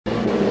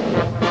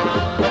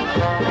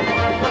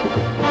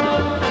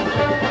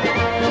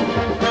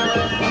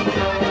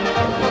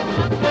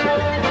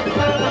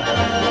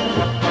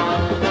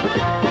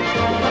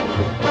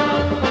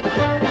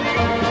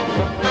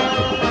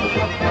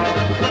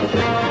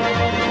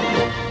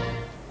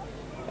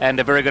And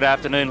a very good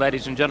afternoon,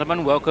 ladies and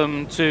gentlemen.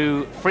 Welcome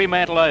to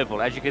Fremantle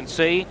Oval. As you can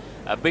see,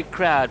 a big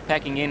crowd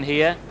packing in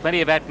here,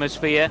 plenty of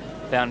atmosphere.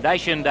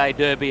 Foundation Day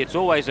Derby, it's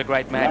always a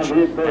great match,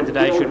 and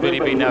today should really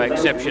be no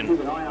exception.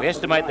 We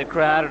estimate the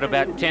crowd at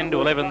about 10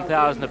 to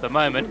 11,000 at the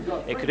moment.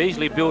 It could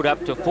easily build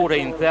up to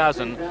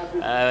 14,000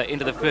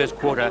 into the first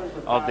quarter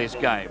of this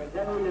game.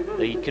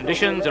 The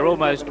conditions are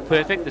almost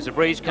perfect. There's a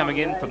breeze coming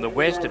in from the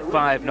west at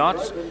 5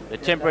 knots. The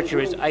temperature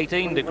is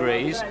 18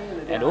 degrees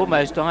and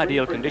almost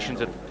ideal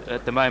conditions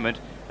at the moment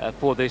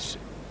for this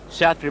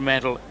South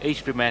Fremantle,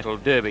 East Fremantle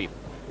Derby.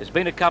 There's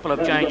been a couple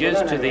of changes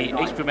to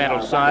the East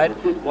Fremantle side.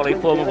 Wally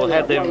Foreman will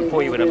have them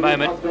for you in a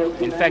moment.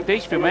 In fact,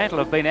 East Fremantle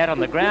have been out on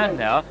the ground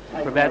now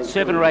for about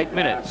 7 or 8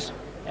 minutes.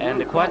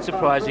 And quite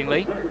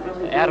surprisingly,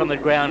 out on the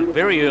ground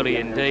very early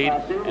indeed,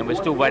 and we're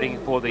still waiting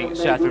for the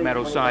South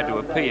Fremantle side to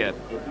appear.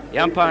 The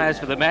umpires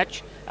for the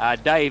match are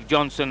Dave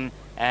Johnson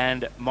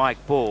and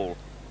Mike Ball.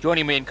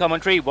 Joining me in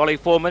commentary, Wally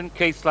Foreman,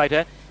 Keith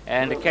Slater,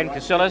 and Ken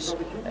Casillas.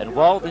 And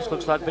Wal, this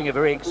looks like being a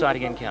very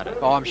exciting encounter.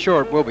 Oh, I'm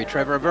sure it will be,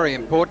 Trevor. A very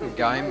important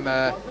game.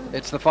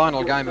 It's the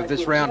final game of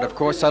this round, of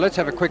course. So let's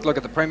have a quick look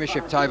at the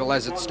premiership table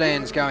as it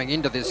stands going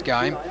into this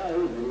game.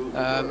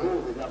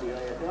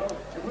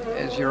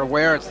 As you're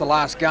aware, it's the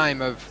last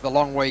game of the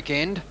long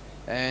weekend,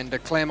 and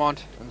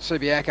Claremont and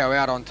Subiaco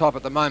out on top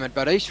at the moment.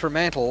 But East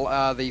Fremantle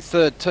are the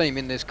third team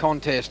in this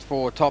contest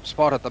for top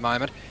spot at the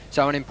moment.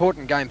 So an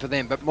important game for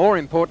them. But more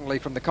importantly,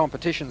 from the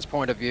competition's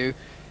point of view,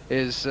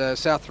 is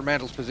South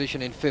Fremantle's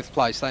position in 5th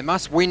place. They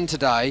must win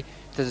today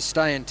to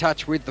stay in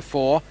touch with the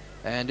 4,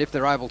 and if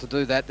they're able to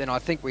do that, then I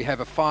think we have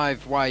a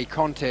 5-way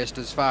contest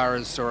or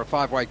a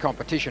 5-way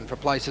competition for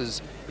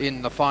places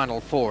in the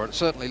final 4. It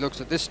certainly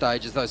looks at this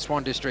stage as though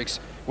Swan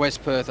Districts,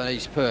 West Perth and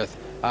East Perth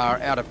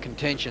are out of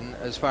contention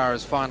as far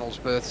as finals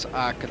berths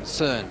are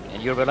concerned.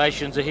 And your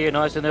relations are here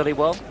nice and early,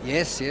 Wal?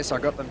 Yes, I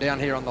got them down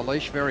here on the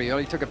leash very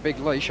early. Took a big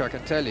leash, I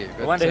can tell you.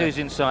 But I wonder who's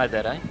inside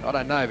that, eh? I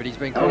don't know, but he's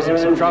been causing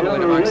some trouble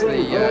in amongst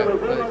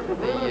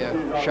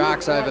the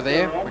Sharks over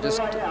there. We're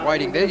just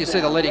waiting there. You see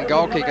the leading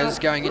goal kickers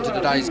going into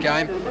today's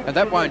game, and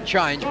that won't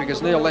change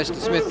because Neil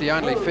Lester-Smith, the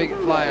only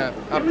player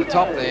up the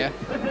top there,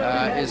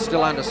 is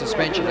still under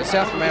suspension. The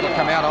South Fremantle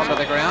come out onto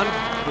the ground,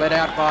 led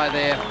out by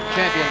their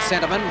champion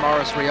centreman,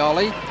 Maurice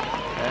Rioli.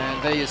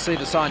 And there you see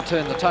the sign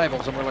 "Turn the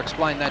Tables," and we'll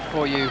explain that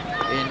for you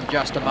in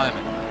just a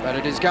moment. But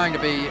it is going to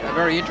be a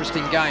very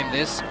interesting game,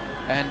 this,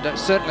 and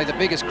certainly the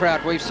biggest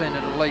crowd we've seen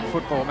at a league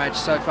football match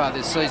so far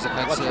this season.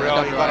 That's What's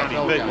Rioli got on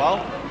his boot,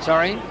 Wal?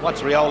 Sorry?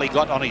 What's Rioli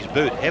got on his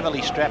boot?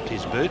 Heavily strapped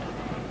his boot.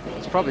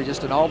 It's probably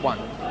just an old one.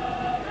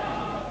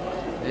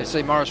 You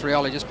see Maurice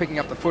Rioli just picking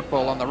up the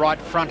football on the right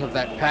front of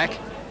that pack.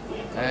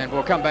 And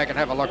we'll come back and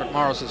have a look at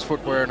Morris's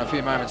footwear in a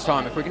few moments'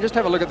 time. If we can just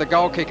have a look at the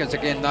goal kickers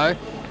again, though,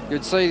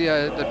 you'd see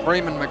that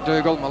Bremen,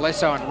 McDougall,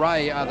 Molesso and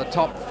Ray are the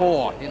top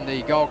 4 in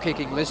the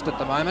goal-kicking list at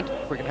the moment.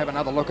 If we can have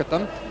another look at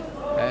them.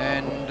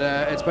 And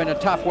it's been a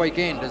tough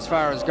weekend as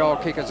far as goal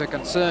kickers are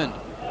concerned.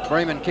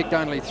 Bremen kicked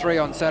only 3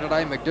 on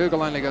Saturday,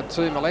 McDougall only got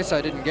 2,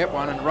 Molesso didn't get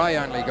 1, and Ray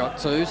only got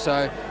 2.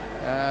 So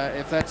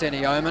if that's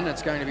any omen,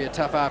 it's going to be a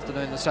tough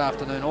afternoon this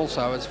afternoon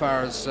also as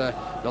far as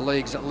the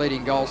league's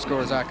leading goal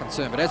scorers are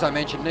concerned. But as I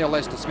mentioned, Neil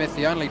Lester-Smith,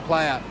 the only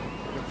player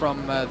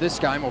from this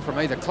game or from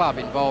either club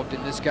involved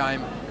in this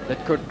game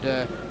that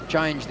could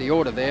change the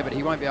order there, but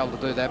he won't be able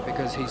to do that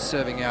because he's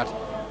serving out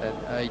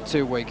a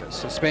 2-week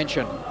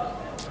suspension.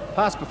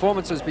 Past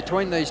performances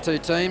between these two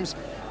teams,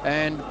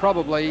 and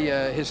probably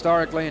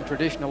historically and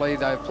traditionally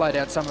they've played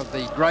out some of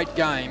the great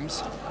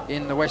games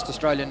in the West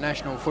Australian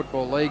National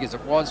Football League as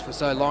it was for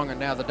so long, and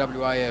now the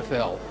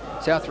WAFL.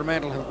 South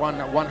Fremantle have won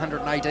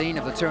 118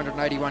 of the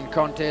 281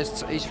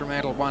 contests. East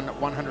Fremantle won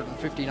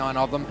 159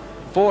 of them.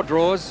 4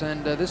 draws,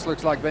 and this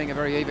looks like being a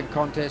very even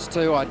contest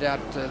too. I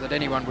doubt that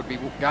anyone would be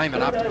game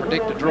enough to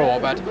predict a draw,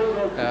 but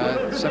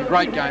some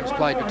great games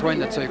played between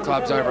the two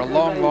clubs over a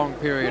long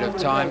period of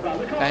time.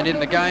 And in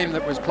the game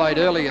that was played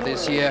earlier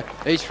this year,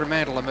 East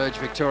Fremantle emerged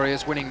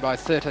victorious, winning by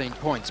 13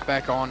 points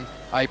back on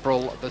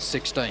April the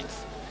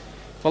 16th.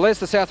 Well, there's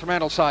the South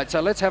Fremantle side, so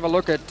let's have a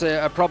look at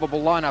a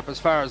probable lineup as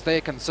far as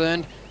they're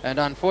concerned. And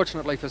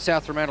unfortunately for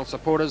South Fremantle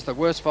supporters, the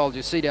worst fold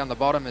you see down the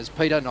bottom is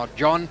Peter, not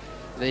John.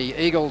 The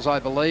Eagles, I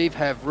believe,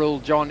 have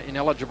ruled John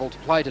ineligible to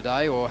play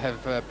today, or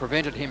have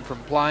prevented him from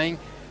playing,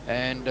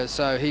 and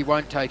so he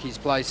won't take his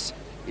place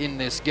in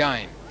this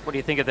game. What do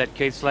you think of that,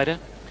 Keith Slater?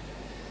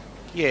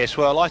 Yes,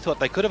 well, I thought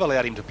they could have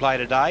allowed him to play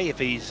today if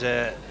he's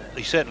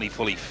certainly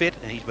fully fit,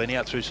 and he's been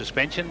out through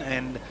suspension.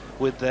 And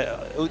with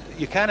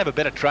you can't have a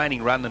better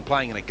training run than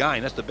playing in a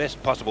game. That's the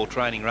best possible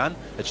training run.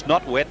 It's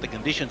not wet. The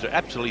conditions are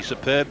absolutely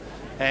superb,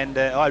 and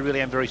I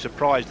really am very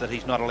surprised that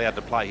he's not allowed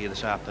to play here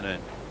this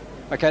afternoon.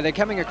 Okay, they're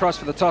coming across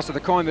for the toss of the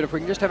coin, but if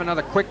we can just have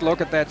another quick look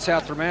at that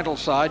South Fremantle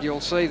side,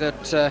 you'll see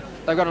that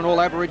they've got an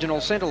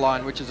all-Aboriginal centre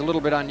line, which is a little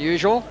bit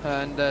unusual,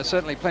 and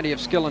certainly plenty of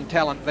skill and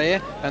talent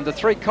there. And the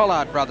 3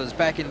 Collard brothers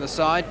back in the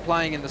side,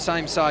 playing in the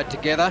same side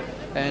together,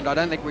 and I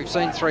don't think we've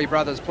seen 3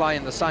 brothers play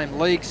in the same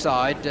league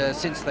side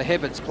since the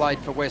Hebbards played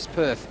for West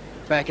Perth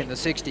back in the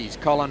 60s,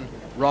 Colin,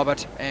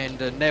 Robert and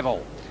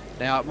Neville.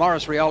 Now,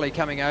 Morris Rioli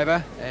coming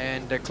over,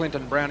 and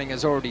Clinton Browning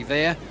is already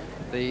there,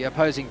 the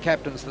opposing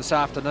captains this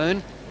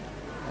afternoon.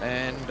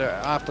 And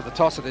after the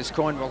toss of this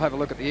coin, we'll have a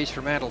look at the East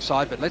Fremantle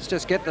side. But let's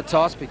just get the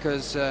toss,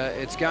 because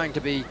it's going to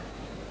be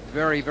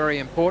very, very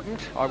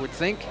important, I would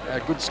think. A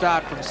good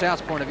start from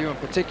South's point of view in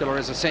particular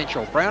is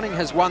essential. Browning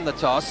has won the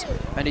toss,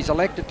 and he's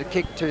elected to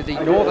kick to the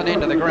northern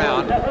end of the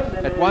ground.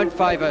 It won't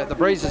favour, the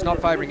breeze is not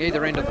favouring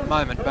either end at the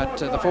moment, but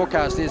the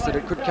forecast is that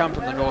it could come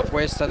from the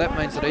northwest, so that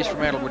means that East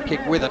Fremantle would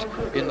kick with it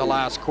in the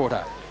last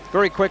quarter.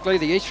 Very quickly,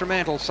 the East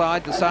Fremantle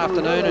side this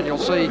afternoon, and you'll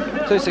see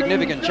two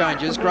significant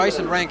changes. Grace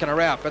and Rankin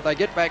are out, but they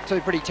get back two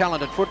pretty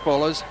talented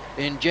footballers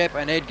in Jep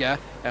and Edgar,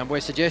 and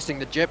we're suggesting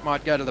that Jep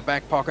might go to the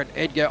back pocket,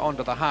 Edgar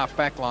onto the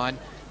half-back line.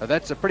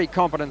 That's a pretty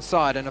competent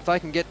side, and if they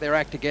can get their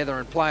act together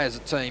and play as a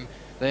team,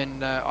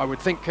 then I would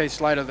think, Keith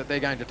Slater, that they're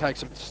going to take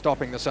some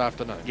stopping this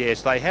afternoon.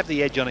 Yes, they have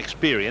the edge on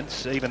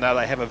experience, even though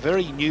they have a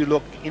very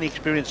new-look,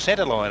 inexperienced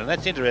centre line, and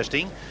that's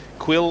interesting.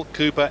 Quill,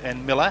 Cooper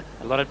and Miller.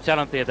 A lot of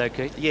talent there, though,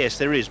 Keith. Yes,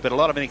 there is, but a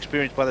lot of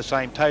inexperience by the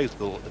same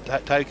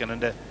token.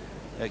 And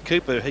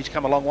Cooper, he's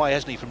come a long way,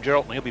 hasn't he, from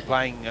Geraldton? He'll be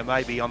playing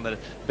maybe on the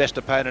best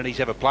opponent he's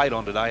ever played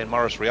on today in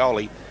Morris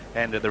Rioli.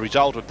 And the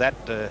result of that,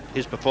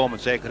 his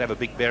performance there, could have a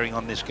big bearing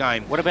on this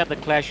game. What about the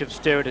clash of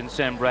Sterrett and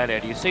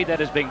Sambrailo? Do you see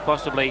that as being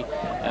possibly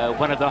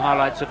one of the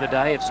highlights of the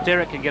day? If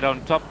Sterrett can get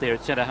on top there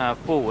at centre-half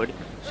forward,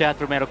 South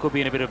Fremantle could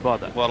be in a bit of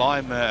bother. Well,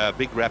 I'm a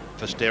big rap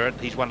for Sterrett.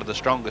 He's one of the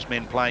strongest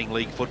men playing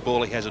league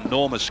football. He has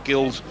enormous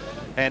skills.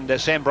 And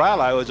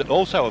Sambrailo is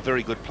also a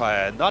very good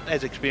player. Not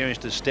as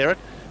experienced as Sterrett,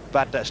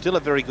 but still a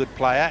very good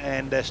player.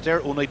 And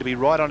Sterrett will need to be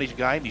right on his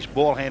game. His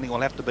ball handling will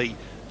have to be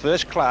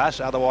first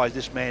class, otherwise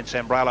this man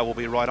Sambrailo will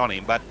be right on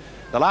him. But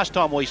the last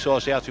time we saw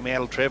South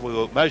Fremantle, Trev, we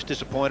were most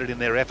disappointed in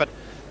their effort,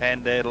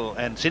 and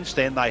since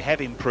then they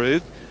have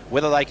improved.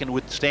 Whether they can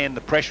withstand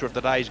the pressure of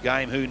today's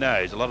game, who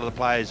knows? A lot of the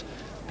players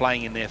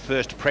playing in their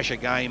first pressure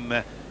game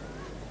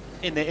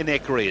in their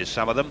careers,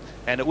 some of them,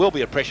 and it will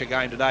be a pressure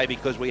game today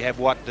because we have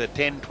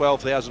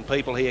 10,000-12,000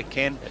 people here,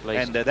 Ken,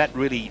 and that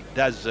really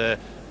does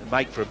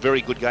make for a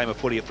very good game of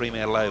footy at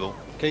Fremantle Oval.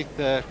 Keith,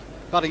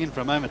 butting in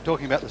for a moment,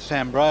 talking about the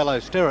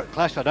Sambrailo-Sterrett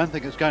clash, I don't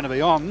think it's going to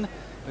be on,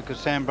 because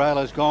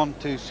Sambrailo's gone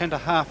to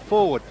centre-half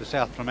forward for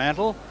South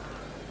Fremantle,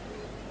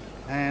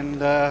 and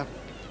trying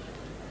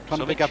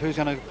to pick up who's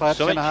going to play at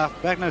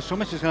centre-half back. No,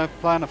 Sumic is going to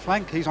play on the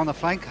flank. He's on the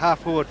flank,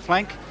 half-forward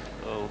flank.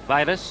 Oh,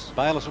 Bayliss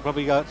will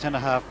probably go at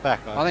centre-half back.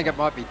 I think it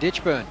might be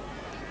Ditchburn.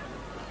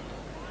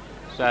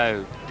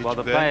 So, while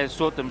the players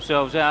sort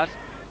themselves out...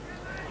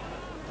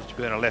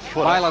 Ditchburn a left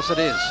foot. Bayliss it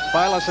is.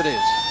 Bayliss it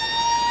is.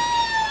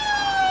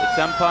 It's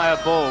umpire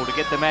ball to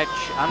get the match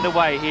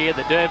underway here.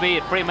 The Derby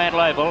at Fremantle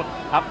Oval.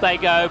 Up they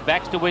go.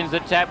 Baxter wins the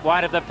tap.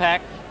 Wide of the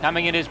pack.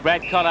 Coming in is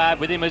Brad Collard.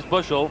 With him is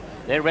Bushell.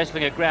 They're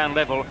wrestling at ground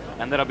level,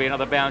 and that'll be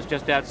another bounce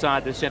just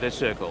outside the centre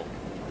circle.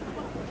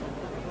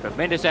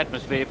 Tremendous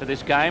atmosphere for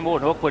this game. Oh,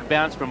 an awkward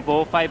bounce from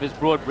ball. Favours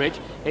Broadbridge.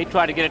 He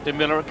tried to get it to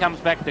Miller. It comes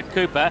back to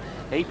Cooper.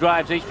 He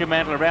drives East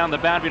Fremantle around the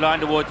boundary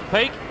line towards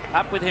Peak.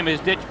 Up with him is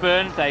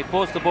Ditchburn. They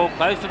force the ball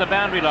close to the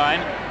boundary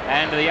line,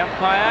 and the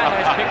umpire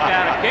has kicked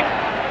out a kick.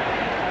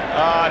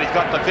 Oh, and he's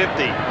got the 50.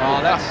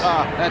 Oh,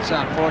 that's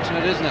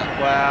unfortunate, isn't it?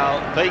 Well,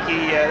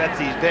 Peaky, that's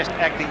his best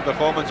acting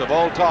performance of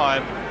all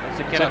time. It's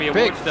a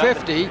big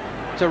 50.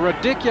 It's a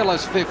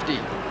ridiculous 50.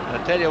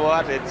 I tell you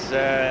what, it's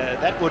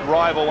that would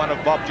rival one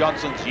of Bob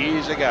Johnson's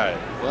years ago.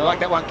 Well, like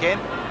that one, Ken?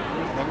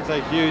 That was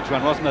a huge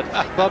one, wasn't it?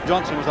 Bob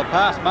Johnson was a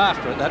past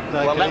master at that.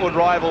 Well, that would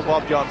rival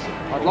Bob Johnson.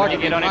 I'd like to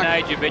get on in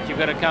age a bit. You've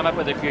got to come up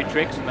with a few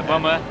tricks, and the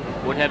Bomber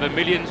would have $1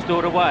 million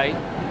stored away.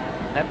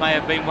 That may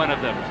have been one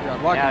of them. Yeah,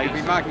 I'd like to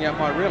be marking up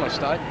my real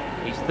estate.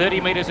 He's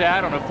 30 metres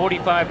out on a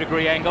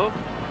 45-degree angle.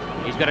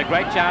 He's got a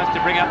great chance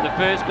to bring up the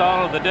first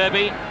goal of the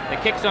Derby. The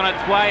kick's on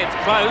its way. It's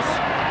close.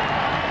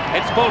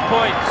 It's full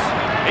points.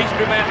 East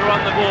Fremantle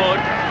on the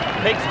board.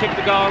 Peaks kicked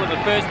the goal in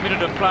the first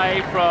minute of play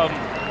from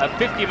a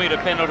 50-metre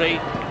penalty.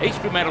 East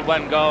Fremantle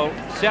 1 goal.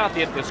 South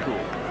yet to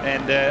score.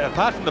 And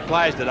apart from the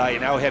players today,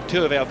 we have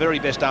two of our very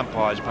best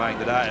umpires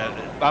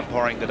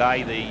umpiring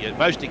today, the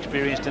most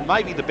experienced and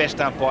maybe the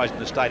best umpires in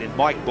the state, in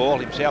Mike Ball,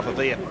 himself a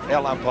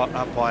VFL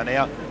umpire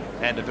now,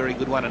 and a very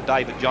good one, and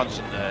David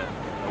Johnson, a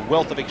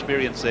wealth of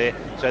experience there.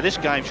 So this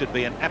game should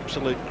be an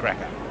absolute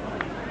cracker.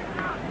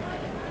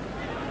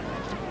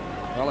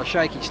 Well, a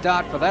shaky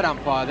start for that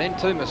umpire then.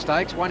 Two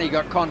mistakes. One he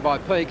got conned by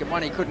Peak, and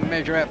one he couldn't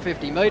measure out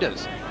 50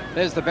 metres.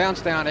 There's the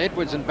bounce down.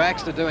 Edwards and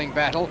Baxter doing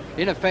battle.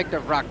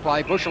 Ineffective ruck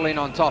play. Bushell in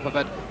on top of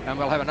it, and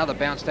we'll have another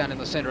bounce down in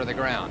the centre of the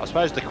ground. I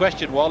suppose the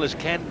question, Wal, is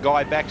can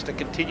Guy Baxter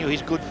continue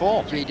his good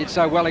form? He did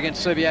so well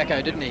against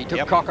Subiaco, didn't he? He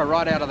took Cocker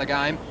right out of the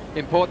game.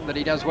 Important that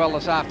he does well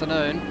this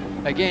afternoon.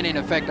 Again,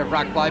 ineffective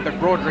ruck play, but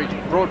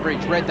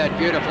Broadbridge read that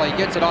beautifully.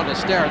 Gets it on to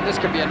Sterrett. This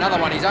could be another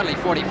one. He's only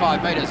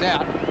 45 metres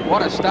out.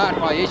 What a start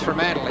by East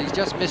Fremantle. He's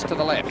just missed to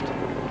the left.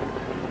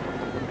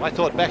 I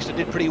thought Baxter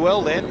did pretty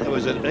well then. It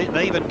was an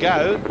even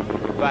go,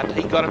 but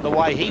he got it the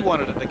way he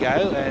wanted it to go,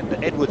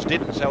 and Edwards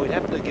didn't, so we'd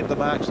have to give the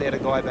marks there to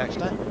Guy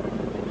Baxter.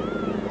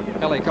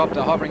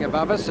 Helicopter hovering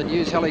above us, and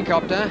use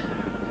helicopter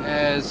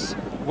as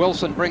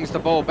Wilson brings the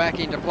ball back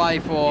into play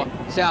for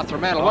South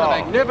Fremantle. What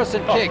a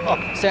magnificent kick.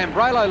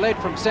 Sambrelo led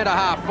from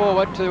centre-half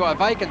forward to a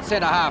vacant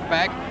centre-half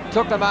back.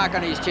 Took the mark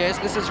on his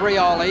chest. This is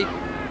Rioli.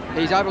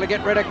 He's able to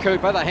get rid of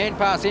Cooper. The hand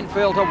pass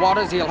infield to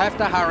Waters. He'll have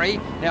to hurry.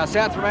 Now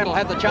South Fremantle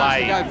had the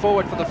chance to go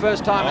forward for the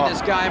first time in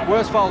this game.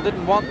 Worsfold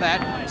didn't want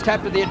that. It's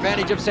tapped to the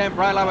advantage of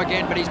Sambrelo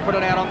again, but he's put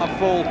it out on the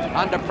full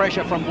under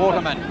pressure from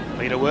Waterman.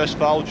 Peter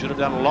Worsfold should have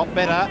done a lot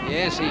better.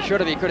 Yes, he should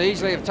have. He could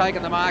easily have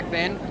taken the mark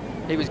then.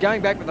 He was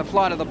going back with the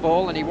flight of the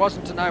ball, and he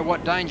wasn't to know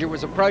what danger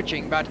was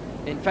approaching, but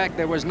in fact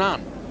there was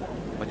none.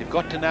 But you've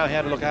got to know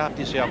how to look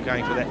after yourself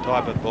going for that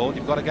type of ball.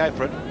 You've got to go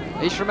for it.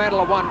 East Fremantle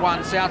are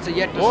 1-1. Souths are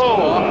yet to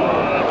score.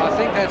 I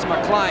think that's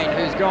McLean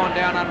who's gone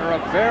down under a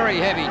very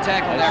heavy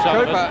tackle. Now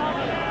Cooper,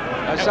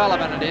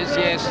 O'Sullivan it is,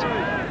 yes.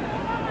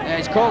 Now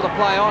he's called a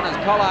play on as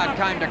Collard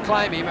came to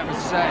claim him. It was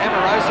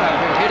Amoroso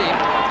who hit him,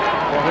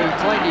 or who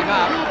cleaned him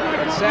up.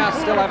 But South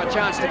still have a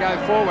chance to go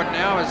forward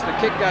now as the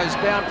kick goes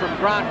down from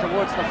Grant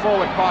towards the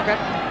forward pocket.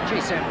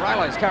 Gee,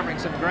 Sambralo's covering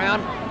some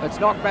ground. It's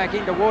knocked back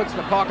in towards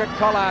the pocket.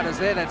 Collard is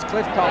there. That's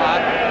Cliff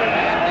Collard.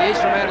 And the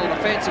East Fremantle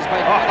defence has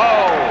been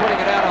putting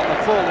it out on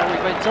the full. And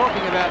we've been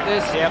talking about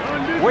this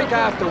week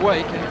after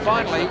week. And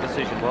finally,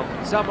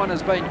 someone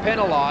has been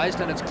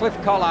penalised, and it's Cliff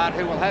Collard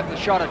who will have the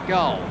shot at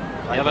goal.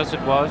 Yes,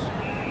 it was.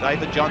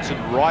 David Johnson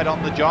right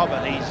on the job,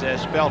 and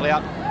he's spelled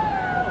out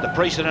the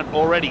precedent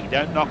already.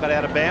 Don't knock it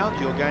out of bounds,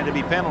 you're going to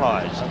be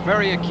penalised. A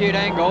very acute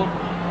angle.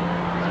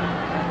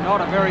 Not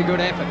a very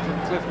good effort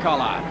from Cliff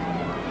Collard.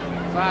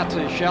 Far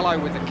too shallow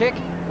with the kick.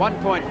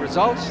 1 point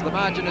results. The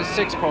margin is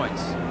 6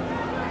 points.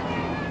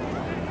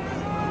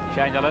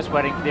 Shane Ellis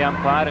waiting for the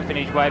umpire to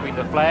finish waving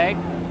the flag.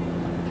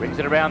 Brings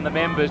it around the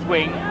members'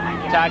 wing.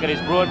 Target is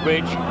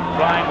Broadbridge.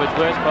 Trying with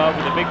Worsfold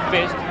with a big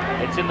fist.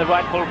 It's in the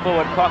right full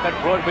forward pocket.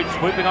 Broadbridge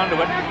swooping onto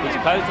it. He's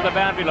close to the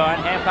boundary line.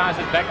 Hand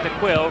passes back to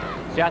Quill.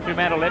 South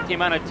Fremantle left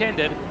him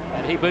unattended,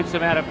 and he boots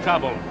him out of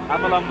trouble.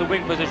 Up along the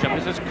wing position.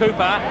 This is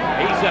Cooper.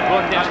 He's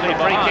brought down to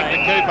free kick to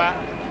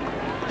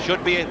Cooper.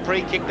 Should be a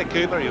free kick to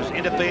Cooper. He was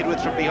interfered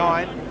with from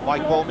behind.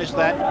 Mike Ball missed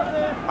that.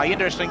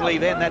 Interestingly,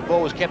 then that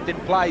ball was kept in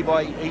play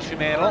by East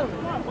Fremantle.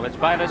 Well, it's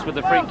Bayless with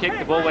the free kick.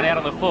 The ball went out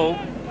on the full.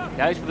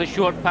 Goes for the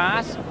short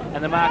pass,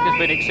 and the mark has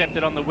been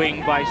accepted on the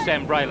wing by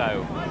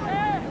Sambrelo.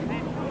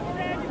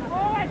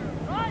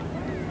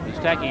 He's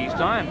taking his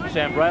time,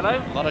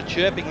 Sambrelo. A lot of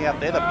chirping out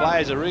there. The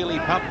players are really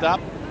pumped up.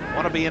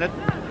 Want to be in it.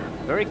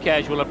 Very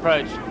casual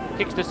approach.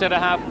 Kicks to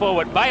centre-half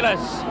forward. Bayless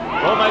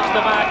almost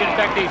the mark. In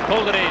fact, he's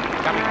pulled it in.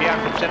 Coming down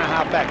from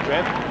centre-half back,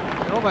 Trev.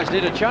 They almost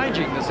did a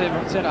changing, the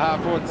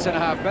centre-half forward and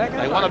centre-half back.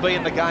 They want to be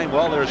in the game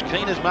well. They're as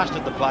keen as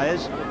mustard, the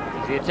players.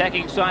 It's the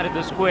attacking side of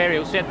the square.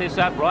 He'll set this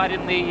up right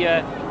in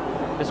the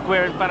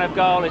square in front of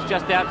goal. Is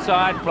just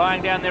outside.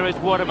 Flying down there is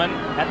Waterman.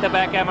 At the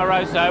back,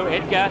 Amoroso.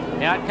 Edgar.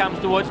 Now it comes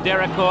towards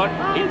Deracourt.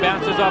 He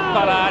bounces off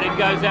Collard. In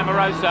goes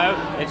Amoroso.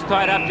 It's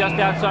tied up just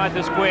outside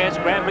the square.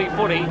 Scrambling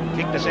footy.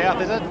 Kick to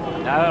South, is it?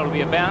 No, it'll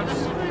be a bounce.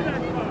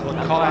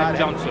 Collard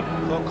Johnson.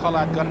 Thought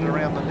Collard got it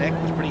around the neck.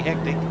 It was pretty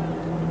hectic.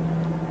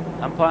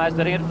 Umpires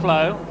letting it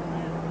flow.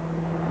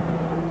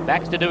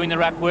 Baxter doing the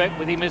ruck work.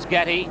 With him is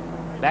Gatty.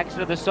 Baxter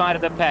to the side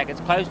of the pack. It's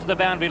close to the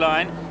boundary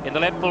line. In the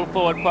left full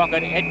forward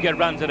pocket, Edgar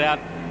runs it out.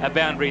 A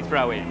boundary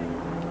throw in.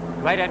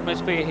 Great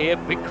atmosphere here.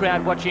 Big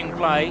crowd watching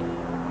play.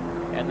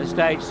 And the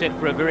stage set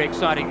for a very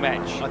exciting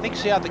match. I think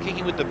South are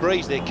kicking with the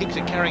breeze. Their kicks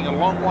are carrying a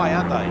long way,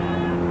 aren't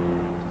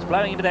they? It's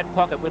flowing into that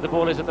pocket where the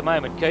ball is at the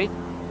moment, Keith.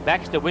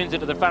 Baxter wins it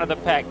to the front of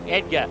the pack.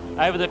 Edgar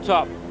over the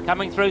top.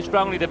 Coming through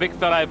strongly, the big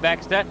fellow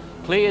Baxter.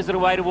 Clears it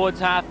away towards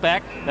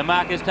half-back. The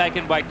mark is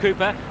taken by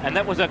Cooper, and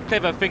that was a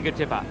clever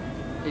finger-tipper.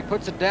 He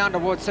puts it down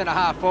towards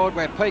centre-half forward,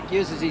 where Peake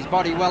uses his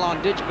body well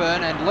on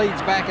Ditchburn and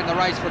leads back in the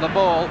race for the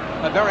ball.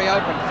 A very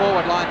open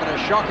forward line, but a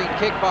shocking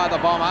kick by the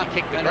bomber.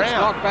 And it's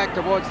knocked back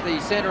towards the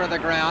centre of the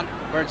ground,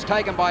 where it's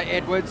taken by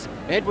Edwards.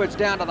 Edwards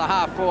down to the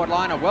half-forward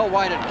line, a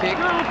well-weighted kick.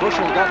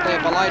 Bushell got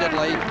there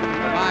belatedly.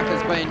 The mark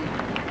has been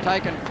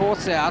taken for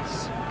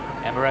Souths.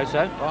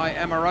 Amoroso. By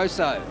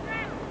Amoroso.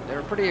 They're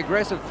a pretty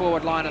aggressive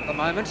forward line at the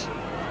moment.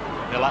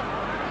 Miller.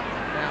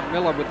 Now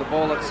Miller with the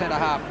ball at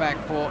centre-half back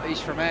for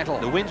East Fremantle.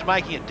 The wind's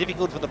making it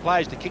difficult for the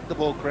players to kick the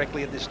ball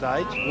correctly at this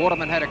stage.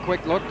 Waterman had a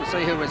quick look to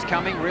see who was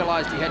coming,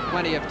 realised he had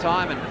plenty of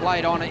time and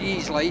played on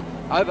easily.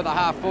 Over the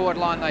half-forward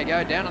line they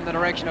go, down in the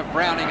direction of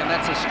Browning, and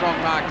that's a strong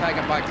mark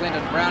taken by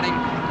Clinton Browning.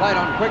 Played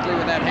on quickly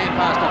with that hand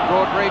pass to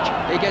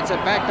Broadbridge. He gets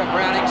it back to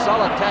Browning.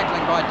 Solid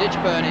tackling by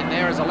Ditchburn in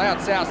there has allowed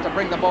South to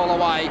bring the ball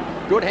away.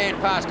 Good hand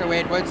pass to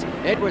Edwards.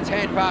 Edwards'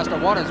 hand pass to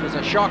Waters was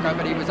a shocker,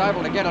 but he was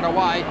able to get it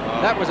away.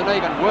 That was an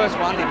even worse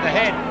one. In the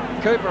head,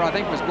 Cooper, I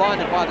think, was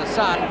blinded by the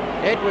sun.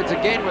 Edwards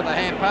again with the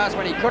hand pass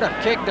when he could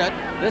have kicked it.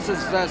 This is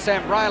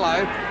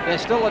Sambrelo. They're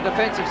still a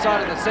defensive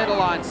side of the centre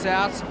line,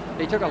 Souths.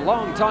 He took a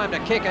long time to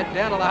kick it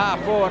down to the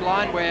half-forward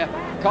line where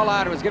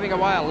Collard was giving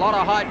away a lot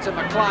of height to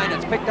McLean.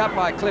 It's picked up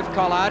by Cliff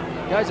Collard.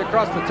 Goes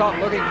across the top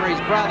looking for his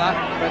brother,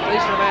 but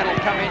East Fremantle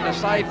come in to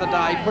save the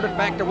day, put it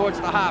back towards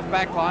the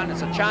half-back line.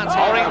 It's a chance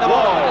here. Holding the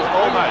ball, Is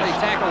brilliantly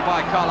almost. tackled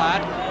by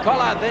Collard.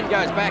 Collard then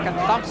goes back and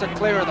thumps it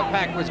clear of the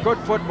pack. It was good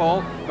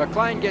football.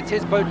 McLean gets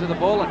his boot to the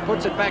ball and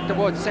puts it back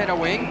towards centre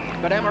wing,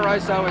 but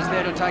Amoroso is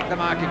there to take the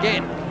mark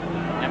again.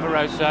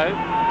 Amoroso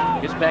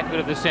gets back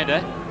to the centre.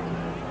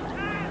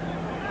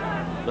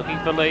 Looking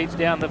for leads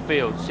down the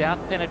field. South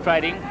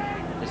penetrating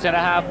the centre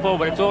half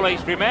forward. It's all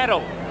East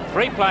Fremantle.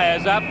 3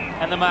 players up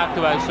and the mark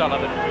to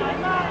O'Sullivan.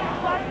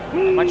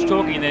 Not much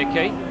talking there,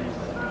 Keith.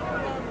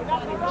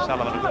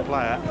 Sullivan is the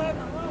player.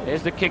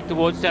 There's the kick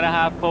towards centre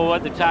half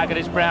forward. The target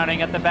is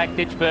Browning at the back.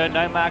 Ditchburn,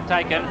 no mark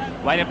taken.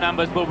 Weight of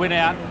numbers will win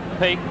out.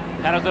 Peake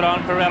paddles it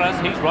on for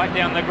Ellis. He's right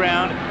down the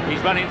ground.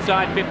 He's run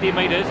inside 50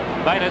 metres.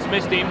 Bayless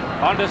missed him.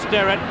 On to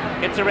Sterrett.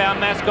 Gets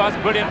around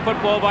Mascos. Brilliant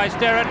football by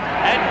Sterrett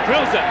and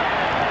drills it.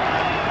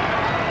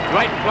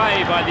 Great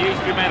play by the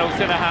East Fremantle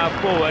centre half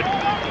forward.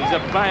 He's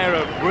a player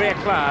of rare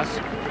class,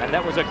 and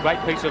that was a great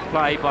piece of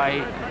play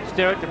by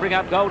Sterrett to bring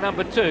up goal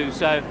number 2.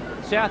 So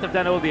South have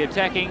done all the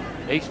attacking.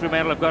 East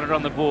Fremantle have got it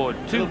on the board.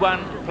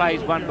 2-1,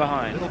 plays 1 A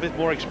behind. little bit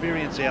more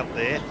experience out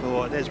there.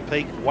 There's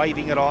Peake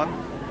waving it on.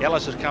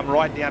 Ellis has come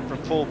right down from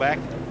fullback,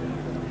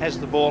 has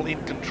the ball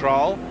in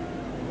control,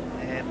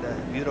 and a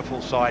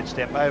beautiful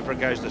sidestep. Over it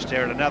goes to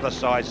Sterrett. Another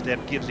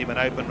sidestep gives him an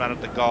open run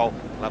at the goal.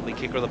 Lovely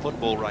kicker of the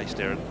football race,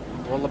 Sterrett.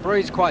 Well, the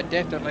breeze quite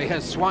definitely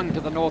has swung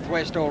to the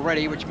northwest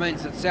already, which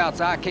means that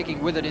Souths are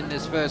kicking with it in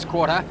this first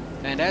quarter,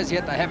 and as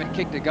yet they haven't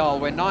kicked a goal.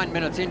 We're 9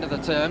 minutes into the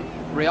term.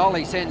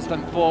 Rioli sends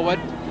them forward.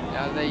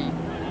 The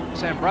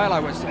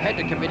Sambrello had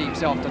to commit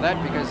himself to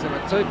that because there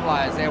were 2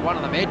 players there. One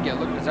of them, Edgar,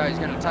 looked as though he's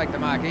going to take the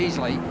mark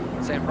easily.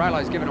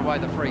 Sambrello's given away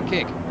the free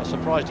kick. I was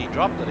surprised he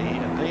dropped it. He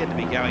appeared to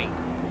be going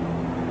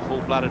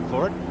full-blooded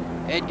for it.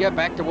 Edgar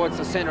back towards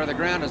the centre of the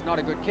ground is not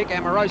a good kick.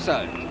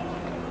 Amoroso.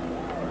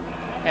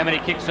 How many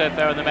kicks so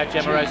far in the match,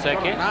 Amoroso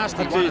kick?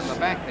 Nasty That's one his in the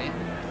back then.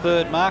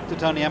 3rd mark to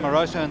Tony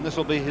Amoroso, and this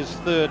will be his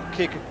 3rd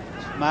kick.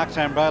 Mark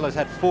Sambrela's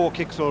had 4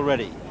 kicks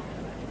already.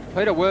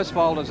 Peter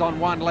Worsfold is on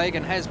one leg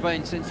and has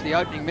been since the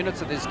opening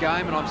minutes of this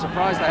game, and I'm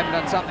surprised they haven't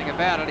done something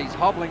about it. He's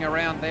hobbling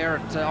around there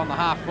on the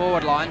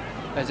half-forward line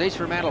as East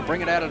Fremantle bring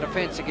it out of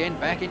defence again,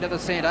 back into the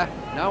centre.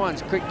 No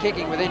one's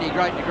kicking with any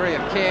great degree of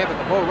care, but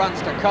the ball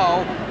runs to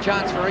Cole.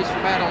 Chance for East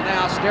Fremantle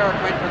now. Sterrett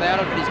went without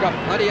it, but he's got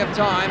plenty of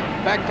time.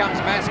 Back comes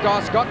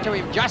Mascos, got to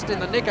him just in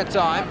the nick of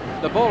time.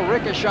 The ball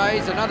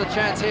ricochets. Another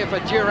chance here for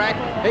Durack.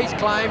 He's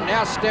claimed.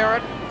 Now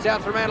Sterrett.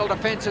 South Fremantle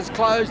defence is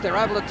closed. They're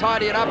able to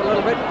tidy it up a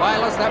little bit.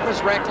 Bayless, that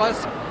was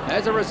reckless.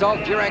 As a result,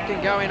 Durack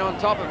can go in on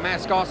top of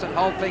Mascos and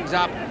hold things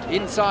up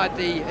inside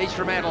the East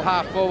Fremantle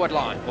half-forward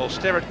line. Well,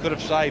 Sterrett could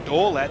have saved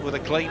all that with a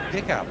clean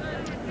pickup.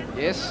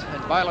 Yes,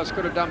 and Bayless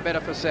could have done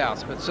better for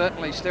South, but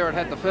certainly Sterrett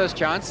had the first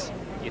chance.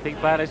 You think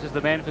Bayless is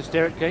the man for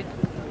Sterrett, Keith?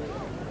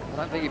 I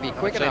don't think he'd be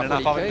quick I've seen enough,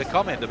 enough of would him he, to Keith?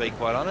 comment, to be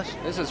quite honest.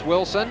 This is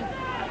Wilson.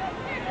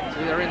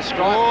 See, they're in strike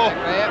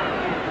back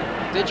there.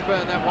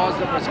 Ditchburn that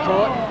was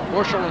caught.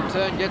 Bushell in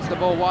turn gets the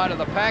ball wide of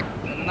the pack,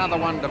 and another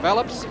one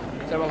develops.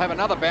 So we'll have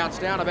another bounce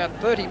down about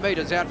 30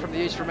 metres out from the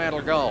East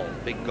Fremantle goal.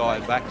 Big guy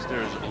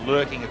Baxter is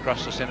lurking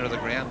across the centre of the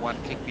ground,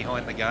 1 kick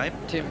behind the game.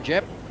 Tim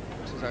Jepp,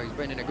 so he's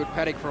been in a good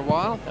paddock for a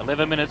while.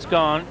 11 minutes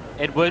gone.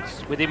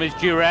 Edwards, with him is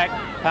Durack.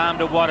 Palm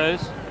to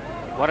Waters.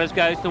 Waters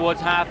goes towards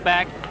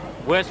half-back.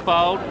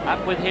 Worsfold,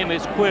 up with him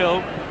is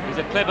Quill. He's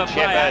a clever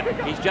player.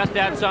 Shepherd. He's just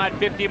outside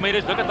 50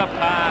 metres. Look at the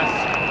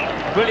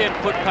pass. Brilliant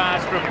foot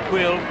pass from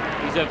Quill.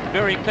 He's a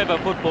very clever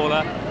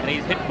footballer, and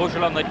he's hit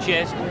Bushell on the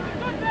chest.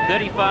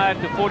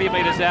 35 to 40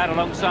 metres out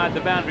alongside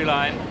the boundary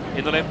line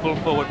in the left full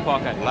forward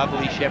pocket.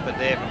 Lovely shepherd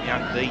there from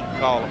young Dean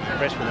Cole. I'm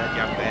impressed with that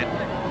young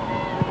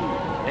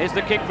man. There's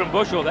the kick from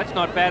Bushell. That's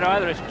not bad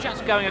either. It's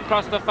just going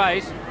across the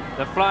face.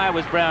 The flyer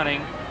was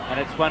Browning, and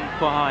it's 1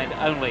 behind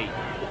only.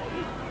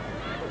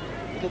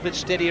 A little bit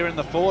steadier in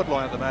the forward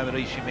line at the moment,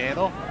 East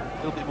Fremantle. A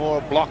little bit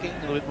more blocking, a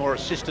little bit more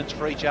assistance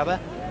for each other.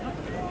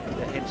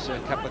 Hence a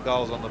couple of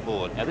goals on the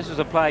board. Now this is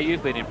a player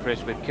you've been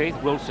impressed with, Keith.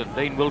 Wilson,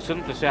 Dean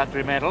Wilson for South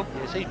Fremantle.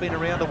 Yes, he's been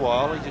around a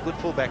while. He's a good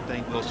fullback,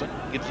 Dean Wilson.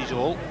 Gives his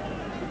all.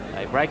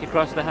 They break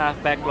across the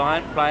half-back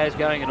line. Players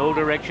going in all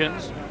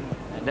directions.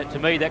 And that, to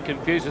me, that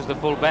confuses the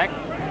fullback.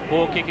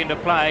 Ball kick into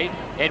play.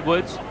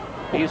 Edwards,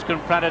 he's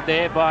confronted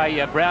there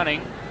by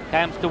Browning.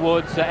 Comes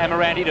towards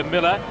Amirante to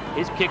Miller.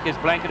 His kick is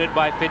blanketed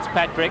by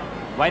Fitzpatrick.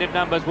 Weighted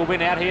numbers will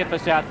win out here for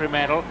South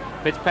Fremantle.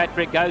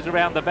 Fitzpatrick goes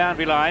around the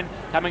boundary line.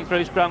 Coming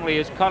through strongly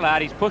is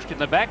Collard. He's pushed in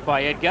the back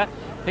by Edgar.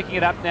 Picking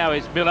it up now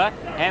is Miller.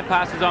 Hand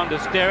passes on to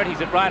Sterrett.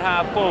 He's at right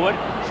half forward.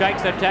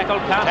 Shakes the tackle.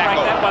 Can't break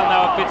that one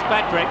though of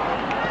Fitzpatrick.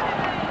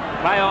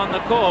 Play on the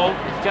call.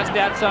 It's just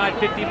outside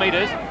 50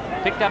 metres.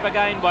 Picked up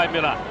again by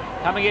Miller.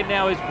 Coming in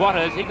now is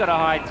Waters. He got a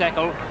high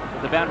tackle.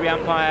 The boundary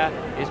umpire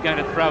is going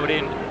to throw it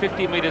in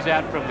 50 metres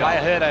out from goal.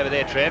 Player hurt over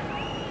there, Trev.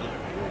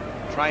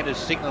 Trainers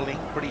signalling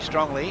pretty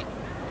strongly.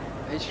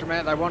 East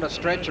Fremantle, they want a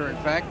stretcher, in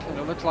fact, and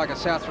it looks like a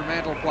South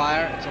Fremantle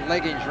player. It's a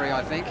leg injury,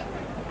 I think.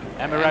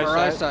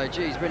 Amoroso.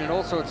 Gee, he's been in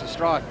all sorts of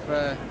strife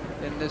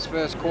in this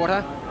first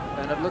quarter.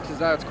 and it looks as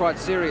though it's quite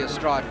serious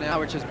strife now,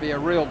 which is be a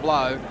real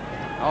blow.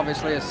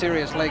 Obviously a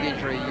serious leg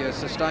injury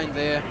sustained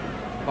there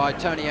by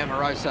Tony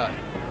Amoroso.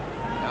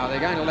 Now they're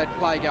going to let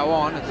play go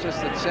on. It's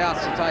just that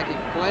Souths are taking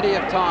plenty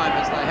of time,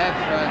 as they have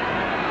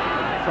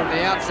from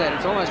the outset.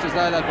 It's almost as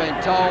though they've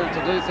been told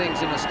to do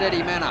things in a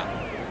steady manner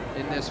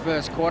in this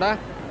first quarter,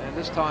 and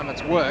this time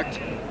it's worked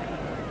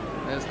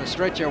as the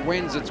stretcher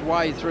wends its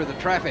way through the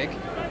traffic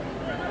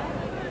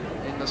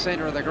in the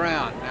centre of the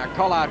ground. Now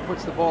Collard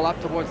puts the ball up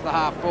towards the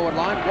half-forward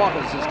line.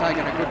 Watters has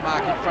taken a good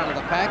mark in front of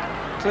the pack.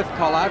 Cliff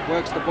Collard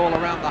works the ball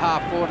around the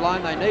half-forward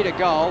line. They need a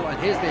goal, and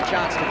here's their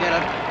chance to get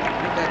it. I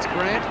think that's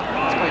Grant.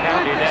 It's been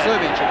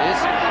Subic, it is.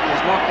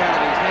 He's knocked out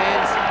of his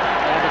hands,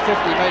 and a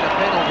 50-metre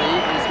penalty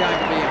is going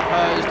to be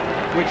imposed,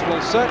 which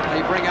will certainly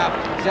bring up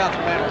South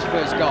Fremantle's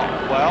first goal.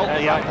 Well,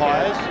 the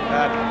umpires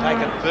have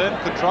taken firm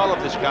control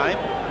of this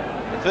game.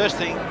 The first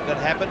thing that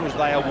happened was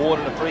they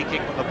awarded a free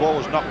kick when the ball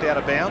was knocked out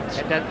of bounds.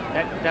 That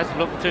doesn't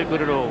look too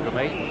good at all to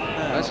me.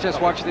 Let's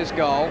just watch this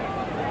goal.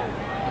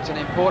 It's an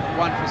important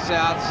one for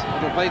Souths.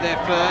 It'll be their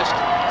first.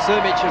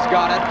 Sumic has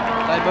got it.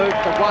 They move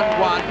to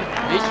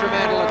 1-1. East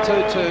Fremantle at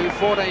 2-2.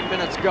 14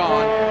 minutes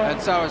gone,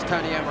 and so is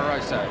Tony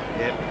Amoroso.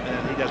 Yep,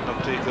 and he doesn't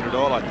look too good at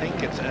all. I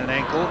think it's an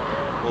ankle.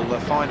 We'll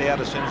find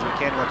out as soon as we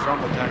can what's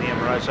wrong with Tony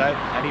Amoroso.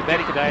 And he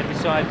batted today at the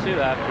side too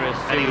after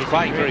a And he was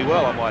playing very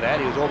well, I might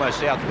add. He was almost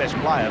South's best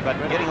player. But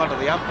getting onto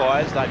the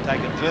umpires, they've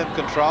taken firm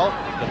control.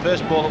 The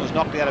first ball that was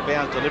knocked out of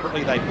bounds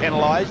deliberately, they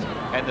penalised.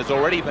 And there's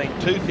already been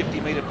two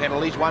 50-metre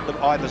penalties, one to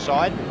either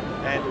side.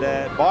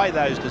 And by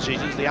those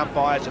decisions, the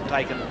umpires have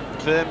taken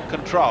firm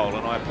control,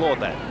 and I applaud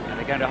that. And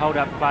they're going to hold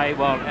up play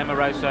while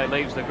Amoroso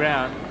leaves the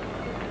ground.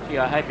 Gee,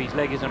 I hope his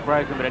leg isn't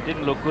broken, but it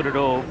didn't look good at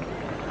all.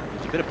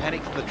 There's a bit of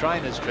panic from the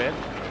trainers, Trev.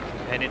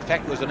 And in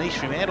fact, it was an East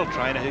Fremantle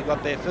trainer who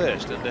got there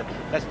first. And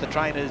that's the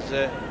trainer's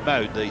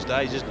mode these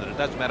days, isn't it? It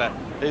doesn't matter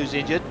who's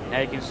injured. Now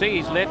you can see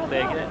his left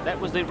leg. That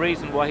was the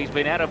reason why he's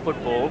been out of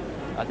football.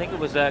 I think it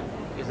was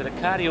is it a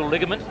cardial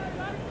ligament?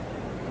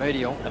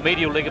 Medial. A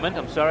medial ligament,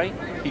 I'm sorry.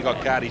 He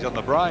got cardies on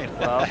the brain.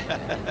 Well,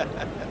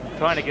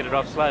 trying to get it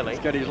off slowly.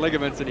 He's got his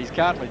ligaments and his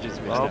cartilages.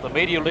 Well, the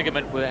medial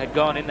ligament had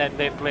gone in that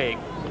left leg,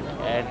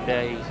 and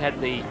he's had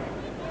the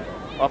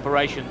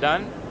operation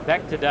done.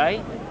 Back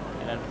today,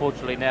 and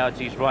unfortunately now it's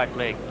his right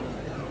leg.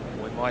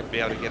 We might be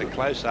able to get a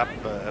close-up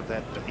of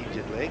that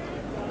injured leg.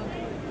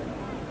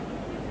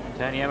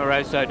 Tony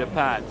Amoroso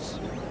departs.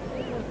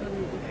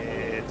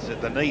 It's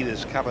the knee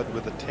that's covered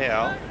with a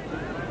towel.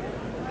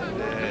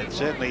 And it's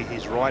certainly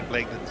his right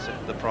leg that's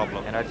the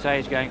problem. And I'd say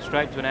he's going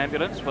straight to an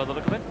ambulance by the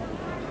look of it.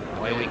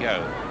 Away we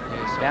go.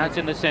 Yes. Bounce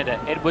in the centre.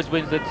 Edwards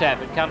wins the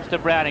tap. It comes to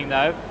Browning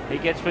though. He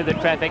gets through the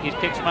traffic. His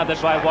kick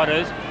smothered by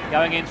Watters.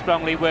 Going in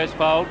strongly,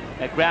 Worsfold.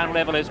 At ground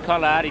level is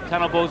Collard. He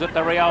tunnel balls at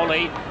the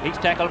Rioli. He's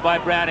tackled by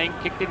Browning.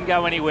 Kick didn't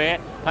go anywhere.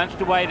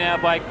 Punched away now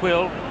by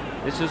Quill.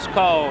 This is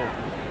Cole.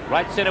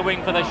 Right centre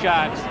wing for the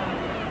Sharks.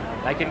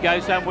 They can go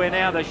somewhere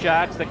now, the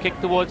Sharks. The kick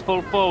towards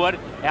full forward.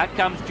 Out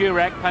comes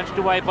Durack, punched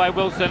away by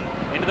Wilson.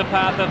 Into the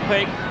path of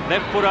Peak.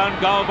 Left foot on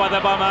goal by the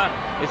Bomber.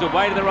 Is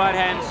away to the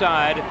right-hand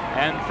side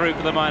and through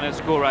for the minor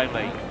score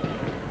only.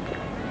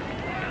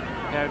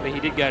 Apparently he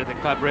did go to the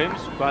club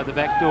rooms by the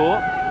back door.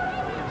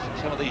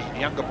 Some of these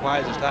younger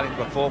players are starting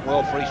to perform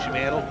well for East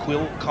Fremantle.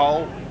 Quill,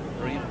 Cole,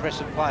 very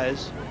impressive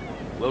players.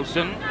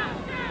 Wilson.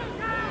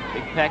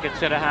 Big pack at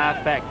centre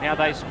half back. Now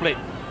they split.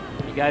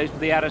 He goes to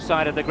the outer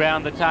side of the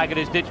ground. The target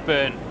is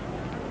Ditchburn.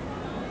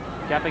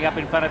 Jumping up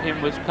in front of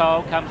him was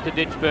Cole. Comes to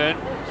Ditchburn.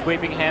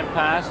 Sweeping hand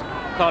pass.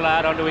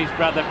 Collard onto his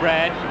brother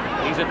Brad.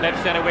 He's at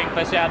left centre wing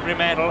for South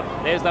Fremantle.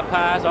 There's the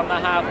pass on the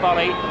half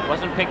volley.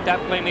 Wasn't picked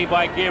up cleanly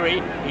by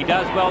Geary. He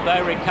does well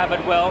though.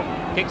 Recovered well.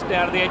 Kicks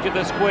down to the edge of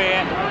the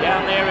square.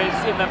 Down there is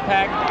in the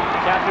pack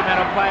South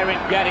Fremantle player in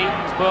Gaddy.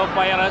 Spoiled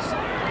by Ellis.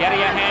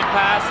 Gaddy a hand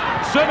pass.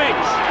 Sumic!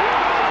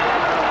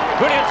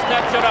 Brilliant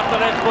snapshot off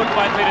the left foot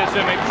by Peter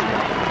Sumic.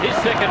 His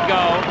second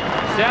goal,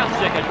 South's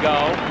second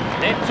goal.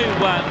 They're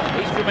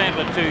 2-1, East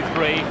Fremantle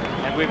 2-3,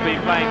 and we've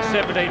been playing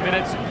 17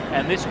 minutes,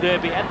 and this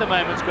derby at the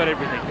moment's got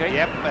everything, okay?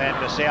 Yep, and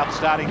the South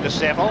starting to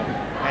settle.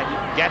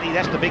 And Gaddy,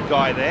 that's the big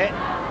guy there.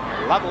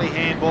 Lovely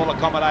handball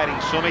accommodating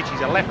Sumic.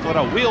 He's a left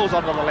footer, wheels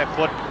onto the left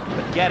foot,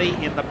 but Gaddy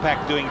in the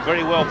pack doing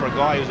very well for a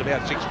guy who's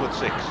about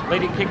 6'6".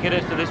 Leading kick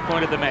getters to this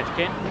point of the match,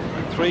 Ken.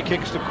 3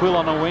 kicks to Quill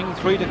on a wing,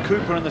 3 to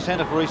Cooper in the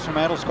centre for East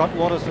Fremantle. Scott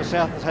Waters for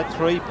South has had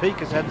 3, Peake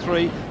has had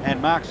 3,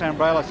 and Mark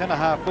Sambrela, centre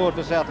half forward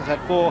for South, has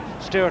had 4.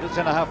 Sterrett at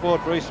centre half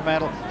forward for East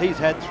Fremantle. He's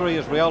had 3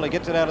 as Rioli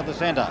gets it out of the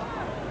centre.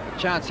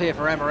 Chance here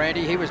for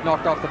Amirante. He was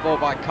knocked off the ball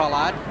by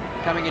Collard.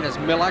 Coming in as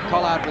Miller.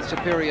 Collard with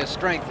superior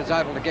strength is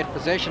able to get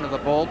possession of the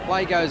ball.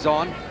 Play goes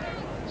on.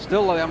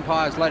 Still the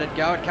umpires let it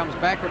go. It comes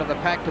backward of the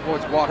pack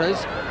towards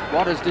Watters.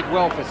 Watters did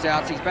well for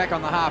Souths. He's back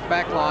on the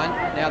half-back line.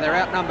 Now they're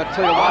outnumbered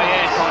 2-1 in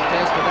this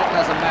contest, but that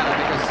doesn't matter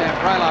because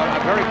Sambrelo,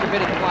 a very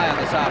committed player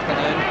this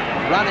afternoon,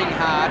 running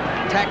hard,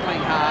 tackling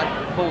hard,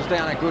 pulls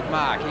down a good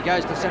mark. He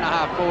goes to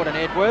centre-half forward and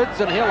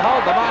Edwards, and he'll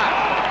hold the mark.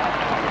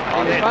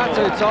 He was far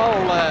too tall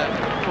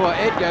for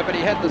Edgar, but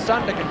he had the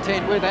sun to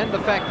contend with and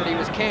the fact that he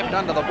was camped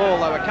under the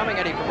ball. They were coming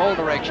at him from all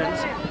directions.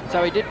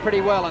 so he did pretty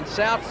well. And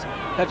Souths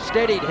have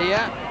steadied here.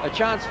 A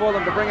chance for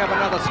them to bring up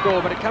another score,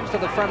 but it comes to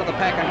the front of the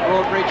pack, and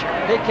Broadbridge,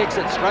 he kicks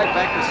it straight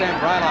back to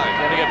Sambrelo.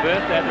 Having a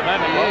birthday at the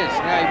moment. He is.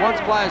 Now, he wants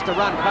players to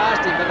run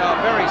past him, but they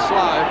were very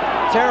slow.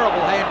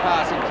 Terrible hand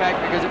pass, in fact,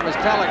 because it was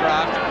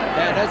telegraphed,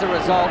 and as a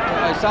result,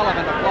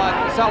 O'Sullivan applied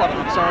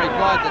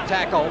the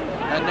tackle,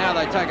 and now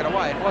they take it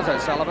away. It was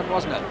O'Sullivan,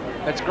 wasn't it?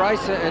 It's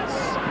Grace, it's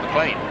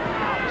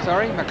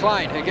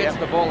McLean, who gets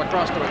the ball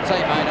across to a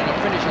teammate, and it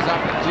finishes up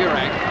with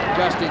Durack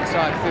just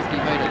inside 50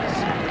 metres.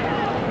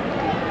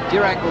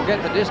 Durack will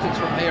get the distance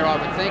from here,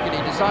 I would think, and he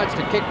decides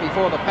to kick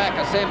before the pack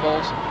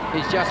assembles.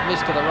 He's just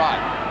missed to the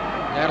right.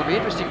 Now, it'll be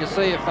interesting to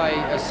see if they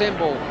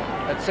assemble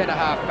at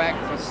centre-half back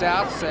for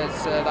Souths,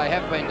 as they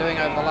have been doing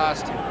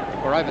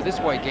over this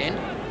weekend.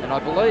 And I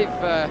believe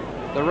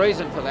the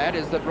reason for that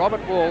is that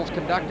Robert Walls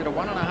conducted a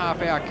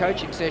 1.5-hour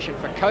coaching session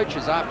for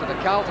coaches after the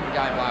Carlton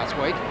game last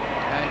week.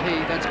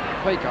 And that's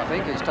Peake, I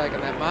think, who's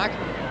taken that mark.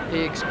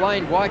 He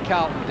explained why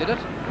Carlton did it.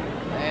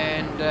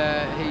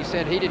 And he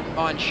said he didn't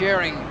mind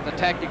sharing the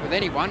tactic with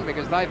anyone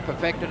because they've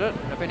perfected it,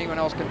 and if anyone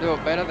else can do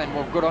it better, then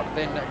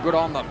good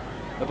on them.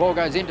 The ball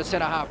goes into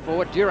centre-half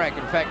forward. Durack,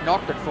 in fact,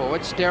 knocked it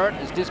forward. Sterrett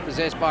is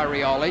dispossessed by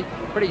Rioli.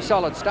 Pretty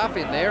solid stuff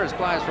in there as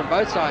players from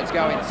both sides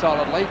go in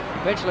solidly.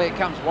 Eventually it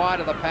comes wide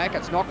of the pack.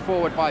 It's knocked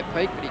forward by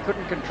Peake, but he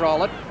couldn't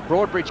control it.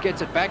 Broadbridge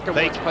gets it back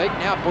towards Peake.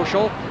 Now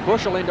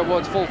Bushell in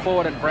towards full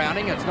forward and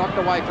Browning. It's knocked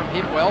away from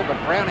him well, but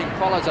Browning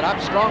follows it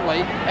up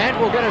strongly and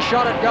will get a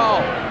shot at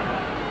goal.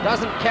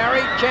 Doesn't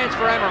carry, chance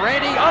for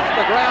Amirandi, off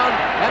the ground,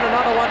 and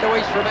another one to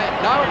East Fremantle.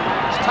 No,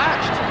 it's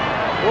touched.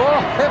 Oh,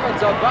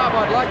 heavens above,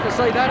 I'd like to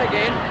see that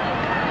again.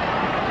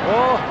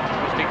 Oh.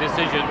 Interesting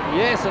decision.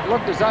 Yes, it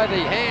looked as though the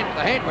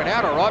hand went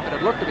out all right, but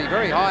it looked to be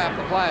very high up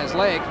the player's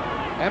leg.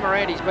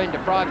 Amirandi's been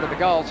deprived of the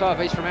goal, so have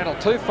East Fremantle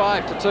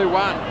 2-5 to 2-1.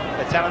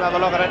 Let's have another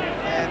look at it,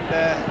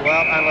 and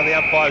well, only the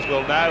umpires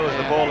will know as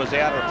the ball is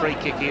out. A free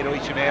kick here to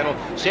East Fremantle.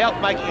 South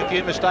making a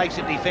few mistakes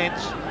in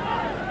defence.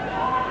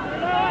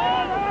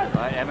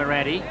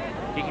 Amirandi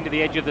kicking to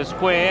the edge of the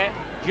square.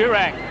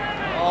 Durack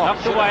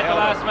knocked away at the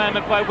last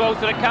moment by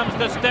Wilson. It comes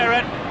to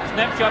Sterrett.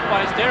 Snapshot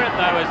by Sterrett,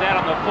 though, is out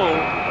on the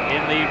full in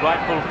the right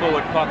full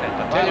forward pocket.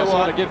 I tell you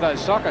what, to give those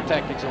soccer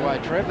tactics away,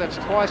 Trev. That's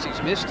twice he's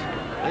missed.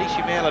 East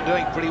Fremantle are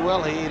doing pretty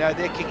well here. You know,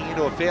 they're kicking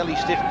into a fairly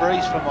stiff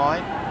breeze for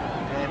mine,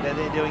 and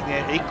they're doing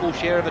their equal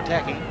share of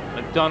attacking.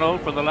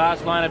 McDonald from the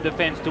last line of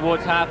defence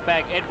towards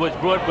half-back. Edwards,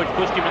 Broadbridge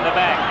pushed him in the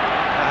back.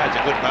 That's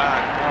a good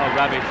mark. Oh,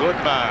 rubbish. Good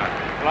mark.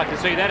 I'd like to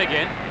see that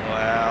again.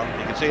 Well,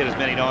 you can see it as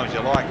many times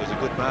as you like. It was a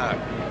good mark.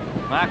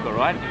 Mark, all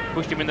right.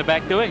 Pushed him in the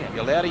back doing it.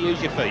 You're allowed to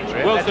use your feet,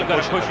 Trev. Wilson got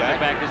a push in the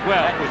back as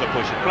well. That was a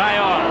push in the Play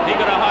on. He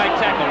got a high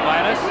tackle,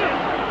 Bayless.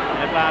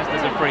 And at last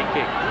there's a free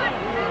kick.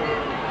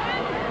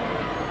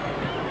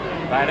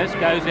 Bayless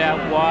goes out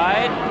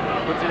wide.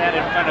 Puts it out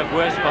in front of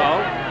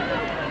Worsfold.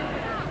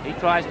 He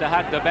tries to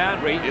hug the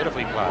boundary.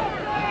 Beautifully played.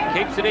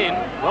 Keeps it in.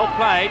 Well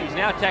played. He's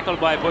now tackled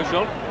by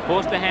Bushell.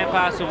 Forced the hand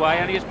pass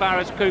away, only as far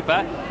as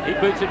Cooper. He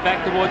boots it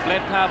back towards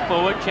left half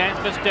forward. Chance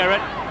for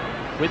Sterrett.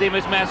 With him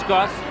is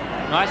Mascos.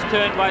 Nice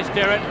turn by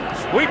Sterrett.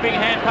 Sweeping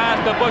hand pass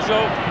to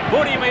Bushell.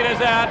 40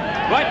 metres out.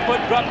 Right foot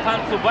drop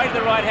punch away to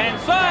the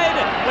right-hand side.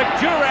 But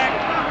Durack.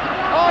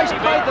 Oh, he's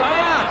paid the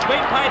mark. He's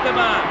been paid the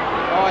mark.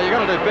 Oh, you've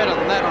got to do better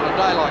than that on a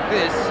day like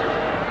this.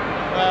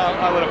 Well,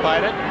 I would have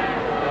paid it.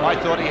 I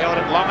thought he held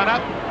it long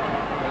enough.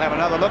 We'll have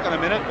another look in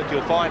a minute, but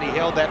you'll find he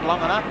held that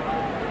long enough.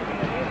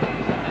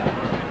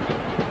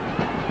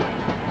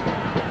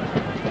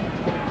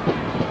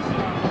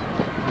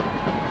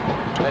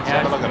 Let's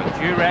have a look at it.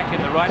 Durack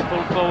in the right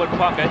full forward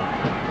pocket.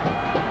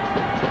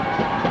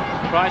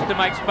 Tries to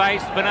make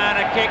space.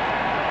 Banana kick.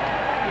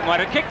 He might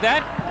have kicked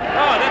that.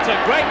 Oh, that's a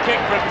great kick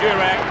from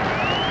Durack.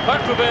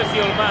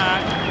 Controversial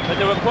mark, but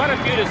there were quite a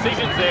few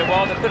decisions there,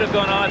 while that could have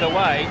gone either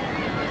way.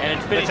 And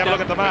it's finished up,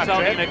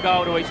 resulting in a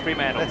goal to East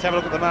Fremantle. Let's have a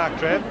look at the mark,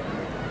 Trev.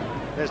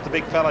 There's the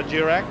big fella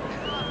Durack.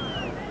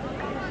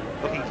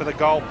 Looking for the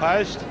goal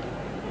post.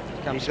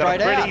 He's got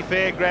a pretty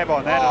fair grab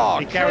on that. Oh,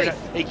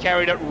 he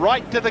carried it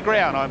right to the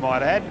ground, I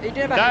might add. He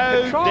never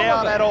had control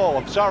doubt of it. at all.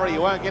 I'm sorry,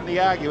 you won't get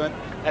the argument.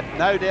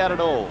 No doubt at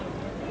all.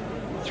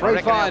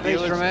 3-5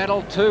 East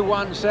Fremantle,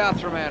 2-1 South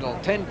Fremantle.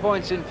 10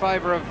 points in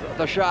favour of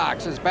the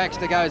Sharks as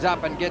Baxter goes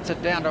up and gets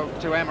it down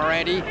to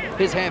Amirandi.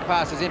 His hand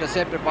pass is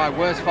intercepted by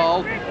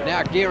Worsfold.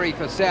 Now Geary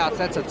for South.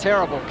 That's a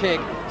terrible kick.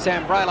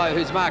 Sambrelo,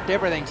 who's marked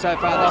everything so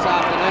far this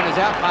afternoon, is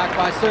outmarked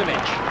by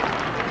Sumich.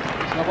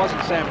 It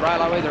wasn't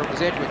Sambrelo either, it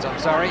was Edwards, I'm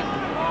sorry.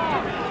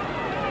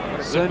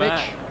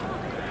 Sumich.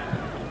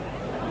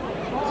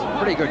 It's a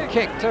pretty good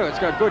kick too. It's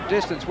got good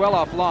distance, well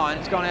offline.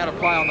 It's gone out of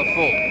play on the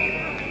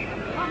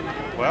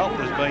full. Well,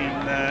 there's been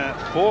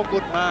 4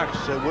 good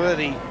marks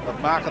worthy of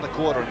mark of the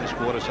quarter in this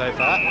quarter so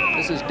far.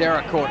 This is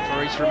Deracourt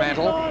for East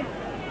Fremantle.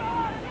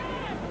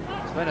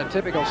 It's been a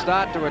typical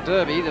start to a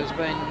derby. There's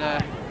been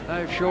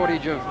no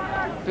shortage of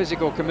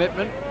physical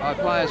commitment by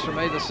players from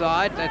either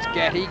side. That's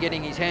Gatty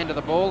getting his hand to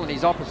the ball, and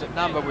his opposite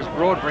number was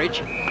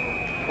Broadbridge,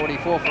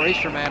 44 for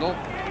East Fremantle.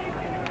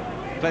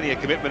 plenty of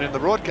commitment in the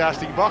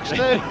broadcasting box too.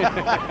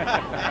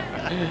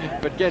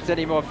 If it gets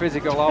any more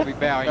physical, I'll be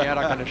bowing out,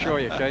 I can assure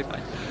you, Chief.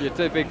 You're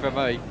too big for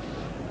me.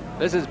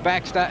 This is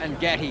Baxter and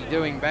Gatty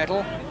doing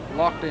battle.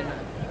 Locked in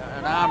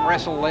an arm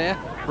wrestle there.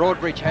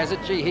 Broadbridge has it.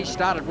 Gee, he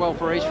started well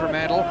for East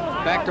Fremantle.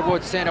 Back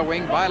towards centre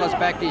wing. Bayless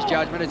backed his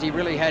judgment as he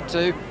really had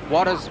to.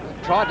 Waters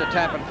tried to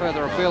tap it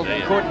further afield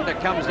but couldn't.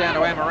 It comes down to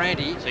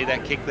Amaranti. See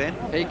that kick then?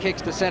 He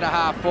kicks to centre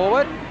half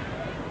forward.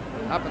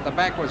 Up at the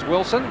back was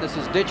Wilson. This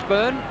is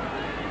Ditchburn.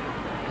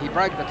 He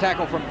broke the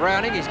tackle from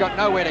Browning. He's got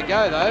nowhere to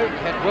go though. He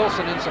had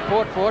Wilson in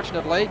support,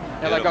 fortunately.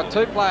 Now they've got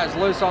two players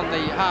loose on the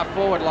half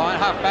forward line,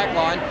 half back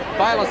line.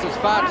 Bayless is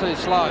far too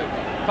slow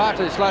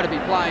to be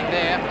playing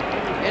there.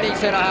 Any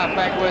centre half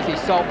back worth his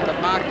salt would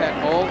have marked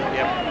that ball.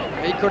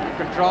 Yep. He couldn't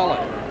control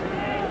it.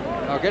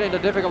 They'll get into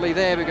difficulty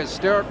there because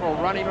Sterrett will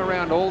run him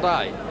around all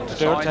day.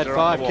 Sterrett's had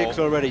 5 kicks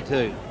already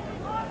too.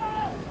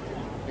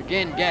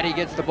 Again, Gatty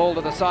gets the ball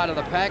to the side of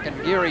the pack and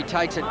Geary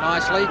takes it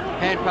nicely.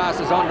 Hand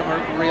passes on to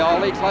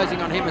Rioli.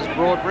 Closing on him is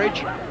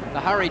Broadbridge. The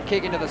hurried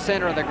kick into the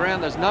centre of the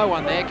ground. There's no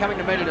one there. Coming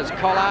to meet it is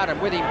Collard,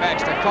 and with him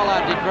Baxter.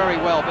 Collard did very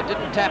well but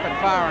didn't tap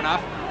it far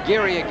enough.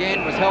 Geary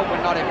again was held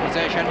when not in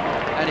possession,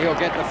 and he'll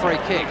get the free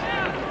kick.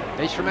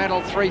 East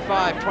Fremantle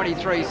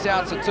 3-5-23,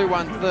 Souths at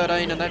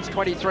 2-1-13, and that's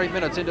 23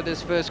 minutes into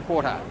this first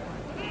quarter.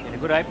 In a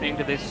good opening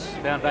to this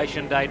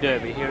Foundation Day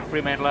Derby here at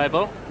Fremantle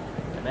Oval.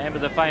 A man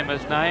with a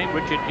famous name,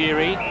 Richard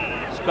Geary.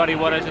 Scotty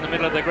Waters in the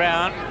middle of the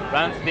ground,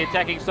 runs to the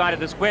attacking side of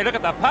the square. Look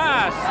at the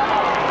pass!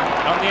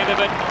 On the end of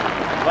it,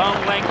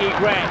 long, lanky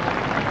Grant.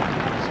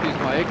 Excuse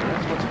my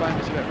ignorance, what's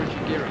famous about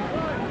Richard Geary?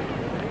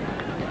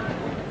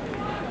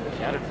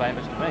 Sounded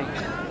famous to me.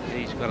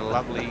 He's got a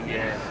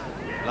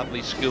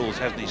lovely skills,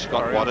 hasn't he,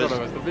 Scott Waters? I thought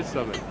I was the midst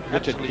of it.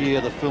 Richard Gere,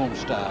 the film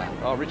star.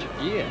 Oh, Richard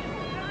Gere.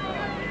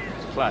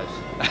 It's close.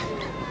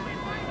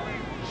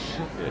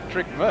 You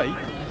tricked me.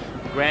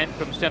 Grant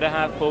from centre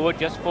half forward,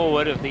 just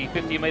forward of the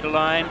 50-metre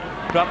line.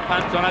 Drop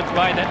punts on its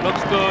way, that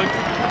looks good.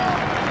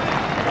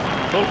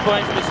 Full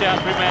points for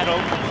South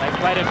Fremantle. They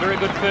played a very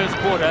good first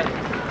quarter.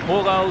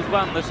 4 goals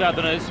won, the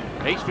Southerners.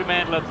 East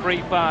Fremantle at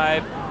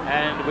 3-5,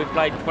 and we've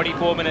played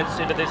 24 minutes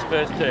into this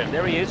first term.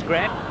 There he is,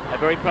 Grant, a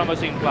very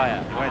promising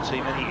player.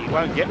 He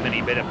won't get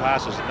many better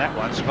passes than that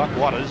one. Scott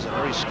Waters, a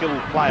very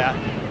skilled player,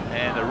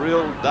 and a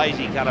real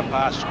daisy cutter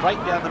pass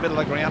straight down the middle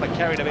of the ground. It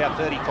carried about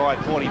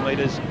 35-40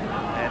 metres,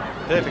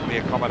 and perfectly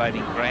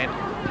accommodating Grant.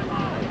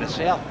 The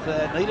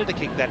South needed to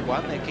kick that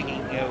one. They're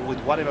kicking with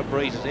whatever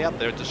breeze is out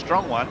there. It's a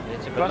strong one.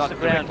 It's but across not the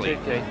ground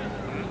directly. too, Keith.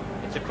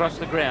 It's across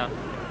the ground.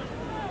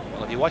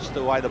 Well, if you watch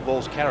the way the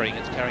ball's carrying,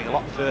 it's carrying a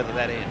lot further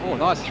that end. Oh,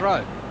 nice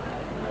throw.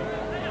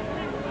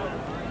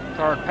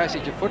 Torrent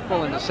passage of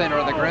football in the centre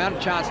of the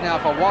ground. Chance now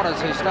for Waters,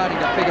 who's starting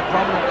to figure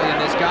prominently in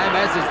this game,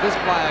 as is this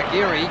player,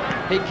 Geary.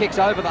 He kicks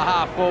over the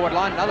half-forward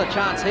line. Another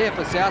chance here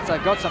for South.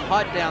 They've got some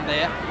height down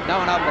there. No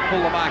one able to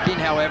pull the mark in,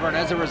 however, and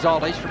as a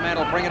result, East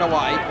Fremantle bring it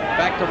away.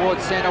 Back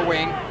towards centre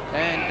wing.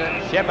 And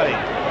Shepherding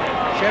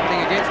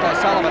against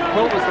O'Sullivan.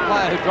 Quill was the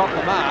player who dropped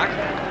the mark.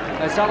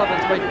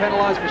 O'Sullivan's been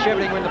penalised for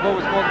shepherding when the ball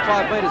was more than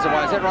 5 metres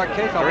away. Is that right,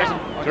 Keith? I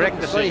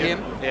couldn't see him.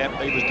 Yeah,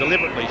 he was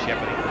deliberately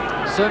shepherding.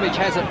 Sumich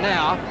has it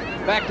now.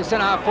 Back to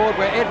centre half forward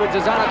where Edwards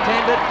is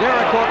unattended.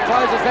 Deracourt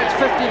closes. That's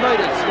 50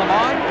 metres,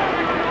 Lamine.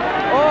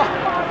 Oh,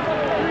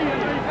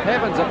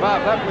 heavens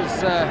above. That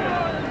was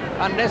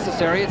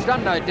unnecessary. It's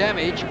done no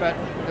damage, but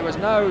there was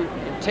no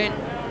intent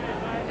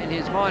in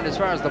his mind as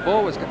far as the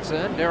ball was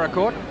concerned.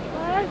 Deracourt.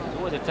 It's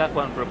always a tough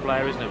one for a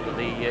player, isn't it, with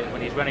the,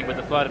 when he's running with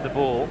the flight of the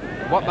ball.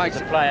 What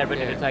makes a player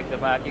ready to take the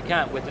mark? You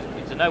can't.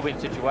 It's a no-win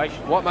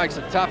situation. What makes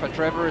it tougher,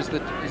 Trevor, is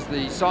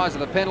the size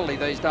of the penalty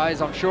these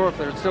days. I'm sure if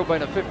there had still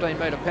been a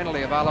 15-metre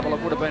penalty available,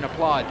 it would have been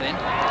applied then.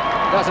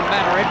 Doesn't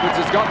matter. Edwards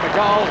has got the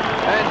goal,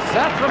 and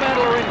South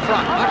Fremantle are in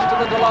front, much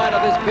to the delight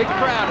of this big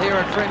crowd here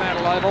at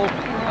Fremantle Oval.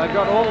 They've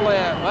got all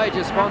their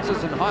major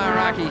sponsors and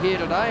hierarchy here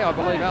today. I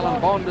believe Alan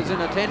Bond is in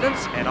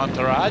attendance. And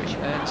Entourage.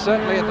 And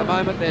certainly at the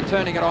moment they're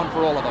turning it on for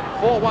all of them.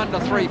 4-1 to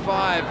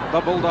 3-5, the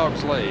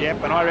Bulldogs lead.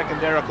 Yep, and I reckon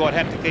Deracourt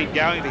had to keep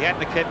going. If he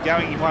hadn't have kept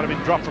going, he might have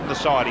been dropped from the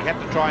side. He had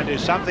to try and do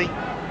something.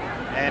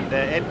 And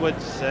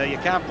Edwards, you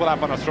can't pull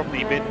up on a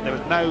threepenny bit. There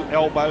was no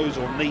elbows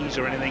or knees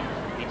or anything.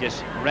 He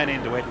just ran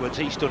into Edwards.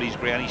 He stood his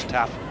ground. He's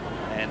tough.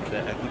 And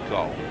a good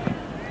goal.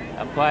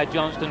 Umpire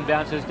Johnston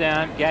bounces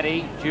down.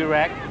 Gaddy,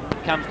 Durack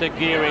comes to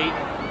Geary.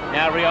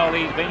 Now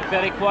Rioli's been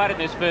fairly quiet in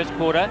this first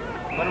quarter.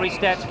 What are his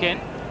stats, Ken?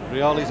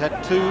 Rioli's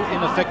had 2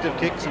 ineffective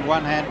kicks and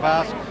 1 hand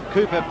pass.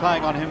 Cooper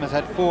playing on him has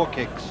had 4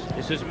 kicks.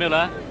 This is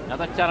Miller,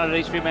 another talented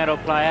East Fremantle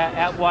player,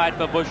 out wide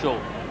for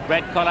Bushell.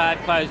 Brad Collard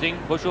closing.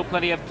 Bushell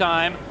plenty of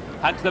time.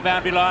 Hugs the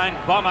boundary line.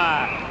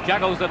 Bomber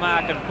juggles the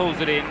mark and pulls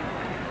it in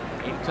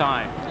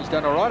time. He's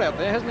done all right out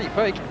there, hasn't he,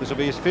 Peak? This will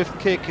be his 5th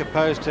kick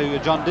opposed to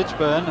John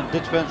Ditchburn, and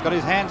Ditchburn's got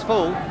his hands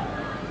full.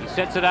 He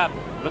sets it up,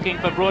 looking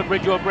for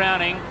Broadbridge or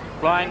Browning.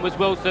 Flying was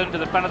Wilson to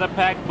the front of the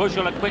pack.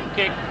 Bushell a quick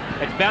kick.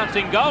 It's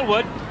bouncing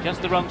goalward,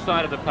 just the wrong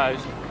side of the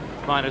post.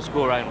 Minor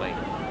score only.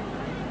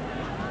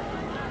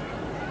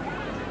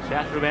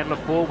 South Fremantle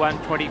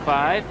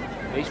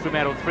 4-1-25. East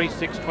Fremantle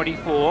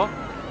 3-6-24.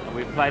 And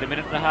we've played a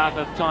minute and a half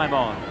of time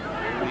on.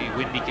 The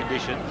windy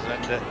conditions,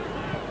 and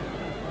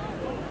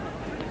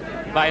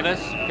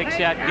Bayliss picks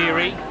out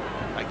Geary.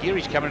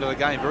 Geary's come into the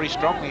game very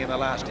strongly in the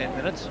last 10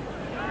 minutes.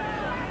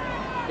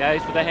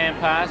 Goes for the hand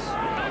pass.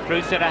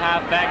 Through centre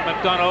half back.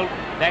 McDonald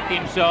backed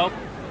himself.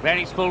 Ran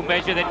his full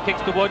measure, then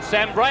kicks towards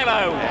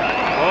Sambrelo.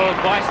 Oh,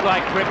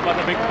 vice-like grip by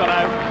the big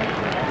fellow.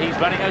 He's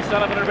running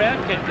O'Sullivan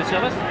around, Ken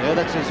Casillas. Yeah,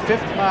 that's his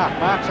 5th mark.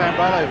 Mark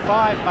Sambrelo,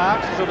 5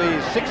 marks. This will be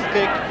his 6th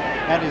kick.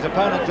 And his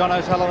opponent, John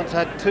O'Sullivan's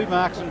had 2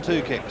 marks and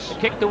 2 kicks. A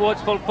kick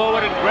towards full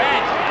forward and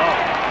Grant. Oh.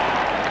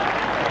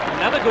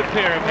 Another good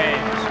pair of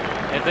hands.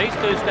 If these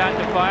two start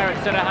to fire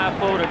at centre half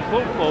forward and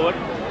full forward,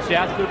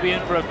 South could be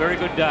in for a very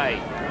good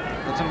day.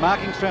 It's a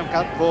marking strength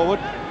cut forward.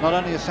 Not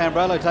only has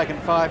Sambrelo taken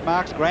 5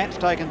 marks, Grant's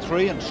taken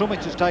 3, and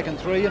Sumich has taken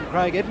 3, and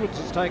Craig Edwards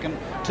has taken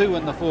 2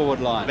 in the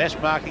forward line.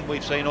 Best marking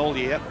we've seen all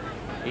year.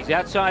 He's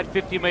outside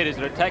 50 metres.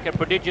 It'll take a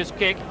prodigious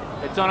kick.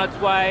 It's on its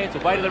way. It's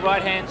away to the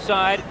right-hand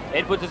side.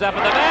 Edwards is up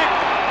at the back.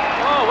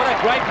 Oh, what a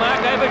great mark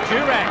over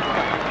Durack.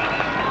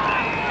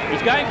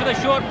 He's going for the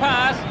short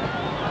pass.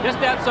 Just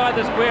outside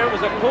the square, it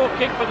was a poor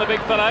kick from the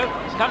big fellow.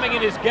 Coming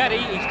in is Gaddy.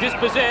 He's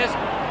dispossessed.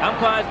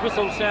 Umpire's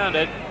whistle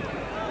sounded.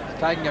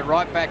 Taking it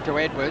right back to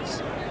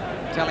Edwards,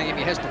 telling him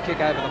he has to kick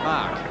over the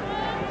mark.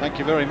 Thank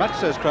you very much,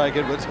 says Craig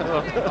Edwards.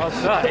 I'll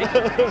say.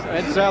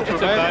 And South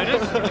It's a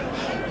bonus.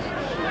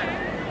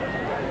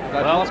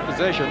 They lost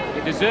possession.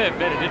 It deserved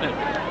better, didn't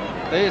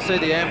it? There you see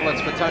the ambulance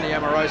for Tony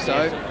Amoroso.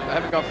 Yes. They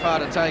haven't got far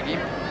to take him.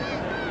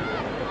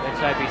 Let's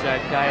hope he's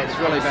okay. It's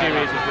really as bad.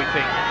 serious as we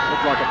think.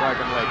 Looked like a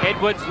broken leg.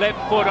 Edwards' left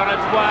foot on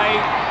its way.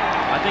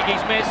 I think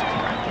he's missed.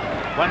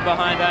 One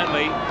behind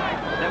only.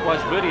 That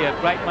was really a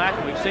great mark,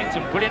 and we've seen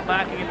some brilliant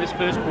marking in this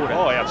first quarter.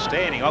 Oh,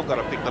 outstanding. I've got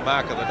to pick the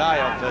mark of the day.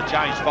 I've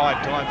changed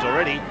 5 times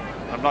already.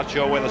 I'm not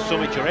sure whether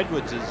Sumich or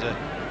Edwards is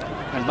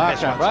and Mark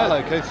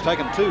Sambrelo, Keith's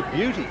taken 2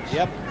 beauties.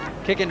 Yep.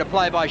 Kick into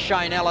play by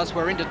Shane Ellis.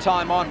 We're into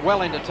time on,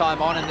 well into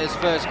time on in this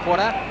first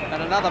quarter.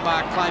 And another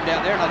mark claimed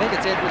out there, and I think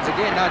it's Edwards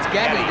again. No, it's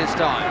Gaddy this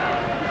time.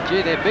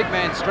 Gee, their big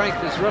man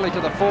strength is really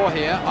to the fore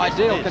here.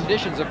 Ideal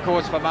conditions, of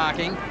course, for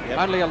marking. Yep.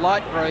 Only a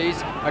light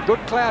breeze. A good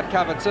cloud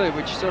cover, too,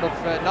 which sort of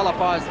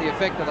nullifies the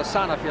effect of the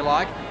sun, if you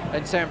like.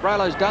 And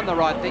Sambrelo's done the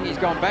right thing. He's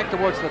gone back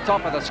towards the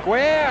top of the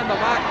square, and the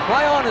mark,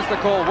 play on is the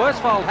call.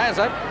 Worsfold has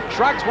it,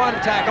 shrugs one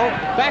tackle,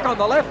 back on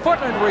the left foot,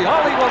 and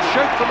Rioli will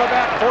shoot from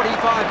about 45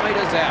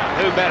 metres out.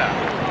 Who better?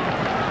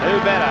 Who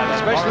better?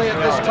 Especially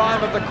at this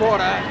time of the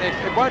quarter.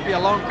 It won't be a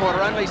long quarter,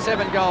 only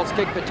 7 goals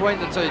kicked between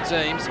the two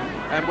teams,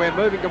 and we're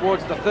moving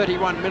towards the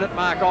 31-minute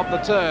mark of the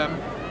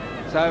term.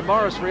 So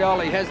Maurice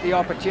Rioli has the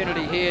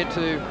opportunity here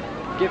to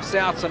give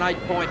Souths an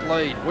 8-point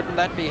lead. Wouldn't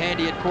that be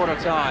handy at quarter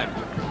time?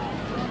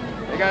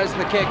 There goes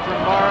the kick from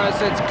Morris.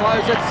 It's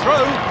close, it's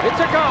through, it's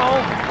a goal.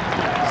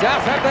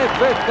 Souths have their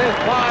fifth, they're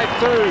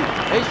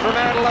 5-2. East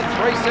Fremantle at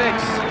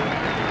 3-6.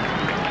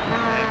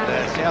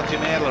 And South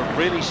Fremantle have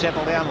really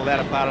settled down the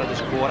latter part of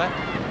this quarter.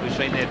 We've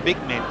seen their big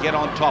men get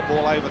on top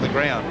all over the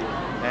ground.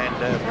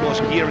 And of course,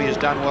 Geary has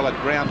done well at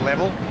ground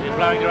level. They're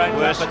blowing their own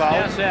trumpets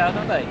now South,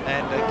 aren't they?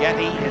 And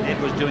Gaddy and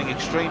Edwards doing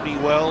extremely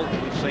well.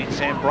 We've seen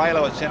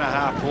Sambrelo at centre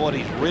half forward.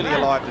 He's really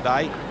alive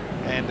today.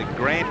 And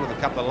Grant with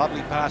a couple of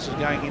lovely passes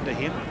going into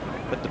him.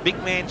 But the big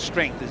man's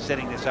strength is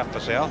setting this up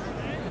for South.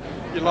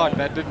 You liked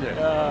that, didn't you?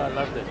 Oh, I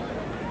loved it.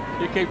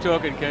 You keep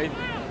talking, Keith.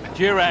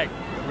 Durack,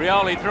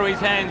 Rioli through his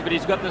hands, but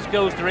he's got the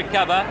skills to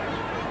recover.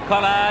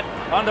 Collard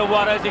onto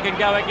Waters, he can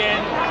go again.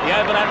 The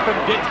overlap from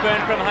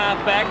Ditchburn from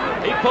half-back.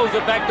 He pulls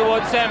it back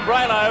towards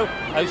Sambrelo.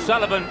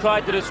 O'Sullivan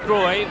tried to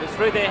destroy, it was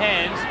through their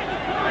hands.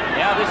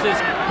 Now this is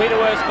Peter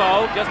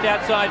Worsfold, just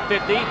outside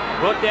 50,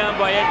 brought down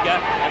by Edgar,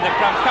 and the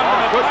crumbs come from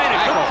McLean,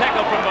 a good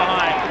tackle from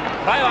behind.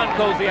 Play on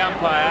calls the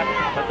umpire,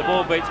 but the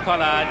ball beats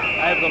Collard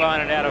over the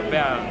line and out of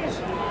bounds.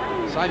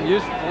 Same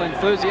youthful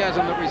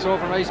enthusiasm that we saw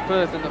from East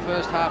Perth in the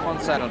first half on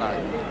Saturday.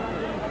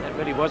 That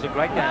really was a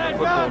great game of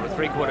football at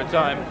 3/4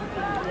 time.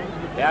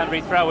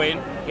 Boundary throw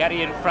in,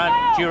 Gaddy in front,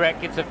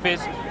 Durack gets a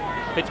fist,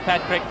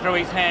 Fitzpatrick through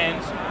his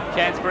hands,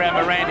 chance for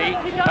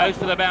Amirante, goes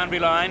to the boundary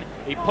line,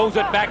 he pulls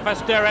it back for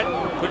Stirrett,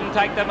 couldn't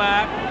take the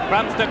mark,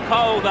 Crumbs to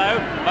Cole though,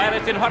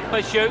 Bayless in hot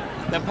pursuit,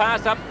 the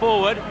pass up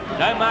forward,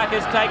 no mark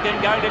is taken,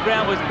 going to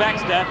ground was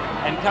Baxter,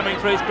 and coming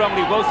through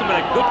strongly Wilson, but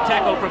a good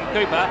tackle from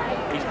Cooper,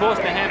 he's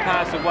forced a hand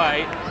pass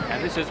away,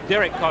 and this is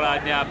Derek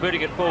Collard now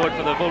booting it forward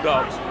for the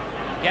Bulldogs.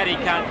 Gaddy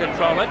can't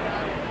control it,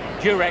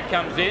 Durack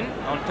comes in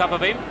on top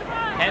of him,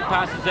 hand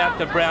passes out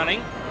to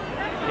Browning,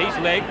 he's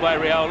legged by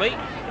Rioli,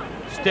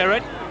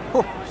 Stirrett,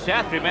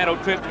 South Fremantle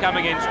troops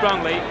coming in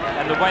strongly,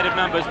 and the weight of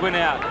numbers win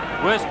out.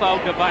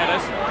 Worsfold to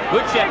Bayliss,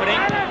 good shepherding,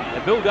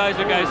 the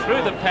bulldozer goes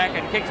through the pack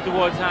and kicks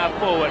towards half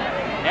forward.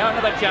 Now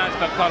another chance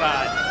for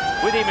Collard,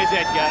 with him is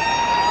Edgar,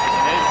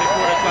 there's the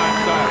quarter-time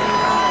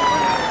siren.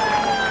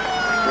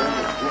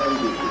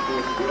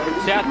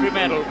 South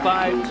Fremantle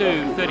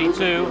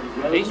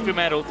 5-2-32, East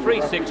Fremantle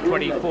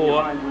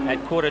 3-6-24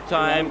 at quarter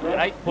time, an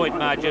 8-point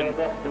margin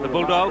for the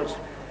Bulldogs.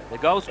 The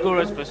goal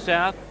scorers for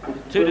South,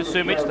 2 to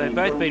Sumich, they've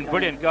both been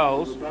brilliant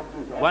goals.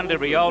 1 to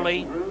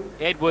Rioli,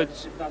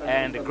 Edwards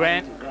and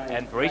Grant.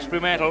 And for East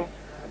Fremantle,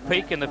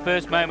 Peak in the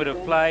first moment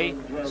of play,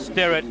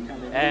 Sterrett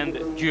and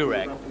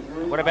Durack.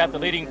 What about the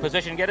leading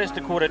position getters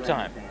to quarter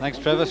time? Thanks,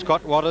 Trevor.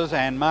 Scott Waters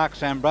and Mark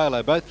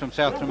Sambrolo, both from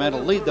South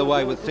Fremantle, lead the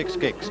way with 6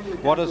 kicks.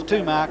 Waters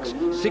 2 marks,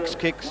 6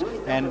 kicks,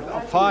 and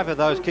 5 of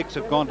those kicks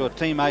have gone to a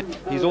teammate.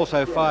 He's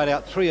also fired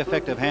out 3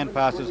 effective hand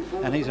passes,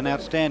 and he's an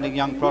outstanding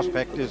young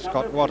prospect, is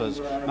Scott Waters.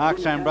 Mark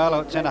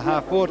Sambrolo at centre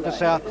half forward for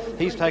South.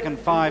 He's taken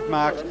 5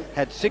 marks,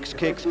 had 6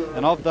 kicks,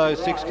 and of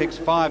those 6 kicks,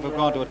 5 have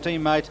gone to a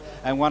teammate,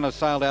 and 1 has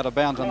sailed out of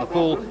bounds on the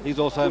full. He's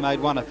also made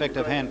 1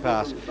 effective hand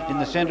pass. In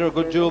the centre, a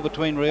good duel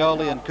between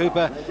Rioli and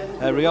Cooper.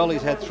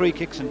 Rioli's had 3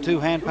 kicks and 2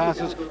 hand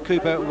passes.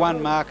 Cooper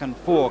 1 mark and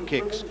 4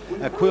 kicks.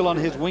 Quill on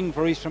his wing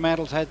for East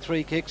Fremantle's had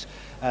 3 kicks.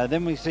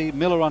 Then we see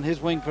Miller on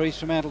his wing for East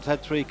Fremantle's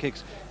had 3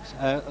 kicks.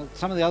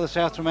 Some of the other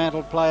South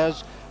Fremantle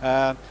players,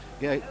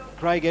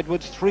 Craig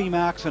Edwards 3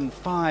 marks and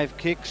 5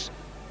 kicks.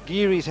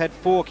 Geary's had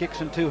 4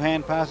 kicks and 2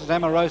 hand passes.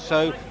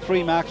 Amoroso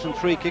 3 marks and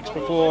 3 kicks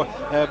before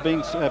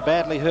being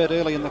badly hurt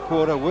early in the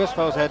quarter.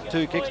 Worsfold's had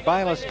 2 kicks.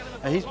 Bayliss,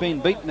 he's been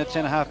beaten at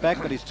centre half back,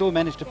 but he's still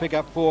managed to pick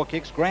up 4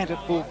 kicks. Grant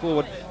at full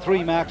forward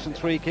 3 marks and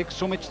 3 kicks.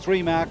 Sumich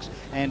 3 marks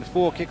and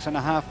 4 kicks and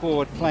a half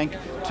forward flank.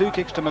 2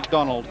 kicks to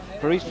McDonald.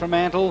 For East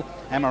Fremantle,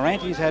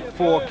 Amaranti's had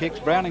 4 kicks.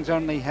 Browning's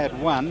only had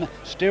 1.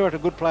 Sterrett, a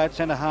good player at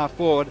centre half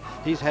forward.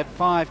 He's had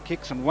 5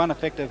 kicks and 1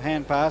 effective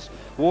hand pass.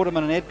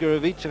 Waterman and Edgar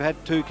have each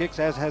had 2 kicks,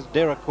 as has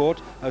Derek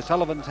Court.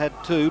 O'Sullivan's had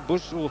 2.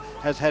 Bushell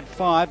has had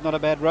 5. Not a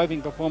bad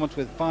roving performance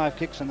with 5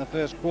 kicks in the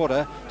first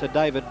quarter to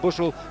David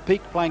Bushell.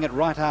 Peak playing at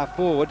right half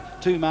forward.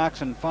 2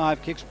 marks and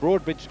 5 kicks.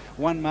 Broadbridge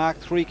 1 mark,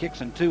 3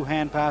 kicks and 2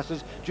 hand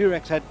passes.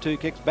 Durack's had 2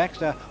 kicks.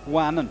 Baxter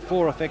 1 and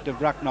 4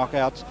 effective ruck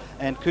knockouts.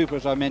 And Cooper,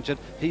 as I mentioned,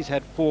 he's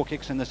had 4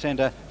 kicks in the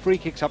centre. Free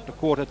kicks up to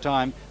quarter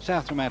time.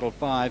 South Fremantle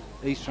 5,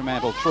 East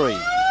Fremantle 3.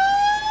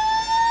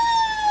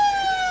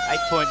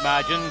 8-point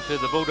margin to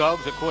the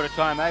Bulldogs at quarter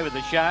time over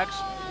the Sharks,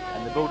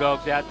 and the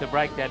Bulldogs out to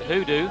break that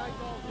hoodoo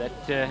that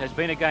has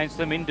been against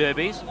them in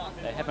derbies.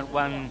 They haven't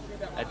won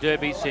a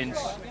derby since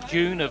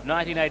June of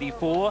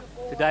 1984.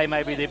 Today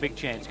may be their big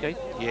chance, Keith.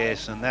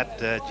 Yes, and that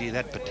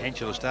that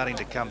potential is starting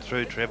to come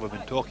through, Trev. We've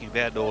been talking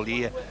about it all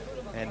year,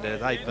 and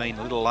they've been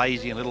a little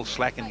lazy and a little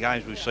slack in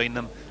games we've seen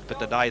them, but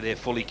today they're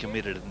fully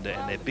committed, and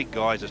their big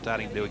guys are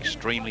starting to do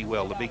extremely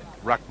well. The big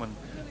ruckman,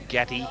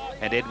 Gatti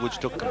and Edwards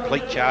took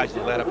complete charge in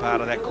the latter part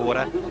of that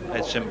quarter,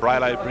 and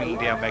Sambrolo bringing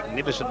down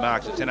magnificent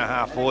marks at centre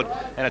half forward.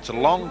 And it's a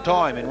long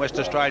time in West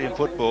Australian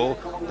football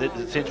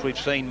since we've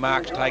seen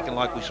marks taken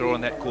like we saw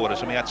in that quarter.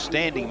 Some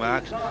outstanding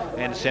marks,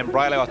 and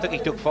Sambrolo, I think he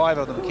took 5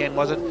 of them, Ken,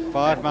 was it?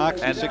 5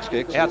 marks and 6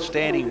 kicks.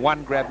 Outstanding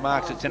 1 grab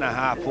marks at centre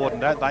half forward,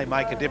 and don't they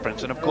make a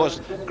difference? And of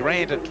course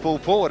Grant at full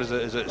forward is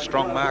a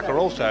strong marker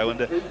also, and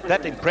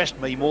that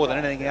impressed me more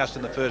than anything else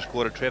in the first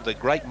quarter, Trev, the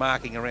great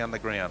marking around the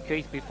ground.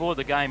 Keith, before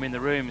the game in the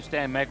room,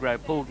 Stan Magro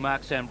pulled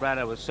Mark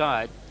Sambrolo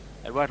aside,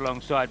 right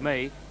alongside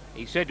me.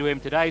 He said to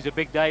him, "Today's a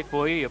big day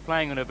for you. You're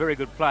playing on a very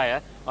good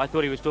player." I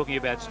thought he was talking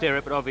about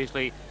Sterrett, but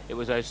obviously it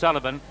was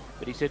O'Sullivan.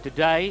 But he said,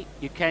 "Today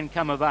you can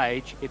come of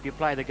age if you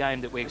play the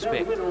game that we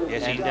expect."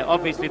 Yes, and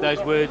obviously those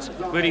words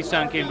really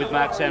sunk in with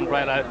Mark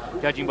Sambrolo,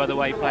 judging by the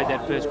way he played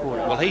that first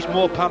quarter. Well, he's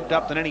more pumped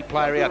up than any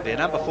player out there.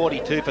 Number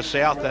 42 for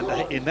South,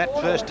 and in that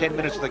first 10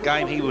 minutes of the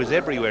game, he was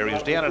everywhere. He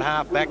was down at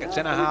half back, at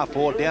centre half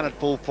forward, down at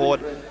full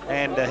forward,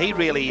 and he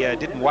really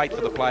didn't wait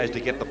for the players to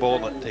get the ball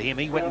to him.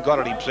 He went and got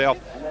it himself,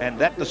 and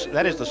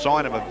that is the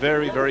sign of a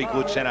very, very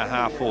good centre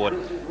half forward.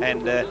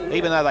 And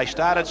even though they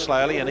started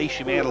slowly, and East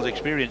Fremantle's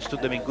experience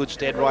stood them in good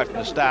stead right from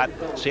the start,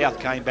 South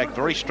came back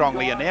very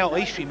strongly, and now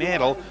East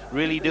Fremantle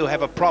really do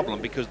have a problem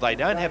because they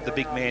don't have the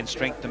big man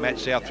strength to match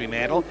South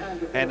Fremantle,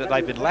 and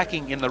they've been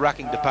lacking in the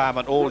rucking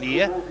department all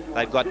year.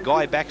 They've got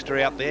Guy Baxter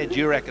out there,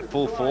 Durack at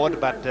full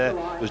forward, but it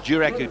was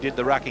Durack who did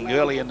the rucking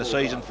early in the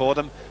season for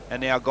them,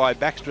 and now Guy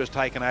Baxter has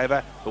taken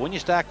over. But when you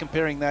start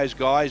comparing those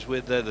guys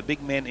with the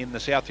big men in the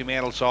South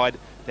Fremantle side,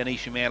 then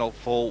East Fremantle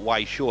fall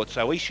way short.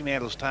 So East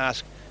Fremantle's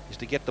task is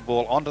to get the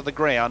ball onto the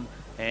ground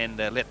and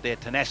let their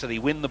tenacity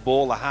win the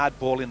ball, the hard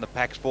ball in the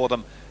packs for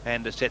them,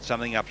 and set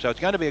something up. So it's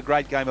going to be a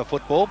great game of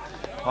football.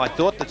 I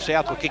thought that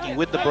South were kicking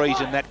with the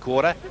breeze in that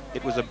quarter.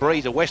 It was a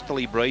breeze, a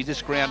westerly breeze.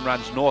 This ground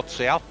runs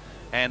north-south,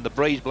 and the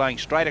breeze blowing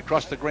straight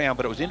across the ground,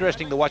 but it was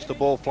interesting to watch the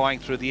ball flying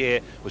through the air.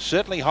 It was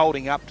certainly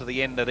holding up to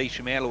the end that East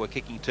Fremantle were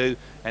kicking to,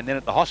 and then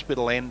at the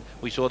hospital end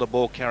we saw the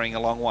ball carrying a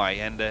long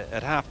way, and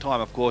at half time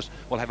of course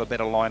we'll have a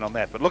better line on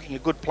that. But looking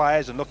at good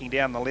players and looking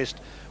down the list,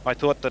 I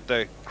thought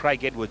that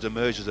Craig Edwards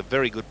emerged as a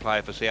very good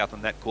player for South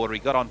in that quarter. He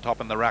got on top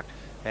in the ruck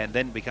and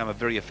then become a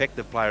very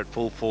effective player at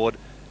full forward,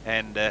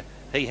 and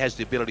he has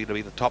the ability to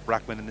be the top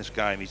ruckman in this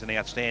game. He's an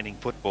outstanding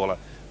footballer.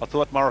 I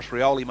thought Maurice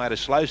Rioli made a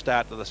slow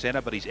start to the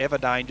centre, but he's ever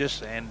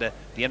dangerous, and at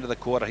the end of the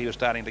quarter he was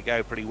starting to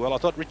go pretty well. I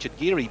thought Richard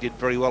Geary did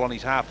very well on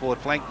his half-forward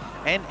flank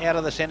and out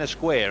of the centre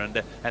square,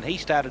 and he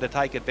started to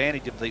take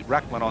advantage of the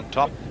ruckman on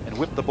top, and and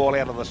whipped the ball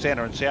out of the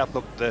centre, and South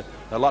looked a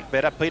lot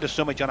better. Peter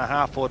Sumich on a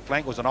half-forward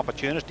flank was an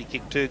opportunist. He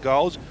kicked 2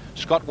 goals.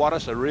 Scott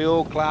Waters, a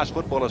real class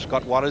footballer,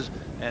 Scott Waters,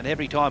 and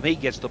every time he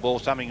gets the ball,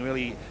 something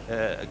really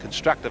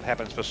constructive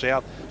happens for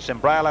South.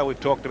 Sembralo, we've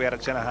talked about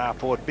at centre-half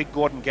forward. Big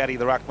Gordon Gaddy,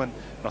 the ruckman,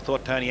 and I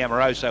thought Tony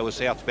Amoroso was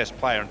South's best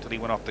player until he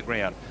went off the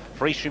ground.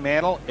 For East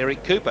Fremantle,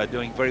 Eric Cooper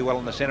doing very well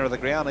in the centre of the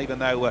ground, even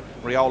though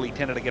Rioli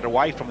tended to get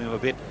away from him a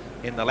bit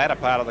in the latter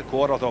part of the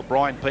quarter. I thought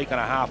Brian Peake on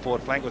a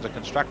half-forward flank was a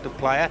constructive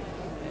player,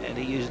 and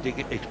he used the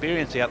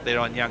experience out there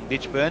on young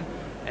Ditchburn,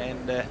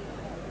 and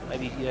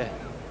maybe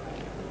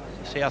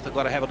South have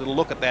got to have a little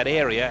look at that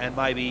area and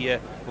maybe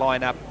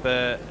line up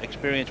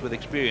experience with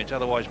experience.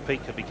 Otherwise,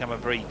 Peake could become a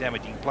very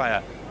damaging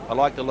player. I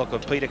like the look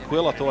of Peter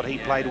Quill. I thought he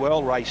played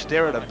well. Ray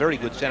Sterrett, a very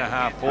good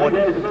centre-half forward.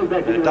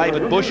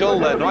 David Bushell,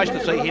 nice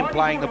to see him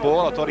playing the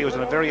ball. I thought he was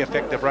a very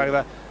effective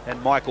rover.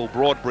 And Michael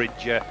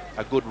Broadbridge,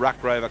 a good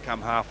ruck rover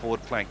come half-forward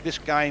flank. This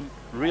game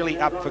really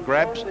up for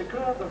grabs.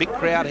 Big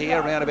crowd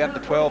here, around about the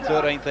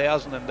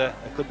 13,000, and it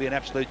could be an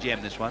absolute gem,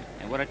 this one.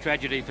 And what a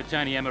tragedy for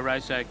Tony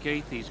Amoroso,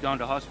 Keith. He's gone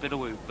to hospital,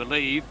 we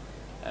believe,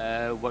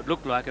 what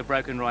looked like a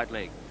broken right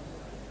leg.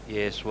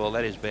 Yes, well,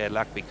 that is bad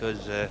luck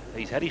because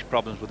he's had his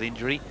problems with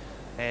injury,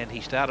 and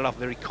he started off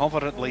very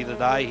confidently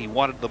today. He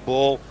wanted the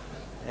ball,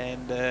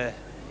 and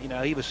you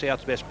know, he was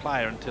South's best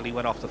player until he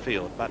went off the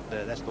field. But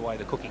that's the way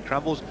the cooking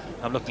crumbles.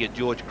 I'm looking at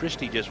George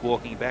Christie just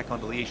walking back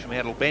onto the East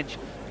Fremantle bench,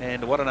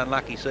 and what an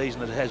unlucky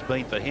season it has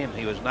been for him.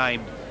 He was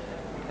named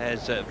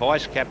as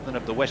vice-captain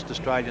of the West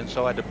Australian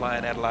side to play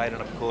in Adelaide,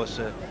 and of course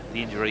the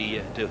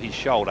injury to his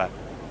shoulder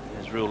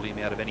has ruled him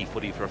out of any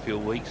footy for a few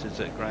weeks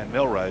as Graham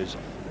Melrose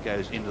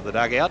goes into the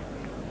dugout.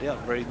 I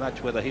doubt very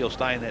much whether he'll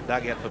stay in that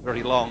dugout for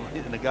very long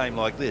in a game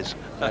like this.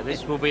 So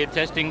this will be a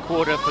testing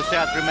quarter for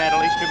South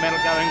Fremantle. East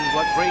Fremantle going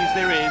what breeze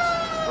there is.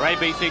 For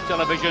ABC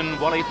Television,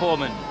 Wally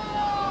Foreman.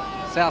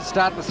 South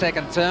start the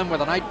second term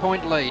with an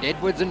 8-point lead.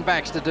 Edwards and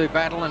Baxter do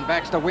battle, and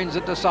Baxter wins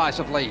it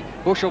decisively.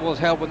 Bushell was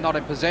held with not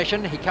in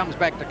possession. He comes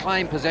back to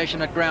claim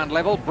possession at ground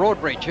level.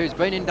 Broadbridge, who's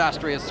been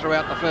industrious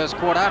throughout the first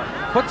quarter,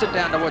 puts it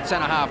down towards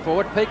centre-half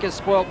forward. Peake is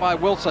spoilt by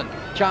Wilson.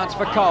 Chance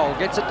for Cole.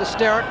 Gets it to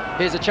Sterrett.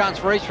 Here's a chance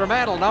for East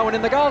Fremantle. No one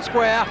in the goal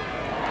square.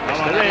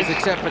 That is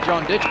except for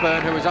John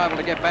Ditchburn, who was able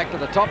to get back to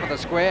the top of the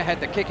square. Had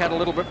the kick had a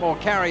little bit more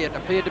carry. It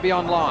appeared to be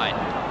online.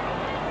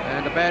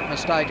 And a bad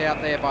mistake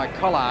out there by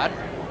Collard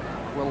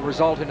will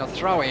result in a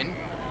throw-in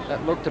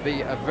that looked to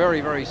be a very,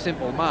 very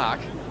simple mark.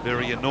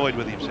 Very annoyed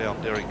with himself,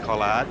 Derek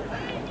Collard.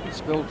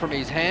 Spilled from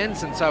his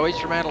hands, and so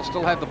East Fremantle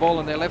still have the ball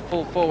in their left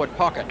full forward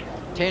pocket.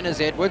 10 is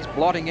Edwards,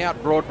 blotting out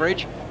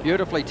Broadbridge.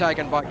 Beautifully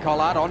taken by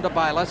Collard, onto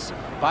Bayliss.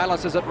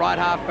 Bayliss is at right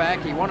half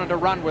back. He wanted to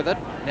run with it.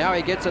 Now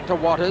he gets it to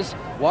Waters.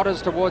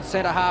 Waters towards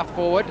centre half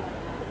forward.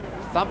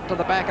 Thump to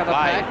the back of the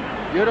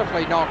pack.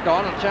 Beautifully knocked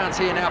on. A chance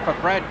here now for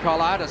Brad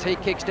Collard as he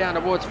kicks down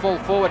towards full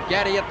forward.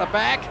 Gaddy at the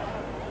back.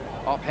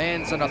 Off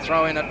hands and a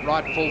throw in at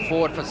right full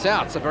forward for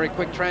South. It's a very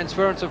quick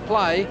transference of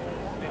play.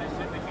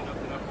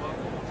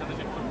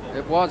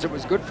 It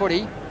was good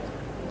footy.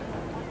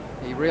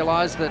 He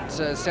realised that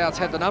South's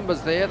had the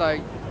numbers there.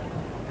 They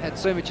had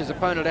Sumich's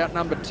opponent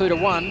outnumbered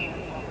 2-1.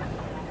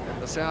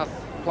 And the South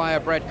player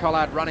Brad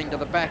Collard running to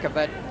the back of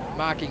that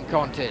marking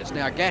contest.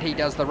 Now Gatty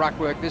does the ruck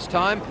work this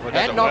time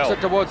and knocks it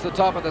towards the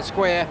top of the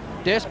square.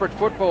 Desperate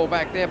football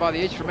back there by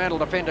the East Fremantle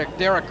defender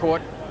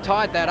Deracourt.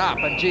 Tied that up,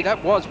 and gee,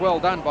 that was well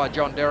done by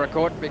John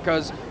Deracourt,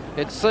 because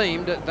it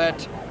seemed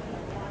that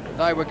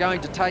they were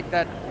going to take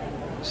that,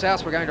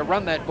 South were going to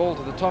run that ball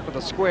to the top of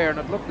the square, and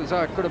it looked as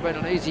though it could have been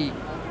an easy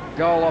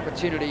goal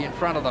opportunity in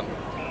front of them.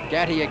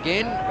 Gatty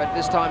again, but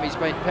this time he's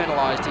been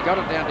penalised. He got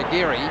it down to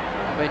Geary,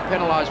 been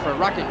penalised for a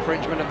ruck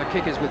infringement, and the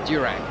kick is with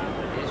Durack.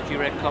 There's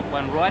Durack, caught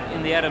one right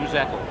in the Adams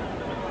apple.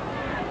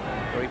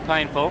 Very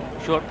painful.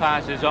 Short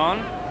pass is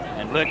on,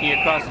 and lurking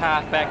across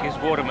half back is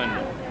Waterman.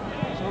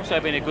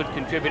 Also been a good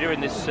contributor in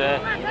this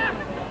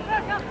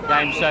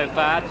game so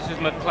far. This is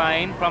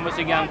McLean,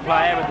 promising young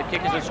player, but the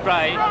kick is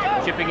astray.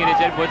 Chipping in is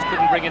Edwards,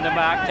 couldn't bring in the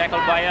mark.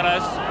 Tackled by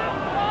Ellis.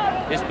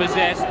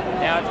 Dispossessed.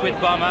 Now it's with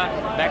Bomber.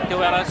 Back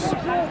to Ellis.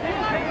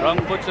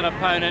 Wrong puts an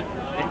opponent.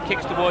 Then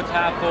kicks towards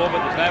half forward,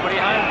 but there's nobody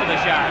home for the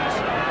Sharks.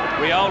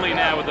 Rioli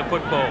now with the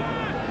football.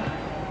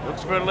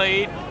 Looks for a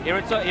lead. Here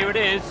it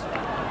is.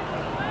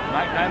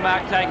 No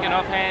mark taken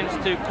off hands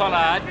to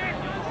Collard.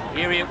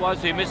 Here it was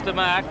who missed the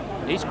mark.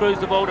 He screws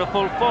the ball to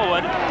full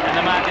forward, and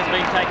the mark has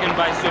been taken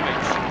by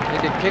Sumich. He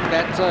could kick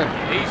that too.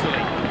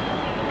 Easily.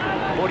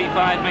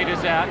 45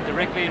 metres out,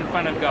 directly in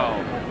front of goal.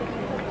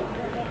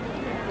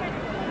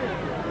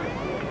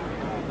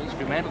 East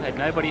Fremantle had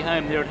nobody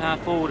home there at half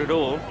forward at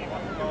all.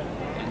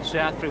 And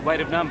South, through weight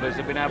of numbers,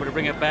 have been able to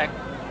bring it back,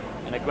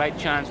 and a great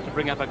chance to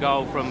bring up a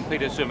goal from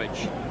Peter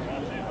Sumich.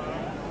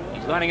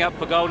 He's lining up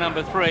for goal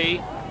number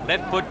 3.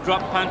 Left foot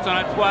drop punts on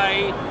its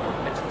way.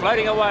 It's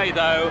floating away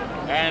though,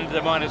 and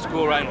the minor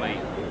score only.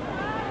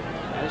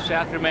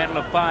 South Fremantle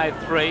of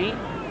 5-3,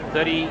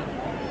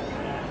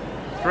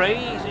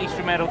 33, East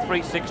Fremantle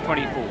 3-6,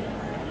 24.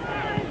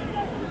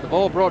 The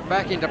ball brought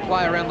back into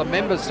play around the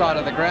members' side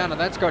of the ground, and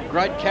that's got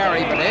great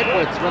carry, but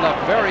Edwards with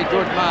a very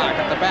good mark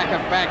at the back of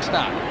Baxter.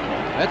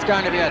 That's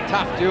going to be a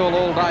tough duel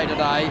all day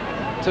today.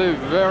 Two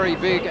very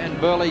big and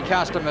burly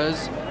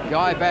customers,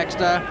 Guy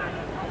Baxter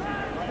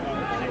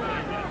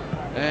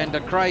and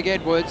Craig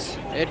Edwards.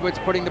 Edwards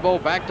putting the ball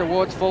back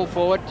towards full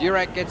forward.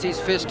 Durack gets his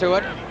fist to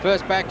it.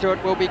 First back to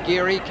it will be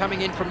Geary.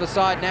 Coming in from the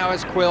side now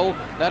is Quill.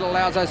 That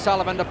allows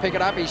O'Sullivan to pick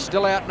it up. He's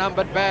still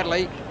outnumbered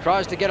badly.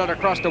 Tries to get it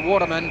across to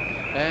Waterman,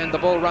 and the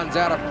ball runs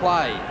out of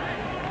play.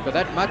 But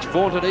that much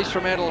vaunted East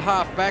Fremantle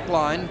half back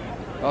line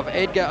of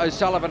Edgar,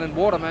 O'Sullivan and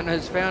Waterman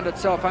has found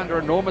itself under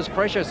enormous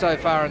pressure so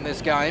far in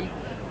this game.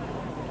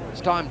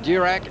 This time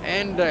Durack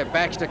and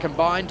Baxter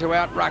combined to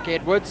outruck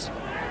Edwards.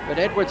 But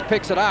Edwards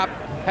picks it up,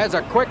 has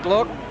a quick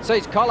look,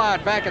 sees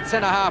Collard back at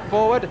centre half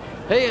forward.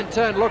 He in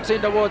turn looks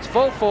in towards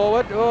full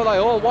forward. Oh, they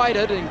all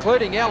waited,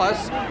 including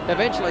Ellis.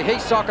 Eventually he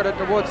socketed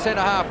towards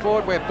centre half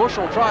forward, where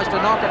Bushell tries to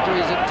knock it to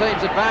his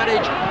team's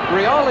advantage.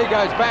 Rioli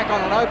goes back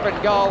on an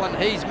open goal and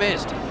he's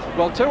missed.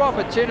 Well, two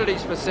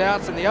opportunities for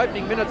Souths in the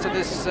opening minutes of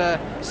this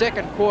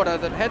second quarter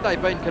that, had they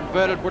been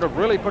converted, would have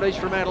really put East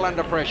Fremantle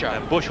under pressure.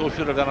 And Bushell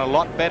should have done a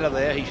lot better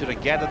there. He should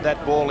have gathered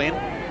that ball in.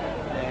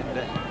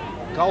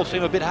 And goals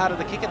seem a bit harder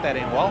to kick at that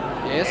end, Wal.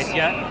 Yes.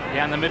 Edgar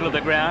down the middle of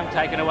the ground,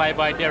 taken away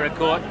by Derek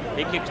Court.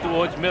 He kicks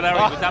towards Miller.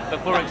 He was up the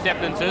 4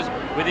 acceptances.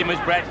 With him was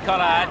Brad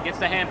Collard. Gets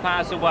the hand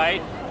pass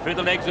away through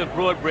the legs of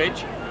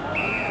Broadbridge.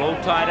 Ball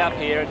tied up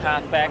here at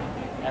half back,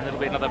 and there'll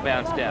be another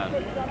bounce down.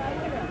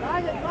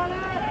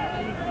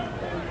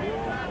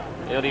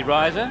 Early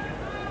riser,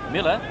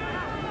 Miller.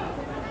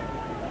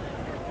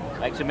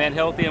 Makes a man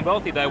healthy and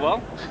wealthy though,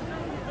 Wal.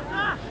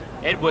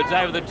 Edwards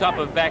over the top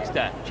of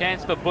Baxter.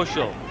 Chance for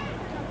Bushell.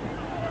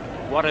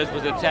 Waters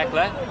was a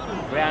tackler.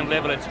 Ground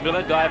level, it's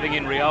Miller diving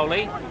in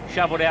Rioli.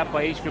 Shoveled out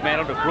by East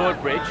Fremantle to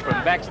Broadbridge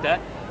from Baxter.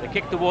 The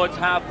kick towards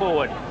half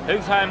forward.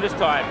 Who's home this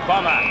time?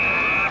 Bomber.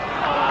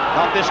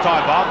 Not this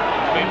time, Bob.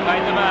 It's been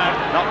played the mark.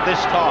 Not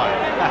this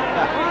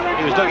time.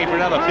 He was looking for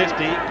another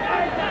 50.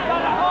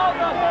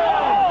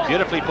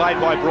 Beautifully played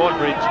by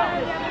Broadbridge.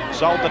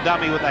 Sold the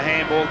dummy with the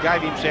handball,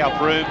 gave himself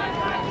room,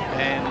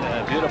 and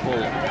a beautiful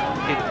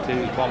hit to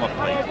Bomber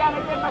Fleet.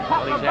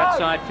 Well, he's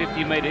outside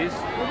 50 metres.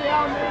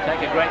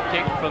 Take a great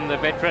kick from the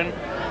veteran.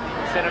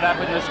 Set it up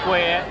in the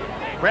square.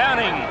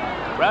 Browning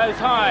rose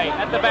high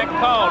at the back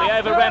pole. He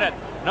overran it.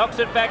 Knocks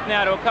it back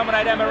now to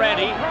accommodate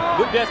Amirante.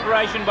 Good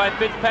desperation by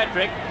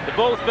Fitzpatrick. The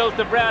ball spills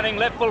to Browning,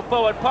 left full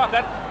forward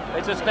pocket.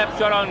 It's a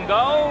snapshot on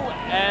goal,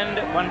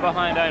 and one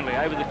behind only,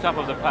 over the top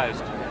of the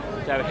post.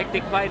 So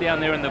hectic play down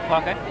there in the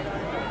pocket.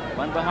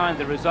 One behind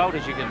the result,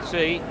 as you can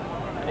see.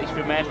 East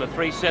Fremantle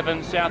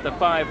 3-7, South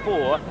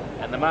 5-4,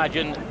 and the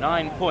margin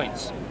 9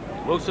 points.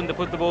 Wilson to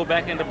put the ball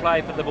back into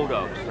play for the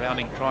Bulldogs.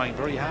 Browning trying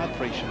very hard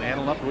for East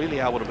Fremantle, not really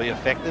able to be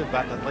effective,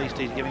 but at least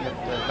he's giving it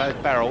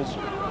both barrels.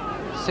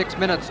 6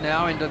 minutes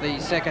now into the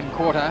second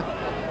quarter,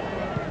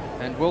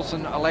 and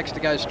Wilson elects to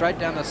go straight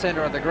down the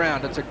centre of the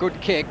ground. It's a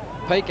good kick.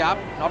 Peak up,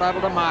 not able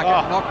to mark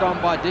it. Knocked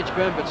on by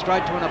Ditchburn, but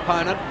straight to an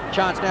opponent.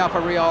 Chance now for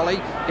Rioli.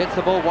 Gets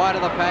the ball wide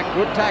of the pack.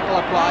 Good tackle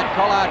applied.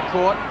 Collard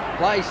caught.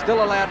 Play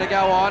still allowed to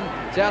go on.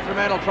 South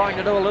Fremantle trying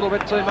to do a little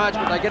bit too much,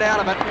 but they get out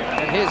of it.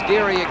 And here's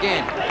Geary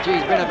again. Gee,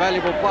 he's been a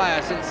valuable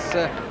player since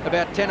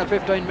about 10 or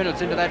 15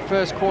 minutes into that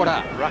first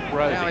quarter.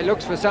 Now he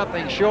looks for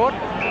something short.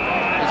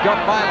 He's got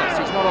Bayless.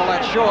 He's not all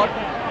that short.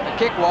 The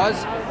kick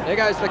was. There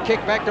goes the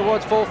kick back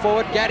towards full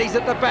forward. Gaddy's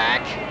at the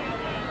back.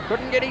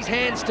 Couldn't get his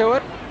hands to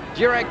it.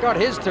 Durack got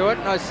his to it,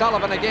 and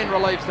O'Sullivan again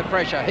relieves the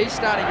pressure. He's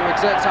starting to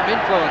exert some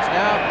influence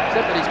now,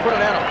 except that he's put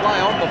it out of play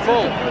on the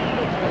full.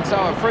 And so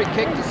a free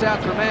kick to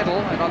South Fremantle,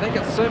 and I think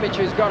it's Sumich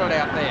who's got it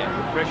out there.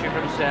 Pressure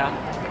from South.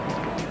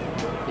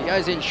 He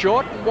goes in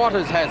short, and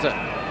Waters has it.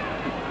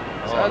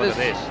 So look at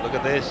this, look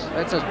at this.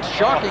 It's a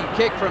shocking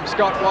kick from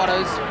Scott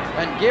Waters,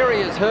 and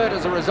Geary is hurt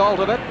as a result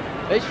of it.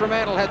 East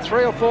Fremantle had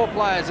 3 or 4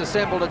 players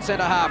assembled at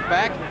centre half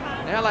back.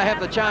 Now they have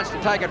the chance to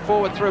take it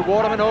forward through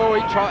Waterman. Oh,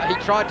 he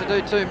tried to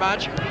do too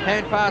much.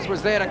 Hand pass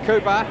was there to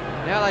Cooper.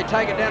 Now they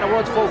take it down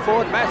towards full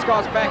forward.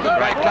 Mascos backing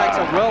back, takes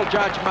a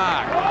well-judged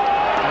mark.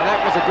 Now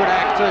that was a good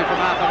act too from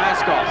Arthur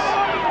Mascos.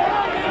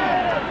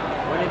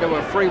 Went into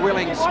a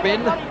free-wheeling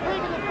spin.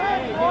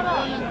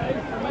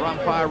 The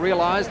umpire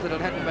realised that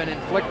it hadn't been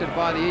inflicted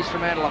by the East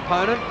Fremantle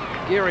opponent.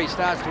 Geary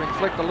starts to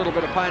inflict a little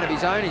bit of pain of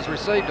his own. He's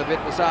received a bit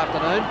this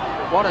afternoon.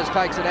 Waters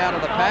takes it out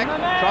of the pack,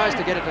 tries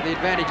to get it to the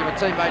advantage of a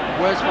teammate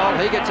in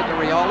Worsfold. He gets it to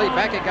Rioli.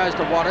 Back it goes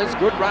to Waters.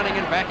 Good running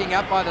and backing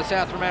up by the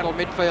South Fremantle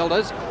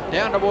midfielders.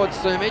 Down towards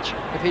Sumich.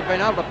 If he'd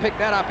been able to pick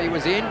that up, he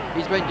was in.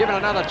 He's been given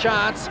another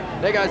chance.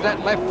 There goes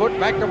that left foot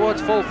back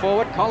towards full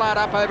forward. Collard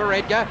up over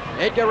Edgar.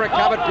 Edgar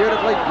recovered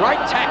beautifully.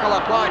 Great tackle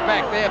applied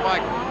back there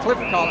by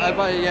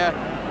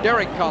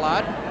Derek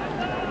Collard.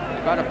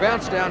 But a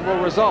bounce down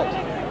will result.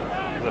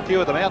 There's a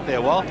few of them out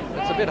there, Wal.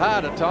 It's a bit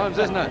hard at times,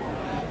 isn't it?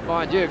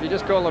 Mind you, if you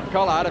just call them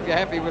Collard, if you're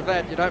happy with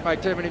that, you don't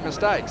make too many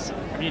mistakes.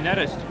 Have you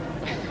noticed?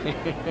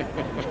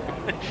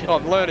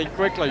 I'm learning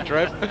quickly,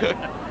 Trev.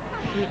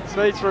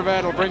 East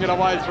Fremantle bring it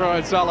away through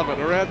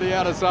O'Sullivan around the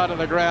outer side of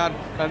the ground,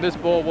 and this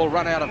ball will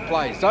run out of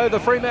play. So the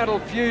Fremantle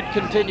feud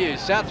continues.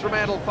 South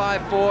Fremantle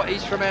 5-4,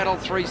 East Fremantle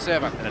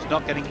 3-7. And it's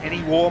not getting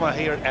any warmer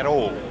here at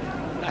all.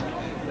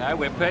 No,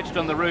 we're perched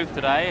on the roof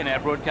today in our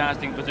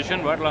broadcasting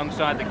position, right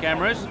alongside the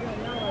cameras,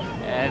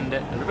 and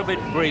a little bit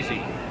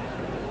breezy.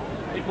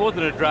 Bit more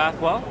than a draft,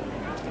 well.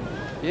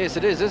 Yes,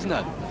 it is, isn't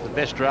it? The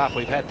best draft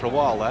we've had for a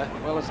while, though.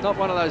 Well, it's not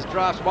one of those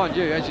drafts, mind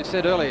you, as you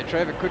said earlier,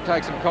 Trev, it could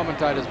take some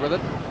commentators with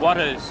it.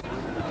 Waters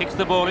kicks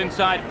the ball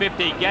inside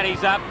 50.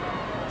 Gaddy's up.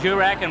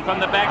 Durack, and from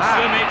the back,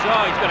 Sumich.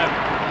 Oh, he's got a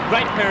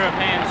great pair of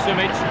hands,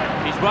 Sumich.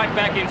 He's right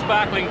back in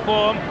sparkling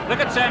form. Look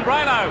at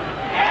Sambrelo.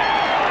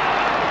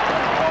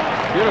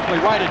 Beautifully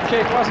weighted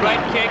kick, wasn't Great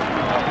it? kick.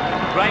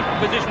 Great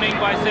positioning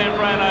by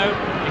Sambrelo.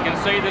 You can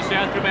see the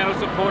South Fremantle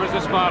supporters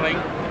are smiling.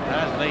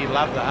 Doesn't he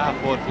love the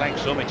half-forward flank,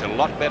 Sumich? A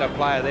lot better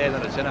player there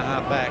than a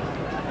centre-half back.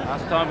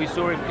 Last time we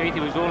saw him, Keith, he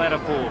was all out of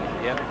form.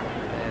 Yep,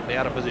 and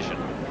out of position.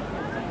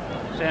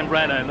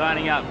 Sambrelo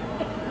lining up.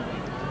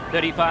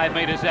 35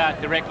 metres out,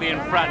 directly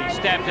in front. He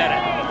stabs at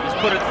it. He's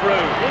put it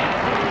through.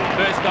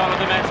 First goal of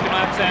the match to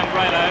Mark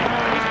Sambrelo.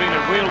 He's been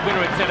a real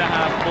winner at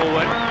centre-half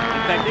forward.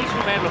 In fact, East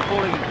Fremantle are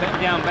falling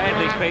down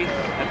badly, Keith,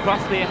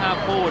 across their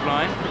half-forward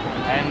line.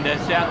 And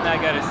South now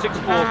go to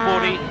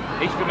 6-4-40.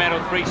 East Fremantle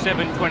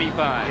 3-7-25.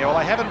 Yeah, well,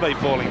 they haven't been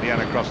falling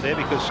down across there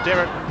because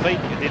Sterrett Pete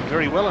did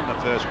very well in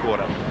the first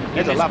quarter.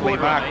 There's a lovely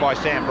mark by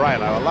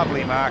Sambrelo, a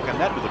lovely mark, and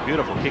that was a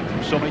beautiful kick from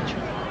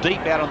Sumich.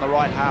 Deep out on the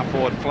right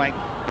half-forward flank,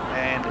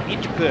 and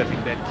inch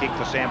perfect that kick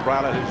for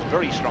Sambrelo, who's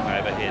very strong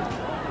overhead.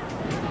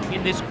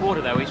 In this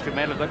quarter, though, East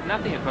Fremantle got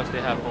nothing across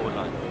their half-forward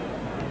line.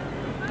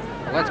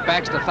 Well, that's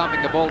Baxter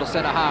thumping the ball to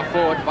centre-half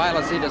forward.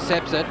 Bayless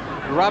intercepts it.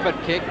 Rubbered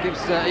kick gives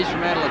East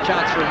Fremantle a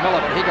chance through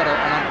Miller, but he got an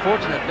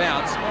unfortunate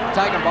bounce.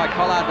 Taken by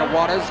Collard to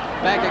Waters.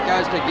 Back it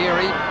goes to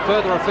Geary.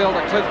 Further afield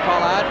to Cliff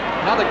Collard.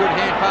 Another good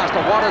hand pass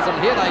to Waters, and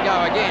here they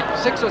go again.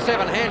 6 or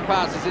 7 hand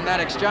passes in that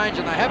exchange,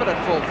 and they have it at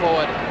full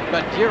forward.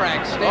 But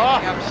Durack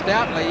standing up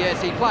stoutly.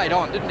 Yes, he played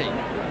on, didn't he?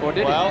 Or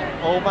did he? Well,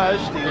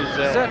 almost. He was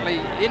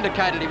certainly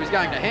indicated he was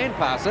going to hand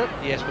pass it.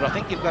 Yes, but I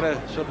think you've got to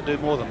sort of do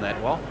more than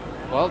that, Well,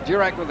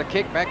 Durack with the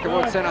kick back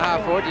towards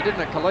centre-half forward. You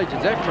didn't at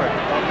Collegiates, F-Trip.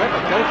 Remember,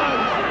 Keith.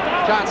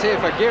 Chance here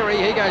for Geary.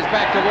 He goes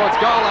back towards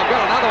goal. They've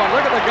got another one.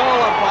 Look at the goal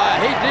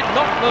umpire. He did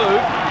not move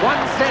 1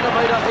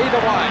 centimetre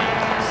either way.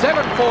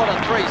 7-4 to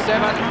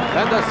 3-7.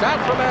 And the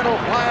South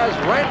Fremantle players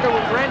ran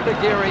to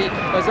Geary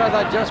as though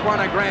they'd just won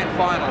a grand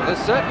final.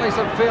 There's certainly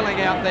some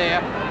feeling out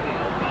there.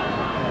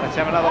 Let's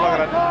have another look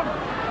at it.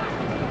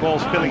 The ball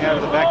spilling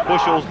over the back.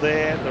 Bushell's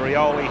there. The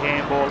Rioli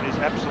handball is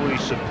absolutely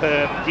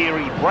superb.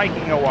 Geary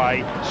breaking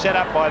away. Set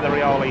up by the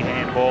Rioli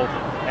handball.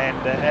 And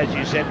as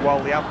you said,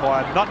 while the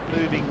umpire not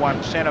moving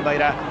 1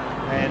 centimetre,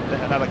 and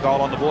another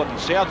goal on the board. And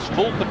South's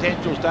full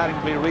potential starting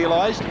to be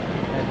realised.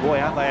 And boy,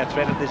 aren't they a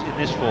threat in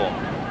this form.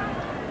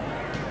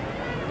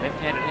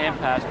 Left-handed hand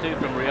pass too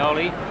from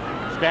Rioli.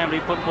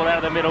 Scrambly football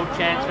out of the middle.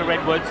 Chance for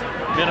Redwoods.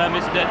 Miller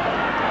missed it.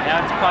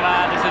 Now it's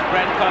Collard. This is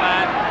Brad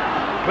Collard.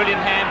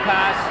 Brilliant hand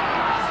pass.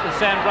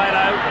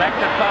 Sambrelo back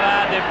to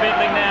Collard. They're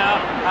fiddling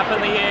now. Up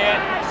in the air.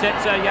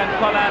 Sets young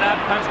Collard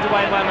up. Punched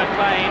away by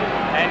McLean.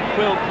 And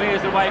Quill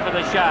clears the way for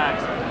the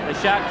Sharks. The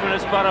Sharks are in a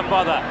spot of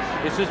bother.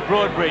 This is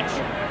Broadbridge.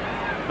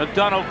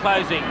 McDonald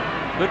closing.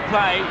 Good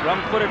play.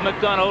 Wrong-footed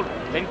McDonald.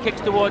 Then kicks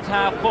towards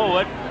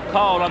half-forward.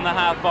 Cole on the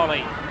half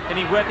volley. Can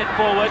he work it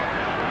forward?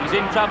 He's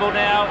in trouble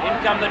now.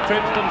 In come the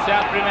troops from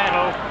South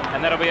Fremantle.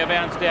 And that'll be a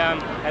bounce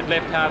down at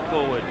left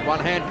half-forward. 1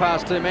 hand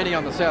pass too many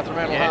on the South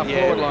Fremantle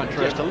half-forward line,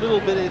 Trip. Just a little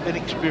bit of an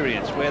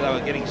experience where they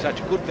were getting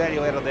such good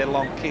value out of their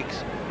long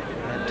kicks.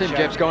 And Tim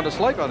Jepp's gone to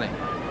sleep, I think.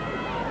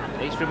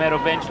 East Fremantle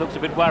bench looks a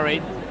bit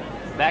worried.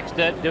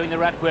 Baxter doing the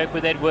ruck work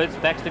with Edwards.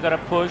 Baxter got a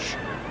push.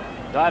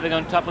 Diving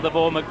on top of the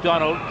ball,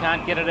 McDonald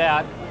can't get it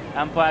out.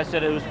 Umpire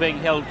said it was being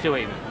held to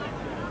him.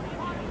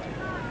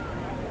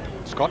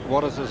 Scott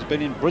Waters has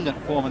been in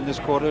brilliant form in this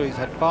quarter. He's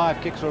had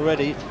 5 kicks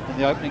already in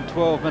the opening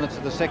 12 minutes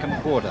of the second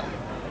quarter.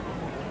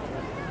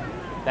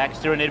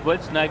 Baxter and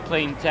Edwards, no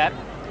clean tap.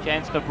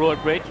 Chance for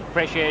Broadbridge,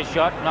 fresh air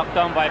shot, knocked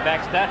on by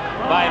Baxter.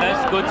 Bayless,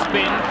 good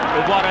spin to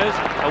Waters.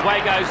 Away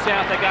goes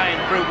South again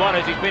through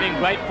Waters. He's been in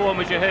great form,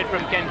 as you heard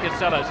from Ken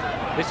Casellas.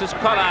 This is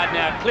Collard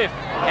now. Cliff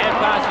hand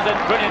passes it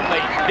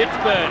brilliantly.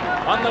 Dipsburn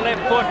on the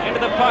left foot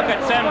into the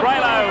pocket.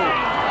 Sambrelo.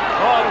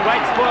 Oh,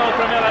 great spoil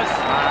from Ellis.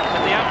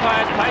 And the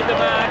umpires paid the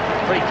mark.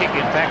 Free kick,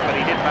 in fact, but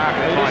he did mark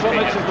it.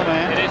 Sumich is the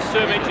man. It is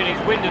Sumich, and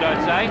he's winded,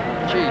 I'd say.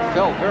 Gee,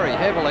 fell very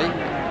heavily.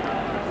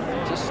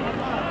 Just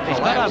He's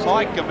not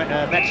unlike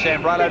Matt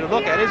Sambrelo to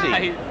look at, is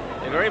he?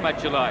 They're very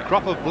much alike.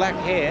 Crop of black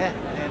hair,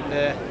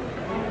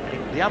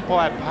 and the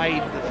umpire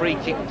paid the free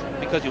kick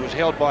because he was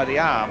held by the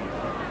arm.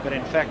 But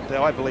in fact,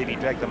 I believe he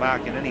dragged the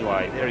mark in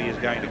anyway. There he is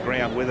going to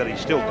ground with it. He's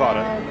still got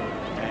it.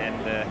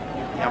 And the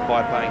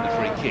umpire paying the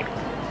free kick.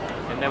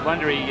 And no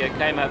wonder he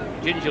came up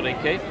gingerly,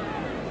 Keith.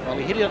 Well,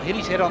 he hit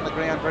his head on the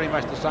ground very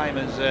much the same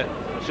as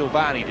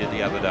Silvani did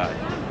the other day.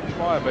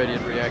 my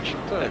immediate reaction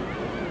too.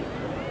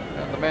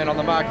 And the man on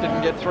the mark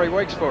didn't get 3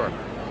 weeks for it.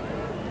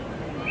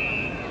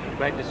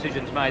 great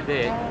decisions made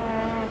there.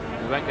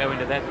 We won't go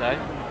into that though.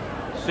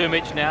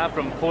 Sumic now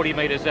from 40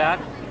 metres out.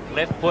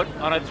 Left foot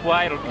on its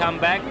way, it'll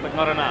come back, but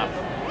not enough.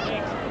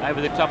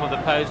 Over the top of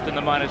the post and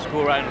the minor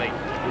score only.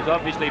 He was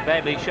obviously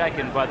badly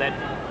shaken by that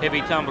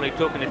heavy tumble he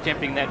took in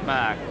attempting that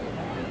mark.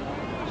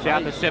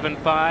 South is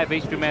 7-5,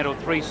 East Fremantle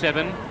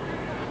 3-7.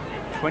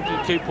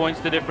 22 points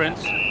the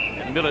difference.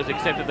 And Miller's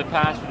accepted the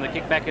pass from the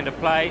kick back into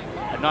play.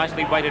 A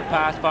nicely weighted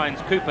pass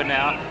finds Cooper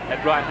now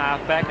at right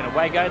half back, and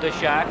away go the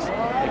Sharks.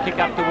 The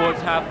kick up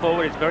towards half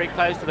forward. It's very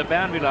close to the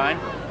boundary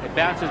line. It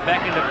bounces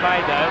back into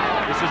play though.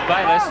 This is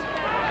Bayliss.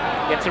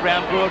 Gets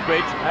around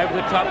Broadbridge, over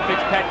the top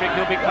Fitzpatrick,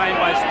 he'll be claimed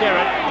by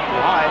Sterrett.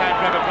 Can't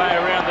grab a player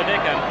around the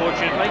neck,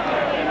 unfortunately.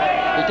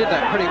 He did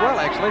that pretty well,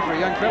 actually, for a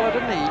young fella,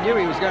 didn't he? He knew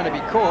he was going to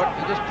be caught.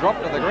 He just dropped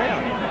to the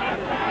ground.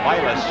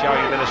 Bayliss showing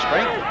a bit of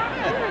strength.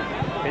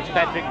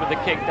 Fitzpatrick with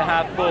the kick to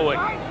half forward.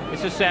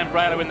 This is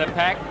Sambrailo in the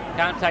pack.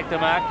 Can't take the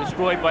mark,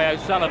 destroyed by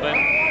O'Sullivan,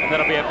 and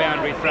that'll be a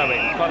boundary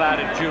throw-in. Collard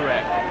and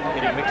Durack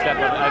getting mixed up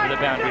over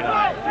the boundary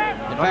line.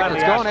 In fact,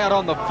 it's gone out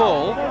on the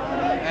full,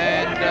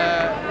 and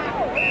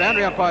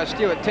boundary umpire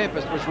Stuart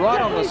Tempest was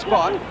right on the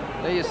spot.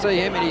 There you see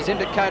him, and he's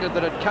indicated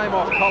that it came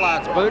off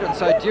Collard's boot, and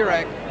so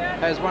Durack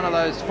has one of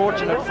those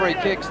fortunate free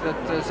kicks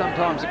that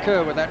sometimes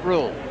occur with that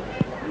rule.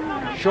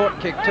 Short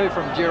kick too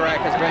from Durack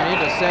has been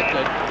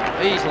intercepted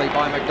easily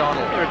by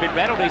McDonald. They're a bit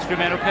rattled, East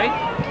Fremantle, Keith.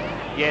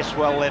 Yes,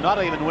 well, they're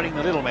not even winning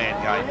the little man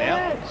game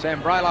now.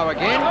 Sambrailo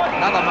again,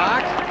 another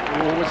mark.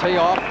 Or was he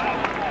off?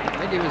 I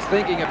think he was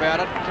thinking about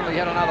it until he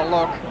had another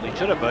look. Well, he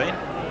should have been.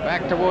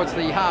 Back towards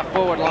the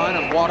half-forward line,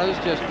 and Waters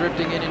just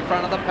drifting in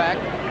front of the pack.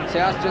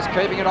 South just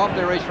keeping it off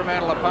their East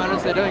Fremantle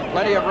opponents. They're doing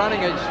plenty of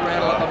running East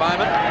Fremantle at the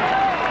moment,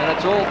 and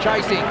it's all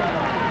chasing.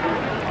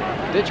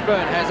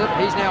 Ditchburn has it.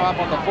 He's now up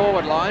on the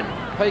forward line.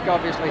 Peake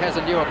obviously has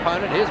a new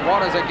opponent. Here's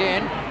Waters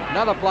again.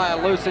 Another player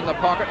loose in the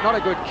pocket. Not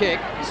a good kick.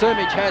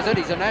 Sumic has it.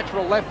 He's a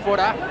natural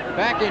left-footer.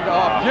 Back into,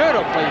 oh,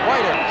 beautifully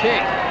weighted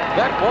kick.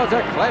 That was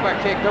a clever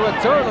kick. There were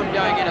two of them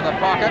going into the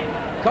pocket.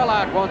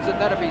 Collard wants it.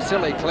 That'd be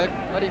silly, Cliff.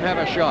 Let him have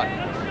a shot.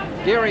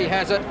 Geary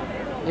has it.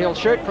 He'll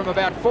shoot from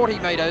about 40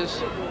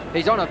 metres.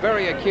 He's on a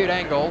very acute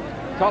angle.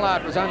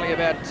 Collard was only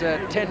about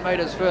 10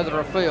 metres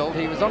further afield.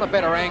 He was on a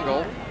better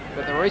angle,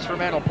 but there were East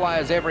Fremantle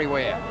players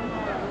everywhere.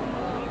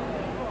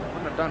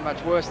 Wouldn't have done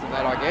much worse than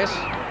that, I guess.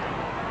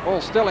 Ball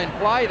still in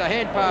play. The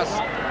hand pass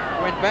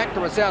went back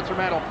to a South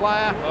Fremantle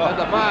player, and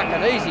the mark,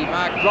 an easy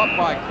mark, dropped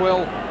by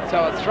Quill.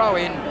 So a throw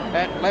in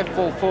at left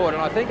full forward,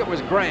 and I think it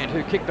was Grant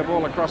who kicked the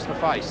ball across the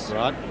face.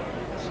 Right.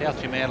 South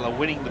Fremantle are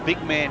winning the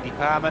big man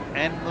department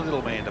and the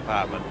little man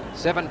department.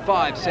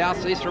 7-5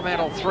 South, East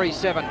Fremantle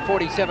 3-7,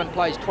 47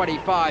 plays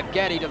 25.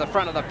 Gaddy to the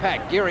front of the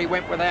pack. Geary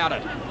went without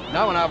it.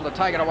 No one able to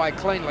take it away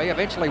cleanly.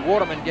 Eventually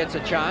Waterman gets a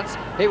chance.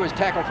 He was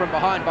tackled from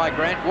behind by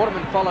Grant.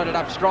 Waterman followed it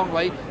up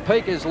strongly.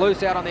 Peake is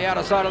loose out on the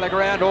outer side of the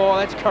ground. Oh,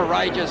 that's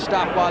courageous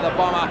stuff by the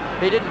bomber.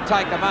 He didn't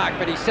take the mark,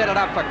 but he set it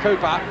up for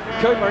Cooper.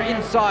 Cooper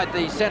inside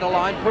the centre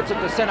line, puts it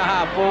to centre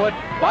half forward.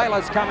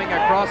 Baylor's coming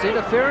across.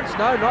 Interference?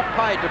 No, not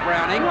paid to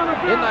Browning.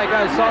 In they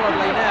go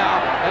solidly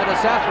now, and a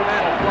South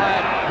Fremantle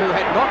player who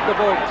had knocked the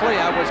ball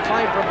clear was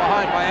claimed from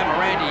behind by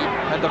Amirandi,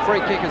 and the free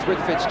kick is with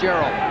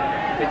Fitzgerald.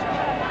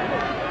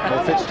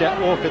 Or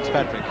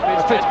Fitzpatrick.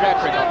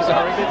 Fitzpatrick, I'm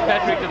sorry.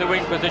 Fitzpatrick to the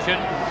wing position.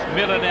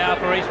 Miller now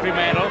for East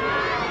Fremantle.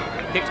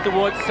 Kicks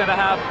towards centre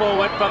half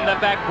forward from the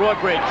back,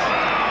 Broadbridge.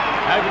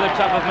 Over the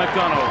top of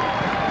McDonald.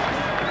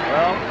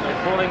 Well,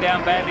 they're falling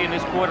down badly in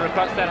this quarter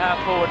across that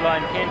half forward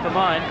line. Ken for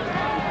mine.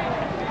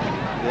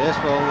 Yes,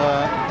 well,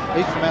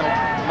 East Fremantle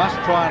must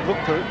try and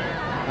look to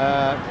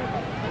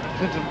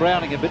Clinton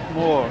Browning a bit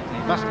more. He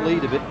must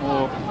lead a bit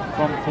more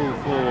from full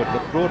forward.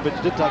 But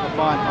Broadbridge did take a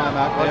fine high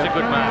mark there. That's a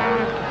good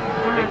mark.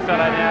 Big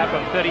fellow now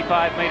from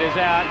 35 metres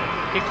out.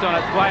 Kicks on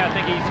its way. I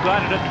think he's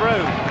glided it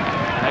through.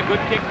 A good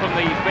kick from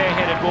the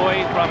bare-headed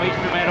boy from East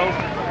Fremantle.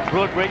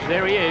 Broadbridge,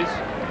 there he is.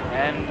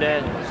 And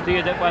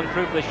steered that one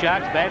through for the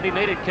Sharks. Badly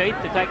needed, Keith,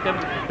 to take them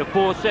to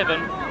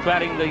 4-7,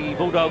 trailing the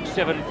Bulldogs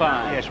 7-5.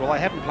 Yes, well, they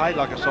haven't played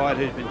like a side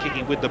who's been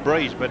kicking with the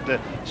breeze, but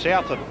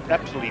South have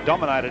absolutely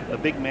dominated the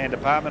big man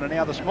department and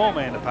now the small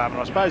man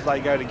department. I suppose they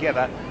go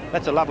together.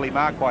 That's a lovely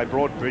mark by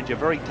Broadbridge, a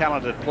very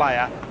talented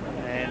player,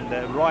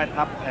 and right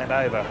up and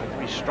over. A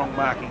very strong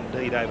mark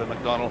indeed over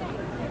McDonald.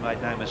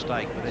 Made no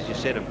mistake, but as you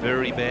said, a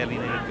very badly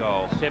needed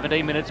goal.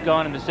 17 minutes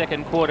gone in the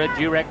second quarter.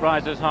 Durack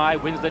rises high,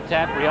 wins the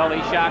tap.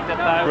 Rioli sharked it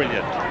low.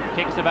 Brilliant.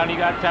 Kicks have only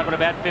got travelled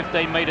about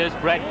 15 metres.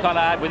 Brad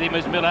Collard with him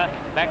as Miller.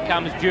 Back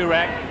comes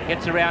Durack,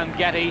 gets around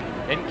Gatty,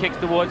 then kicks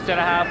towards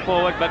centre half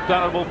forward.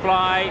 McDonald will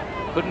fly.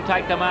 Couldn't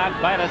take the mark.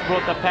 Bayless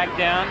brought the pack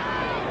down.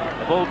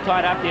 The ball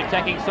tied up the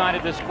attacking side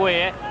of the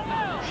square.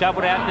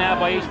 Shovelled out now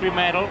by East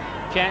Fremantle.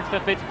 Chance for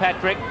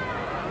Fitzpatrick.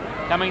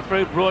 Coming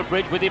through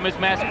Broadbridge with him as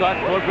mascot.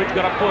 Broadbridge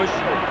got a push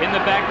in the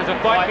back. There's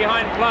a fight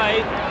behind play.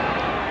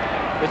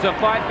 There's a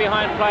fight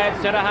behind play at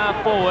centre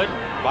half forward.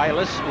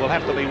 Bayless will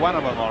have to be one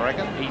of them, I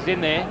reckon. He's in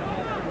there.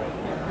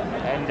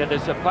 And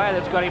there's a player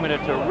that's got him in a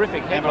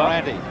terrific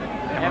headlock.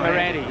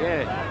 Amirandi,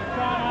 yeah.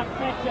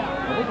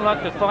 I wouldn't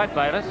like to fight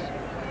Bayless.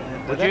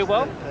 And Would you,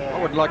 Bob? I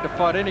wouldn't like to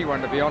fight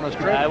anyone, to be honest,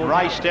 Trev.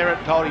 Ray Sterrett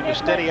told him to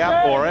steady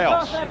up or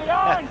else.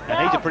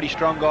 And he's a pretty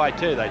strong guy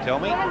too, they tell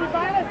me.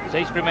 So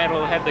East Fremantle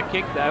will have the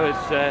kick, though,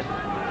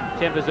 as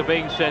tempers are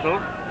being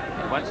settled.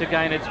 And once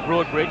again, it's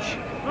Broadbridge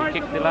who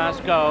kicked the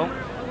last goal.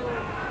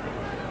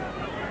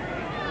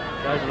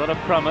 Shows a lot of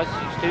promise.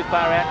 He's too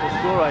far out to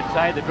score, I'd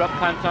say. The drop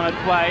punt's on its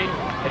way.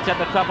 It's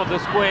at the top of the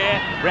square.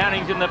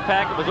 Browning's in the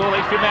pack. It was all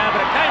East Fremantle,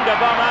 but it came to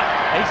Bomber.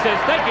 He says,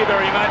 thank you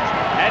very much,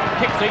 and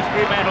kicks East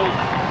Fremantle's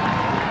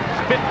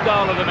 5th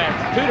goal of the match.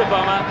 2 to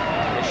Bomber.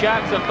 The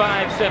Sharks are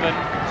 5-7.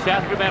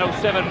 South Fremantle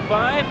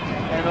 7-5.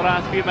 And the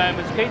last few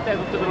moments, Keith, they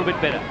looked a little bit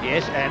better.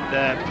 Yes, and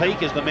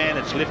Peake is the man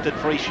that's lifted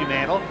for East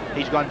Fremantle.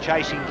 He's gone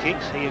chasing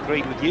kicks. He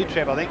agreed with you,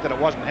 Trev, I think, that it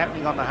wasn't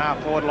happening on the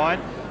half-forward line.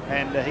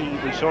 And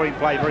we saw him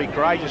play very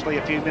courageously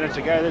a few minutes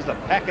ago. There's the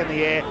pack in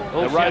the air.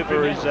 All the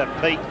rover is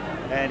Peake.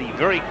 And he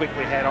very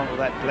quickly had onto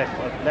that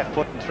left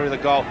foot and through the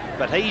goal.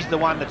 But he's the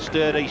one that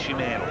stirred East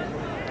Fremantle.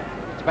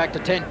 It's back to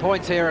 10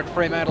 points here at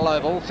Fremantle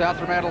Oval. South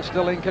Fremantle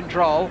still in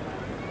control.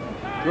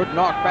 Good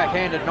knock,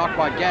 backhanded knock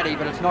by Gaddy,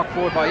 but it's knocked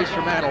forward by East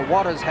Fremantle.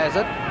 Waters has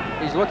it.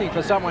 He's looking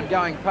for someone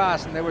going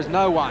past, and there was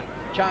no one.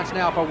 Chance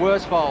now for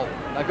Worsfold.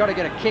 They've got to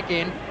get a kick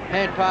in.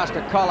 Hand pass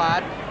to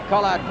Collard.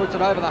 Collard puts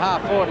it over the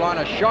half-forward line.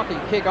 A shocking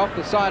kick off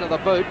the side of the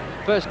boot.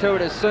 First to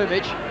it is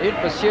Sumich. In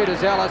pursuit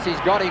is Ellis. He's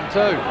got him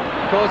too.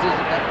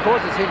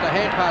 Causes him to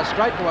hand pass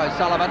straight to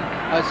O'Sullivan.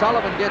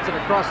 O'Sullivan gets it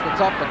across the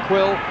top to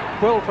Quill.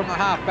 Quill from the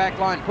half-back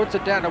line puts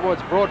it down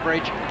towards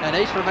Broadbridge, and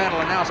East Fremantle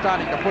are now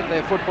starting to put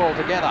their football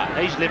together.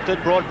 He's lifted,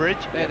 Broadbridge.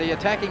 They're the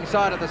attacking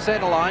side of the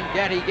centre line.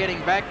 Gatty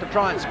getting back to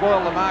try and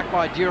spoil the mark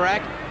by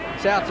Durack.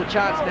 South's a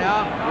chance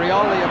now.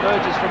 Rioli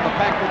emerges from the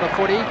pack with the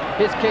footy.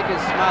 His kick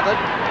is smothered.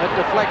 It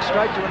deflects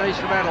straight to an East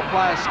Fremantle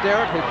player,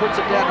 Sterrett, who puts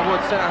it down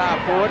towards centre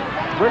half forward.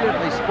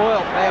 Brilliantly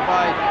spoiled there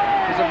by,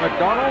 is it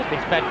McDonald?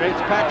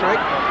 Fitzpatrick.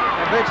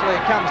 Eventually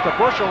it comes to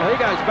Bushell. He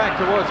goes back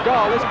towards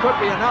goal. This could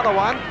be another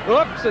one.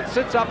 Oops, it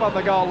sits up on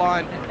the goal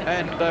line,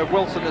 and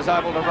Wilson is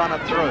able to run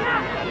it through.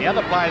 The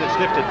other player that's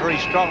lifted very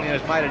strongly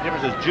and has made a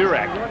difference is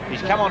Durack.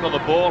 He's come onto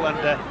the ball, and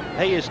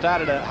he has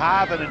started to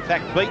halve and in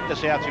fact beat the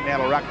South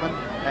Fremantle ruckman,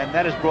 and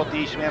that has brought the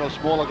East Fremantle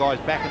smaller guys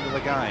back into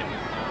the game.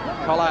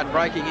 Collard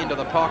breaking into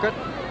the pocket.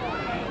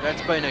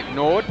 That's been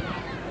ignored.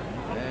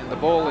 And the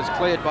ball is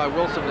cleared by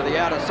Wilson to the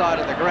outer side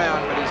of the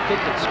ground, but he's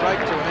kicked it straight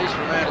to an East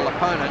Fremantle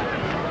opponent.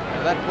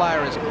 That player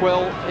is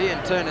Quill. He in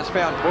turn has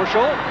found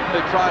Bushell, who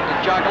tried to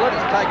juggle it.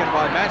 It's taken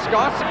by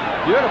Mascos.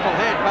 Beautiful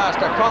hand pass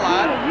to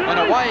Collard, and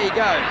away he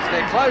goes.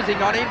 They're closing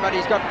on him, but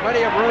he's got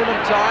plenty of room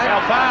and time.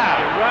 How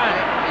far?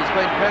 Right. He's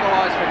been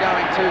penalised for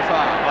going too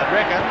far. I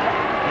reckon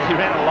he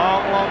ran a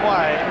long, long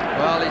way.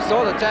 Well, he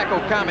saw the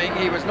tackle coming.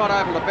 He was not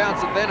able to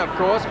bounce it then, of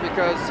course,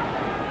 because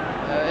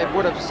he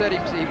would have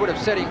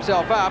set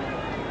himself up.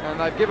 And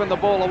they've given the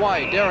ball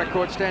away.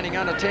 Derricourt standing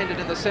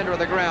unattended in the centre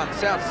of the ground.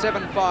 South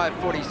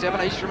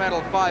 7-5-47, East Fremantle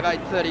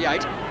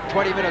 5-8-38.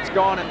 20 minutes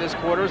gone in this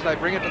quarter as they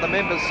bring it to the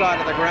members' side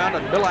of the ground,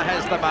 and Miller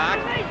has the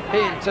mark. He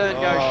in turn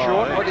goes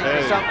short, looking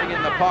for something in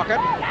the pocket.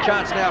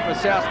 Chance now for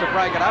South to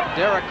break it up.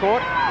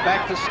 Derricourt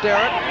back to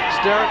Sterrett.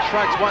 Sterrett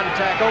shrugs one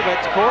tackle,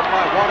 that's caught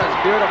by Waters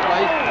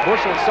beautifully.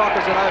 Bushell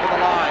soccers it over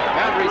the line.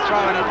 Boundary throw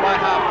in at right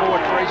half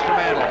forward for East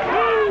Fremantle.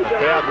 The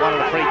crowd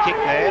wanted a free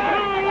kick there.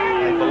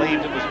 They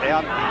believed it was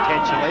out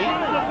intentionally.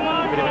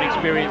 A bit of an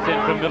experience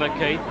then from Miller,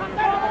 Keith.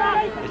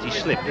 As he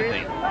slipped, didn't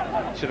he?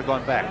 Should have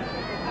gone back.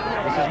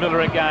 This is Miller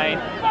again.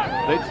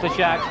 Boots the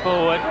Sharks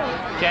forward.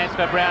 Chance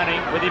for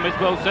Browning. With him is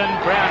Wilson.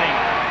 Browning.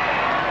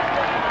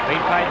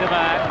 Been paid the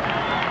mark.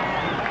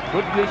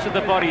 Good use of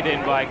the body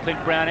then by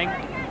Clint Browning.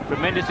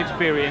 Tremendous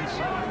experience.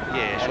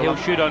 Yes, and he'll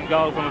shoot on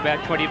goal from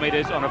about 20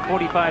 metres on a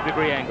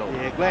 45-degree angle.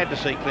 Yeah, glad to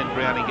see Clint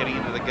Browning getting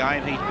into the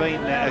game. He's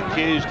been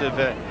accused of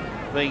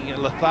being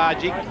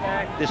lethargic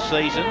this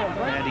season,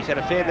 and he's had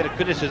a fair bit of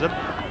criticism.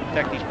 In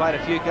fact, he's played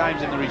a few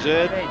games in the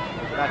reserve,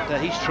 but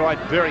he's tried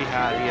very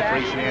hard here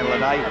for East Fremantle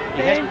today.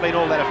 He hasn't been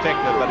all that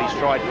effective, but he's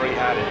tried very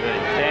hard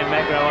indeed. Sam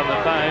Magro on the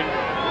phone,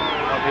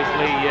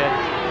 obviously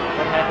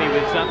not happy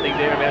with something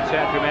there about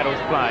South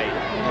Fremantle's play.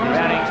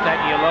 Browning's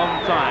taking a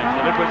long time.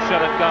 Deliberate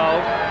shot at goal.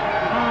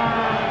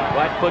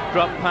 Right foot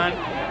drop punt.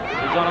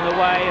 He's on the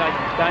way. I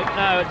don't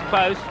know. It's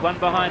post. One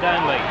behind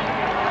only.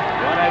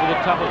 Right over the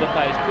top of the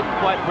post. Couldn't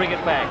quite bring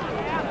it back.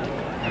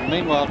 And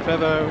meanwhile,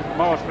 Trevor,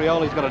 Morris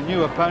Rioli's got a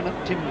new opponent,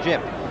 Tim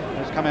Jepp,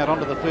 has come out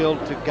onto the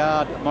field to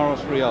guard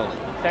Morris Rioli.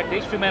 In fact,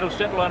 East Fremantle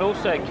centre line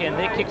also, Ken,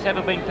 their kicks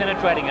haven't been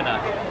penetrating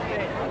enough.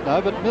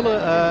 No, but Miller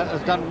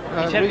has done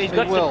He's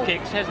got well. some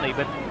kicks, hasn't he?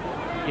 But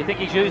you think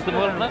he's used them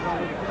well enough?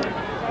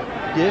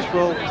 Yes,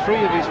 well, 3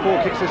 of his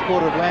 4 kicks this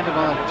quarter have landed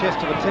on the chest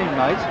of a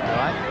teammate.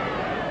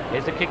 Right.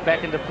 Here's the kick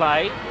back into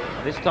play.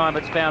 This time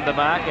it's found the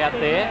mark out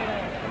there.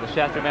 And the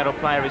South Fremantle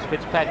player is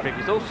Fitzpatrick.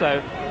 He's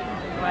also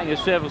playing a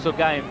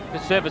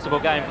serviceable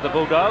game for the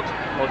Bulldogs,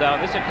 although on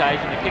this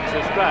occasion the kick's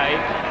astray.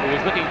 He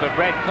was looking for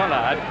Brad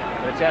Collard,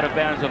 but it's out of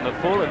bounds on the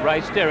full, and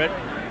Ray Sterrett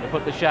to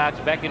put the Sharks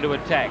back into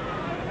attack.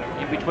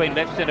 In between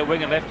left centre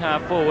wing and left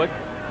half forward,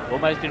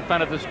 almost in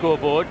front of the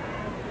scoreboard.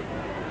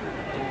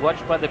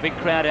 Watched by the big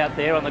crowd out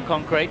there on the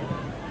concrete.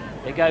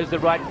 There goes the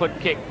right foot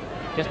kick.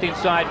 Just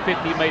inside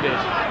 50 metres.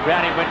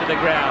 Browning went to the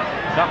ground.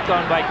 Knocked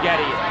on by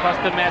Gaddy.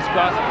 Across to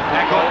Mascos.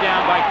 Tackled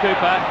down by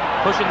Cooper.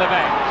 Pushing the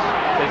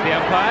backs. Says the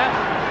umpire.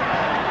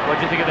 What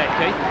do you think of that,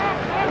 Keith?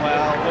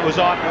 Well, it was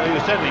on. He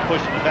was certainly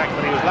pushing the back,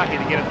 but he was lucky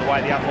to get it the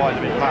way the umpires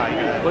have been playing.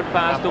 Good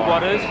pass to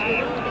Waters.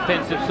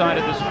 Defensive side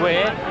of the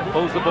square.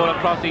 Pulls the ball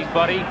across his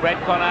body.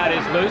 Brad Collard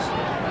is loose.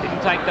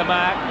 Didn't take the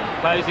mark.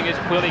 Closing his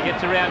quill. He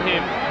gets around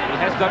him. He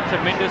has got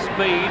tremendous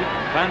speed.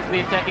 Runs the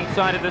attacking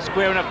side of the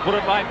square and a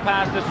bullet-like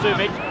pass to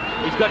Sumic.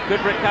 He's got good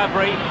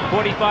recovery.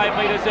 45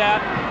 metres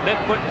out.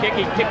 Left foot kick.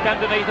 He's kicked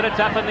underneath it. It's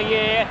up in the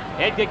air.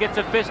 Edgar gets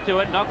a fist to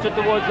it. Knocks it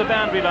towards the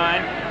boundary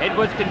line.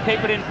 Edwards can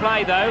keep it in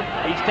play though.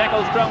 He's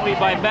tackled strongly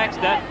by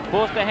Baxter.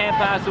 Forced a hand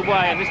pass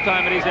away, and this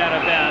time it is out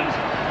of bounds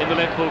in the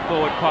left full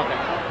forward pocket.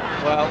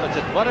 Well, it's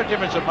what a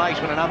difference it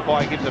makes when an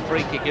umpire gives a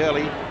free kick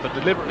early for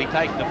deliberately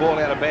taking the ball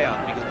out of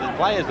bounds, because the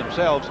players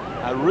themselves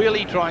are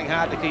really trying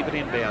hard to keep it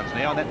in bounds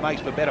now, and that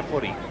makes for better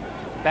footy.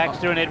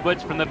 Baxter and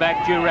Edwards from the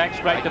back, Durack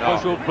straight to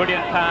Bushell,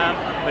 brilliant palm,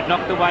 but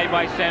knocked away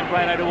by Sam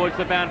Brano towards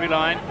the boundary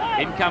line.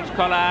 In comes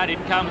Collard,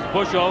 in comes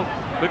Bushell,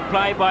 good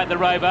play by the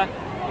Rover.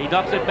 He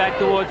knocks it back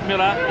towards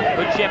Miller,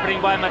 good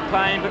shepherding by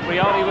McLean, but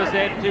Rioli was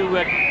there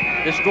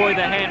to destroy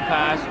the hand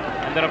pass,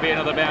 and that'll be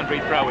another boundary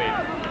throw in.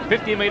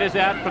 50 metres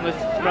out from the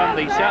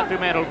South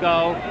Fremantle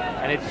goal,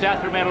 and it's South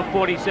Fremantle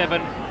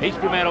 47, East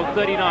Fremantle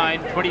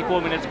 39,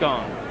 24 minutes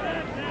gone.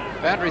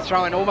 Boundary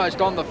throw-in almost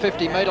on the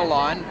 50-metre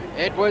line.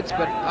 Edwards,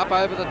 but up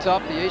over the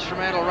top. The East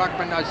Fremantle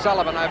ruckman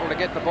O'Sullivan able to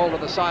get the ball to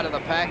the side of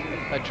the pack.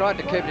 They tried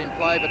to keep it in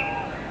play, but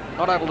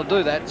not able to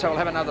do that. So we'll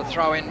have another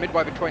throw-in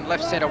midway between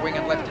left centre wing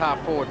and left half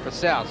forward for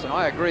Souths. And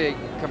I agree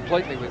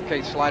completely with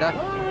Keith Slater.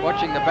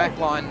 Watching the back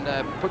line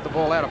put the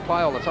ball out of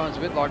play all the time is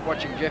a bit like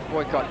watching Jeff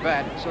Boycott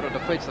bat. It sort of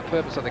defeats the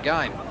purpose of the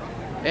game.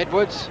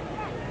 Edwards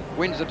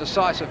wins a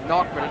decisive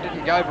knock, but it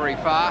didn't go very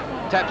far.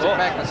 Taps it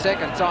back the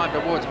second time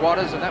towards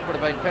Waters, and that would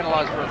have been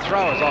penalised for a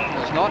throw as often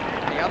as not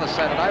any other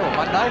Saturday or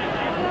Monday.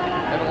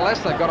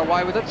 Nevertheless, they've got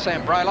away with it.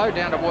 Sam Braylow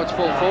down towards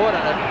full forward,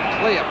 and a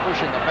clear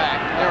push in the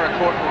back.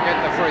 Ericourt will get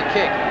the free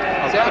kick.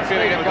 South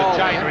feeling it was a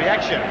chain here.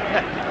 reaction.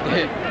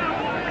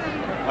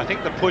 Yeah. I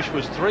think the push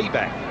was 3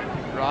 back.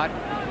 Right.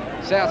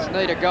 Souths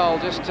need a goal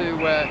just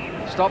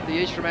to stop the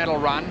East Fremantle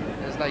run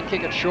as they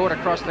kick it short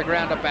across the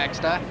ground to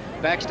Baxter.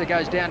 Baxter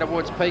goes down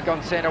towards Peak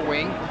on centre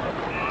wing.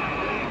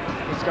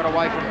 He's got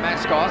away from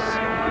Mascos.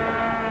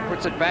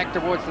 Puts it back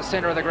towards the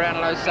centre of the ground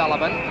and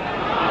O'Sullivan.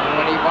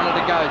 When he wanted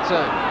to go too.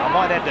 I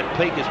might add that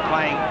Peak is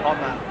playing on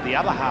the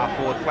other half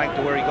forward flank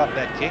to where he got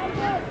that kick.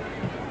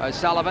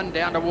 O'Sullivan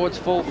down towards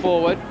full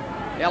forward.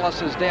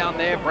 Ellis is down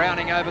there,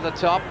 Browning over the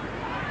top.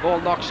 Ball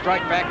knocked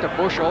straight back to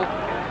Bushell.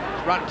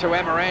 Run to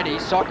Amaranti,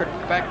 socket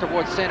back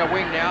towards centre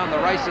wing now, and the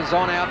race is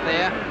on out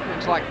there.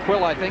 Looks like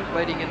Quill, I think,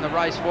 leading in the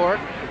race for it.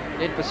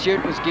 In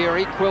pursuit was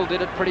Geary. Quill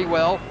did it pretty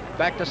well.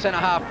 Back to centre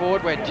half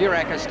forward where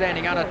Durack is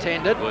standing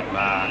unattended. Good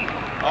mark.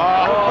 The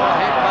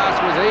head pass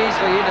was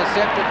easily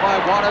intercepted by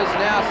Waters.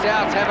 Now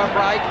Souths have a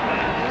break.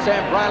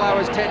 Sam Braylow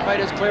is 10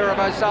 metres clear of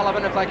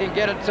O'Sullivan if they can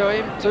get it to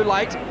him. Too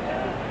late.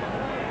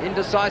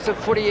 Indecisive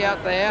footy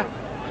out there.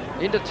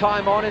 Into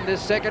time on in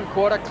this second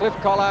quarter. Cliff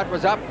Collard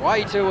was up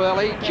way too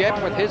early.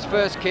 Jeff with his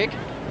first kick.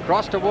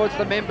 Cross towards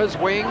the members'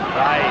 wing.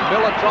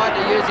 Miller tried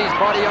to use his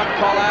body on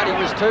Collard. He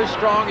was too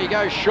strong. He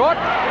goes short.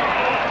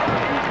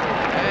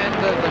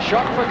 And the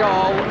shot for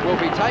goal will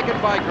be taken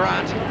by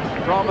Grant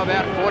from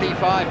about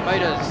 45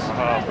 metres.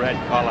 Oh, Brad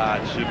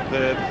Collard,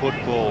 superb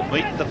football.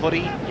 Meet the footy.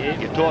 Yeah.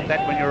 You taught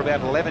that when you were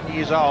about 11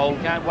 years old.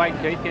 Can't wait,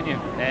 Keith, can you?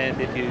 And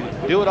if you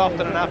do it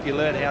often enough, you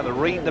learn how to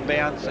read the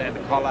bounce, and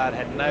Collard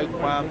had no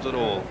qualms at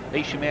all.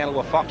 East Fremantle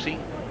were foxy,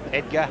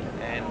 Edgar,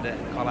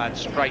 and Collard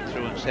straight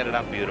through and set it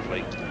up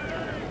beautifully.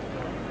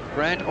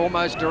 Grant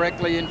almost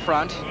directly in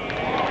front.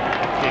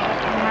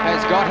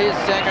 Has got his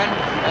second,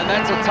 and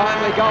that's a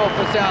timely goal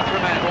for South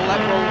Fremantle. That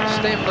will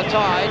stem the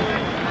tide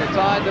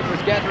that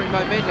was gathering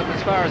momentum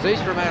as far as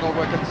East Fremantle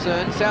were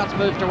concerned. Souths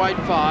moved to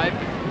 8-5,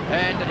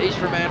 and East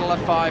Fremantle are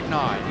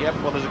 5-9. Yep,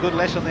 well, there's a good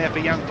lesson there for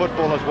young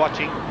footballers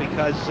watching,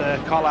 because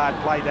Collard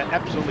played that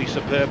absolutely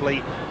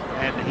superbly,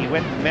 and he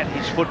went and met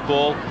his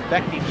football,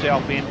 backed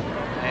himself in,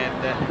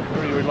 and a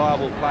very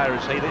reliable player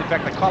is he. In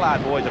fact, the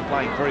Collard boys are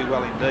playing very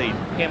well indeed.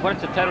 Ken,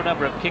 what's the total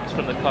number of kicks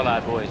from the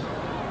Collard boys?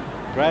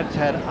 Brad's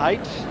had 8,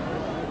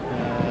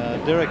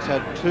 Derek's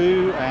had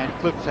 2, and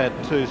Cliff's had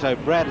 2. So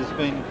Brad has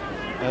been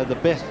the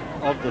best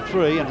of the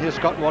 3, and here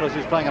Scott Waters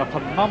is playing a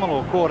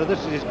phenomenal quarter. This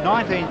is his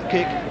 19th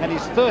kick and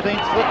his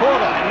 13th for the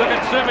quarter. And look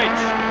at Sumic.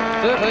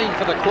 13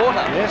 for the quarter.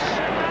 Yes.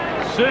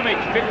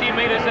 Sumic, 50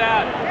 metres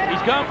out.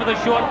 He's gone for the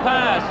short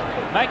pass.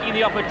 Making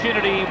the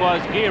opportunity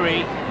was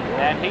Geary,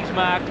 and he's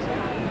marked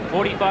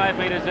 45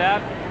 metres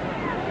out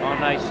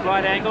on a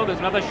slight angle. There's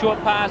another short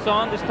pass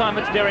on. This time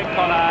it's Derek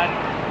Collard,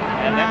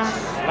 and that's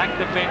slack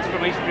defence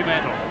from East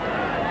Fremantle.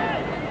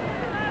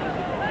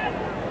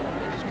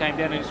 Just came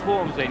down in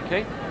swarms then,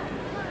 Keith.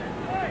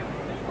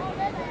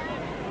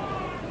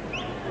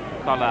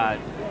 Collard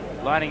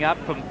lining up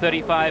from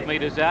 35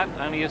 metres out,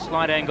 only a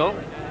slight angle.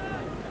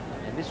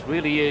 And this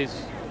really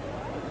is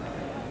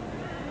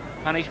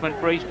punishment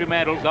for East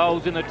Fremantle.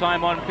 Goals in the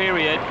time on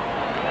period.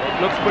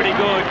 It looks pretty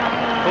good.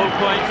 Full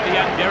points to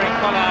young Derek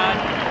Collard.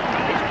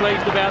 He's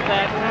pleased about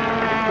that.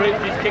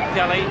 Improved his kick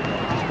tally.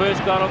 His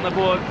first goal on the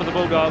board for the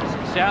Bulldogs.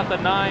 South are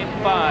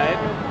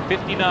 9-5,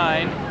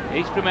 59.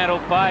 East Fremantle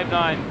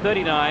 5-9,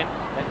 39.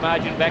 That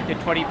margin back to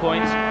 20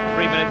 points,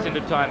 3 minutes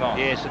into time on.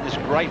 Yes, and this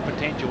great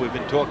potential we've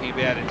been talking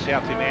about in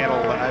South Fremantle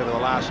over the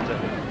last,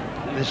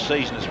 this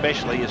season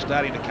especially, is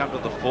starting to come to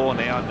the fore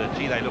now. And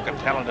gee, they look a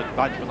talented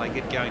bunch when they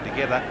get going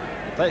together.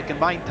 If they can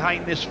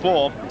maintain this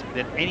form,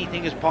 then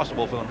anything is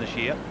possible for them this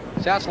year.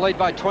 Souths lead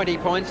by 20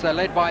 points. They're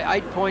led by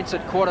 8 points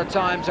at quarter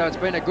time, so it's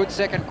been a good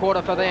second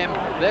quarter for them.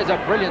 There's a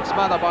brilliant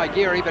smother by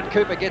Geary, but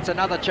Cooper gets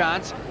another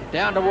chance.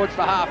 Down towards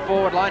the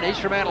half-forward line.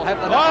 East Fremantle have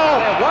the number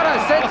there. What a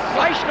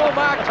sensational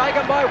mark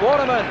taken by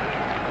Waterman.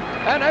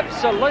 An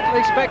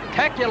absolutely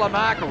spectacular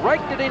mark.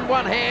 Raked it in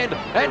one hand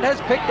and has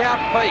picked out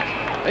Peake.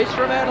 East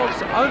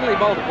Fremantle's only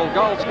multiple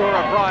goal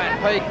scorer, Brian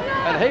Peake,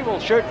 and he will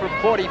shoot from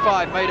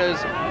 45 metres,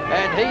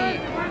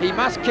 and he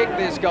must kick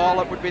this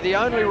goal. It would be the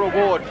only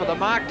reward for the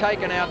mark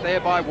taken out there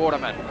by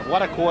Waterman.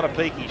 What a quarter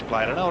Peake he's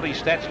played. I don't know what his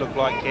stats look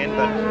like, Ken,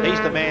 but he's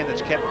the man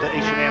that's kept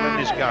East Fremantle in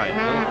this game.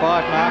 Well,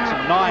 5 marks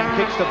and 9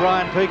 kicks to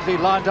Brian Peake. He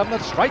lines up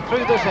and straight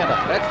through the centre.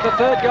 That's the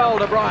third goal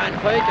to Brian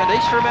Peake, and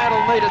East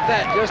Fremantle needed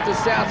that, just as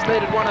Souths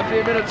needed one a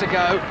few minutes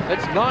ago.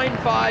 It's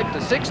 9-5 to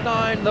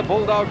 6-9. The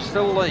Bulldogs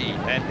still lead.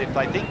 And if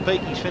they think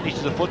Peake's finished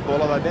as a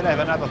footballer, they better have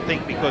another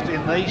think, because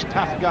in these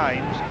tough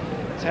games,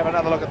 let's have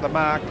another look at the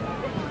mark.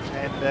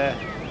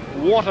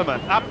 And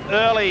Waterman up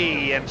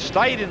early and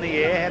stayed in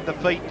the air, had the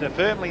feet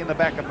firmly in the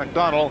back of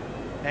McDonald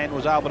and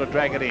was able to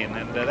drag it in,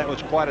 and that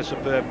was quite a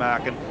superb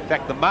mark. And in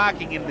fact, the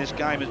marking in this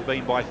game has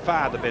been by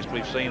far the best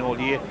we've seen all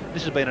year.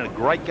 This has been a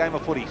great game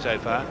of footy so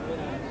far.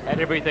 Had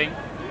everything.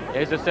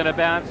 There's the centre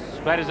bounce,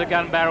 straight as a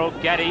gun barrel.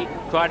 Gaddy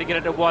tried to get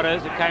it to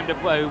Waters. It came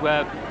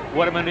to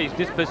Waterman. He's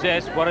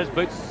dispossessed. Waters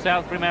boots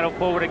South Fremantle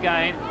forward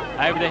again.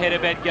 Over the head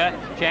of Edgar.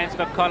 Chance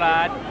for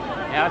Collard.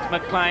 Now it's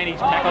McLean. He's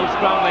tackled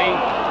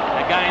strongly.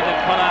 Again, the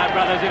Collard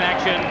brothers in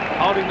action,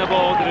 holding the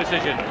ball, the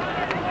decision.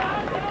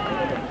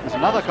 There's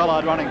another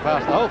Collard running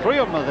past. The whole 3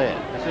 of them are there.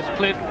 This is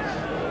Cliff.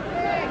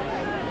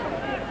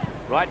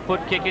 Right foot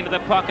kick into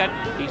the pocket.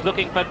 He's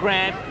looking for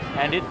Grant,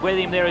 and with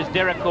him there is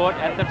Derek Court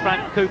at the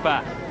front.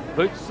 Cooper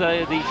boots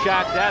the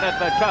Sharks out of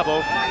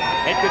trouble.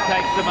 Edgar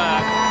takes the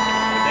mark.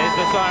 There's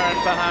the siren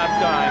for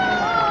half-time.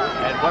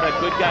 And what a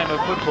good game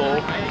of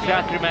football.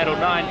 South Fremantle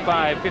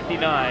 9-5,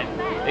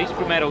 59. East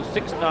Fremantle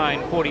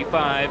 6-9,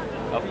 45.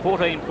 A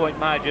 14-point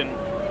margin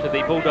to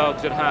the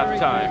Bulldogs at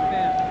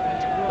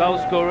half-time. Goal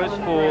scorers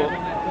for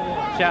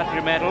South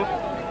Fremantle,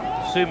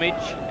 Sumich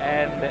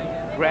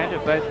and Grant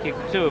have both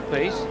kicked 2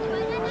 apiece.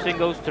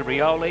 Singles to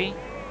Rioli,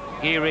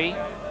 Geary,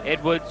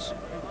 Edwards,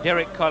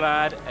 Derek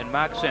Collard and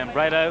Mark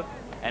Sambrato.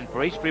 And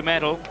for East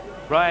Fremantle,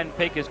 Brian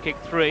Peake has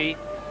kicked 3.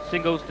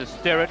 Singles to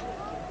Sterrett,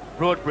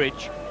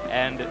 Broadbridge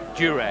and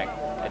Durack.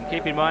 And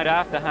keep in mind,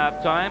 after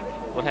half-time,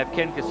 we'll have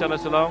Ken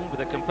Casellas along with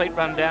a complete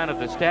rundown of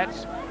the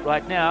stats.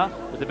 Right now,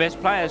 with the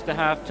best players to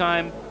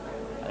half-time,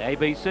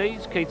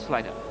 ABC's Keith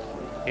Slater.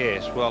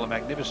 Yes, well, a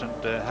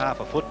magnificent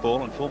half of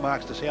football, and full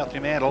marks to South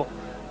Fremantle.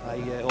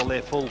 All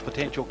their full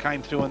potential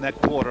came through in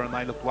that quarter, and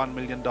they looked $1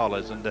 million.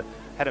 And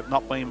had it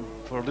not been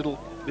for a little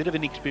bit of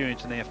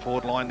inexperience in their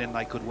forward line, then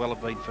they could well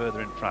have been further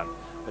in front.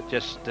 But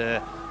just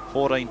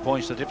 14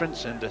 points the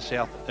difference, and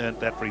South earned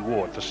that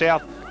reward. For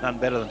South, none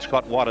better than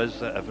Scott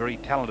Waters, a very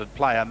talented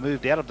player,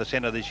 moved out of the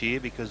centre this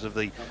year because of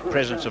the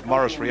presence of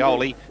Maurice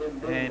Rioli,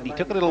 and he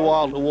took a little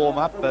while to warm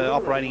up,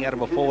 operating out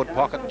of a forward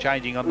pocket and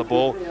changing on the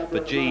ball,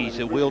 but geez,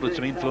 he wielded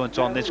some influence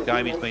on this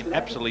game. He's been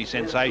absolutely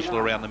sensational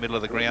around the middle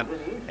of the ground,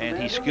 and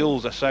his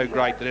skills are so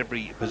great that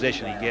every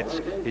possession he gets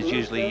is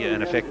usually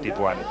an effective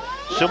one.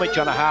 Sumich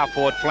on a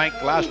half-forward flank.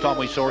 Last time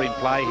we saw him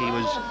play, he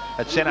was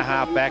at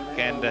centre-half back,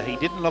 and he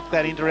didn't look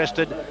that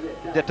interested.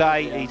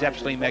 Today, he's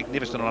absolutely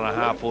magnificent on a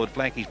half-forward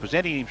flank. He's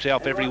presenting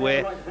himself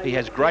everywhere. He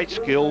has great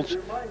skills,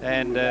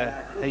 and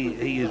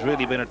he has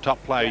really been a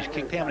top player. He's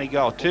kicked how many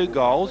goals? 2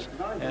 goals,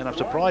 and I'm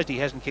surprised he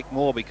hasn't kicked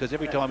more, because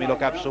every time you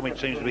look up, Sumich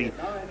seems to be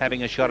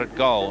having a shot at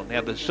goal.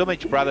 Now, the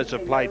Sumich brothers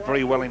have played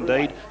very well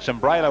indeed.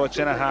 Sombrero at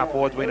centre-half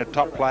forward's been a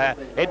top player.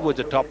 Edwards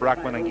a top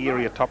ruckman, and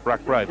Geary a top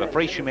ruck rover.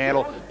 For East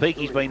Fremantle,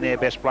 Peake's been their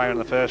best player in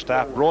the first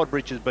half.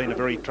 Broadbridge has been a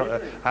very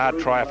hard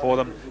trier for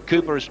them.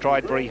 Cooper has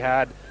tried very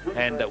hard,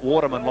 and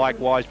Waterman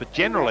likewise, but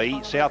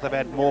generally South have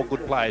had more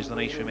good players than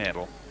East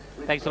Fremantle.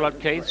 Thanks a lot,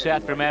 Keith.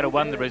 South Fremantle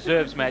won the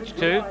reserves match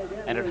too,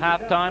 and at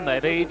half-time they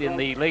lead in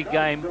the league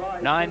game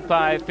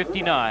 9-5,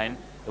 59.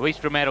 The East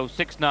Fremantle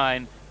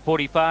 6-9,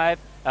 45,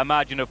 a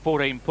margin of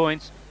 14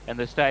 points, and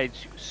the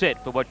stage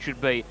set for what should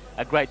be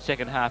a great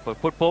second half of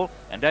football.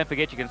 And don't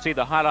forget, you can see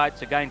the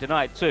highlights again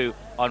tonight too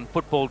on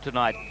Football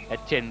Tonight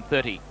at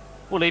 10:30.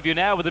 We'll leave you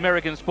now with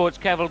American Sports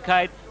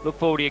Cavalcade. Look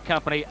forward to your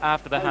company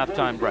after the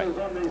half-time break.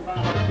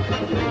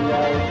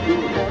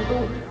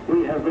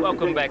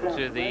 Welcome back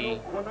to the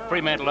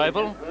Fremantle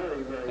Oval.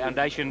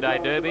 Foundation Day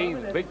Derby,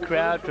 big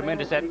crowd,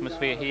 tremendous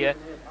atmosphere here,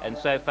 and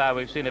so far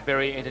we've seen a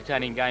very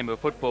entertaining game of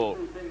football.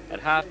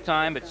 At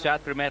half-time, it's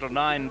South Fremantle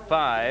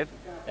 9-5,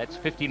 that's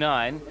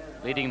 59,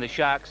 leading the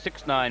Sharks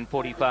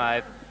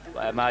 6-9-45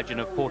 by a margin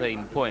of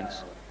 14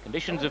 points.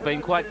 Conditions have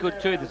been quite good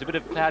too. There's a bit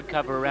of cloud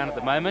cover around at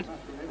the moment.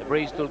 The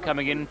breeze still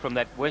coming in from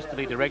that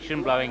westerly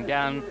direction, blowing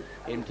down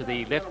into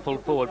the left full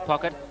forward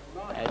pocket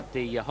at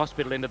the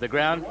hospital end of the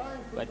ground,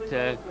 but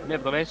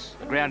nevertheless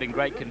the ground in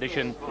great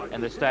condition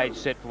and the stage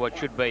set for what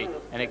should be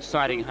an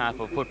exciting half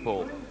of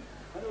football.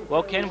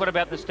 Well, Ken, what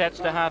about the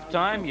stats to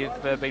half-time?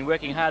 You've been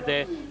working hard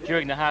there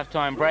during the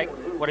half-time break.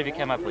 What have you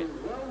come up with?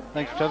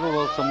 Thanks, Trevor.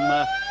 Well,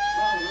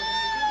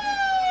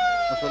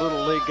 as the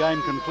Little League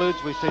game concludes,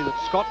 we see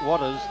that Scott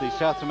Waters, the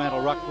South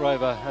Fremantle Ruck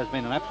Rover, has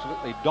been an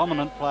absolutely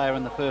dominant player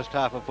in the first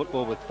half of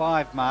football with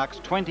 5 marks,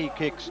 20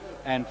 kicks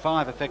and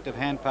 5 effective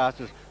hand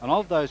passes. And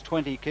of those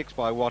 20 kicks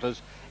by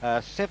Waters,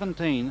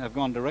 17 have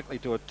gone directly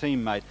to a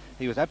teammate.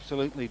 He was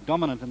absolutely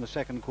dominant in the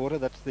second quarter.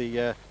 That's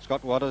the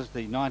Scott Waters,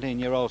 the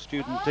 19-year-old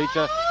student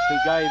teacher, who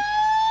gave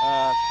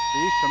the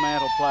East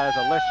Fremantle players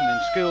a lesson in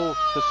skill,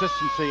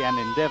 persistency and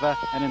endeavour.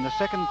 And in the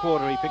second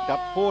quarter he picked up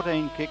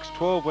 14 kicks,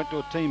 12 went to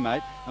a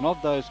teammate, and of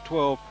those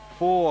 12,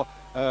 4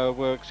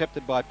 were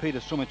accepted by Peter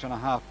Sumich on a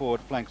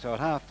half-forward flank. So at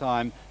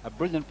half-time, a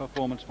brilliant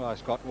performance by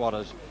Scott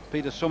Waters.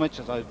 Peter Sumich,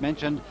 as I've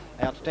mentioned,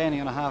 outstanding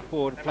on a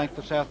half-forward flank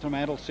for South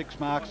Fremantle, 6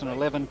 marks and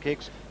 11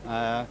 kicks.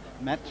 Mark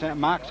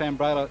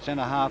Sambrelo at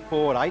centre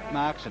half-forward, 8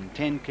 marks and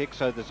 10 kicks.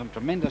 So there's some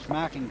tremendous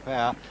marking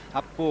power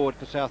up forward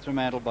for South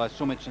Fremantle by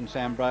Sumich and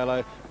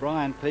Sambrelo.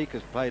 Brian Peake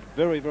has played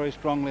very, very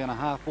strongly on a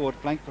half-forward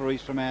flank for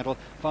East Fremantle,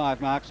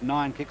 5 marks,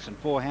 9 kicks and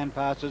 4 hand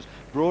passes.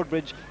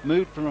 Broadbridge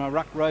moved from a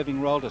ruck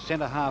roving role to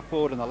centre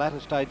half-forward in the latter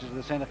stages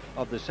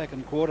of the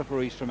second quarter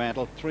for East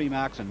Fremantle, 3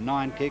 marks and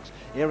 9 kicks.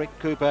 Eric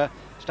Cooper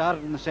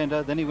started in the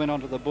centre, then he went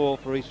onto the ball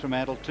for East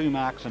Fremantle, 2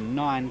 marks and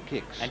 9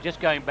 kicks. And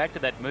just going back to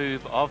that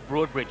move of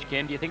Broadbridge,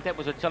 Ken, do you think that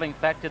was a telling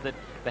factor that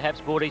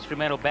perhaps brought East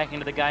Fremantle back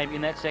into the game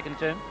in that second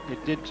term?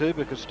 It did too,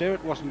 because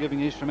Sterrett wasn't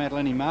giving East Fremantle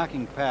any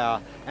marking power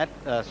at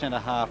centre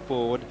half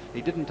forward.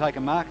 He didn't take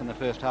a mark in the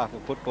first half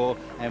of football,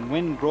 and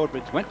when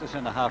Broadbridge went to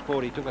centre half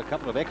forward, he took a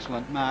couple of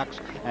excellent marks,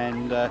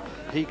 and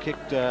he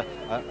kicked a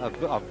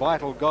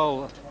vital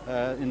goal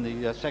in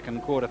the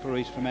second quarter for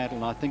East Fremantle,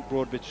 and I think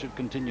Broadbridge should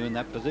continue in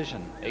that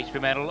position. East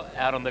Fremantle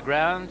out on the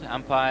ground,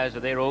 umpires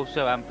are there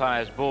also,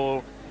 umpires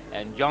Ball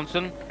and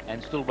Johnson,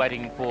 and still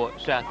waiting for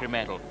South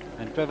Fremantle.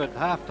 And Trevor, at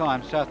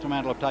half-time, South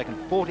Fremantle have taken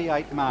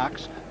 48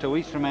 marks to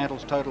East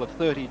Fremantle's total of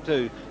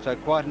 32, so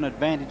quite an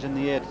advantage in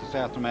the air to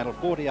South Fremantle,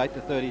 48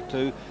 to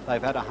 32.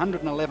 They've had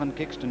 111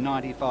 kicks to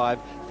 95,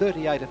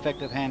 38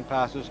 effective hand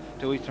passes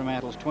to East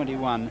Fremantle's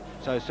 21,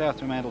 so South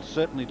Fremantle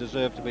certainly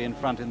deserve to be in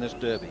front in this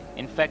derby.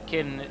 In fact,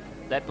 Ken,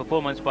 that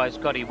performance by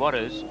Scotty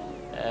Waters,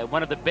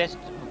 one of the best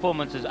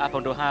performances up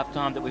until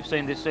half-time that we've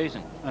seen this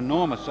season.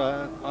 Enormous.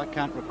 I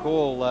can't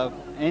recall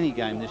any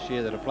game this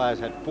year that a player's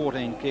had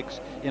 14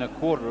 kicks in a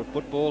quarter of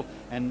football,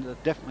 and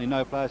definitely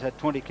no players had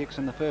 20 kicks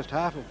in the first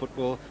half of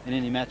football in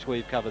any match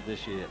we've covered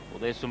this year. Well,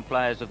 there's some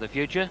players of the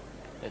future.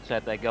 Let's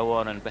hope they go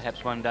on and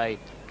perhaps one day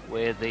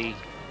wear the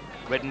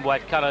red and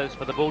white colours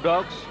for the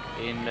Bulldogs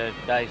in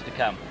days to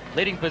come.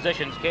 Leading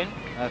possessions, Ken.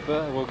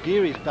 Well,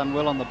 Geary's done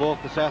well on the ball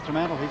for South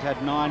Fremantle. He's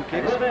had 9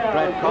 kicks.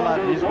 Brad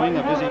Collard in his wing,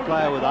 a busy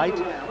player with 8.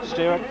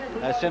 Sterrett,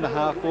 centre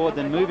half forward,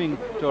 then moving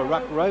to a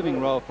ruck roving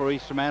role for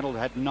East Fremantle,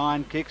 had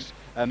 9 kicks.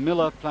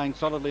 Miller playing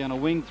solidly on a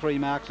wing, 3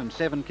 marks and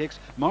 7 kicks.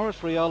 Morris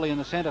Rioli in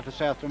the centre for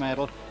South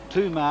Fremantle,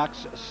 2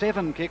 marks,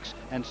 7 kicks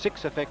and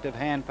 6 effective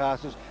hand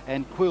passes.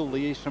 And Quill, the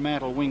East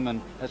Fremantle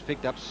wingman, has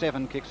picked up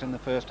 7 kicks in the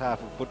first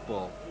half of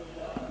football.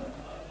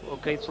 Well,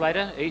 Keith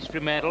Slater, East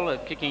Fremantle are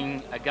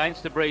kicking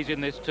against the breeze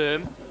in this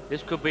term.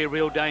 This could be a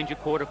real danger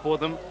quarter for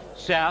them.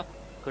 South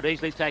could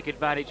easily take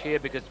advantage here,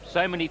 because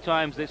so many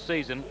times this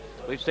season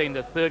we've seen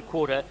the third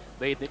quarter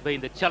being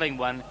the telling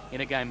one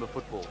in a game of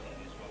football.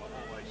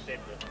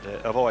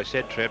 I've always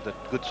said, Trev,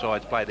 that good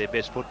sides play their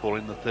best football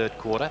in the third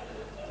quarter,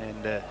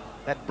 and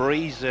that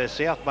breeze,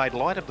 South made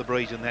light of the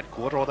breeze in that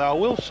quarter, although I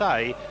will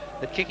say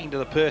that kicking to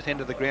the Perth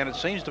end of the ground, it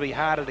seems to be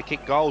harder to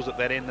kick goals at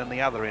that end than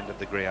the other end of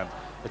the ground.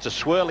 It's a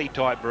swirly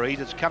type breeze.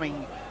 It's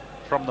coming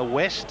from the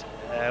west.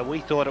 We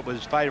thought it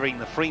was favouring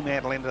the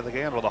Fremantle end of the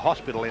ground, or the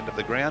hospital end of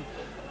the ground,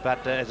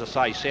 but as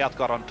I say, South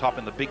got on top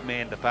in the big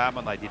man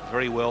department. They did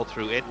very well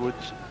through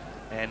Edwards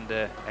and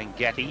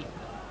Gatti,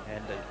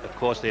 and of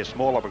course their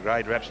smaller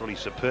brigade are absolutely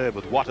superb,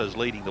 with Waters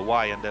leading the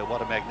way, and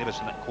what a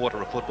magnificent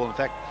quarter of football. In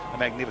fact, a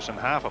magnificent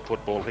half of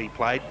football he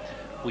played.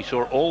 We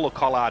saw all the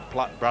Collard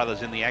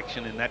brothers in the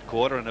action in that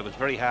quarter, and it was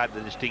very hard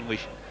to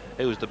distinguish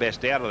who was the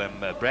best out of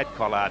them. Brad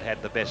Collard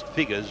had the best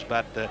figures,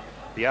 but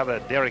the other,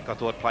 Derek, I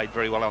thought played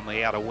very well on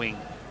the outer wing,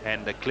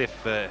 and Cliff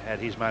had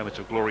his moments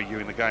of glory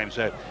during the game.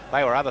 So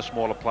they were other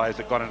smaller players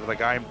that got into the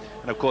game.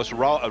 And of course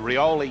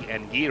Rioli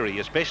and Geary,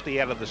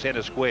 especially out of the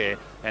centre square,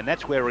 and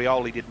that's where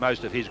Rioli did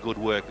most of his good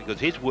work, because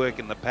his work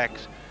in the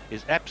packs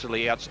is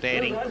absolutely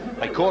outstanding.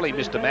 They call him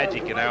Mr.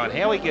 Magic, you know, and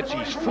how he gets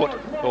his foot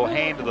or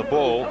hand to the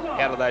ball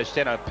out of those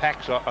centre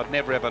packs, I'd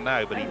never ever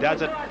know, but he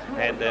does it,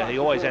 and he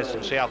always has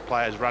some South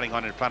players running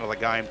on in front of the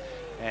game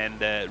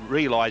and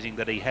realising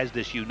that he has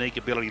this unique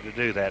ability to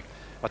do that.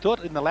 I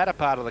thought in the latter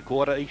part of the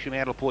quarter, East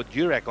Fremantle put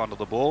Durack onto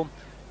the ball,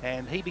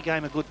 and he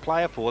became a good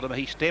player for them.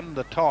 He stemmed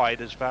the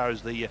tide as far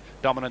as the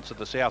dominance of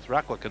the South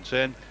Ruck were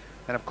concerned.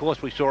 And of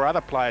course we saw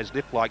other players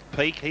lift, like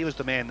Peake. He was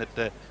the man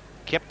that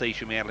kept East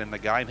Fremantle in the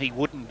game. He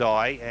wouldn't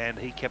die, and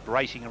he kept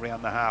racing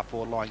around the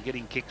half-forward line,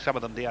 getting kicks, some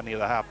of them down near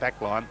the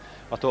half-back line.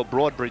 I thought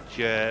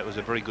Broadbridge was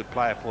a very good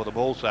player for them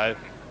also,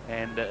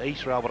 and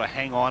East were able to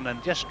hang on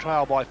and just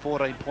trail by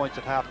 14 points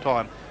at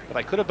half-time. But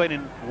they could have been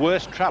in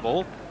worse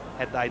trouble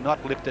had they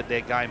not lifted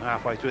their game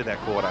halfway through that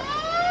quarter.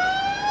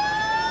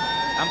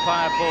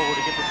 Umpire ball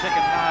to get the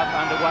second half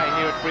underway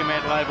here at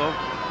Fremantle Oval.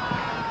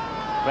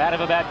 Crowd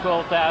of about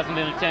 12,000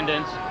 in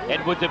attendance.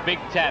 Edwards a big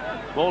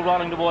tap. Ball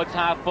rolling towards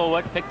half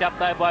forward. Picked up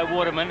though by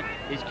Waterman.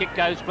 His kick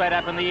goes straight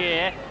up in the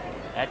air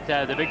at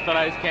the big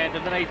fellow's can't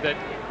underneath it.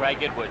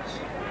 Craig Edwards.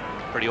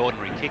 Pretty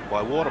ordinary kick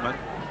by Waterman.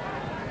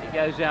 He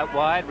goes out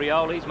wide.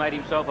 Rioli's made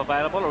himself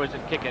available, or is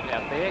it Kickett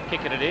out there?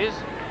 Kickett it is.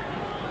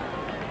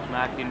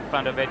 Marked in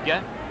front of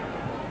Edgar.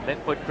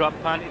 Left foot drop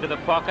punt into the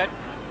pocket.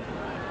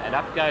 And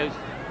up goes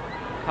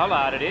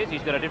Collard it is.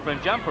 He's got a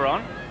different jumper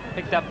on.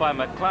 Picked up by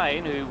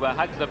McLean, who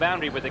hugs the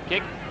boundary with a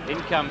kick. In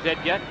comes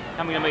Edgar.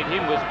 Coming to meet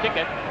him was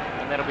Kickett,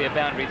 and that'll be a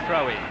boundary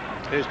throw-in.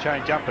 Who's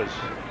changed jumpers?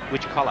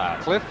 Which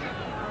Collard? Cliff.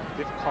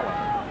 Cliff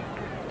Collard.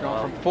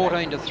 Gone from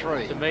 14 to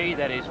 3. To me,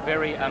 that is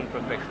very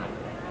unprofessional.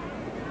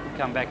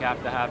 Come back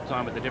after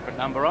half-time with a different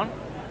number on.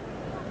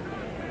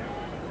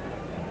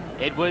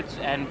 Edwards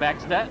and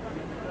Baxter.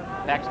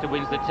 Baxter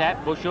wins the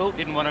tap. Bushell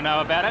didn't want to know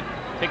about it.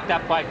 Picked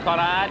up by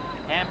Collard.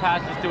 Hand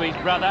passes to his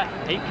brother.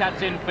 He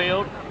cuts in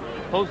field.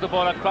 Pulls the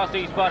ball across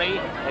his body.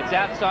 It's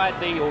outside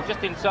or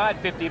just inside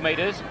 50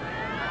 metres.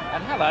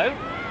 And hello,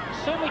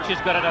 Sumich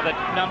has got another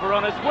number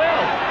on as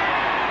well.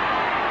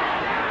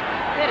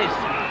 That is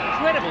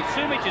incredible.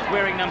 Sumich is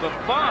wearing number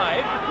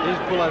 5. His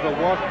pullover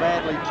was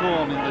badly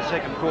torn in the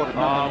second quarter.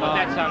 Oh, but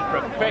that's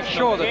unprofessional. I'm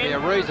sure there'd be a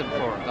reason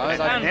for it,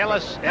 though.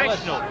 Ellis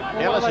has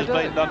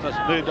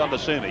moved on to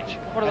Sumich.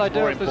 What do they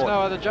do if there's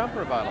no other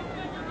jumper available?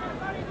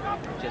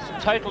 Just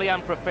totally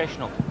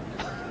unprofessional.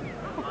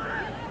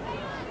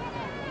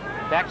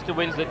 Baxter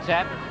wins the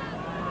tap.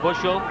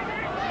 Bushell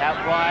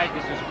out wide.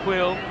 This is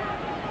Quill.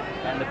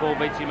 And the ball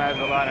beats him over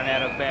the line and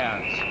out of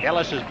bounds.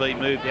 Ellis has been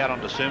moved out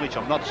onto Sumich.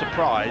 I'm not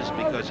surprised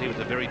because he was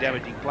a very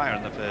damaging player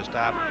in the first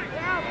half.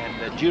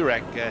 And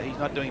Durack, he's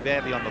not doing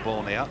badly on the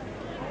ball now.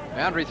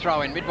 Boundary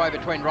throw in midway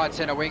between right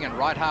centre wing and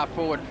right half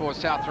forward for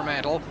South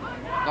Fremantle.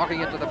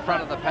 Knocking it to the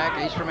front of the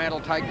pack. East Fremantle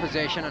take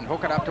possession and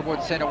hook it up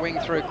towards centre wing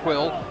through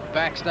Quill.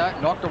 Baxter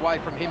knocked away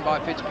from him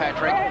by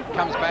Fitzpatrick.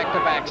 Comes back to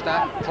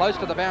Baxter. Close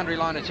to the boundary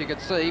line as you could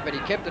see, but he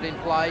kept it in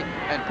play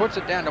and puts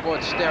it down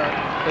towards Sterrett,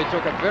 who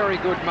took a very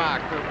good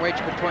mark for a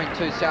wedge between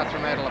two South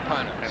Fremantle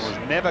opponents. And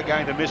was never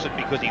going to miss it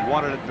because he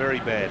wanted it very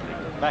badly.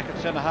 Back at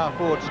centre half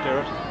forward,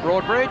 Sterrett.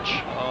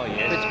 Broadbridge. Oh,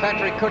 yes.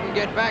 Fitzpatrick couldn't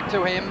get back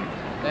to him.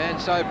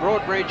 And so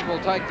Broadbridge will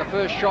take the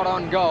first shot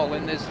on goal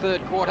in this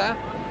third quarter.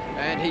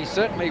 And he's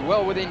certainly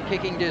well within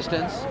kicking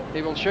distance.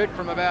 He will shoot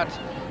from about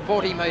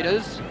 40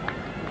 metres.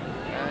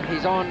 And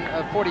he's on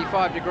a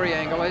 45-degree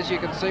angle. As you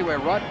can see, we're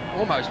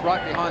almost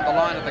right behind the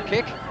line of the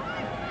kick.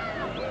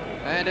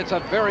 And it's a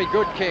very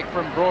good kick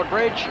from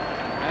Broadbridge.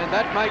 And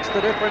that makes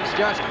the difference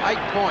just 8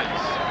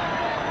 points.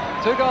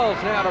 2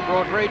 goals now to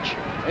Broadbridge.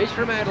 East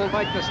Fremantle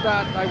make the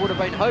start they would have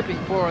been hoping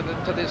for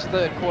to this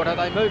third quarter.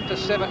 They moved to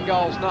 7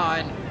 goals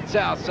 9.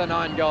 Souths are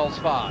 9 goals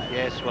 5.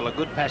 Yes, well, a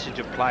good passage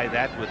of play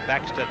that with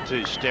Baxter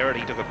to Sterrett.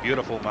 He took a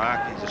beautiful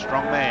mark. He's a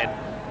strong man.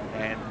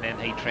 And then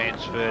he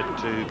transferred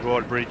to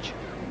Broadbridge.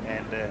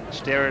 And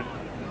Sterrett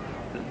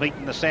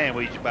meeting the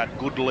sandwich, but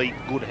good leap,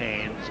 good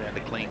hands, and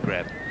a clean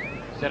grab.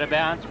 Set a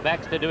bounce.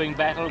 Baxter doing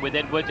battle with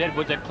Edwards.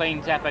 Edwards a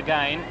clean tap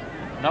again.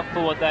 Knocked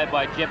forward though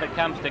by Jeppert,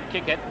 comes to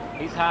kick it.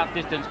 His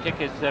half-distance kick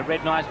is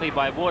read nicely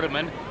by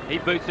Waterman. He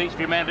boots East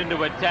Fremantle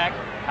into attack.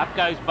 Up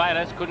goes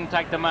Bayliss, couldn't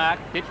take the mark.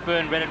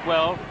 Ditchburn read it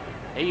well.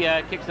 He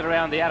kicks it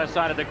around the outer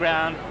side of the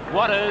ground.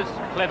 Waters,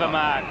 clever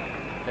mark.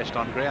 Best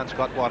on ground,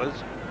 Scott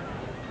Waters.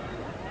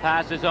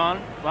 Passes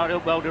on,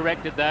 well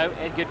directed though.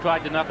 Edgar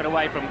tried to knock it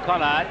away from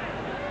Collard.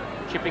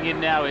 Chipping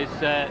in now is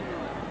it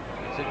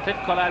Cliff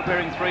Collard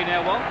wearing 3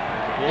 now, Walt?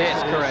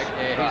 Yes, correct.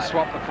 Yeah, Right. he's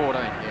swapped the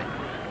 14. Yeah.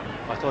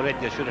 I thought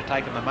Edgar should have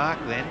taken the mark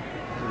then.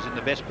 He was in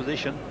the best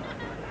position.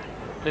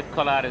 Cliff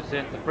Collard has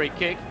sent the free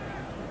kick.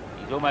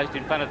 He's almost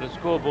in front of the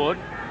scoreboard.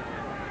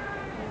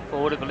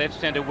 Forward of the left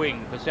centre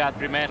wing for South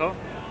Fremantle.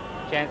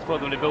 Chance for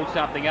them to build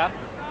something up.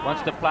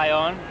 Wants to play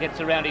on,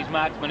 gets around his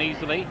marksman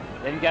easily,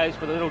 then goes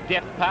for the little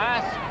depth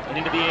pass, and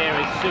into the air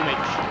is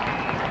Sumich.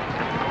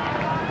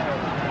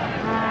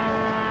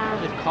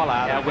 If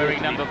Collard, now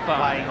wearing number 5,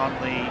 playing on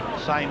the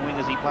same wing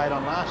as he played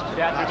on last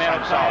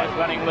Fremantle players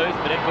running loose,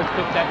 but Edwards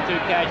cooked up too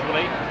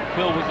casually.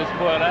 Quill was the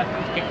spoiler,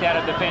 kicked out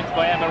of defence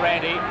by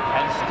Amirante,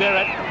 and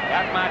Sterrett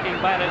outmarking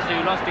Bayliss,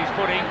 who lost his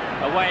footing.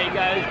 Away he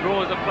goes,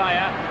 draws a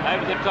player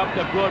over the top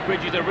to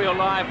Broadbridge, is a real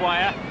live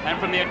wire, and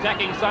from the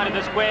attacking side of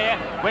the square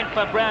went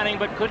for Browning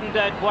but couldn't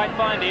quite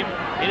find him.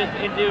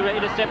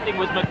 Intercepting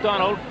was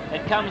McDonald.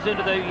 It comes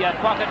into the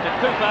pocket to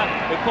Cooper,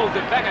 who pulls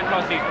it back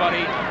across his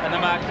body, and the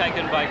mark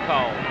taken by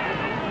Cole.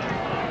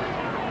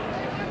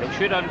 He'll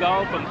shoot on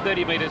goal from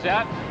 30 metres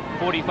out,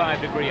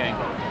 45-degree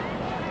angle.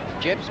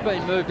 Jep's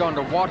been moved on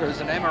to Waters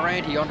and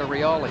Amirante onto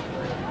Rioli.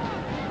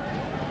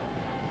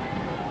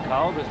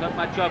 Cole, there's not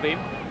much of him.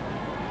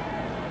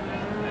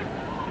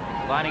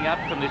 Lining up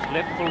from this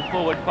left full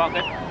forward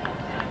pocket.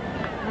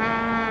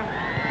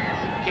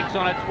 Kicks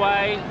on its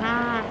way.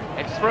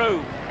 It's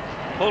through.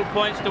 Full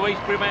points to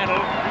East Fremantle.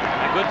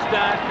 A good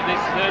start to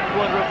this third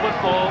quarter of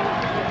football.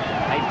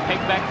 They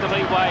pick back the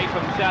leeway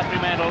from South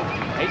Fremantle.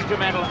 East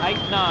Fremantle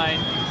 8-9,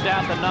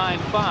 South a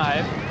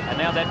 9-5, and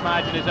now that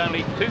margin is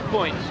only 2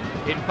 points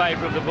in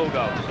favour of the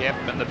Bulldogs. Yep,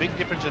 and the big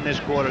difference in this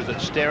quarter is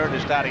that Sterrett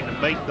is starting to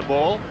meet the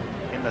ball.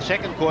 In the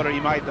second quarter, he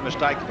made the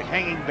mistake of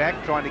hanging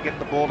back, trying to get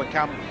the ball to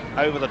come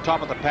over the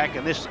top of the pack.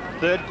 In this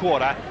third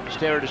quarter,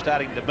 Sterrett is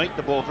starting to meet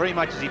the ball very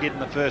much as he did in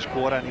the first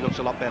quarter, and he looks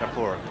a lot better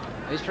for it.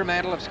 East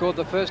Fremantle have scored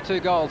the first 2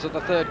 goals of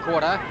the third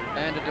quarter,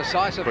 and a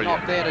decisive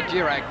knock there to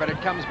Durack, but it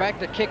comes back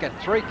to Kickett.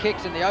 3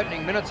 kicks in the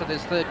opening minutes of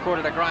this third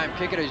quarter to Graham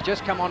Kickett, who's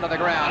just come onto the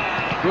ground.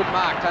 Good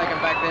mark taken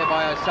back there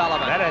by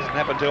O'Sullivan. That hasn't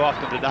happened too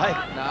often today.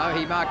 No,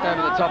 he marked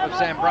over the top of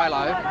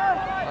Sambrelo.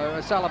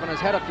 O'Sullivan has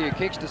had a few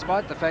kicks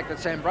despite the fact that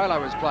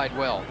Sambrelo has played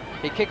well.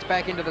 He kicks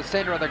back into the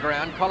centre of the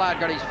ground. Collard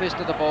got his fist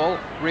to the ball.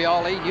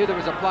 Rioli knew there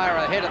was a player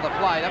ahead of the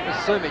play. That was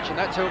Sumich, and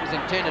that's who it was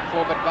intended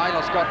for, but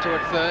Bayliss got to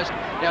it first.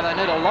 Now they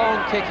need a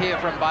long kick here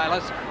from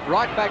Bayliss.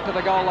 Right back to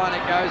the goal line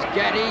it goes.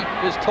 Gaddy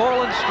is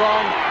tall and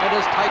strong and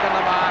has taken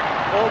the mark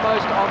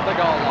almost on the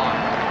goal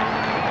line.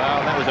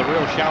 Well, that was a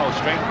real show of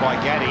strength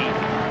by Gaddy.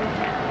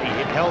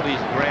 He held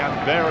his ground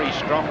very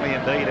strongly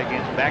indeed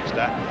against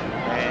Baxter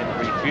and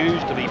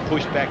refused to be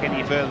pushed back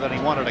any further than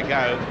he wanted to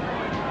go.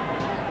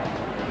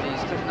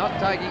 He's not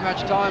taking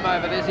much time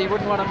over this. He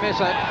wouldn't want to miss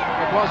it.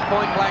 It was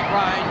point-blank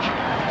range,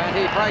 and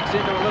he breaks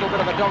into a little bit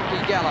of a donkey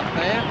gallop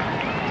there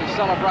to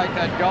celebrate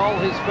that goal,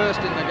 his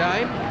first in the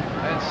game.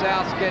 And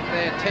Souths get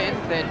their 10th,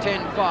 their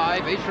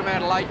 10-5, East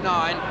Fremantle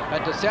 8-9.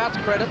 And to South's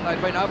credit,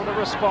 they've been able to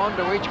respond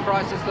to each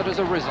crisis that has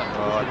arisen.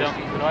 Oh, the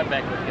donkey's right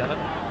back with Gallop.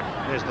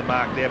 There's the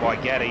mark there by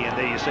Gaddy, and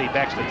there you see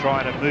Baxter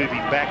trying to move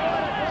him back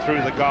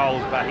through the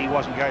goals, but he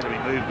wasn't going to be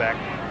moved back.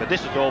 But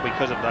this is all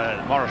because of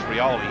the Maurice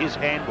Rioli. His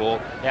handball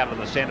out of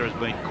the centre has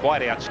been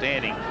quite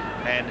outstanding,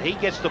 and he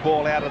gets the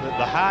ball out of the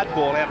hard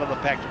ball out of the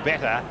packs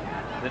better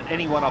than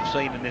anyone I've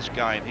seen in this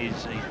game.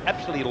 He's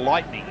absolutely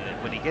lightning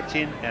when he gets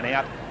in and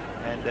out,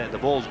 and the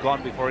ball's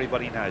gone before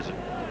anybody knows it.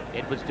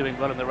 Edwards doing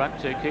well in the run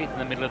too, Keith, in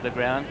the middle of the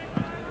ground.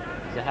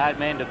 He's a hard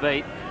man to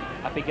beat.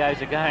 Up he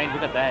goes again.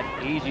 Look at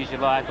that. Easy as you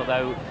like,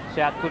 although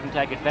South couldn't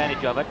take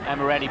advantage of it.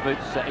 Amirante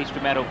boots East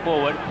Fremantle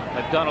forward.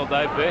 McDonald,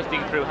 though,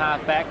 bursting through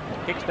half back,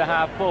 kicks to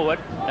half forward.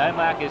 No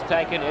mark is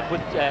taken.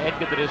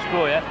 Edgar the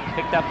Destroyer,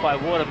 picked up by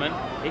Waterman.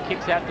 He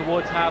kicks out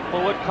towards half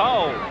forward.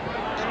 Cole,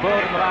 spoiled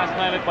in the last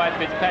moment by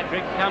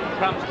Fitzpatrick.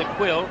 Crumbs to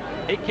Quill.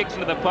 He kicks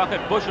into the pocket.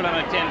 Bushel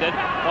unattended.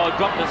 Oh,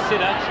 dropped the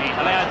sitter.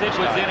 Allows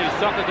Edwards in, who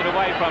sockers it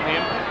away from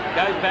him.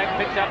 Goes back,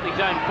 picks up his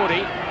own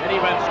footy. Then he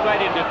runs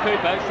straight into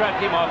Cooper.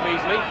 Shrugged him off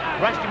easily.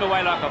 Brushed him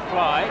away like a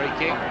fly. Free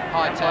kick.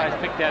 High tackle.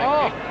 Picked out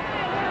a kick.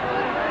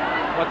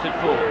 What's it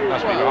for?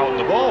 Must be holding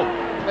the ball.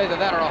 Either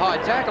that or a high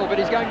tackle, but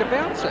he's going to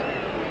bounce it.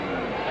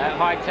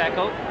 High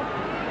tackle.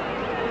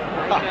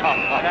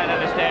 I don't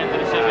understand the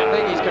decision. I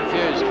think he's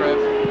confused, Trev.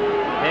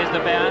 There's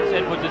the bounce.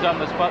 Edwards is on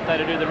the spot though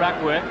to do the ruck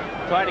work.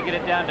 Trying to get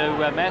it down to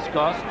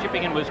Mascos.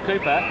 Chipping in was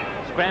Cooper.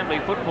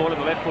 Scrambling football in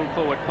the left full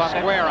forward pocket.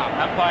 Square up.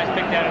 Umpire's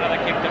picked out another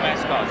kick to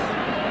Mascos.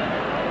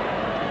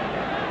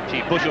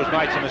 Gee, Bushel's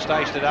made some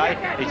mistakes today.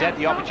 He's had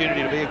the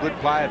opportunity to be a good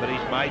player, but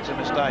he's made some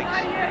mistakes.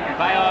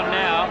 Play on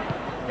now.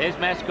 There's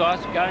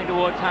Mascos going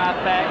towards half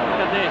back.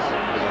 Look at this.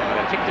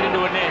 Kicked it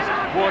into a nest.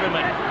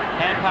 Waterman.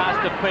 Hand pass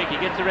to Peak. He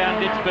gets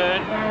around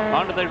Ditzburn.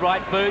 Onto the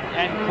right boot.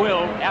 And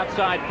Quill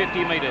outside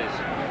 50 metres.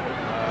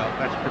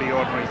 That's pretty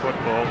ordinary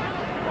football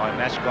by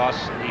Mascos.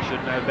 He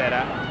should know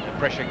better. The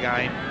pressure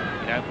game.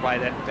 You don't play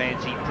that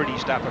fancy, pretty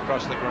stuff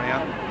across the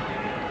ground.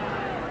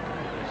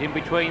 He's in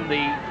between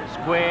the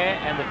square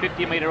and the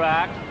 50-metre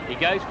arc. He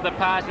goes for the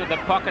pass into the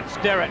pocket.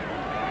 Sterrett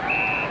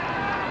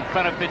in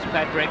front of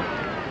Fitzpatrick.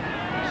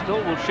 He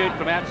still will shoot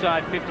from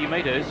outside 50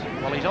 metres.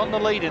 Well, he's on the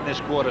lead in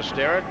this quarter,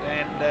 Sterrett,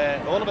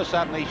 and all of a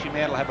sudden East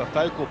Fremantle have a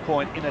focal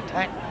point in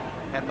attack,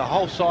 and the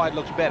whole side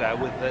looks better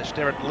with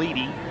Sterrett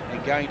leading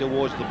and going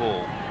towards the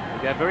ball.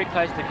 We go very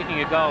close to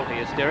kicking a goal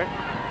here, Sterrett.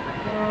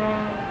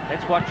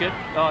 Let's watch it.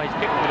 Oh, he's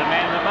kicked with a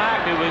man in the mark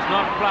who was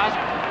not flush,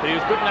 but he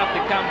was good enough to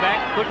come back,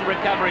 couldn't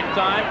recover in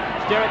time.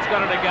 Sterrett's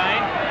got it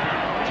again.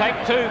 Take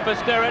 2 for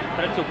Sterrett,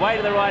 but it's away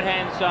to the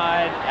right-hand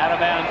side, out of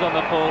bounds on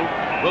the full.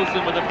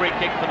 Wilson with a free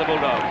kick for the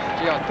Bulldogs.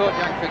 Gee, I thought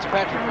young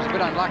Fitzpatrick was a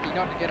bit unlucky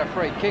not to get a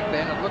free kick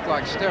then. It looked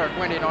like Sterrett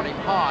went in on him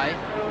high.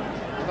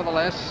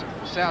 Nevertheless,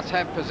 Souths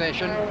have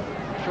possession.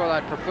 I'm sure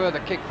they'd prefer the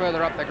kick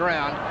further up the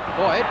ground.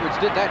 Boy, Edwards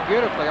did that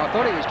beautifully. I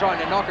thought he was trying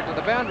to knock it to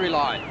the boundary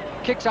line.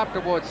 Kicks up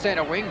towards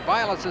centre wing.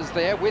 Bayliss is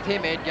there, with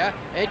him Edgar.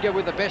 Edgar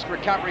with the best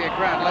recovery at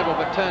ground level,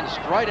 but turns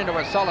straight into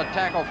a solid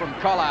tackle from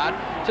Collard.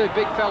 Two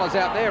big fellas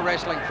out there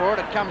wrestling for it.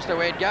 It comes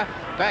to Edgar.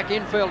 Back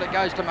infield it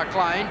goes to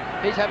McLean.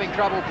 He's having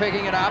trouble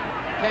picking it up.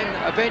 Can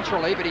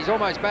eventually, but he's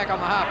almost back on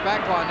the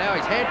half-back line now.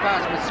 His hand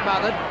pass was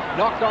smothered.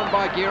 Knocked on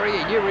by Geary.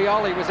 He knew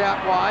Rioli was out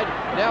wide.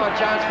 Now a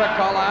chance for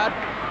Collard.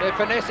 They're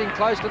finessing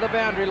close to the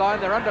boundary line.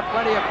 They're under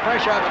plenty of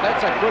pressure, but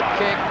that's a good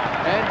kick.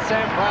 And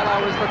Sam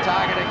Braylow is the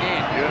target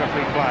again.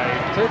 Beautifully played.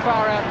 Too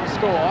far out to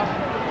score,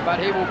 but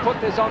he will put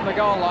this on the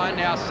goal line.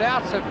 Now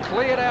Souths have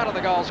cleared out of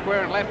the goal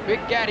square and left Big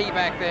Gaddy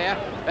back there.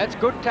 That's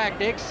good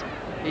tactics.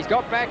 He's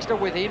got Baxter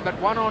with him, but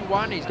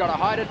one-on-one, he's got a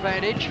height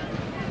advantage.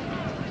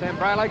 Sam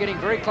Braylow getting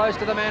very close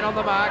to the man on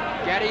the mark.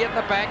 Gaddy at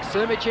the back,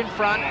 Sumich in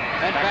front,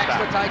 and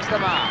Baxter takes the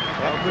mark.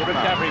 Well, good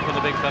recovery for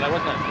the big fellow,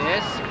 wasn't it?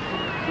 Yes.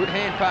 Good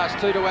hand pass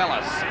to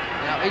Ellis.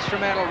 Now East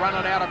Fremantle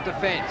running out of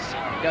defence.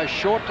 Goes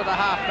short to the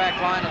half-back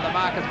line, and the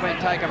mark has been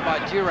taken by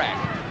Durack.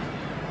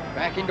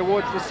 Back in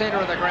towards the centre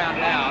of the ground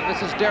now.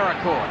 This is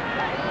Deracourt.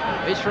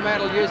 East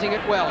Fremantle using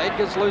it well.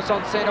 Edgar's loose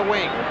on centre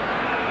wing.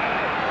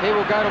 He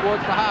will go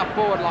towards the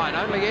half-forward line.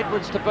 Only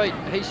Edwards to beat.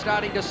 He's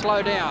starting to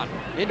slow down.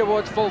 In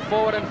towards full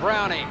forward and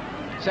Browning.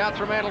 South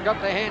Fremantle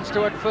got their hands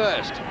to it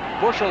first.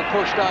 Bushell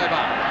pushed over.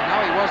 No,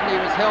 he wasn't. He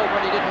was held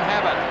when he didn't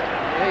have it.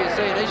 There you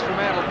see an East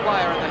Fremantle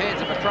player in the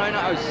hands of a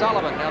trainer,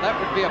 O'Sullivan. Now that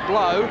would be a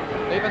blow.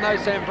 Even though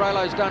Sam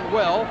Braylow's done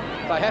well,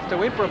 they have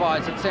to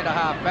improvise at centre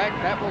half-back.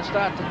 That will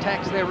start to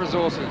tax their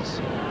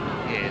resources.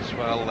 Yes,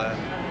 well,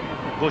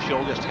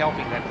 Bushell just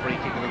helping that free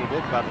kick a little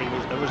bit, but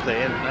it was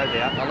there, no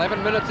doubt.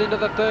 11 minutes into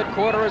the third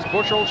quarter as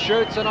Bushell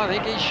shoots, and I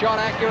think he's shot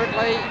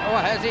accurately. Or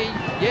has he?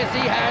 Yes,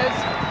 he has.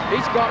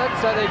 He's got it,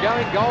 so they're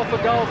going goal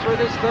for goal through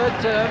this third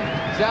term.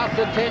 South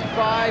at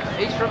 10-5,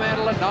 East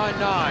Fremantle at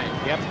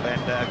 9-9. Yep,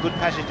 and a good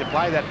passage to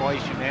play that by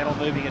East Fremantle,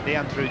 moving it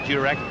down through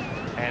Durack,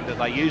 and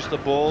they used the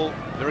ball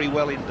very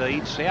well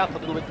indeed. South a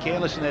little bit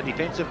careless in their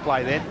defensive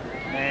play then,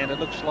 and it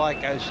looks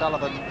like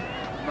O'Sullivan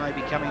may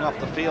be coming off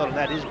the field, and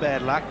that is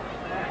bad luck.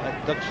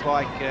 It looks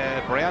like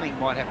Browning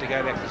might have to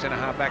go back to centre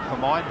half back for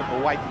mine, but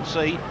we'll wait and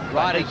see.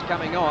 Ryder's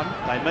coming on.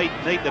 They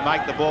need to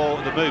make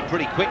the move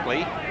pretty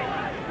quickly.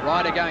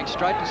 Ryder going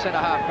straight to centre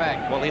half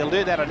back. Well, he'll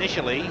do that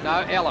initially.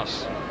 No,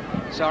 Ellis.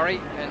 Sorry,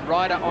 and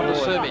Ryder onto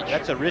Sumich.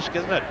 That's a risk,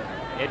 isn't it?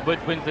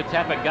 Edwards wins the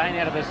tap again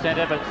out of the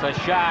centre, but it's the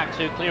Sharks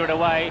who clear it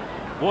away.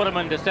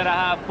 Waterman to centre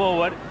half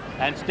forward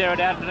and stare it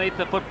out underneath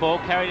the football,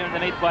 carried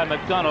underneath by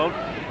McDonald.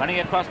 Running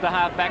across the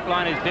half back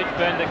line is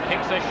Ditchburn. The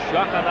kick's a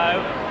shocker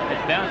though.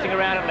 It's bouncing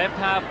around at left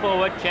half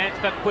forward. Chance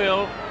for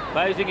Quill.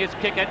 Bosing his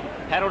Kickett.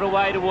 Paddled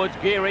away towards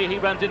Geary. He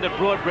runs into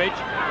Broadbridge.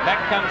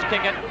 Back comes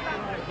Kickett.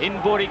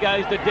 Inboard he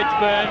goes to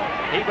Ditchburn.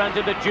 He runs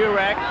into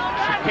Durack.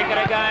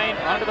 Kickett again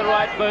onto the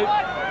right boot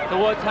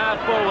towards half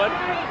forward.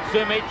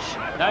 Sumich.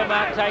 No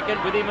mark taken.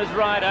 With him as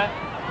Ryder.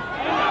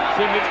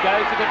 Sumich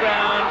goes to the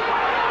ground.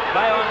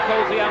 Bayon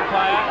calls the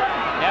umpire.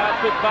 Now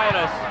it's with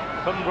Bayliss.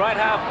 From right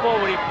half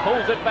forward, he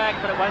pulls it back,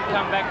 but it won't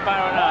come back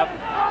far enough.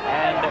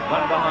 And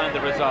one behind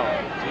the result.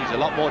 He's a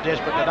lot more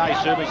desperate today,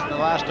 Sumich, than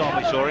the last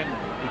time we saw him.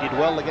 He did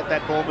well to get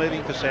that ball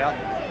moving for South.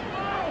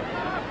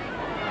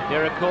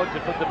 Deracourt to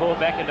put the ball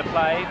back into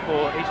play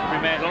for East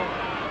Fremantle.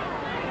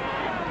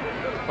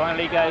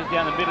 Finally goes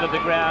down the middle of the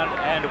ground,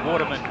 and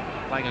Waterman.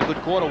 Playing a good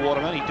quarter,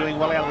 Waterman. He's doing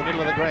well out of the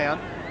middle of the ground.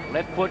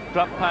 Left foot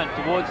drop punt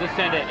towards the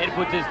centre.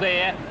 Edwards is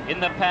there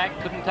in the pack.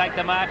 Couldn't take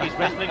the mark. He's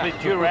wrestling with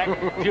Durack.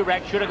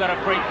 Durack should have got a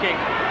free kick.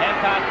 Hand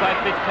pass by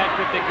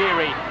Fitzpatrick to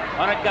Geary.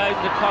 On it goes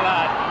to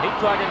Collard. He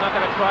tried to knock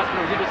it across, but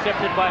it was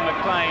intercepted by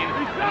McLean.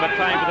 And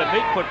McLean with a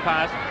neat foot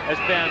pass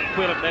has found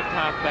Quill at left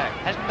half back.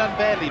 Hasn't done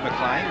badly,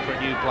 McLean, for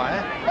a new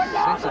player.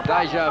 Since a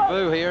deja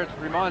vu here, it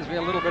reminds me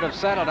a little bit of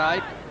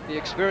Saturday. The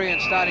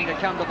experience starting to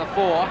come to the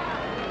fore.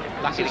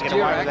 Lucky to get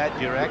away with that,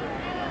 Durack.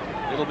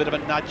 A little bit of a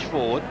nudge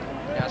forward.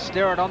 Now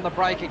Sterrett on the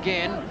break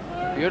again.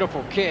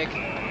 Beautiful kick.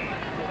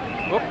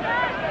 Oops.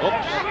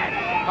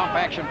 Pump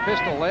action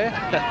pistol there.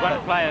 One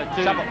player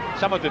too.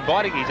 Some have been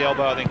biting his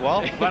elbow, I think,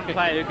 well. One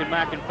player who can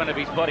mark in front of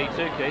his body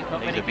too, Keith.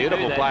 He's a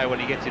beautiful player when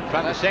he gets in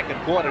front. The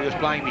second quarter he was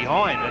playing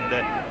behind,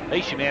 and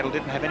East Fremantle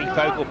didn't have any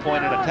focal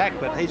point in attack,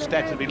 but his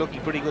stats would be looking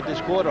pretty good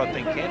this quarter, I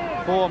think,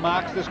 Ken. 4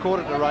 marks this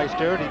quarter to Ray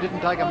Sterrett. He didn't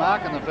take a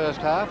mark in the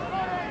first half.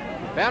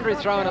 Boundary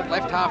thrown at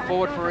left half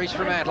forward for East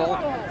Fremantle.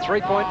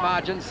 3-point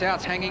margin.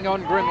 South's hanging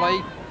on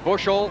grimly.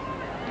 Bushell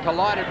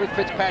collided with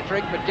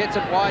Fitzpatrick, but gets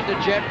it wide to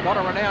Jet. Not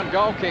a renowned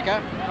goal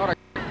kicker, not a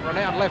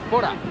renowned left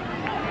footer.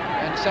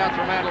 And South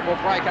Fremantle will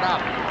break it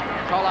up.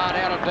 Collard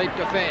out of deep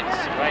defence.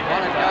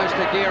 On it goes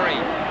to Geary.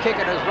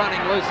 Kickett is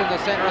running loose in the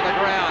centre of the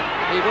ground.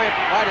 He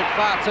waited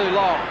far too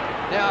long.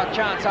 Now a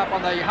chance up on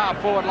the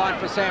half-forward line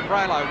for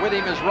Sambrelo. With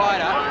him is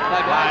Ryder.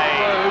 They've made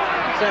the move.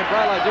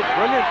 Sambrelo did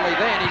brilliantly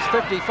then. He's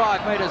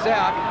 55 metres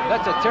out.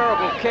 That's a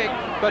terrible kick.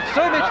 But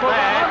Sumic will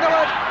go under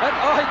it. And,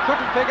 he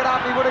couldn't pick it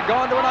up. He would have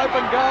gone to an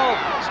open goal.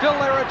 Still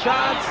there a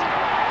chance.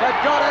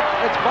 They've got it.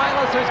 It's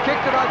Bayliss who's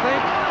kicked it, I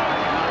think.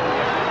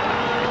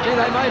 Gee,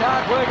 they made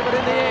hard work of it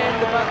in the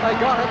end, but they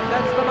got it.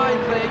 That's the main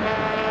thing.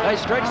 They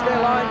stretched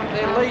their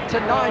lead to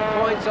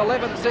 9 points,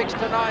 11-6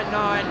 to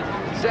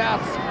 9-9.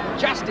 South's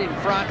just in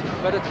front,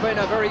 but it's been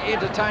a very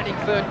entertaining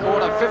third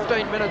quarter.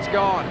 15 minutes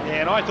gone. Yeah,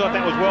 and I thought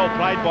that was well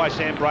played by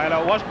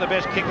Sambrelo. It wasn't the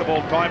best kick of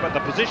all time, but the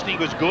positioning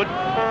was good,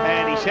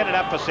 and he set it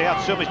up for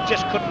South. Summers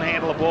just couldn't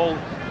handle the ball,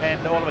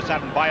 and all of a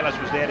sudden Bayliss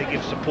was there to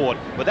give support.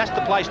 But that's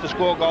the place to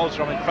score goals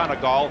from, in front of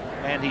goal,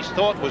 and his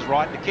thought was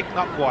right. The kick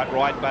not quite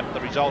right, but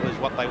the result is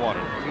what they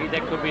wanted. Gee,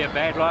 that could be a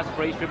bad loss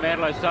for East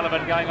Fremantle.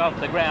 O'Sullivan going off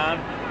the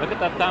ground. Look at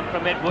the thump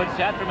from Edwards.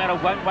 South Fremantle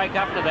won't wake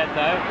up to that,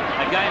 though.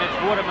 Again, it's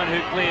Waterman who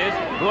clears.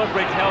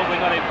 Broadbridge Helving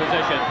not in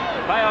position.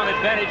 Play on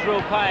advantage rule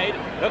paid.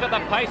 Look at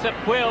the pace of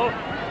Quill.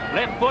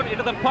 Left foot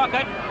into the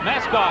pocket.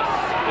 Mascos.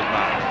 Good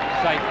mark.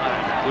 Safe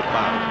mark. Good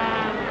mark.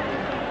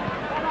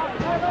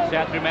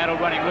 South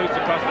Fremantle running loose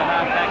across the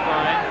half-back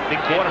line.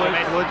 Big quarter from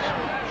Edwards.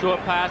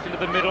 Short pass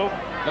into the middle.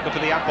 Looking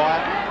for the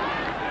umpire.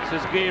 This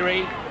is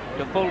Geary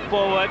to full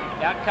forward.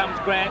 Out comes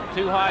Grant.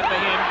 Too high for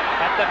him.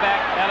 At the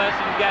back, Ellis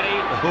and Gaddy.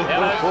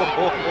 Ellis.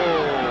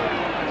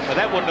 Well,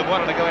 that wouldn't have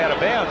wanted to go out of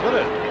bounds, would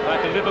it?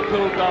 Like the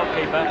Liverpool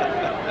goalkeeper.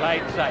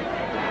 Played safe.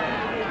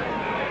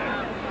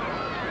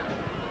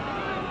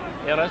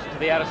 Ellis to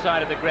the outer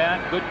side of the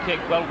ground. Good kick,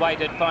 well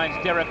weighted. Finds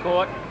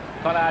Deracourt.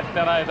 Collard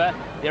fell over.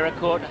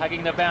 Deracourt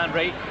hugging the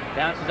boundary.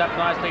 Bounces up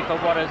nicely for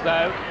Waters,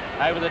 though.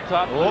 Over the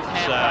top. Good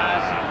hand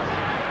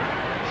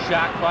pass.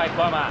 Shark by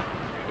Bomber.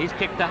 He's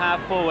kicked to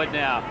half forward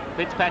now.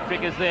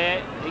 Fitzpatrick is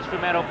there. East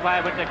Fremantle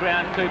player went to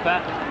ground.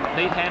 Cooper.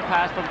 Neat hand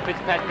pass from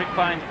Fitzpatrick.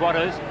 Finds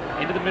Waters.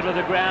 Into the middle of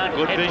the ground.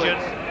 Good Edwards. vision.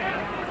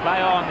 Play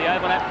on. The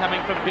overlap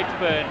coming from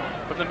Pitchburn.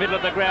 From the middle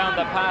of the ground.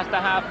 The pass to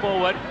half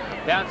forward.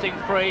 Bouncing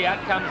free. Out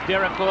comes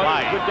Deracourt.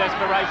 Good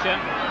desperation.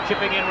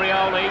 Chipping in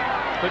Rioli.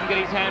 Couldn't get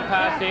his hand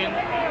pass in.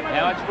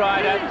 Now it's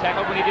Ryder.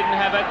 Tackled when he didn't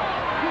have it.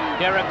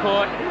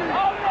 Deracourt.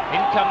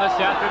 In come the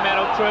South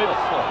Fremantle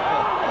troops.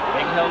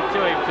 Being held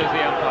to him, says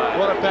the umpire.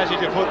 What a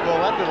passage of football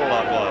that little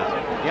lot was.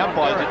 The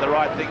umpire did the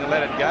right thing and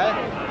let it go.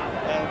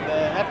 And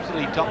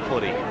absolutely top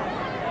footy.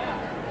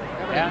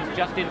 Bounce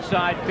just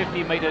inside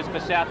 50 metres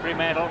for South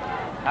Fremantle.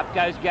 Up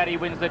goes Gaddy,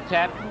 wins the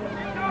tap.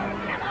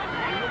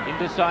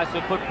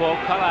 Indecisive football.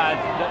 Collard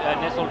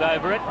nestled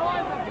over it.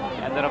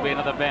 And that'll be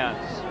another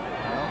bounce.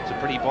 Well, it's a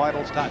pretty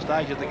vital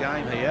stage of the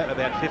game here.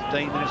 About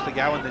 15 minutes to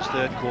go in this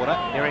third quarter.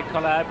 Eric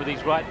Collard with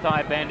his right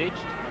thigh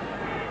bandaged.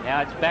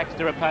 Now it's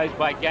Baxter opposed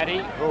by Gaddy.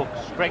 Oh,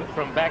 strength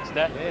from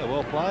Baxter. Yeah,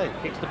 well played.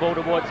 Kicks the ball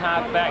towards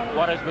half-back.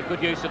 Waters with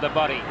good use of the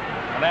body.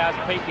 Allows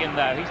Peake in,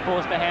 though. He's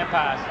forced a hand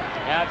pass.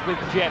 Now it's with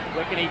Jeff.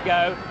 Where can he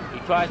go? He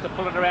tries to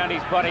pull it around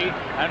his body,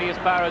 only as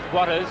far as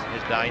Waters.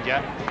 There's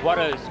danger.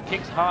 Waters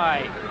kicks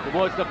high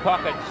towards the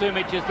pocket.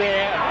 Sumic is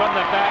there, and from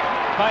the back,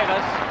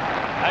 Bayliss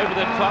over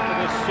the top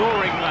with a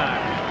soaring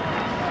mark.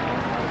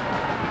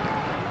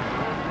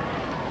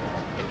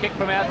 A kick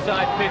from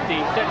outside 50,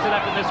 sets it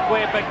up in the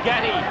square for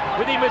Gaddy.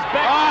 With him is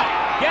back.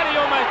 Gaddy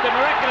almost a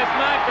miraculous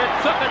mark, but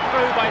took it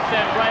through by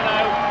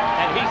Sambrelo,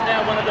 and he's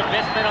now one of the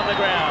best men on the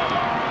ground.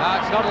 No,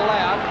 it's not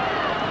allowed.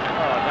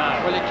 Oh, no.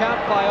 Well, you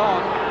can't play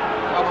on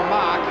a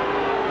mark.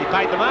 He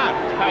paid the mark.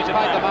 He's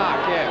paid the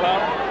mark, yeah. Well,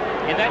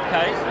 in that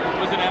case, it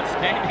was an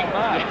outstanding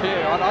mark.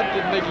 Yeah, I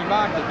didn't think he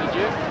marked it,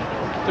 did you?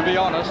 To be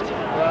honest.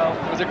 Well,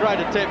 it was a great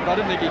attempt, but I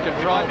didn't think he We'll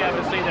controlled be able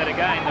to see that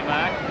again, the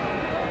mark.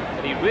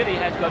 But he really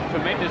has got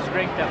tremendous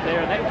strength up there,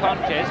 and that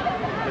contest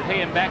with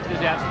he and Baxter's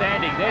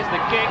outstanding. There's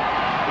the kick.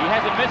 He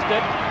hasn't missed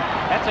it.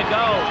 That's a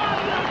goal.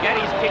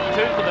 Gaddy's kicked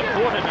 2 for the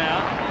quarter now,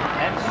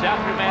 and South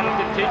Fremantle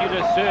continue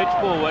to surge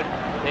forward.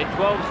 They're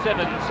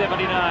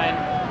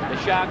 12-7-79. The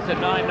Sharks are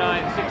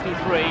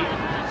 9-9-63.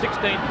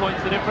 16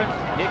 points the difference.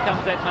 Here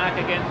comes that mark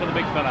again for the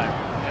big fellow.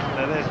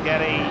 There's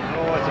Gaddy.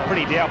 Oh, it's a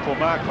pretty doubtful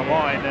mark for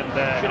mine. And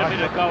should have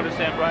been a goal to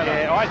Sambrelo.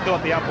 Yeah, I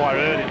thought the umpire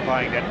erred in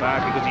playing that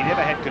mark because he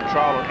never had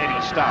control at any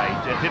stage.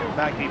 It didn't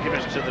make any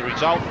difference to the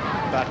result,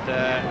 but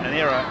an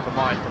error for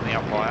mine from the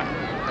umpire.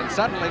 And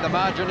suddenly the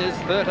margin is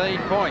 13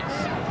 points.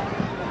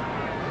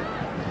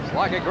 It's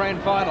like a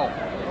grand final.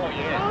 Oh,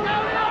 yeah.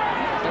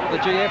 Is that what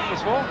the GF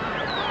was for?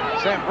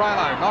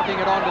 Sambrelo knocking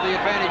it on to the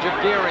advantage of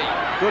Geary.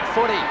 Good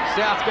footy.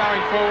 South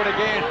going forward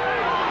again.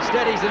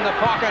 Steadies in the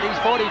pocket. He's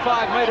 45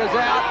 metres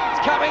out.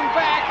 It's coming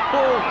back.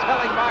 Oh,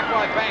 telling mark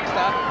by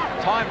Baxter.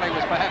 Timely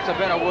was perhaps a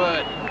better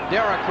word.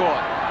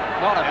 Deracourt.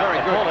 Not a very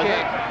good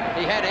kick.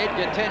 He had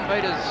Edgar 10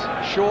 metres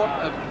short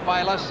of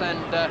Bayliss,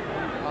 and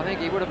I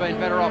think he would have been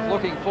better off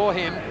looking for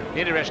him.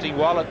 Interesting,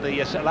 while at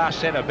the last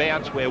centre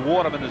bounce where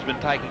Waterman has been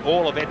taking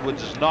all of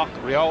Edwards' knock,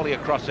 Rioli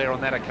across there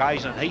on that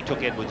occasion, and he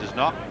took Edwards'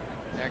 knock.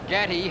 Now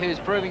Gaddy, who's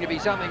proving to be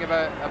something of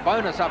a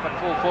bonus up at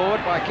full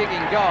forward by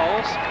kicking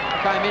goals,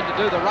 came in to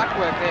do the ruck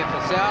work there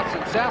for Souths,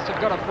 and Souths have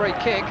got a free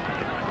kick.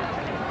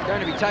 It's going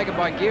to be taken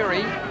by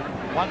Geary.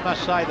 one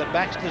must say that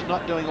Baxter's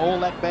not doing all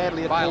that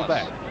badly at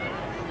full-back.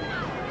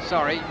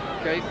 Sorry,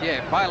 Keith.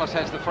 Yeah, Bayliss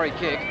has the free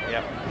kick.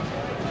 Yep.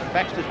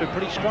 Baxter's been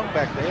pretty strong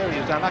back there. He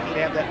was unlucky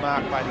to have that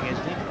mark made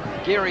against him.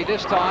 Geary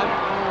this time.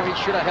 Oh, he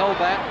should have held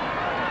that.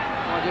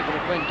 Mind if it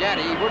had been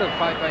Gaddy, he would have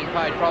been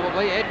paid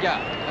probably.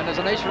 Edgar. And there's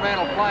an East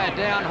Fremantle player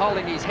down,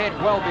 holding his head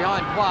well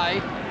behind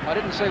play. I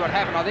didn't see what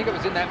happened. I think it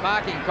was in that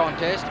marking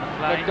contest.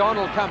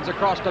 McDonald comes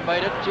across to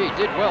beat it. Gee,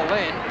 did well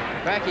then.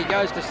 Back he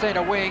goes to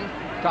centre wing,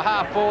 to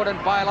half forward and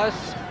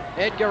Bayliss.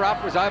 Edgar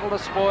up, was able to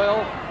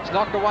spoil. It's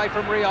knocked away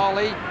from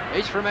Rioli.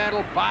 East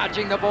Fremantle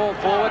barging the ball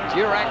forward.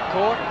 Durack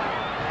caught.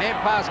 Hand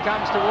pass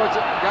comes towards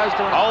it, goes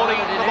to an holding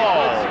the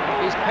ball.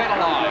 He's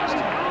penalised.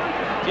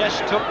 Just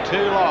took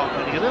too long,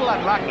 and he's a little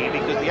unlucky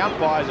because the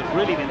umpires have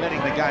really been letting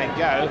the game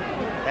go,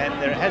 and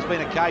there has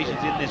been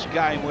occasions in this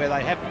game where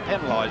they have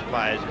penalised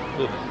players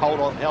who held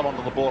on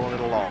to the ball a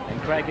little long.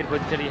 And Craig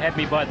Edwards said he had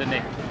me by the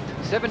neck.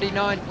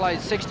 79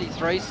 plays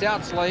 63,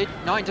 South's lead,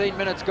 19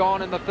 minutes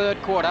gone in the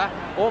third quarter.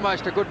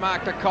 Almost a good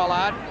mark to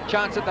Collard.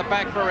 Chance at the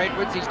back for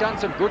Edwards. He's done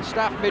some good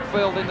stuff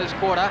midfield in this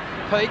quarter.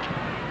 Peak,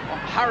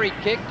 hurried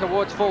kick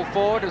towards full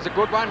forward. It was a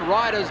good one.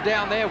 Riders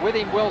down there with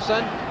him,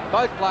 Wilson.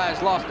 Both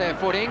players lost their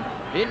footing.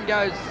 In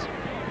goes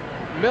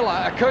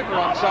Cooper,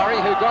 I'm sorry,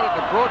 who got it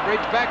to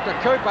Broadbridge, back to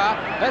Cooper.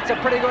 That's a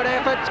pretty good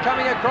effort. It's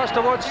coming across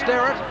towards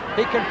Sterrett.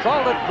 He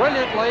controlled it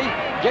brilliantly,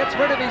 gets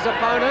rid of his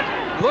opponent,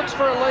 looks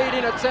for a lead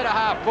in at centre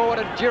half forward,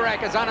 and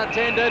Durack is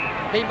unattended.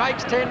 He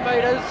makes 10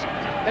 metres.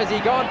 Has he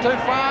gone too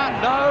far?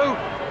 No,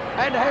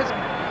 and has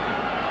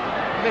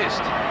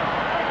missed.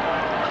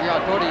 Gee,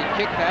 I thought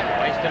he'd kicked that.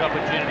 Wasted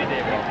opportunity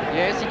there, Bob.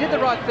 Yes, he did the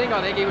right thing,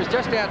 I think. He was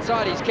just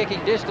outside his kicking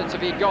distance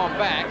if he'd gone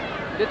back.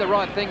 Did the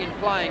right thing in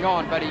playing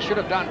on, but he should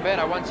have done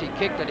better once he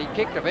kicked it. He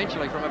kicked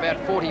eventually from about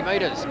 40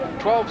 metres.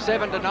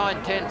 12-7 to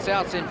 9-10,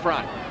 South's in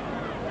front.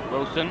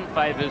 Wilson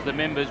favours the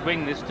members'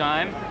 wing this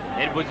time.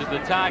 Edwards is the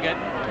target.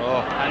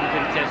 Oh,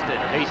 uncontested.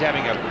 He's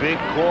having a big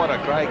quarter,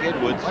 Craig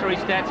Edwards. What are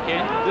his stats,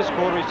 Ken? This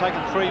quarter he's taken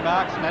 3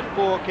 marks and had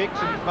 4 kicks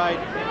and he's made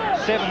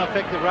 7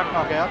 effective ruck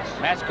knockouts.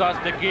 Mascos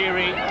to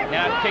Geary,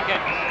 now Kickett.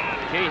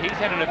 Gee, he's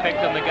had an effect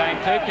on the game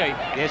too, Keith.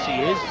 Yes,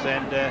 he is,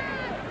 and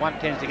one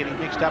tends to get him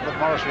mixed up with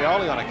Morris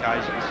Rioli on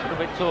occasions. A little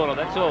bit taller,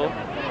 that's all.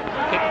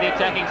 Kick to the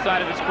attacking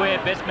side of the square.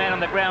 Best man on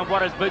the ground.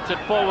 Waters boots it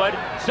forward.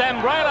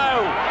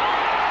 Sambrelo!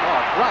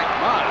 Oh, great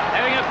mark.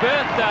 Having a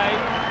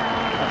birthday.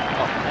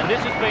 And this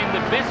has been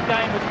the best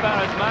game as far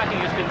as marking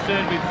is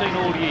concerned we've seen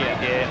all year.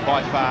 Yeah,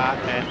 by far.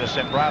 And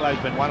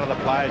Sembrelo's been one of the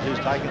players who's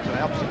taken some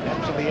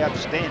absolutely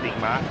outstanding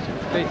marks.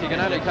 Keith, you can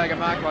only take a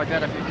mark like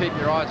that if you keep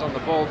your eyes on the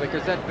ball,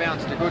 because that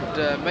bounced a good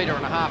metre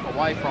and a half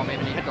away from him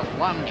and he had to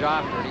lunge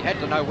after it. He had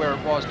to know where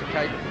it was to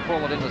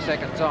pull it in the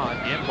second time.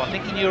 Yeah, well, I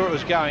think he knew where it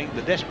was going.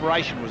 The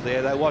desperation was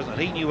there, though, wasn't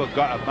it? He knew a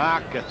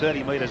mark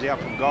 30 metres out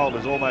from goal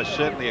is almost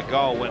certainly a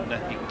goal when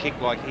he can kick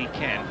like he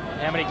can.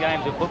 How many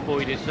games of football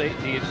do you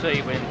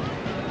see when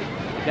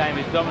the game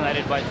is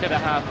dominated by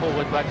centre-half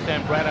forwards like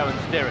Sambrelo and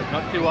Sterrett?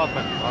 Not too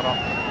often. Not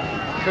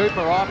often.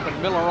 Cooper off and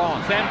Miller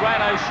on.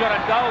 Sambrelo's shot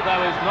at goal,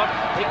 though, is not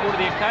equal to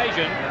the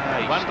occasion.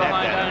 No, one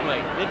behind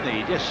only. Didn't he?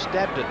 He just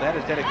stabbed at that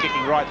instead of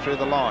kicking right through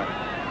the line.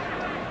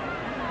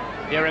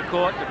 Derek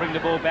Court to bring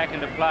the ball back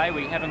into play.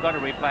 We haven't got a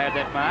replay of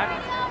that mark.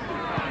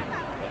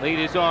 Lead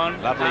is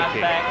on. Lovely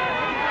kick. Back.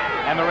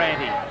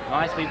 Amaranti.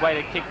 Nicely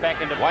weighted kick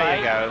back into play. Way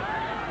you go.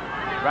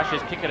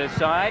 Rushes kick it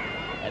aside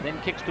and then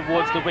kicks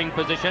towards the wing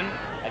position.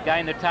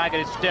 Again, the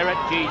target is Sterrett.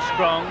 G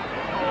strong.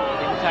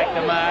 Didn't take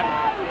the mark.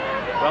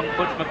 Wrong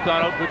puts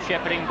McDonald. Good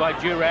shepherding by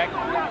Durack.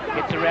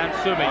 Gets around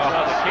Sumich.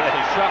 Oh, the kick's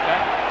a shocker.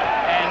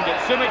 And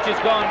Sumich has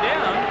gone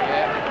down.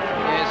 Yeah.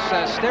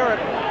 Yes,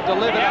 Sterrett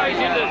delivered now he's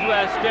into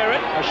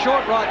Sterrett. A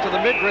short right to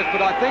the midriff,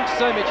 but I think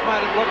Sumich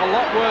made it look a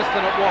lot worse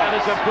than it was.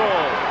 That is a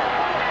brawl.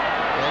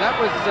 Yeah, that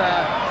was...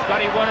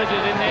 Scotty Waters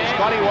is in there.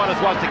 Scotty Waters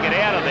wants to get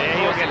out of there.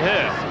 He'll get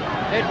hurt.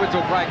 Edwards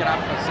will break it up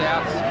for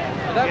Souths.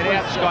 Get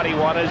out, Scotty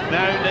Waters.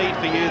 No need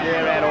for you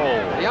there at all.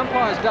 The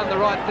umpire's done the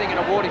right thing in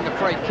awarding the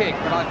free kick,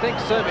 but I think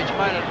Sumich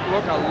made it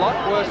look a lot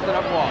worse than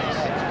it was.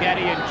 It's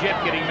Gaddy and Jeff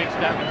getting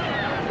mixed up.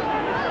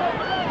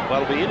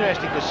 Well, it'll be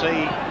interesting to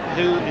see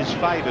who is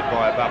favoured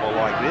by a bubble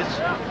like this.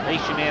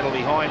 East Fremantle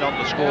behind on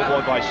the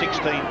scoreboard by 16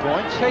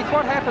 points. Keith,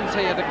 what happens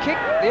here? The kick...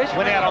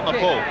 went out on the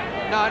full.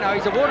 No,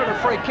 he's awarded a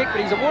free kick,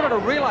 but he's awarded a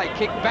relay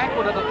kick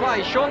backward of the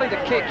play. Surely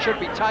the kick should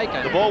be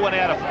taken. The ball went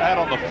out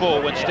on the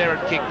full when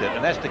Sterrett kicked it,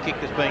 and that's the kick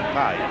that's being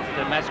paid. That's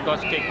the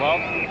Mascot's kick,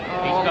 Bob.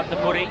 He's got the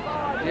footy.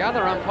 The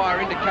other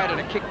umpire indicated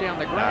a kick down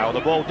the ground. No,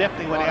 the ball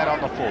definitely went out on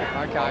the full.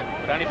 Okay.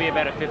 Would only be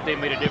about a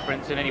 15-metre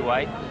difference in any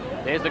way.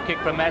 There's the kick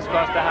from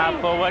Mascos to half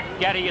forward.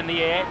 Gaddy in the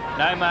air.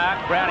 No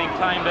mark. Browning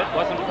claimed it.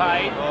 Wasn't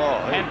paid.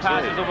 And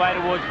passes away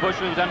towards Bush,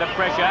 who's under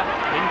pressure.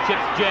 In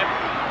chips Jeff.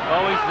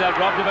 Oh, he's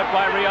robbed of it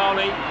by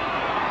Rioli.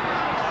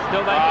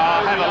 Still they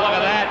have a look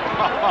at that.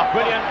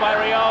 Brilliant by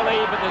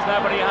Rioli, but there's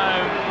nobody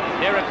home.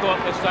 Derek Court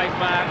the safe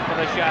mark for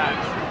the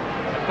Sharks.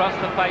 Across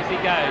the face he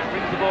goes.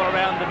 Brings the ball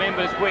around the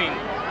members' wing.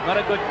 Not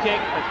a good kick,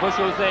 but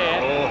Bushel's there.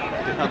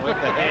 Down with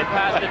the head.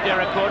 Pass to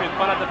Derek Court, who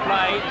followed the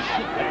play.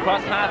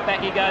 Across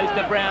half-back he goes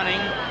to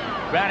Browning.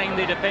 Browning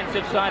the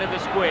defensive side of the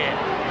square.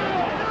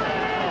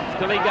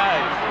 Still he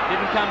goes.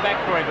 Didn't come back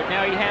for him, but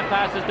now he hand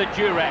passes to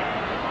Durack.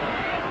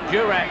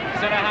 Durack,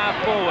 centre half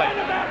forward.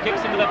 Kicks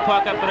into the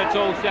pocket, but it's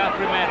all South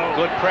Fremantle.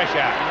 Good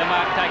pressure. And the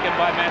mark taken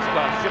by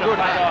Mascot. Should have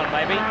played on,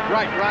 maybe.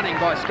 Great running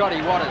by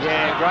Scotty Waters.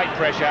 Yeah, great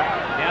pressure.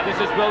 Now this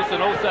is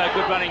Wilson, also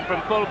good running from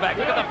fullback.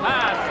 Look at the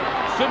pass.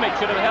 Sumik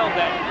should have held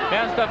that.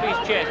 Bounced off his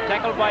chest.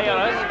 Tackled by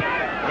Ellis.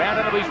 Round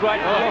onto his right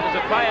foot. There's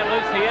a player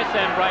loose here,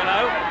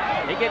 Sambrelo.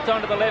 He gets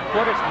onto the left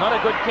foot. It's not a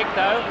good kick,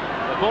 though.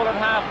 The ball at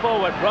half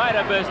forward.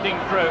 Ryder bursting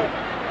through.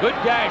 Good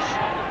dash.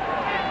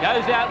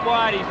 Goes out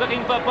wide. He's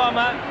looking for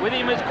Bomber. With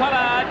him is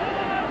Collard.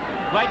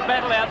 Great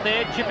battle out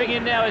there. Chipping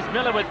in now is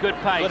Miller with good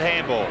pace. Good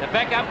handball. The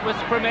backup was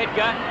from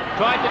Edgar.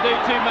 Tried to do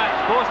too much.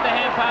 Forced the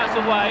hand pass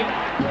away.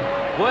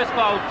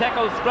 Worsfold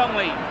tackles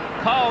strongly.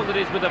 Cold it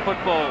is with the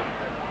football.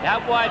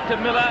 Out wide to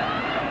Miller.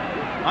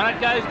 On it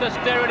goes to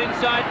Sterrett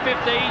inside 50.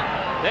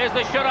 There's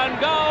the shot on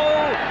goal.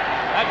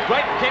 A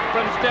great kick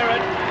from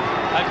Sterrett.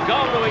 A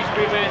goal to East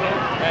Fremantle.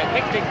 A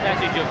hectic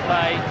passage of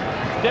play.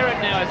 Sterrett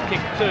now has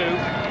kicked 2.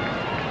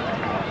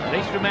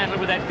 East Fremantle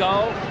with that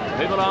goal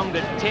move along to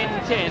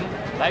 10-10.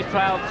 They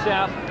trailed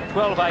South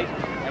 12-8,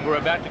 and we're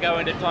about to go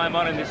into time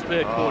on in this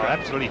third quarter.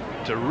 Absolutely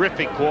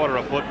terrific quarter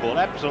of football.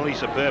 Absolutely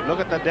superb. Look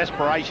at the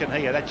desperation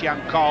here. That's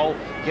young Cole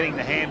getting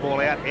the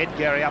handball out. Ed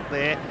Gary up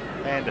there.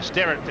 And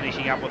Sterrett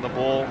finishing up on the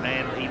ball,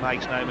 and he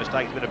makes no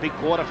mistakes. But a big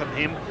quarter from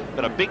him,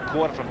 but a big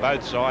quarter from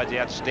both sides.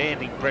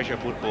 Outstanding pressure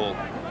football.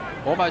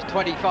 Almost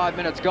 25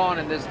 minutes gone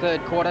in this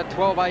third quarter.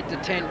 12-8 to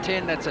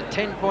 10-10. That's a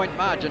 10-point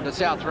margin to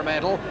South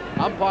Fremantle.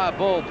 Umpire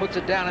Ball puts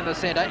it down in the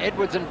centre.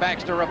 Edwards and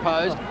Baxter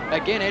opposed.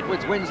 Again,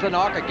 Edwards wins the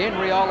knock. Again,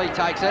 Rioli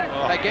takes it.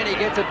 Again, he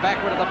gets it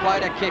backward to the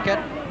play to kick it.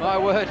 My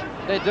word,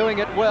 they're doing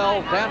it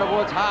well. Down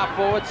towards half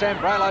forward.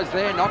 Sambrelo's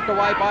there, knocked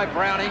away by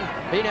Browning.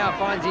 He now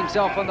finds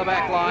himself on the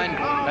back line,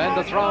 and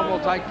the throw-in will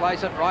take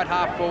place at right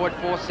half forward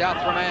for South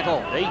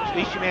Fremantle.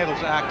 East Fremantle's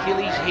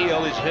Achilles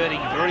heel is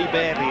hurting very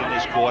badly in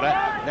this quarter.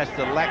 That's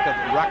the lack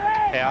of ruck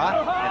power,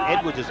 and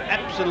Edwards is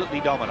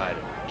absolutely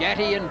dominated.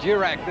 Gatty and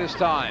Durack this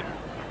time.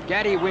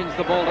 Gatty wins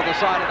the ball to the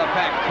side of the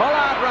pack.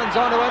 Collard runs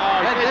onto it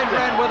and then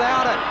ran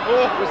without it.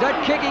 Was that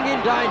kicking in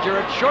danger?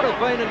 It should have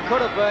been and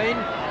could have been.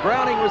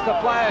 Browning was the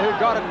player who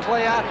got it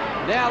clear.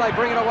 Now they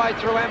bring it away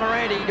through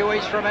Amirante to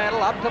East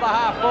Fremantle, up to the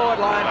half-forward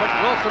line, but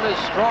Wilson is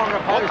strong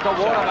opposed to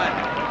Waterman.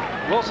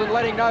 Wilson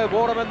letting know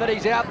Waterman that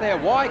he's out there.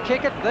 Why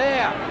kick it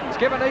there? It's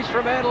given East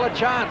Fremantle a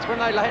chance when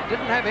they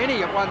didn't have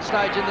any at one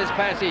stage in this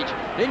passage.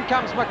 In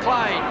comes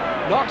McLean,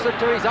 knocks it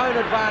to his own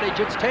advantage.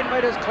 It's 10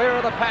 metres clear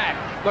of the pack.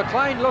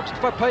 McLean looks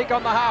for Peake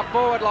on the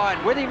half-forward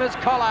line. With him is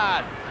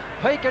Collard.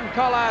 Peake and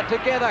Collard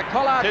together.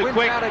 Collard wins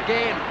out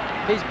again.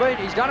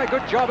 He's done a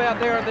good job out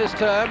there in this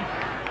term.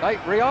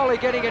 Rioli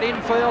getting it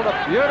infield,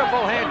 a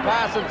beautiful hand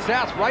pass, and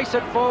South race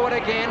it forward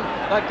again.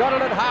 They've got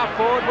it at half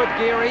forward with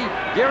Geary.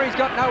 Geary's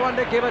got no one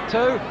to give it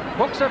to.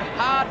 Hooks it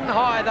hard and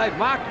high. They've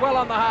marked well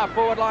on the half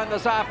forward line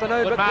this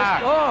afternoon. Good but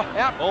mark.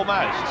 Out.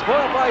 Almost.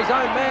 Spoiled by his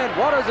own man.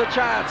 What is a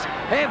chance?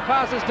 Hand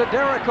passes to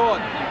Dericourt.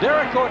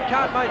 Dericourt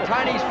can't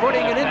maintain his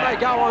footing, and in they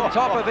go on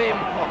top of him.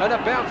 And a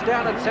bounce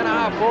down at centre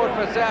half forward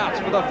for South.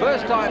 For the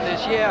first time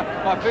this year,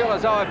 I feel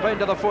as though I've been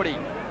to the footy.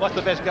 What's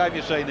the best game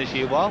you've seen this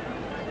year, Wal?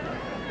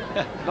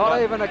 Not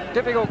even a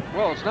difficult,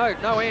 well, it's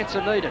no answer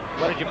needed.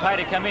 What did you pay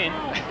to come in?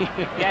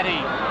 Gatty,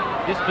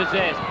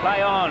 dispossessed,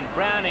 play on,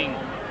 Browning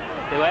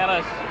to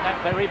Ellis,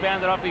 they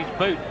rebounded off his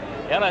boot.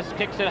 Ellis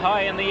kicks it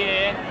high in the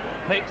air,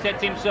 Peake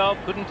sets himself,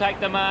 couldn't take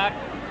the mark.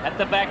 At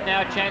the back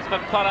now, chance for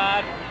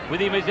Collard,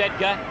 with him is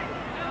Edgar.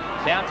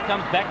 Bounce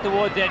comes back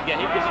towards Edgar,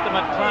 he gives it to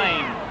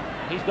McLean.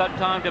 He's got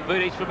time to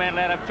boot East Fremantle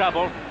out of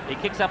trouble. He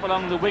kicks up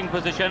along the wing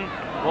position.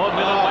 Ward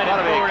Miller waited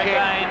for it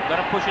again, got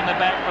a push in the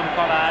back from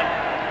Collard.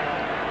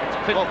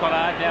 Cliff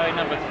Collard now in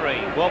number 3.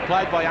 Well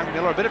played by young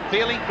Miller. A bit of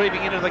feeling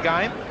creeping into the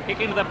game. Kick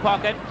into the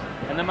pocket,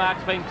 and the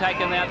mark's been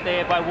taken out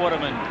there by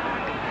Waterman.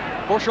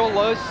 Bushel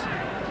loose.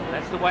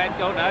 That's the way it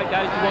goes. No, it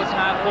goes towards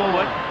half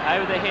forward.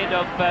 Over the head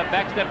of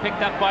Baxter,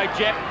 picked up by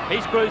Jeff.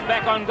 He screws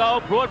back on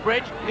goal.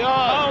 Broadbridge.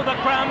 Oh, the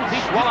crumbs.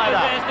 He's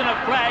dispossessed in a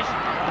flash.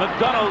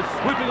 McDonald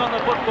swooping on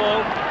the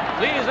football.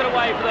 Clears it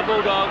away for the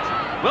Bulldogs.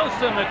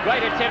 Wilson, a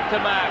great attempt to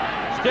mark.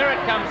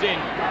 Sterrett comes in.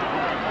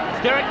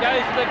 Sterrett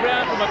goes to the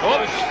ground from a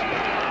push.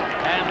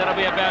 And that'll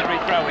be a boundary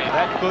throw in.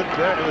 That could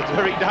be a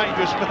very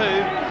dangerous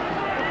move.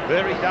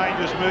 Very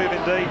dangerous move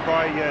indeed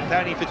by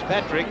Tony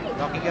Fitzpatrick,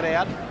 knocking it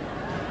out.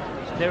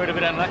 Sterrett a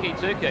bit unlucky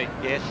too, Keith.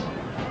 Yes.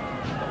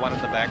 The one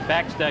in the back.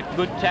 Baxter,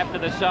 good tap to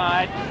the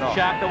side.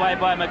 Sharked away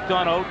by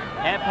McDonald.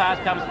 Hand pass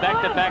comes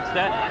back to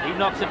Baxter. He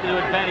knocks it to the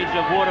advantage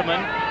of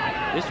Waterman.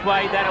 This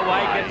way, that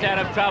away, gets out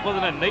of trouble,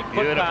 and a neat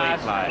foot pass.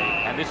 Played.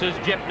 And this is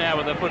Jep now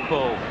with the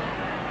football.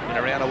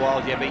 Been around a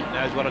while, Jeppy.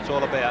 Knows what it's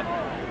all about.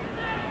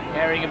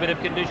 Carrying a bit of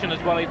condition,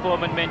 as Wally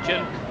Foreman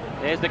mentioned.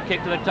 There's the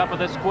kick to the top of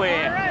the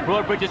square.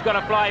 Broadbridge has got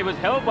a fly. He was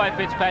held by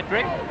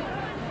Fitzpatrick.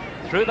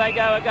 Through they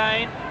go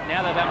again.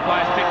 Now the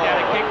umpire's picked out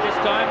a kick this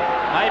time.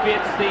 Maybe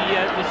it's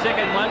the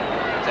second one.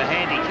 It's a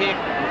handy kick.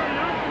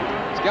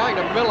 It's going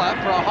to Miller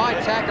for a high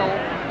tackle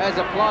as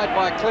applied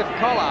by Cliff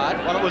Collard.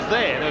 Well, it was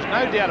there. There's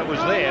no doubt it was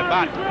there,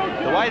 but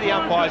the way the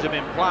umpires have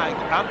been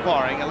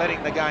umpiring and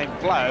letting the game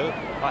flow,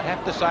 I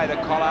have to say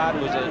that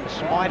Collard was a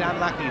smite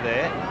unlucky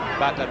there,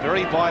 but a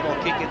very vital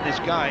kick in this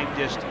game.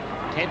 Just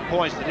 10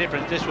 points the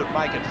difference. This would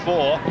make it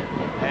 4,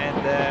 and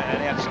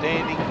an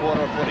outstanding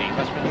quarter of footy.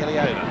 Must be nearly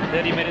over.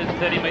 30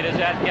 metres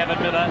out.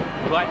 Gavin Miller,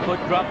 right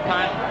foot drop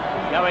punt,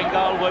 going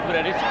goalward, but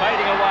it is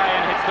fading away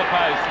and hits the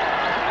post.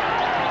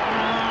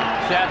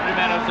 South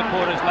Fremantle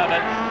supporters love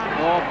it.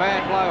 Oh,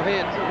 bad blow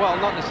here. Well,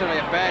 not necessarily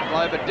a bad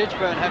blow, but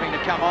Ditchburn having to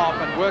come off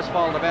and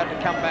Worsfold about to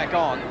come back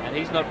on. And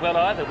he's not well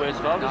either,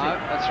 Worsfold, is he? No,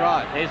 that's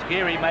right. There's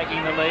Geary making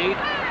the lead.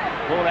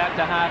 Ball out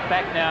to half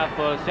back now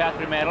for South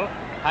Fremantle.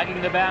 Hugging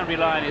the boundary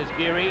line is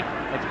Geary.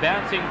 It's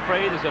bouncing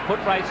free. There's a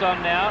foot race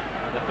on now.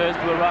 The first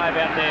to arrive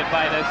out there,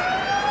 Bayless.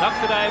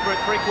 Knocks it over at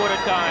three-quarter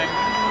time.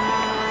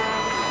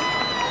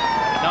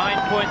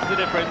 9 points the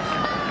difference.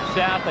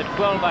 South at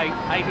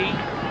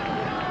 12-8-80.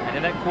 And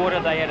in that quarter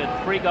they added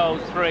 3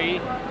 goals 3,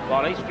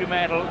 while East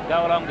Fremantle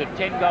go along to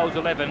 10 goals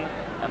 11,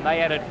 and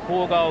they added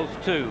 4 goals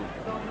 2.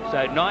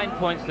 So 9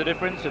 points the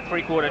difference at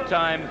three-quarter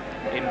time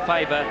in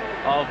favour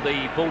of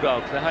the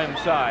Bulldogs, the home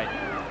side.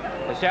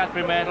 For South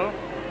Fremantle,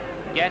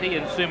 Gatti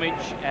and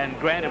Sumich and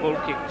Grant have all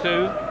kicked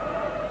 2.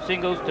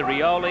 Singles to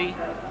Rioli,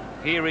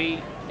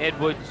 Geary,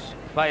 Edwards,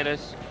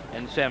 Bayliss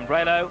and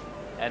Sambrello.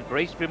 And for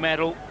East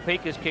Fremantle,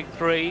 Peake has kicked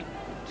 3,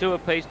 2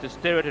 apiece to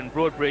Sterrett and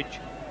Broadbridge,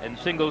 and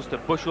singles to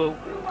Bushell,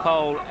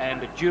 Cole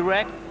and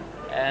Durack.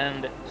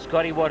 And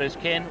Scotty Waters,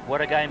 Ken,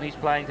 what a game he's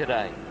playing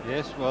today.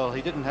 Yes, well,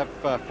 he didn't have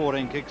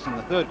 14 kicks in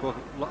the third quarter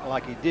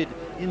like he did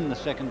in the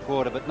second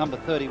quarter, but number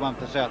 31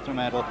 for South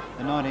Fremantle,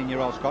 the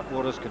 19-year-old Scott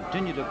Waters,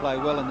 continued to play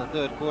well in the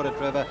third quarter,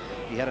 Trevor.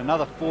 He had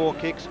another 4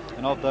 kicks,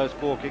 and of those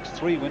 4 kicks,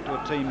 3 went to a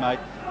teammate,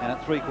 and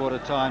at three-quarter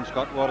time,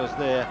 Scott Waters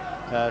there,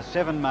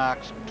 7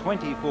 marks,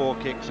 24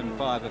 kicks and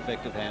 5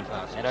 effective hand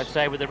passes. And I'd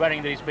say with the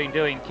running that he's been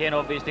doing, Ken,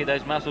 obviously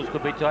those muscles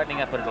could be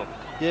tightening up a little.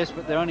 Yes,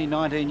 but they're only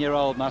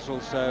 19-year-old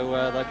muscles,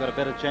 so they've got a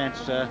better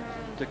chance to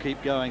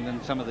keep going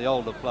than some of the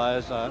older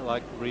players.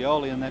 Like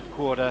Rioli in that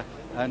quarter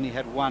only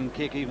had 1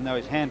 kick, even though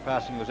his hand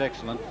passing was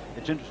excellent.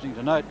 It's interesting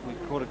to note, we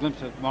caught a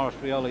glimpse of Maurice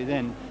Rioli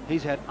then.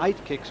 He's had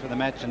 8 kicks for the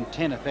match and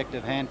 10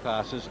 effective hand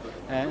passes,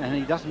 and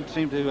he doesn't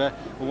seem to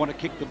want to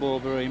kick the ball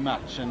very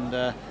much. And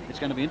it's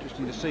going to be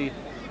interesting to see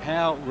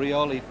how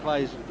Rioli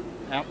plays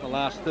out the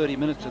last 30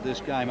 minutes of this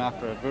game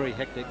after a very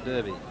hectic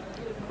derby.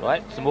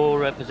 Right, some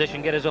more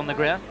possession getters on the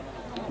ground.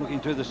 Looking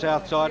to the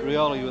south side,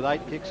 Rioli with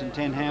 8 kicks and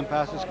 10 hand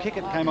passes.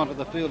 Kickett came onto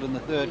the field in the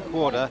third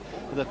quarter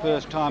for the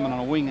first time on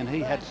a wing, and he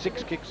had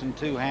 6 kicks and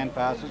 2 hand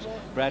passes.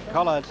 Brad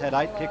Collards had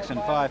 8 kicks and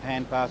 5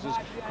 hand passes.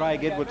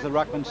 Craig Edwards, the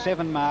ruckman,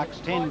 7 marks,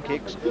 10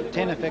 kicks,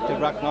 10 effective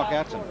ruck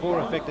knockouts and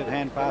 4 effective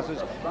hand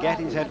passes.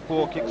 Gatti's had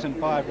 4 kicks and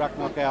 5 ruck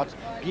knockouts.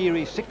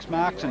 Geary 6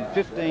 marks and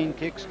 15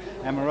 kicks.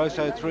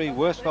 Amoroso 3,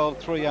 Worsfold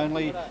 3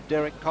 only.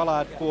 Derek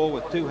Collard 4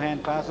 with 2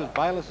 hand passes.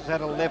 Bayliss has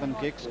had 11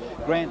 kicks.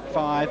 Grant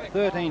 5,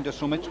 13 to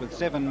Sumich with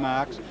 7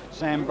 marks.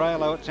 Sam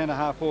Braylow at centre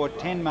half forward,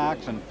 10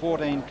 marks and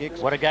 14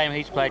 kicks. What a game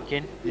he's played,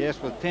 Ken.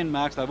 Yes, with 10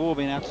 marks. They've all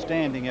been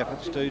outstanding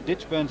efforts too.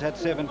 Ditchburn's had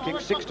 7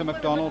 kicks, 6 to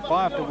McDonald,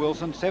 5 to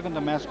Wilson, 7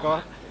 to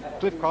Mascot.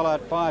 Cliff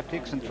Collard 5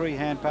 kicks and 3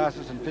 hand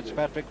passes, and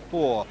Fitzpatrick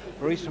 4.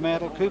 For East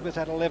Fremantle, Cooper's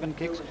had 11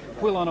 kicks,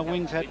 Quill on a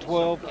wing's had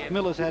 12,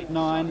 Miller's had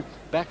 9,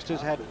 Baxter's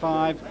had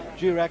 5,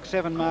 Durack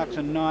 7 marks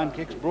and 9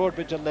 kicks,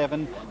 Broadbridge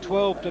 11,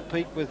 12 to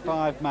Peake with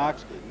 5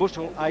 marks,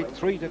 Bushell 8,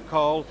 3 to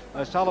Cole,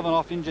 O'Sullivan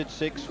off injured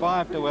 6,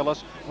 5 to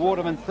Ellis,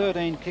 Waterman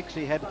 13 kicks,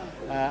 he had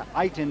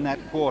 8 in that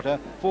quarter,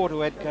 4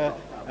 to Edgar,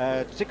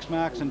 6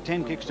 marks and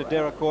 10 kicks to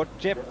Deracourt.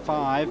 Jep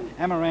 5.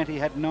 Amoranti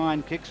had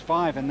 9 kicks,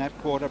 5 in that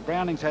quarter.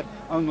 Browning's had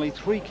only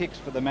 3 kicks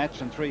for the match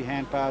and 3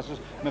 hand passes.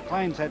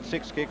 McLean's had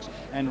 6 kicks,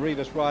 and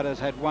Revis Riders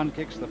had 1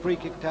 kick. The free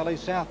kick tally,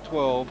 South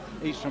 12,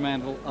 East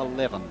Fremantle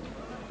 11.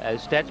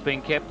 Stats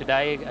being kept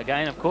today,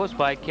 again, of course,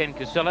 by Ken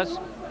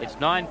Casillas. It's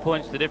 9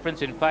 points the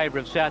difference in favour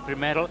of South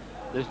Fremantle.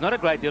 There's not a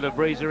great deal of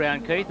breeze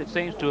around, Keith. It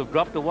seems to have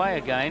dropped away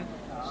again.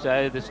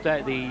 So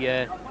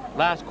the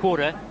last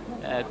quarter,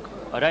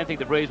 I don't think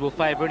the breeze will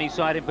favour any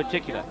side in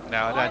particular.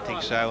 No, I don't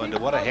think so. And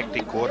what a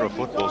hectic quarter of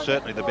football.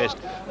 Certainly the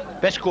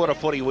best quarter of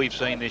footy we've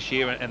seen this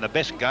year, and the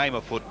best game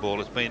of football.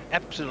 It's been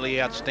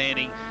absolutely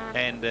outstanding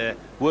and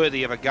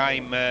worthy of a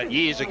game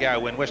years ago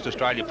when West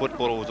Australia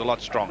football was a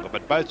lot stronger.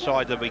 But both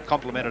sides have been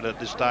complimented at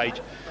this stage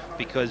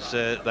because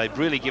they've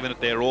really given it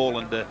their all.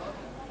 And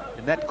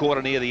in that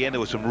quarter near the end, there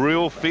was some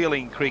real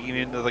feeling creeping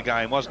into the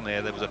game, wasn't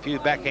there? There was a few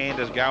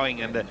backhanders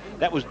going, and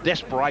that was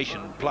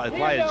desperation.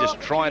 Players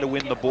just trying to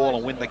win the ball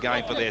and win the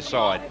game for their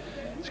side.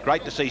 It's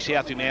great to see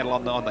South Fremantle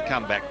on the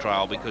comeback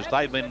trail, because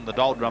they've been in the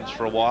doldrums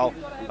for a while.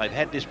 They've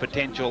had this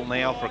potential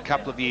now for a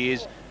couple of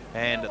years,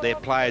 and their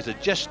players are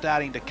just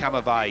starting to come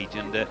of age,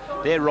 and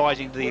they're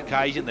rising to the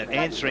occasion. They're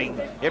answering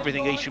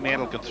everything East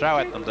Fremantle can throw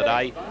at them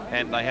today,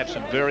 and they have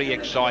some very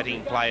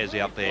exciting players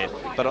out there.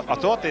 But I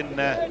thought in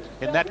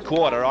that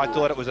quarter, I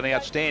thought it was an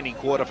outstanding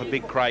quarter for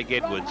big Craig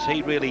Edwards.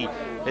 He really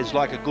is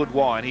like a good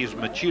wine. He is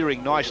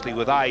maturing nicely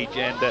with age,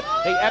 and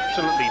he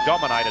absolutely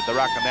dominated the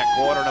ruck in that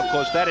quarter. And of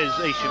course, that is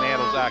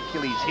Freemantle's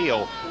Achilles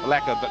heel, a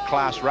lack of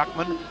class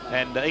ruckman.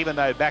 And even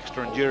though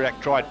Baxter and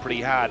Durack tried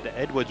pretty hard,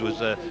 Edwards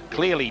was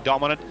clearly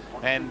dominant.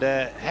 And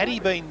had he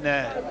been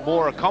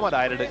more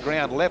accommodated at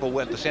ground level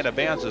at the centre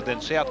bounces,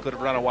 then South could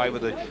have run away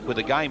with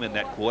the game in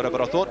that quarter.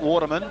 But I thought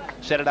Waterman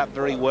set it up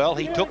very well.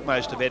 He took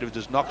most of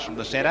Edwards' knocks from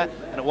the centre,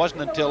 and it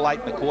wasn't until late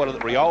in the quarter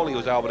that Rioli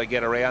was able to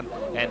get around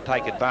and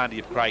take advantage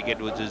of Craig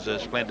Edwards'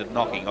 splendid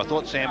knocking. I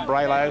thought Sam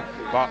Braylow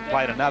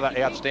played another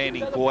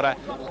outstanding quarter.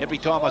 Every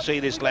time I see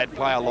this lad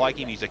play, I like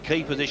him. He's a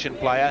key position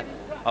player.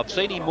 I've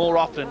seen him more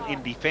often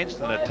in defence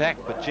than attack,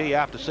 but gee,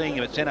 after seeing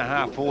him at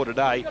centre-half forward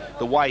today,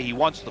 the way he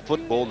wants the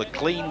football, the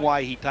clean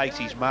way he takes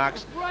his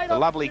marks, the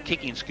lovely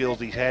kicking skills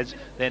he has,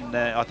 then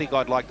I think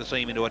I'd like to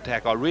see him into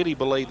attack. I really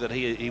believe that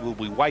he will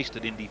be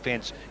wasted in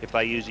defence if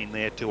they use him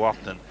there too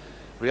often.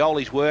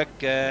 Rioli's work,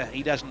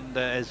 he doesn't,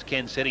 as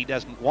Ken said, he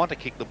doesn't want to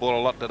kick the ball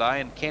a lot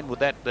today, and Ken, with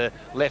that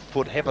left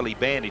foot heavily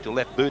bandaged, or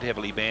left boot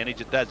heavily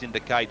bandaged, it does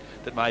indicate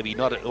that maybe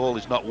not all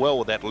is not well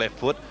with that left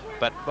foot.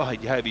 But by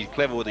Jove, he's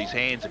clever with his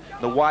hands.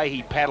 The way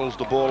he paddles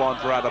the ball on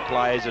for other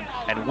players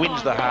and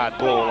wins the hard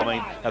ball, I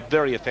mean, a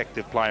very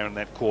effective player in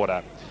that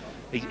quarter.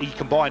 He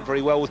combined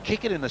very well with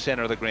Kickett in the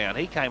centre of the ground.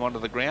 He came onto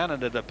the ground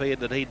and it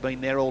appeared that he'd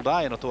been there all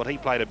day, and I thought he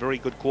played a very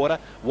good quarter.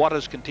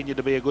 Waters continued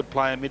to be a good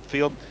player in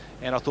midfield,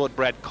 and I thought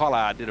Brad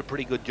Collard did a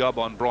pretty good job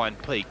on Brian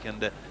Peake,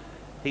 and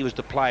he was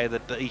the player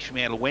that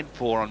Fremantle went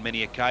for on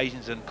many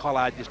occasions, and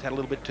Collard just had a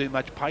little bit too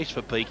much pace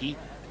for Peake. He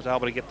was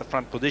able to get the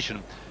front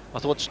position. I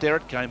thought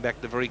Sterrett came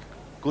back to very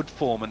good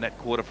form in that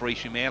quarter for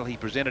Fremantle. He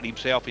presented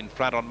himself in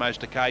front on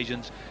most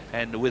occasions,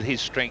 and with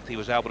his strength he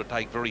was able to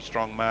take very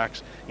strong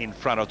marks in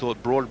front. I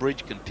thought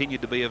Broadbridge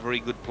continued to be a very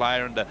good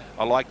player, and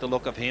I like the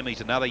look of him. He's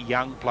another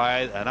young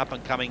player, an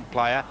up-and-coming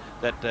player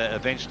that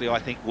eventually I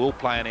think will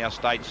play on our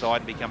state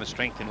side and become a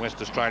strength in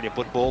West Australia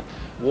football.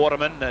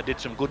 Waterman did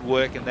some good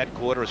work in that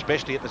quarter,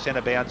 especially at the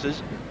centre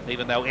bounces.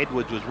 Even though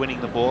Edwards was winning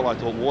the ball, I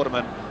thought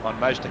Waterman on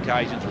most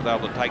occasions was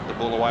able to take the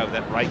ball away with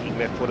that raking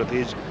left foot of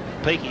his.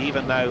 Peake,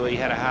 even though he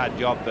had a hard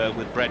job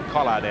with Brad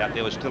Collard out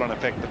there, was still an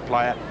effective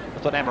player. I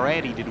thought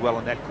Amirante did well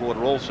in that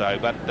quarter also,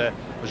 but it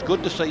was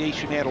good to see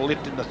Fremantle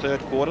lift in the third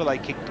quarter. They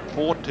kicked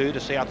 4-2 to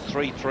South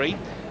 3-3,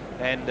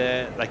 and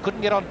they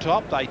couldn't get on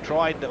top. They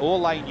tried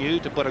all they knew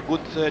to put a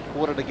good third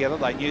quarter together.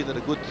 They knew that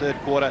a good third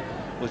quarter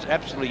was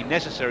absolutely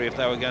necessary if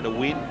they were going to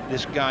win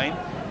this game.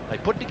 They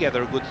put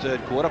together a good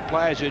third quarter.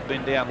 Players who'd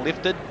been down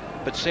lifted,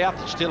 but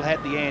South still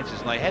had the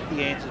answers, and they had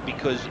the answers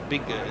because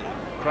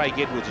Craig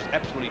Edwards was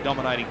absolutely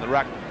dominating the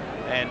ruck,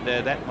 and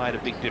that made a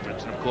big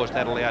difference. And of course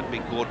that allowed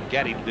big Gordon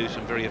Gaddy to do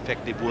some very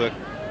effective work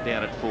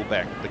down at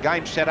full-back. The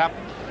game set up,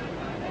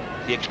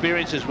 the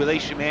experiences with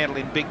Fremantle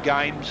in big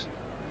games,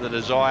 the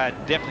desire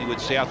definitely with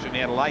South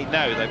Fremantle. They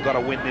know they've got to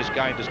win this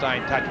game to stay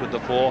in touch with the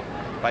four.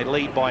 They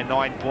lead by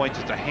 9 points.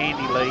 It's a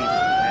handy lead,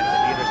 and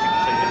it'll be interesting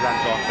to see who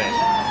runs on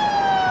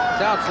best.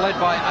 South's led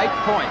by 8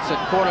 points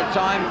at quarter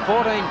time,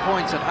 14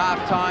 points at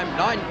half time,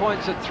 9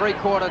 points at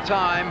three-quarter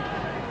time.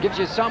 Gives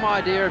you some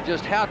idea of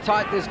just how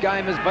tight this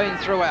game has been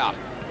throughout.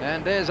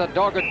 And there's a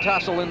dogged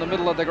tussle in the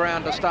middle of the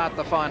ground to start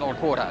the final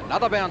quarter.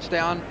 Another bounce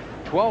down,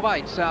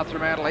 12-8 South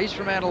Fremantle, East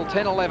Fremantle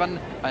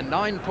 10-11, a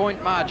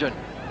 9-point margin.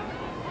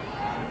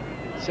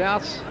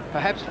 South's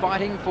perhaps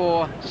fighting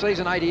for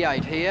season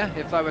 88 here.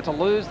 If they were to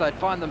lose, they'd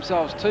find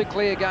themselves 2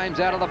 clear games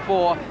out of the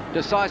 4.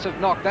 Decisive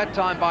knock that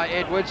time by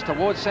Edwards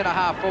towards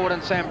centre-half forward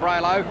and Sam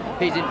Braylow.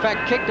 He's in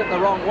fact kicked it the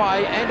wrong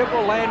way, and it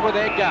will land with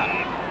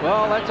Edgar.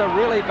 Well, that's a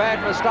really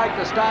bad mistake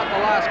to start the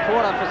last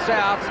quarter for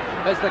Souths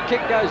as the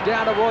kick goes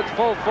down towards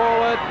full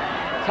forward.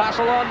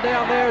 Tussle on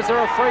down there. Is there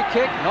a free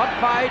kick? Not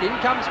paid. In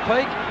comes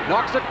Peake.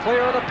 Knocks it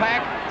clear of the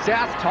pack.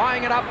 Souths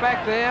tying it up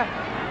back there.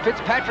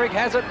 Fitzpatrick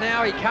has it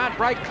now. He can't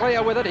break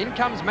clear with it. In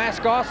comes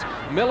Mascos.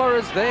 Miller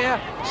is there.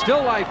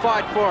 Still they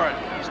fight for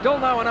it. Still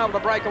no one able to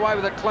break away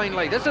with it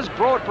cleanly. This is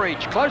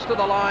Broadbridge, close to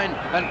the line,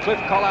 and Cliff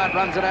Collard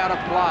runs it out of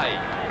play.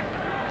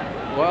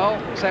 Well,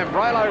 Sam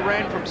Braylow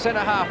ran from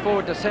centre-half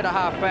forward to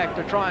centre-half back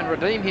to try and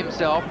redeem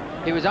himself.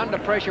 He was under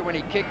pressure when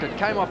he kicked it,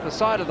 came off the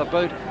side of the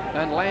boot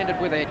and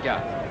landed with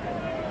Edgar.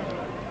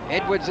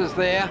 Edwards is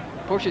there,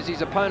 pushes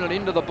his opponent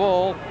into the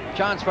ball.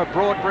 Chance for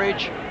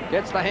Broadbridge.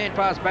 Gets the hand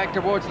pass back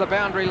towards the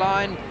boundary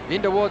line.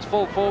 In towards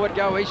full forward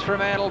go East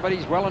Fremantle, but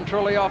he's well and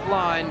truly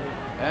offline.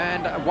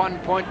 And 1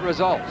 point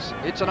results.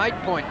 It's an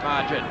 8-point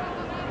margin.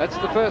 That's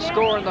the first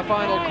score in the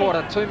final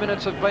quarter. 2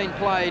 minutes have been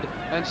played,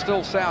 and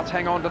still Souths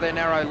hang on to their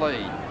narrow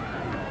lead.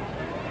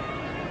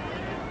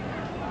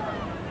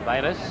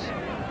 Bayliss.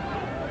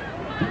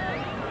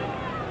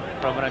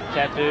 Prominent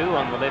tattoo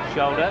on the left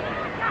shoulder.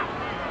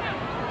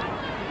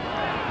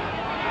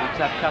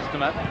 Picks up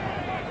Customer.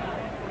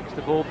 Puts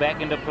the ball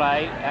back into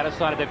play. Out of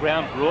sight of the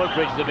ground.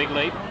 Broadbridge the big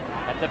leap.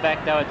 At the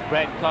back though, it's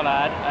Brad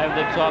Collard. Over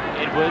the top,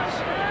 Edwards.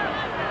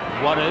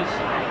 Waters.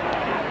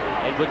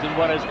 Edwards and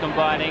Waters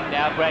combining.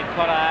 Now Brad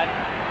Collard.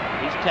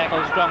 He's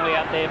tackled strongly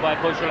out there by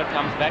Bushell. It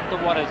comes back to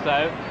Waters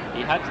though.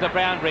 He hugs the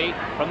boundary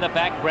from the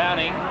back.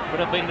 Browning would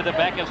have been to the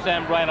back of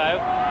Sambrello.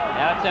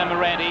 Now it's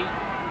Amirandi.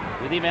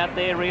 With him out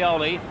there,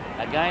 Rioli.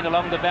 Again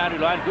along the boundary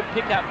line. Good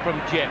pick up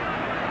from Jeff.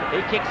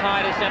 He kicks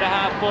high to centre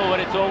half forward.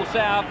 It's all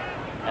south.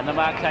 And the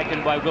mark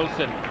taken by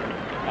Wilson.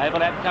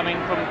 Overlap coming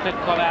from Cliff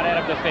Collard out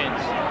of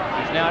defence.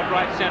 He's now at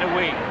right centre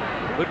wing.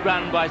 Good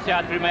run by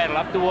South Fremantle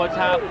up towards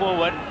half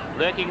forward.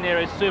 Lurking there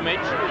is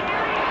Sumich.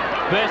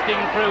 Bursting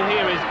through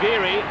here is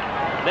Geary.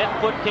 Left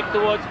foot kick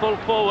towards full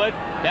forward.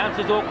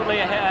 Bounces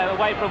awkwardly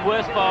away from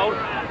Worsfold.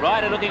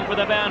 Ryder looking for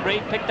the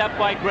boundary. Picked up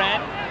by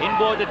Grant.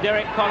 Inboard to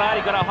Derek Collard.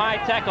 He got a high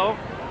tackle.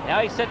 Now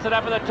he sets it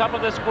up at the top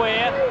of the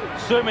square.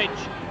 Sumich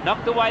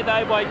knocked away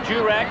though by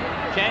Durack.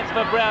 Chance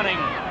for Browning.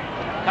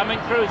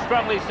 Coming through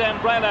strongly,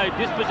 Sambrello,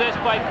 dispossessed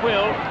by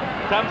Quill.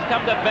 Crumbs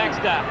come to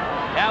Baxter.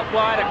 Out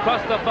wide,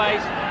 across the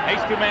face.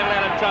 East Fremantle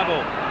out of trouble.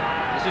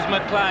 This is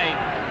McLean.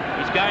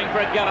 He's going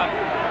for a gallop.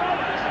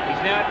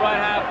 He's now at right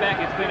half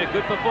back. It's been a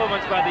good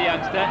performance by the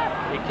youngster.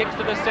 He kicks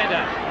to the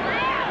centre.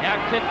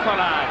 Now Cliff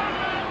Collard.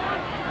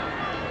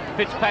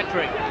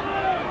 Fitzpatrick.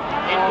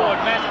 Inboard,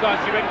 Mascot,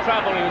 you're in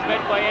trouble. He was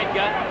met by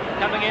Edgar.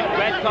 Coming in,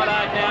 Brad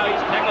Collard now. He's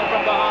tackled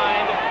from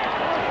behind.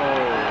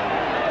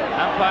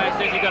 Umpire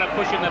says you've got to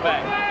push in the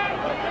back.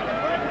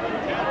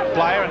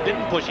 Player and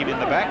didn't push him in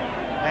the back.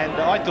 And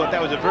I thought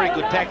that was a very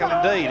good tackle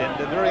indeed, and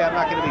very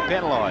unlucky to be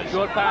penalised.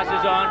 Short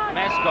passes on,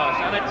 Mascos,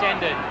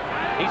 unattended.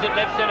 He's at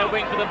left centre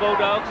wing for the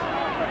Bulldogs.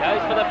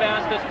 Goes for the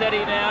bounce to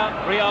steady now.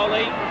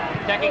 Rioli,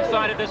 attacking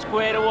side of the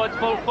square towards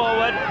full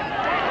forward.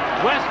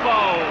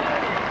 Westfold.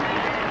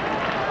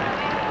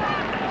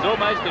 He's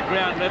almost at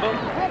ground level.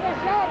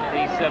 And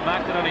he's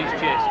marked it on his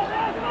chest.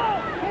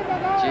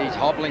 Geez,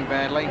 hobbling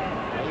badly.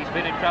 He's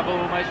been in trouble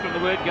almost from the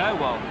word go,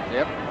 Walt.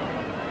 Yep.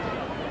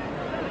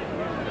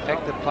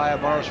 Affected player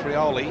Maurice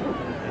Rioli.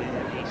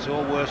 He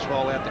saw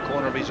Worsfold out the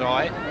corner of his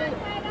eye.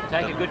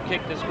 Take a good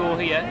kick to score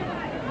here.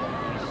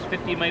 He's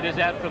 50 metres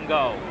out from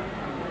goal.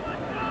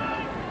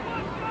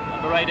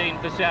 Number 18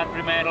 for South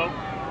Fremantle.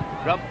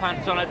 Drop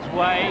punts on its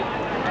way.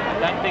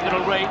 Don't think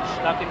it'll reach.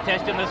 They'll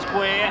contest in the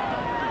square.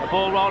 The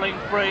ball rolling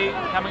free.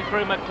 Coming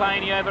through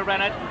McLean. He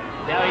overran it.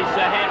 Now he's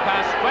hand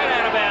pass straight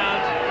out of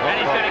bounds. And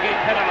he's going to get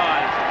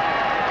penalised.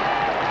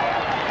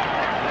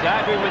 He's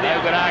arguing with him.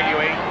 No good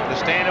arguing. The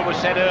standard was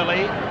set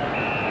early.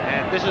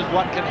 And this is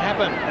what can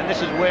happen. And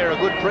this is where a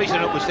good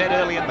precedent was set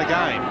early in the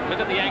game. Look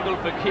at the angle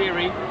for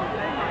Keary.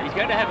 He's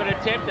going to have an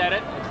attempt at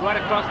it. It's right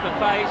across the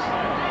face.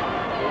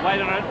 We'll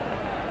wait on it.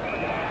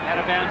 Out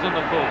of bounds on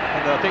the full.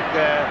 And I think,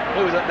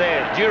 who was it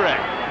there? Durack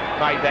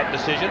made that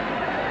decision.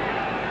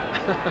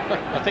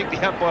 I think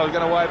the umpire was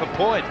going to wave a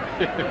point.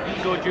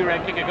 He saw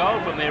Durack kick a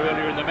goal from there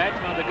earlier in the match,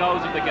 one of the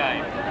goals of the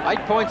game.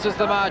 8 points is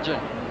the margin.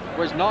 It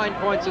was 9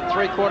 points at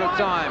three-quarter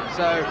time,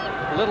 so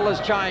little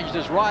has changed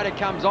as Ryder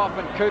comes off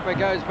and Cooper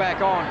goes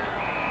back on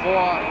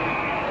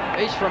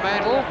for East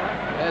Fremantle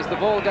as the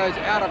ball goes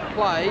out of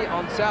play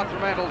on South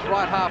Fremantle's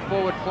right half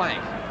forward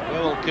flank.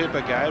 Where will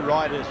Cooper go?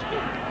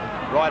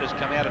 Ryder's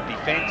come out of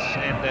defence,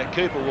 and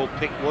Cooper will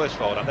pick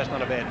Worsfold up. That's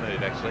not a bad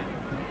move, actually.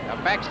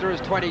 Now Baxter is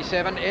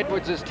 27,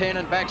 Edwards is 10,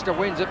 and Baxter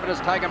wins it, but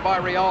it's taken by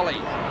Rioli.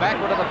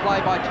 Backward of the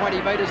play by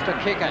 20 metres to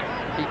kick it.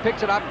 He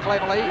picks it up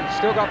cleverly. He's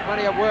still got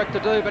plenty of work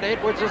to do, but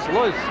Edwards is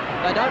loose.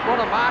 They don't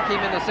want to mark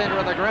him in the centre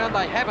of the ground.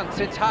 They haven't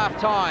since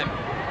half-time.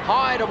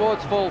 High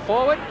towards full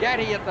forward.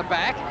 Gaddy at the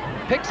back.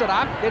 Picks it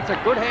up. Gets a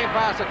good hand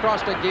pass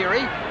across to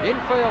Geary.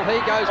 Infield he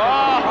goes to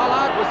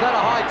Collard. Was that a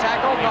high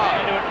tackle? No.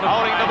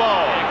 Holding the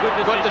ball.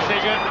 Good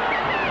decision.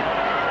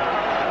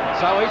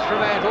 So East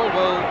Fremantle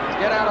will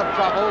get out of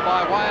trouble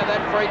by way of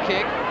that free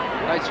kick.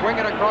 They swing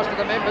it across to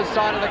the members'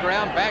 side of the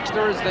ground.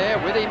 Baxter is there.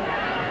 With him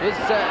is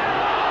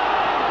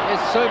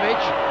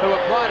Sumich, who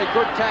applied a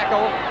good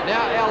tackle.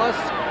 Now Ellis,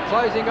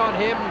 closing on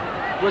him,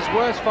 was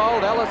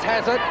Worsfold. Ellis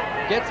has it.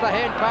 Gets the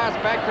hand pass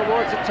back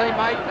towards a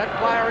teammate. That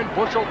player in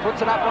Bushell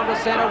puts it up onto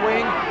centre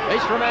wing.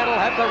 East Fremantle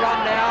have the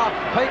run now.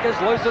 Peaker's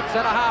loose at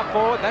centre half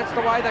forward. That's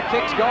the way the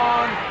kick's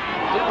gone.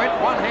 It went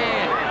one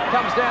hand.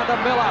 Comes down to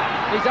Miller.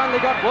 He's only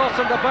got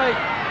Wilson to beat.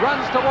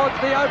 Runs towards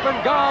the open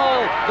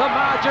goal. The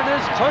margin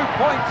is 2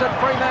 points at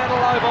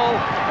Fremantle Oval.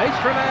 East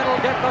Fremantle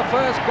get the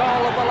first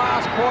goal of the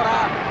last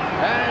quarter.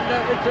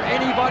 And it's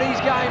anybody's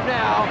game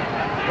now.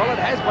 Well, it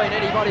has been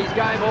anybody's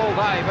game all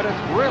day, but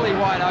it's really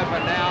wide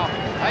open now.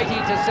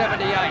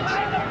 80-78.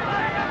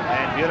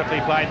 And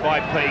beautifully played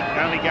by Peake.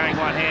 Only going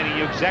one hand. He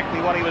knew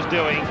exactly what he was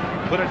doing.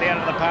 Put it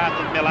down in the path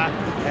of Miller.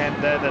 And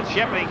the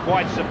shepherding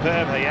quite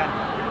superb here.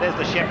 There's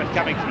the shepherd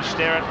coming from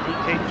Sterrett. He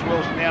keeps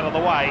Wilson out of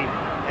the way.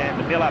 And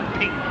Miller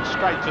pinged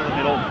straight through the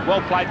middle.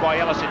 Well played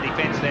by Ellis in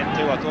defence then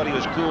too. I thought he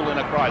was cool in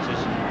a crisis.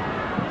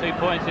 2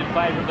 points in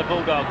favour of the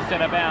Bulldogs.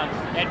 Centre bounce.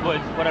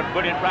 Edwards, what a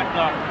brilliant ruck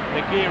knock.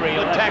 The Geary.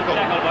 Good tackle.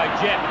 Tackled by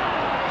Jeff.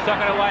 Stuck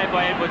it away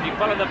by Edwards. He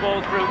followed the ball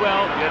through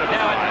well. Beautiful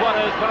Now it's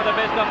Waters, one of the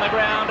best on the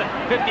ground.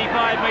 55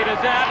 metres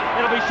out.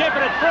 It'll be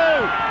shepherded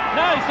through.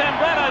 No,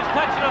 Sambrello's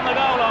touched it on the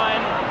goal line.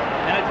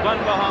 And it's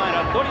one behind.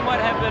 I thought he might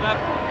have enough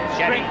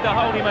strength to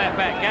hold him out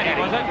back. Gaddy,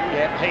 was it?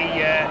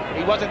 Yeah,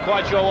 he wasn't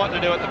quite sure what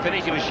to do at the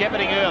finish. He was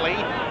shepherding early,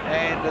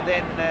 and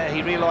then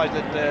he realised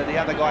that the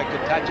other guy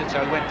could touch it,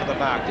 so he went for the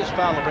mark. Just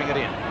failed to bring it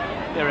in.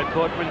 Derek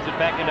Court brings it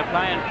back into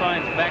play and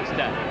finds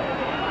Baxter.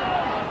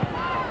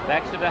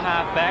 Baxter to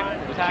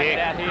half-back. The target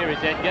out here is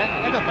Edgar.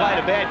 Never played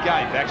a bad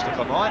game, Baxter,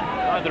 for mine.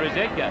 Neither is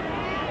Edgar.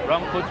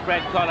 Wrong puts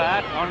Brad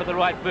Collard onto the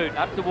right boot,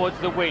 up towards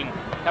the wing.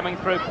 Coming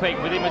through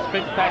Peak, with him is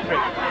Fitzpatrick.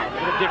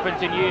 Bit of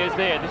difference in years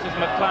there. This is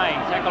McLean,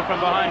 tackled from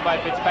behind by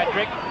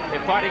Fitzpatrick.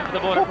 They're fighting for the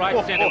ball at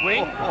right centre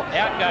wing.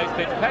 Out goes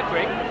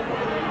Fitzpatrick.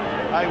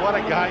 Hey, what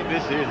a game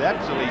this is.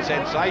 Absolutely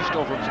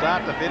sensational from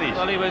start to finish.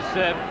 Well, he was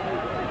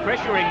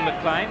pressuring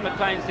McLean.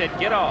 McLean said,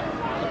 get off.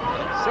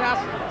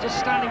 South just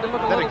starting to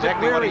look a little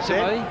exactly bit what weary he to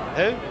said. me.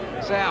 Who?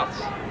 Souths.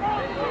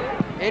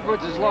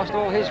 Edwards has lost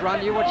all his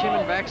run. You watch him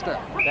and Baxter.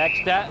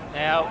 Baxter,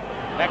 now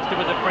Baxter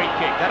with a free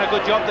kick. Done a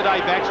good job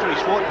today, Baxter.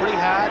 He's fought pretty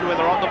hard,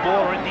 whether on the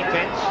ball or in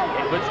defence.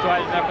 Edwards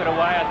tries to knock it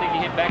away. I think he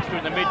hit Baxter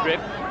in the midriff.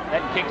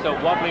 That kick's a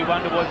wobbly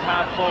one towards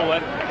half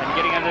forward, and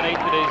getting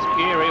underneath it is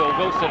Geary, or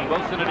Wilson.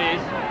 Wilson it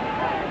is.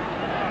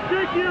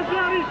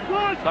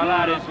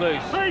 Collard is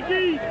loose.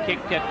 Kick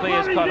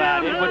clears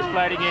Collard. Edwards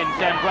floating in.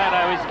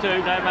 Sambrado is two.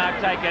 No mark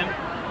taken.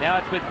 Now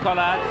it's with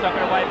Collard. Socked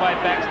away by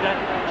Baxter.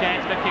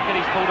 Chance to kick it.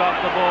 He's pulled off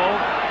the ball.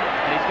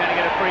 And he's going to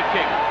get a free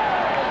kick.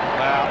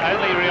 Well,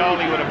 only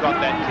Rioli would have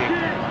got that kick.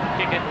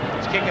 Kick it.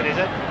 It's kick it, is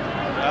it?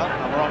 Well,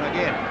 I'm wrong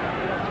again.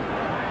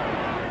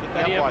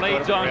 He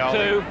leads on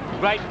two.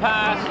 Great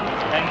pass.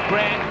 And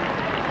Grant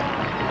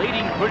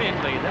leading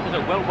brilliantly. That was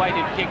a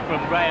well-weighted kick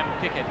from Graham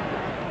Tickett.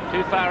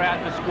 Too far out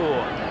to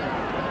score.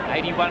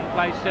 81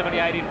 plays 78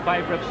 in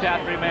favour of South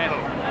Fremantle.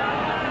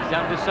 He's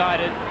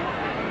undecided.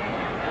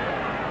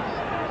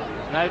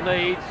 No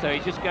lead, so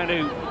he's just going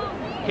to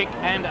kick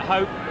and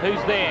hope. Who's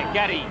there?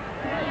 Gaddy.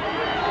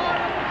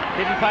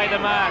 Didn't pay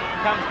the mark.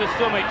 Comes to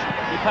Sumich.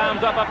 He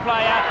palms off a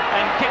player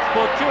and kicks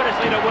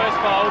fortuitously to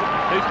Worsfold,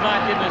 who's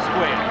marked in the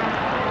square.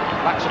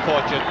 Luck's a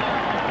fortune.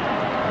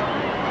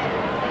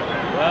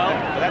 Well,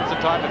 but that's the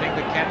type of thing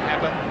that can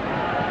happen.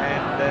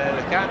 And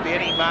there can't be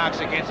any marks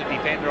against a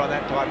defender on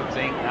that type of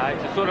thing. No,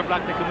 it's a sort of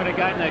luck that can win a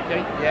game though,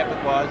 Keith. Yeah, it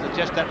was. It's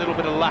just that little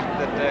bit of luck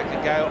that can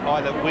go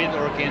either with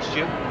or against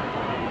you.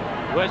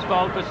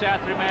 Worsfold for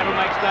South Fremantle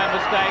makes no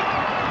mistake.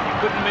 He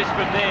couldn't miss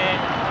from there.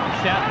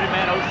 South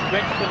Fremantle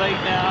stretch the lead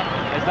now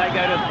as they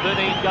go to 13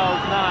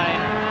 goals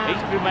 9.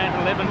 East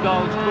Fremantle 11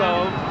 goals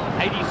 12.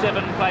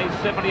 87 plays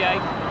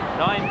 78.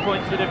 9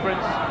 points the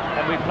difference.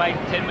 And we played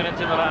 10 minutes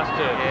in the last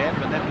term. Yeah,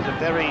 but that was a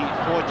very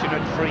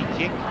fortunate free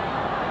kick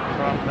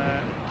from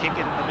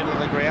Kickett in the middle of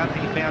the ground.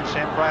 He found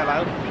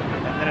Sambralo,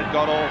 and then it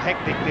got all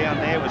hectic down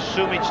there. It was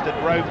Sumich that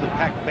drove the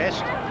pack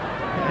best.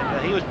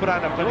 And he was put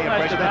under plenty of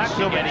pressure. That's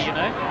Sumich. Gaddy, you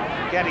know.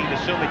 Gaddy to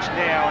Sumich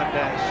now, and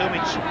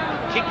Sumich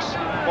kicks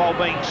while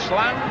being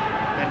slung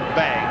and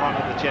bang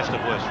onto the chest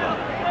of Worsfold.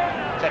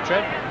 Is that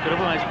Trev? Could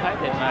have almost paid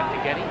that mark to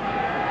Gaddy.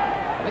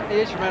 I think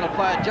the East Fremantle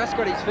player just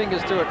got his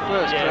fingers to it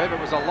first, Yeah. Trev.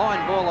 It was a line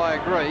ball, I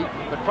agree,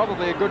 but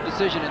probably a good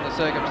decision in the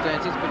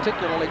circumstances,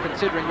 particularly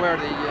considering where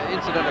the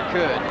incident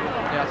occurred.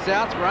 Now,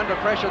 Souths were under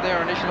pressure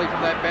there initially from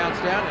that bounce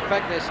down. In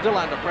fact, they're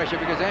still under pressure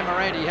because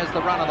Amirante has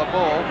the run of the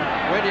ball,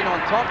 went in on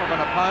top of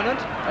an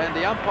opponent, and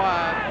the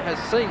umpire has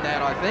seen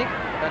that, I think,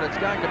 and it's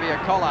going to be a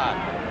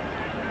Collard.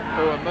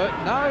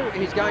 No,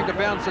 he's going to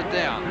bounce it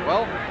down.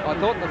 Well, I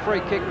thought the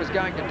free kick was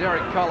going to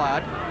Derek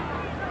Collard,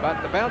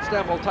 but the bounce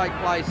down will take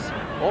place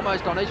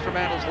almost on East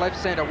Fremantle's left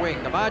centre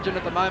wing. The margin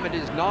at the moment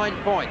is 9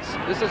 points.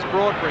 This is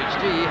Broadbridge.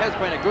 Gee, he has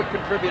been a good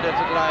contributor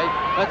today.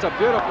 That's a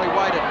beautifully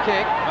weighted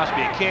kick. Must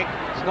be a kick.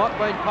 It's not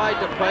been paid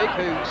to Peake,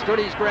 who stood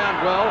his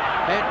ground well.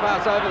 Hand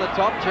pass over the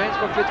top. Chance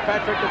for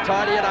Fitzpatrick to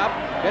tidy it up.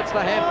 Gets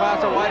the hand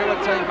pass away to a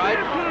teammate.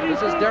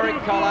 This is Derek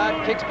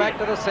Collard. Kicks back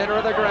to the centre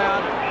of the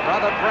ground.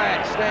 Brother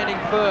Brad standing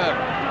firm.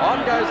 On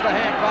goes the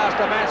hand pass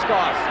to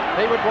Mascos.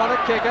 He would want to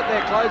kick it.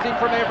 They're closing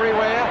from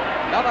everywhere.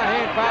 Another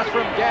hand pass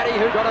from Gaddy,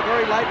 who got a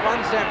very late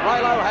one.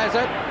 Sambralo has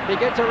it. He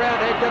gets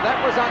around Edgar. That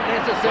was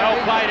unnecessary. Well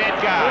played,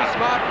 Edgar. Too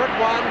smart, but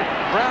one.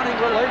 Browning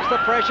relieves the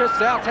pressure.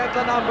 Souths have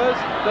the numbers.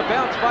 The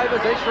bounce favours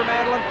East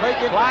Fremantle and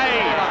Peake.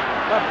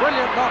 A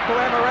brilliant knock to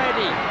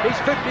Amirante. He's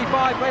 55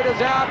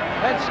 metres out,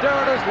 and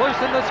Stewart is loose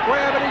in the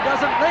square, but he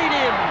doesn't need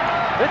him.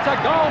 It's a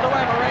goal to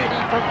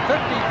Amirante from 55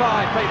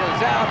 metres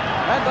out,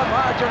 and the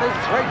margin is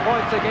 3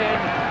 points again,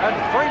 and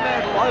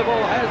Fremantle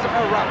Oval has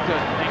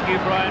erupted. Thank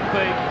you, Brian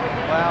Peake.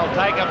 Well,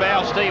 take a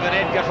bow, Stephen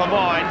Edgar, for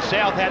mine.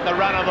 South had the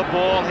run of the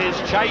ball. His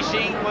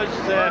chasing was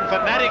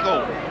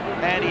fanatical,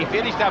 and he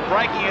finished up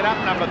breaking it up,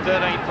 number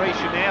 13, Free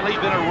Chanel. He's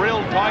been a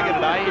real tiger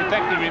today. In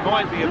fact, he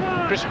reminds me of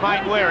Chris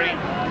Mainwaring,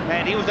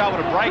 and he was able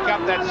to break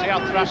up that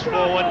South thrust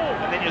forward,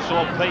 and then you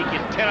saw Peake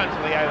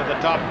intelligently over the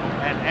top,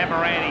 and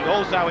Amirante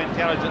also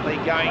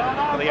intelligently going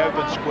for the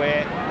open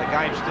square. The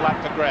game's still up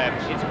for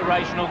grabs.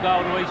 Inspirational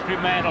goal to East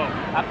Fremantle.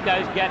 Up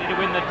goes Gaddy to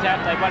win the tap.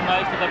 They won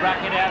most of the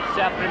ruck it out.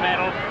 South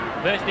Fremantle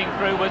bursting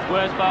through was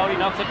Worsfold. He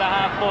knocks it to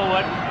half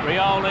forward.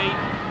 Rioli,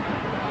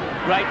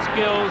 great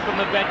skills from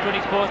the veteran.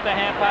 He's forced a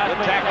hand pass.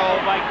 Good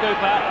tackle by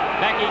Cooper.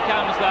 Back he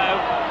comes though.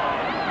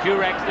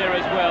 Durack's there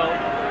as well.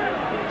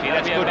 Gee,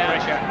 that's good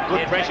pressure.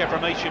 Good pressure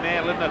from East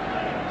Chanel, isn't it?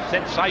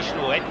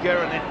 sensational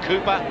Edgar and then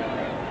Cooper.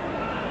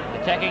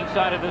 Attacking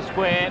side of the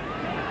square.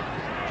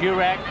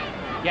 Durack.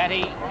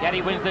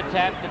 Gaddy wins the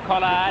tap to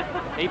Collard.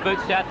 He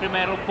boots South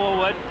Fremantle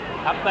forward.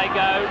 Up they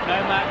go. No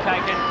mark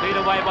taken. Beat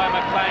away by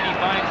McLean. He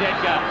finds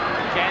Edgar.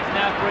 Chance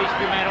now for East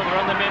Fremantle. They're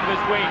on the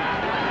members' wing.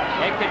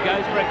 Edgar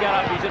goes for a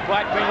gallop. He's at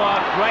right wing on.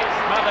 Great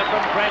smother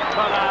from Brad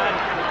Collard.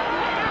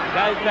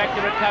 Goes back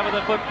to recover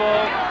the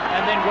football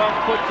and then wrong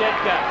puts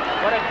Edgar.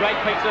 What a great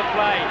piece of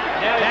play.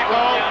 Now he's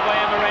brought down by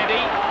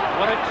Amirandi.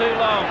 Wanted too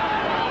long.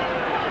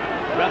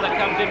 Brother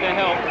comes in to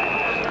help.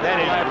 That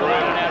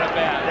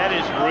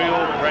is real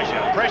pressure.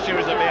 Pressure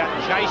is about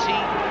chasing,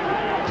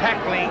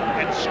 tackling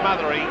and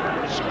smothering,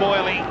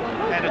 spoiling,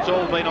 and it's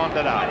all been on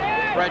today.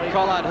 Brad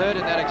Collard hurt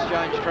in that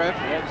exchange, Trev.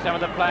 Yeah, some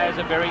of the players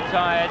are very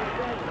tired.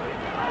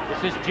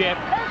 This is Jeff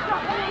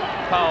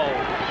Cole,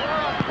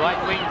 right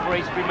wing for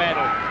East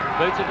Fremantle.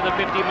 Boots it to the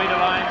 50-metre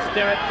line.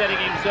 Sterrett setting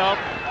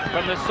himself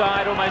from the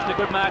side, almost a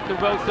good mark to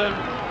Wilson.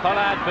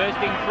 Collard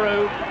bursting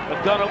through.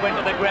 McDonald went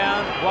to the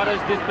ground.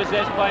 Waters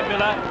dispossessed by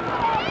Miller.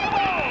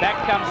 Back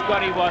comes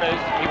Scotty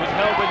Waters. He was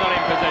held but not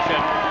in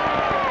possession.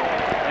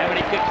 How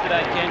many kicks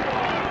today, Ken?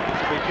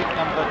 Free kick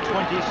number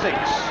 26.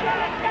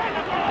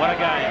 What a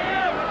game.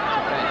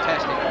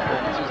 Fantastic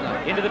performance, isn't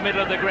it? Into the middle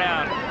of the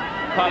ground.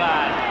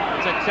 Collard.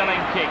 It's a telling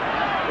kick.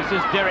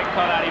 This is Derek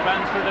Collard. He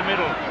runs through the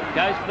middle.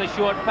 Goes for the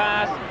short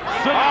pass.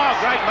 Oh,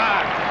 great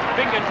mark.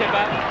 Fingertip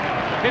up.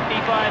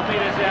 55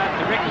 metres out.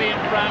 Directly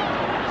in front.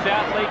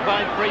 South lead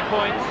by 3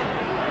 points.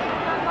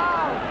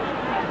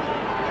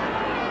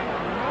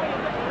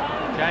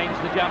 Changed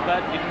the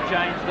jumper, didn't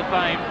change the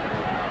fame.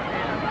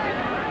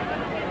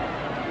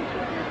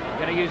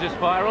 Going to use a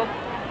spiral.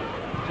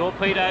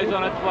 Torpedoes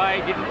on its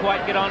way, didn't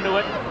quite get onto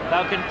it.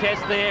 They'll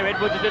contest there.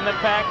 Edwards is in the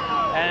pack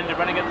and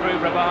running it through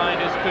from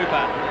behind is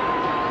Cooper.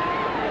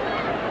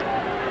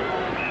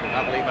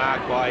 Lovely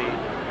mark by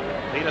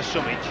Peter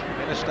Sumich.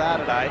 Been a star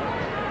today.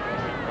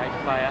 Great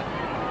player.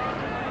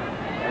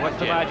 What's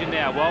the margin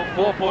now? Well,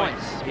 4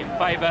 points in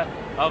favour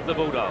of the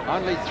Bulldogs.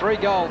 Only 3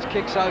 goals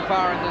kicked so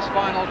far in this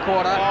final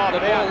quarter.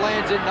 The ball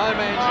lands in no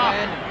man's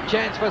land.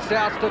 Chance for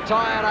South to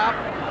tie it up.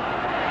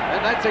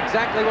 And that's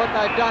exactly what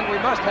they've done. We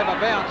must have a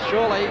bounce,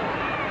 surely.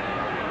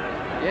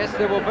 Yes,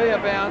 there will be a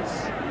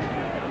bounce.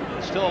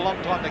 There's still a long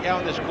time to go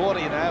in this quarter,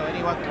 you know.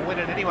 Anyone can win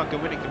it, anyone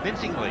can win it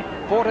convincingly.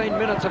 14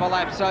 minutes have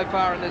elapsed so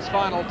far in this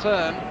final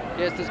term.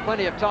 Yes, there's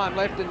plenty of time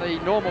left in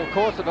the normal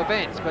course of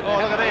events, but there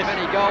haven't been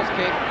many goals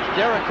kicked.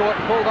 Derricourt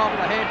pulled off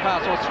the hand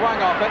pass or swung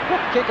off it.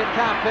 Kicken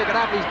can't pick it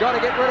up. He's got to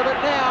get rid of it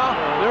now.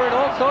 They're in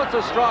all sorts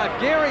of strife.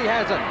 Geary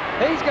has it.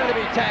 He's going to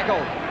be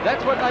tackled.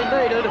 That's what they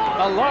needed.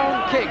 A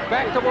long kick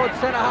back towards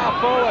centre half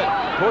forward.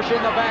 Push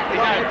in the back.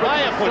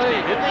 Player pushed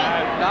him, didn't he?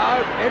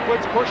 No,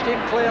 Edwards pushed him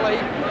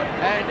clearly.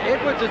 And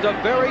Edwards is a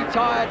very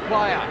tired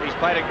player. He's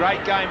played a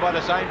great game by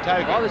the same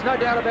token. Oh, there's no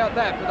doubt about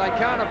that, but they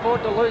can't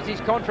afford to lose his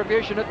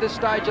contribution at this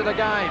stage of the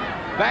game.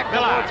 Back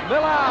towards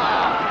Miller.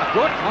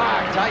 Good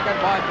mark taken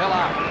by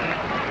Miller.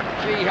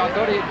 Gee, I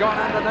thought he had gone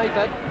underneath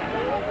it.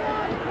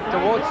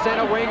 Towards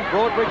centre wing.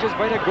 Broadbridge has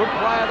been a good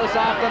player this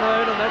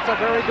afternoon, and that's a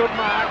very good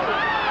mark.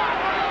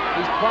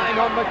 He's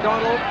playing on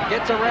McDonald.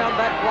 Gets around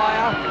that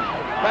player.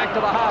 Back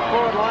to the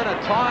half-forward line. A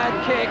tired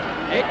kick.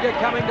 Edgar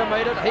coming to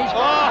meet it. He's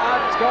gone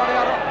hard. It's gone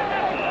out.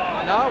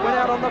 No, it went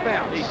out on the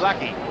bounce. He's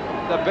lucky.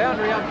 The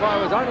boundary umpire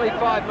was only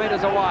 5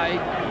 metres away,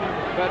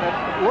 but it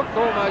looked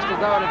almost as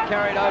though it had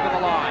carried over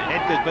the line.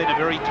 Edgar's been a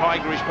very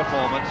tigerish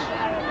performance.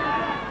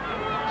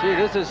 Gee,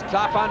 this is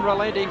tough,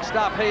 unrelenting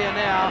stuff here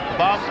now.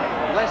 Bob.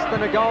 Less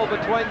than a goal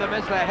between them,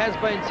 as there has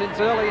been since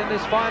early in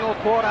this final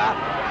quarter.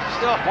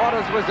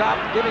 Waters was up,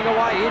 giving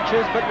away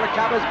inches, but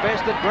recovers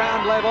best at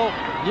ground level.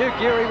 New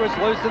Geary was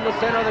loose in the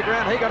centre of the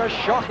ground. He got a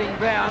shocking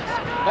bounce.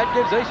 That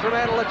gives East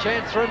Fremantle a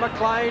chance through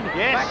McLean.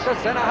 Yes. Back to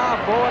centre half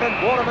forward, and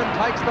Waterman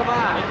takes the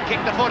mark. Kick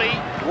the footy.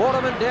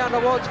 Waterman down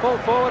towards full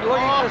forward,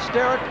 looking for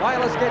Sterrett.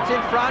 Bayless gets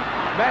in front.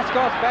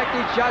 Mascots backed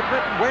his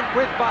judgment and went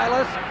with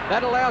Bayless.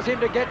 That allows him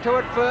to get to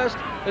it first.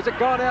 Has it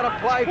gone out of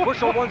play?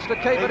 Bushell wants to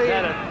keep it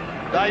in.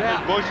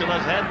 David Bushell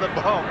has had the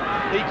bomb.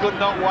 He could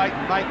not wait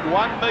and make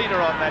 1 metre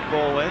on that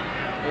ball then.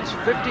 It's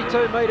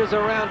 52 metres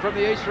around from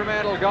the East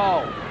Fremantle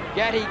goal.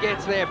 Gatty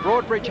gets there.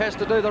 Broadbridge has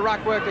to do the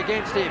ruck work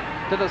against him.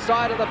 To the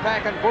side of the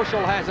pack, and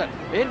Bushell has it.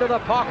 Into the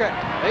pocket.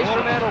 East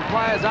Fremantle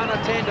players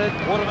unattended.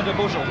 Waterman to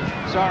Bushell.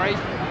 Sorry.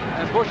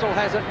 And Bushell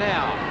has it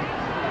now.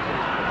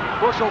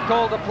 Bushell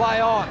called the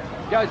play on.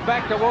 Goes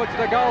back towards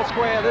the goal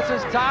square. This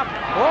is tough.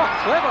 Oh,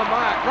 clever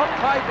mark. Not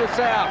paid to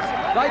Souths.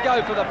 They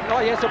go for the...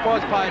 Oh, yes, it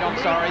was paid. I'm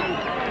sorry.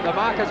 The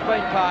mark has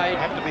been paid.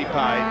 Have to be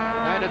paid.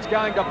 And it's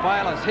going to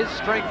Bayless. His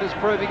strength is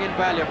proving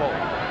invaluable.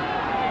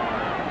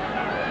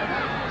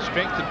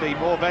 Strength would be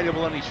more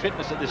valuable than his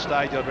fitness at this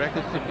stage, I'd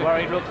reckon.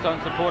 Worried looks on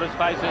supporters'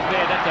 faces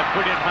there. That's a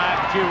brilliant mark,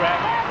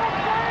 Durack.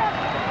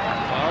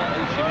 Well,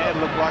 East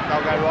Fremantle look like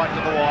they'll go right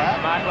to the wire.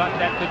 Mark like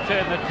that could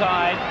turn the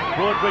tide.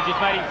 Broadbridge has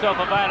made himself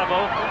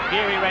available.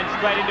 Geary ran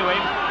straight into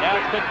him. Now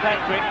it's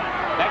Fitzpatrick.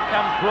 Back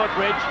comes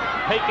Broadbridge.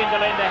 Peeking to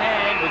lend a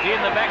hand. Was he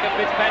in the back of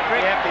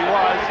Fitzpatrick? Yep, he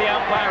was. The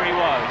umpire, he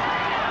was.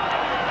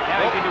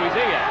 Now he's into his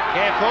ear.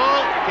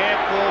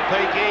 Careful,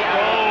 Peaky.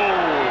 Oh!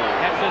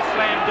 That's a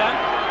slam dunk.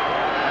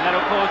 And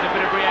that'll cause a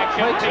bit of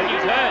reaction.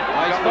 Peaky's hurt.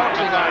 Oh, he's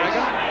foxing, I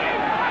reckon.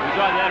 He's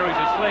either that or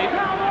he's asleep.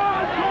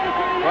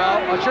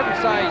 Well, I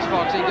shouldn't say he's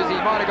foxing because he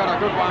might have got a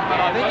good one,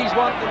 but I think he's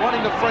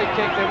wanting the free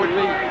kick. There would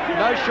be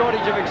no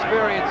shortage of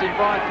experience in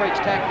Brian Peake's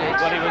tactics.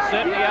 Well, he was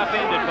certainly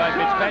upended by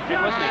Fitzpatrick,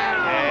 wasn't he?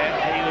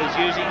 Yeah, he was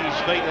using his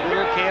feet a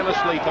little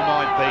carelessly for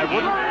mine, Peaky.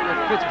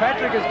 If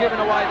Fitzpatrick has given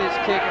away this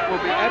kick, it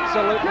will be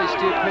absolutely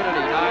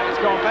stupidity. No,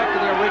 it's gone back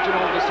to the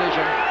original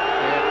decision.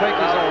 Yeah,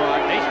 Peake is all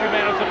right. East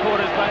Fremantle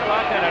supporters won't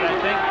like that, I don't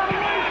think.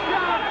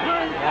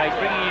 No, he's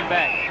bringing him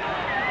back.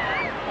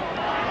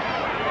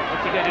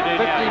 What's he going to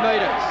do 50 now?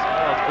 metres.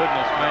 Oh,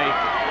 goodness me.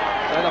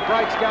 So the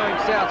break's going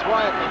South's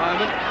way at the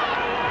moment.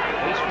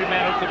 East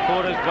Fremantle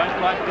supporters won't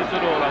like this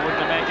at all, I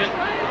wouldn't imagine.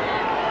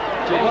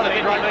 What a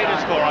 50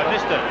 metres for, I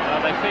missed it.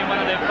 Well, they've seen one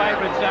of their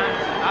favourite sons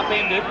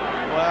upended.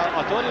 Well,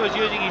 I thought he was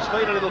using his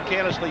feet a little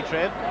carelessly,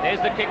 Trev.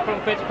 There's the kick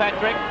from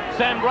Fitzpatrick.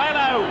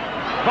 Sambrelo,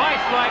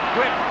 vice-like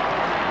grip.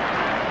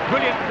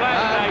 Brilliant play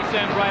today,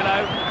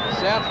 Sambrelo.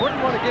 South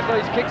wouldn't want to give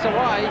these kicks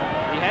away.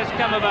 He has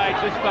come of age,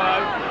 this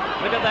fellow.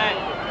 Look at that,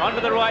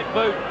 onto the right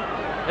boot.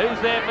 Who's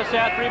there for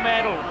South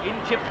Fremantle? In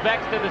chips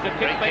Baxter, there's a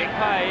kick being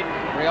paid.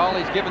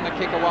 Rioli's given the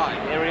kick away.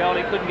 Yeah,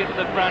 Rioli couldn't get to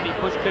the front, he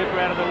pushed Cooper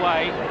out of the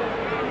way.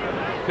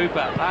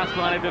 Cooper, last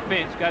line of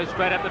defence, goes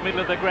straight up the middle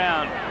of the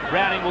ground.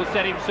 Browning will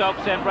set himself,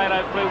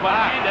 Sambrelo flew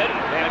one-handed.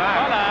 And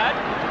Collard,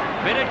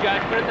 better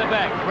judgment at the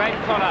back, Brad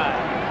Collard.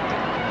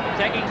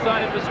 Attacking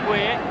side of the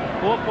square,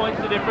 4 points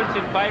the difference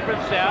in favour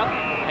of South.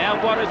 Now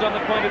Waters on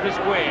the point of the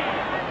square.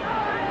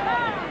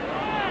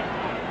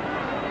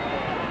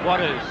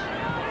 Waters.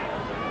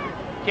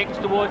 Kicks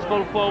towards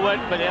full forward,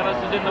 but Ellis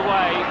is in the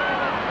way.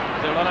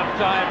 There's a lot of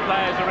tired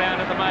players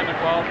around at the moment,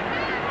 Walt.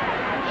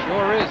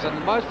 Sure is, and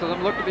most of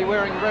them look to be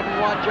wearing red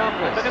and white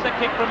jumpers. Look at the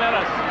kick from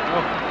Ellis.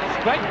 Oh.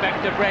 Straight back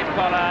to Brad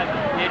Collard,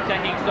 the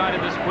attacking side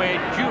of the square.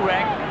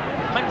 Durack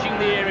punching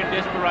the air in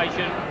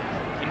desperation,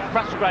 in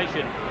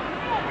frustration.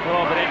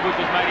 Oh, but Edwards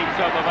has made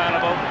himself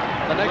available.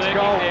 The next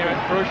goal is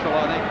crucial,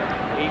 I think.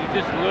 He's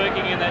just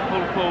lurking in that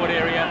full forward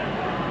area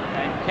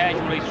and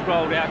casually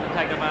strolled out to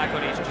take a mark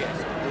on his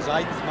chest. His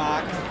 8th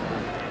mark.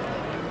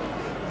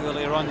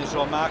 Earlier on you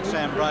saw Mark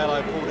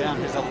Sambrelo pull down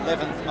his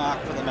 11th mark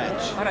for the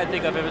match. I don't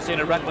think I've ever seen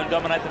a ruckman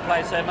dominate the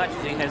play so much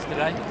as he has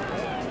today.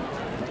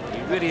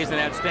 He really is an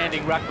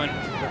outstanding ruckman.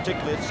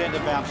 Particularly at centre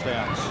bounce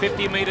downs.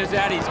 50 metres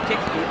out, he's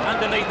kicked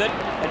underneath it.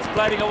 It's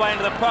floating away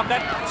into the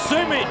pocket.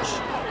 Sumich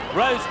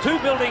rose 2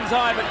 buildings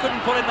high but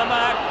couldn't put in the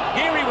mark.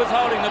 Geary was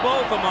holding the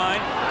ball for mine.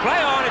 Play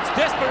on, it's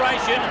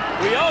desperation.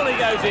 Rioli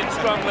goes in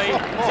strongly.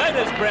 So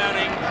does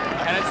Browning.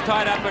 And it's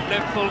tied up at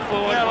left full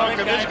forward. How long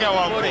can this go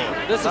on for?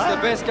 This is the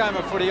best game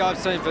of footy I've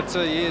seen for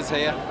 2 years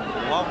here.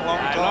 Long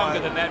time. Longer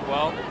than that,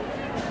 Walt.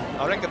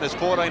 I reckon there's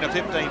 14 or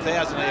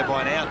 15,000 there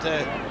by now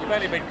too. You've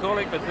only been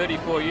calling for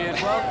 34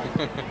 years, Walt.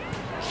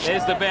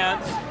 There's the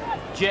bounce.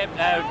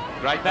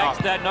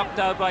 Baxter knocked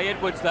out by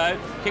Edwards, though.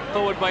 Kicked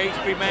forward by East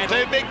Fremantle.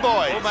 The 2 big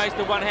boys. Almost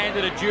a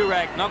one-handed at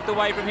Durack. Knocked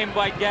away from him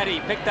by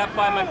Gaddy. Picked up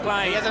by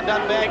McLean. He hasn't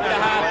done bad. Kicked a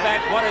half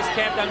back. Waters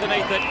camped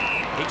underneath it.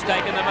 He's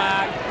taken the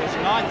mark. His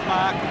 9th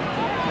mark.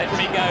 Let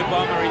me go,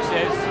 Bomber, he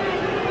says.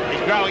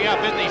 He's growing up,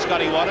 isn't he,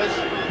 Scotty Waters?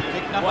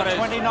 Kick number Waters.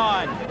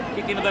 29.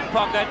 Kick into the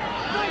pocket.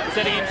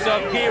 Setting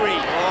himself Geary.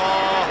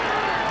 Oh,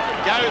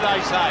 go, they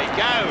say,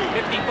 go.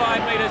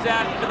 55 metres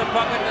out into the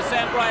pocket to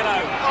Sambrelo.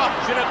 Oh.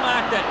 Should have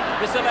marked it.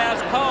 This allows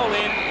Cole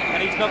in,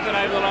 and he's knocked it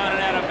over the line and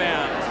out of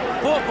bounds.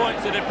 4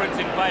 points the difference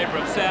in favour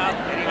of South,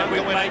 and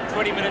we've played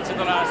 20 minutes in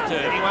the last 2.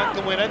 Anyone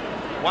can win it.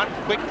 One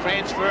quick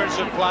transference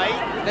of play.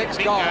 Next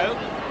Bingo.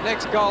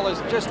 goal is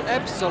just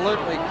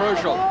absolutely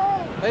crucial.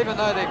 Even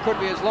though there could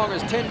be as long as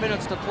 10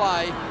 minutes to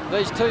play,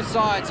 these two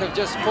sides have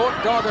just fought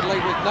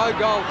doggedly with no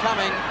goal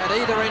coming at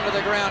either end of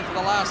the ground for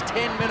the last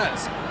 10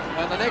 minutes.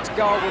 And the next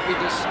goal will be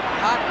just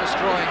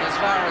heart-destroying as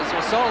far as,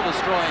 or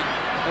soul-destroying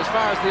as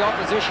far as the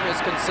opposition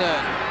is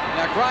concerned.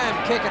 Now Graham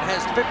Kickett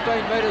has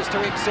 15 metres to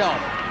himself.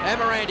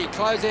 Amirandi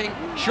closing,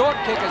 short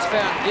kick has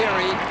found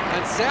Geary,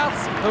 and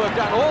Souths, who have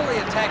done all the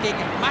attacking,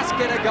 must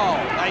get a goal.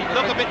 They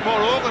look a bit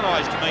more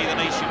organised to me than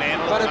East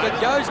Fremantle. But if it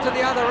goes to the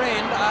other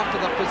end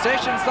after the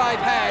possessions they've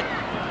had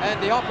and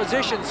the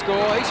opposition score,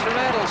 East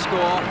Fremantle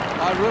score,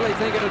 I really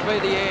think it'll be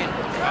the end.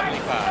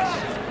 Lovely pass.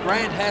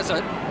 Grant has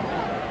it.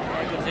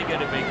 I can think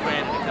it'll be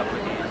Grant in a couple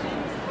of years.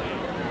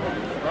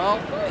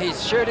 Well, he's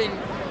shooting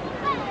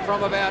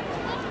from about,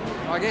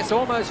 I guess,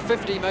 almost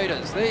 50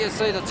 metres. There you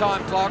see the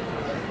time clock.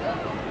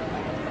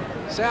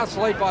 Souths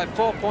lead by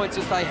 4 points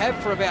as they have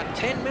for about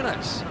 10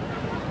 minutes.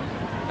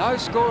 No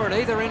score at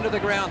either end of the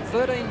ground,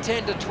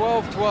 13-10 to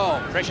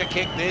 12-12. Pressure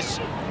kick this.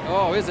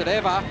 Oh, is it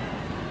ever?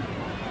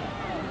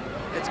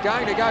 It's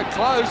going to go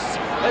close.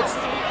 It's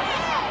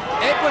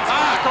Edwards'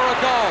 mark or a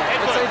goal.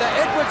 It's either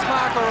Edwards'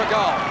 mark or a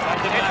goal.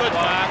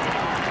 Edwards' mark.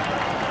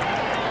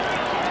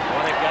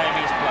 What a game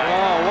he's played.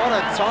 Oh, what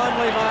a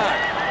timely mark.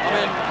 I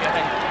mean,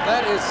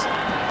 that is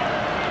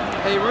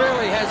He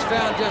really has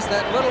found just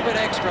that little bit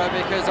extra,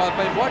 because I've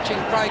been watching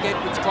Craig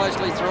Edwards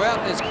closely throughout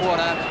this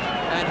quarter,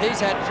 and he's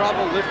had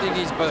trouble lifting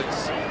his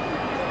boots.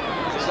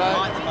 So,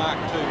 Behind the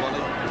mark too, Wally.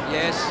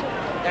 yes.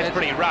 That's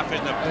pretty rough,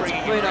 isn't it?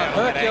 It's been a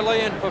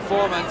Herculean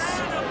performance.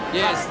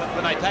 Yes.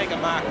 When they take a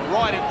mark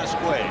right in the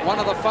square.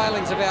 One of the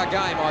failings of our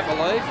game, I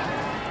believe.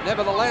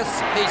 Nevertheless,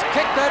 he's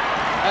kicked it,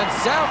 and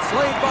Souths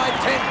lead by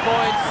 10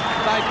 points.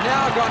 They've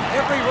now got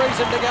every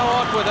reason to go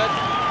on with it.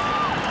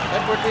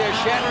 It would be a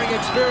shattering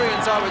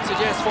experience, I would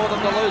suggest, for them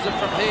to lose it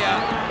from here,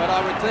 but I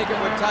would think it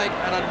would take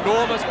an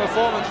enormous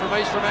performance from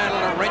East Fremantle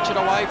to wrench it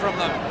away from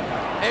them.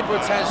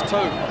 Edwards has 2.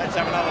 Let's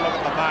have another look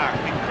at the mark.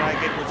 Big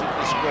Craig Edwards in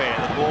the square.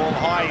 The ball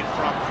high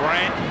from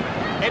Grant.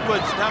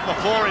 Edwards, number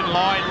 4 in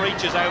line,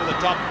 reaches over the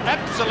top.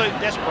 Absolute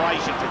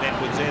desperation from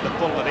Edwards there to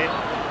pull it in.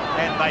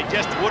 And they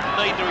just wouldn't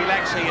need to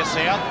relax here,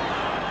 South.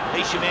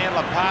 East Fremantle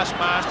are past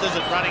masters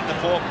at running the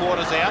 4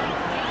 quarters out.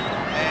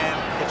 And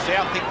if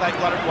South think they've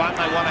got it won,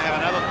 they want to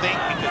have another think,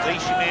 because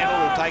East Fremantle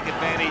will take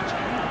advantage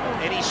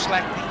of any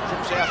slack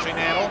from South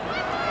Fremantle.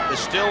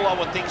 There's still, I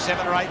would think,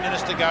 7 or 8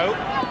 minutes to go.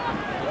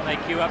 They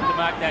queue up to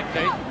mark that,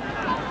 Keith.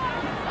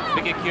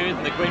 Bigger queue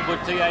than the Greenwood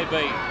TAB.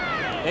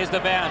 There's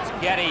the bounce.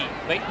 Gaddy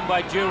beaten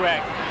by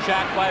Durack.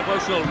 Shark by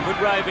Bushell. Good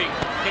roving.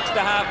 Kicks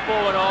to half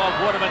forward. Oh,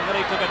 Waterman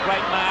really took a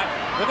great mark.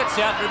 Look at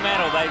South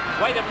Fremantle. They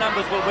weight of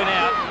numbers will win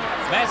out.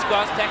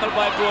 Mascos tackled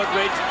by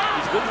Broadbridge.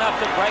 He's good enough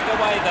to break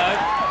away though.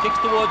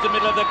 Kicks towards the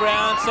middle of the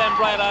ground.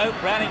 Sambrello.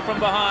 Browning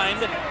from behind.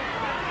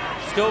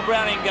 Still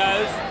Browning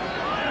goes.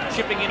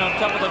 Chipping in on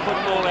top of the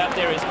football out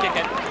there is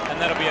Kickett.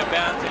 And that'll be a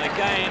bounce. And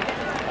again,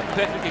 a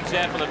perfect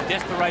example of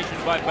desperation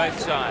by both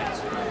sides.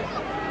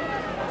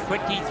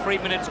 23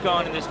 minutes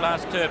gone in this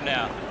last term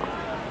now.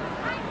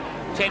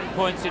 10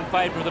 points in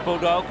favour of the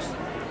Bulldogs.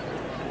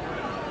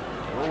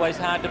 Always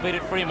hard to beat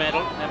at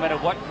Fremantle, no matter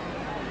what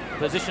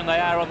position they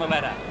are on the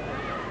ladder.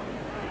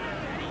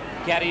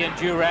 Gaddy and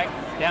Durack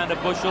down to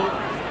Bushell.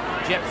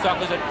 Jep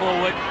Sockers it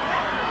forward.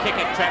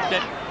 Kickett trapped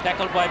it.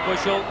 Tackled by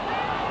Bushell.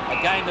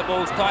 Again the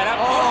ball's tied up.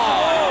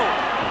 Oh!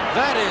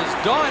 That is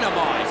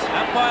dynamite.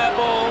 Umpire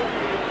ball.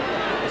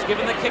 Has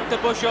given the kick to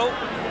Bushell.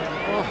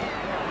 Oh.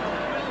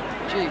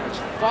 Gee,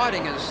 was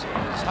fighting as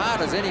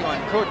hard as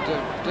anyone could to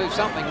do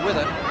something with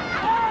it.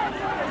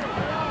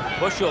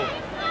 Bushell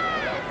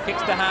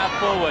kicks to half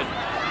forward.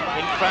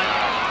 In front,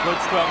 good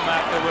strong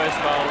mark for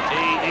Worsfold.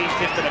 He's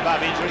drifted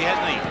above injury,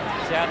 hasn't he?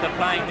 South are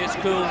playing this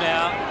cool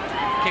now.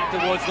 Kick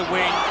towards the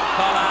wing.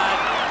 Pollard,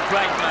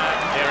 great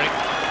mark, Eric.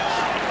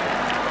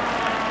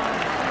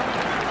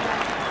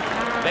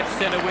 Left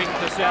centre wing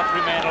for South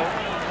Fremantle.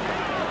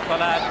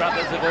 Pollard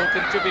brothers have all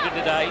contributed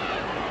today.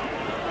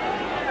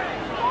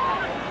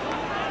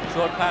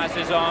 Short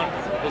passes on,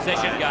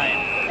 possession game.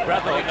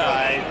 Brotherly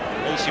Okay,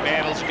 East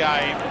Fremantle's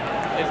game.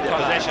 The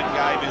possession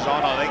game is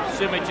on, I think.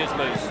 Sumich is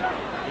loose.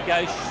 He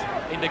goes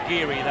into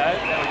Geary though,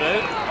 that'll do.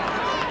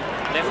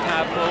 Left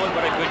half forward,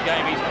 what a good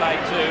game he's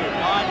played too.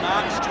 9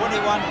 marks, 21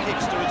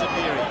 kicks to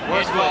Itabiri.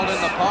 Worsfold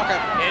in the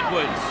pocket.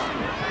 Edwards.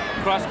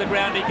 Across the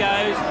ground he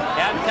goes.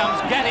 Out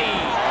comes Gaddy.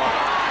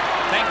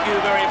 Thank you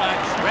very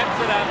much. Wraps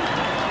it up.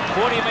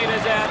 40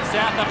 metres out.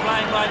 South are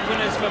playing like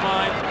winners for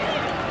mine.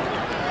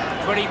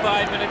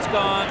 25 minutes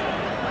gone.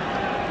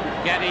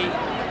 Gaddy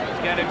is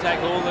going to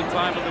take all the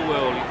time in the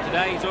world.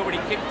 Today he's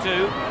already kicked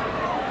 2,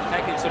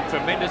 taken some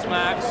tremendous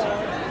marks,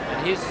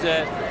 and his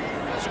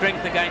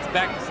strength against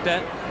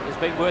Baxter has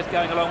been worth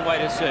going a long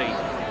way to see.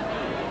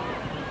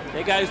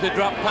 There goes the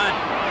drop punt.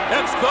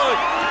 Looks good.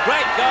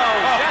 Great goal.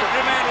 South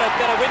Fremantle have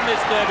got to win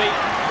this derby.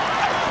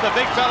 The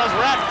big fella's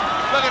wrapped.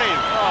 Look at him.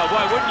 Oh,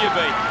 why wouldn't you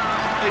be?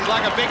 He's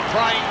like a big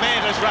praying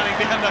mantis running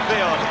down the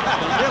field.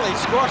 He nearly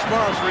squashed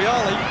Morris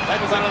Rioli.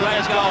 That was one of the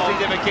best goals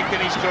he's ever kicked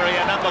in his career.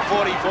 Number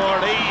 44,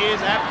 and he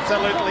is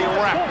absolutely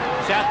wrapped.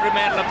 South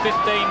Fremantle are 15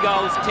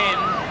 goals, 10.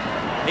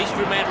 East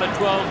Fremantle are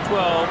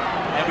 12-12.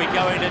 And we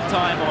go into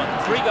time on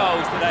 3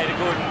 goals today to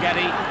Gordon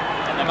Gaddy.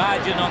 And the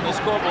margin on the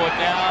scoreboard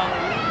now,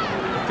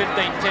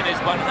 15-10 is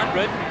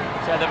 100.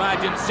 So the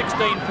margin 16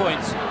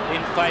 points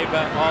in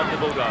favour of the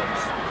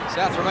Bulldogs.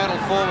 South Fremantle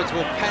forwards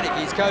will panic.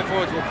 His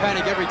co-forwards will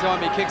panic every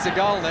time he kicks a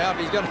goal now. If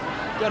he's going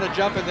to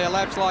jump in their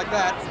laps like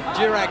that.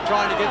 Durack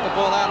trying to get the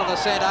ball out of the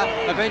centre.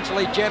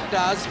 Eventually Jeff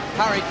does.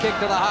 Hurried kick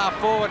to the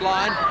half-forward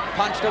line.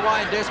 Punched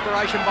away in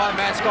desperation by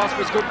Mascos.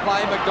 Was good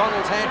play.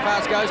 McDonald's hand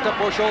pass goes to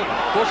Bushell.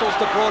 Bushell's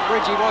to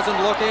Broadbridge. He wasn't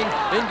looking.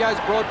 In goes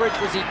Broadbridge.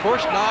 Was he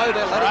pushed? No,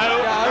 they're letting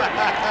him go.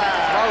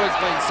 Throw has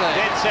been seen.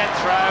 Dead set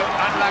throw.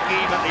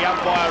 Unlucky, but the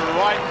umpire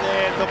right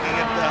there looking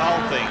at the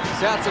whole thing.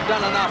 Souths have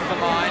done enough for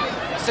mine.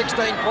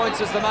 16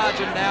 points is the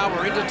margin now.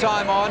 We're into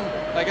time on.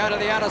 They go to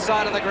the outer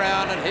side of the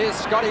ground, and here's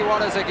Scotty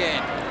Waters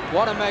again.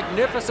 What a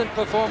magnificent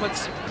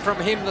performance from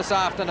him this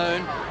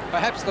afternoon.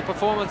 Perhaps the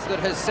performance that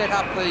has set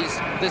up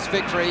this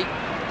victory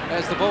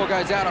as the ball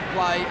goes out of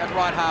play at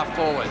right half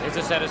forward. He's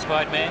a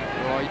satisfied man.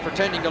 Oh, he's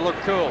pretending to look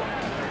cool.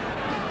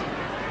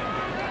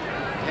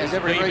 He has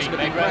every reason to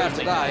be proud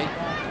today.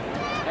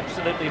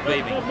 Absolutely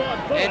beaming.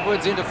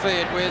 Edwards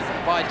interfered with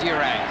by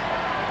Durack.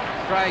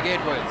 Craig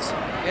Edwards.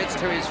 Gets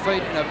to his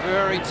feet in a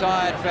very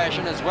tired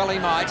fashion, as well he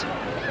might.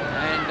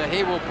 And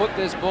he will put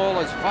this ball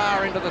as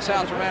far into the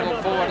South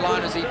Fremantle forward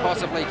line as he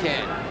possibly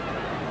can.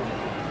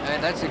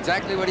 And that's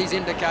exactly what he's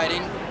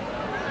indicating.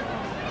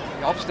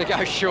 He opts to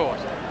go short.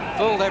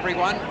 Fooled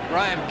everyone.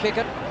 Graham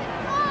Kickett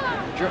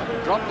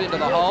dropped into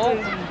the hole,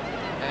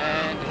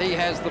 and he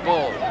has the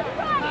ball.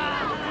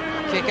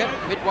 Kickett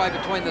midway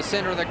between the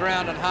centre of the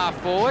ground and half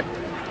forward.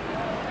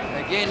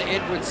 Again,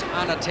 Edwards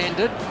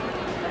unattended.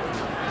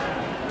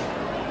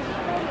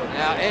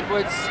 Now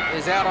Edwards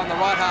is out on the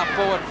right half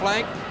forward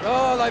flank.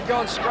 Oh, they've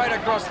gone straight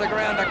across the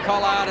ground to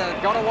Collard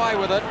and got away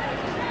with it.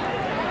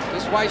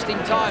 Just wasting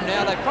time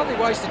now. They've probably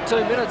wasted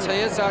 2 minutes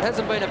here, so it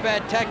hasn't been a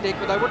bad tactic,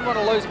 but they wouldn't want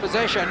to lose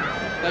possession.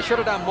 They should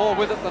have done more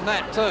with it than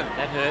that too.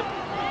 That hurt.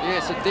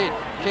 Yes, it did.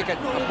 Kickett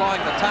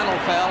applying the tunnel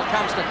foul.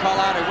 Comes to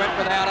Collard, who went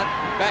without it.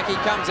 Back he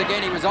comes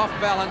again. He was off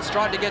balance.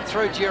 Tried to get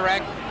through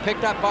Durack.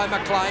 Picked up by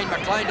McLean.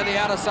 McLean to the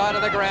outer side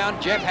of the ground.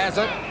 Jeff has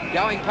it.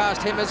 Going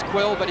past him is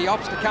Quill, but he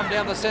opts to come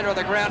down the centre of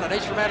the ground, and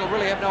East Fremantle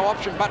really have no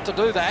option but to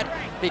do that.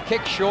 He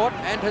kicks short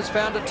and has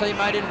found a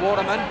teammate in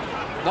Waterman.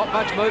 Not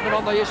much movement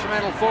on the East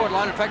Fremantle forward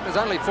line. In fact, there's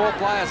only 4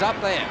 players up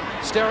there.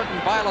 Sterrett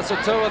and Bayliss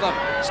are 2 of them.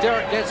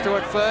 Sterrett gets to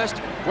it first.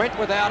 Went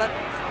without it.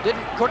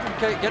 Couldn't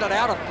get it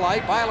out of play.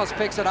 Bayliss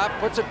picks it up,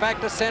 puts it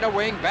back to centre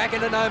wing, back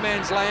into no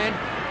man's land.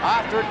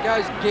 After it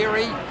goes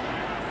Geary.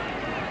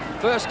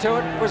 First to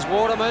it was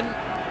Waterman.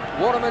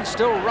 Waterman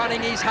still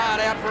running his heart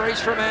out for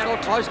East Fremantle,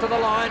 close to the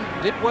line,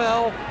 did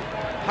well.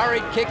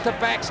 Hurried kick to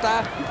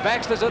Baxter.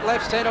 Baxter's at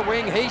left centre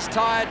wing, he's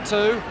tired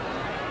too.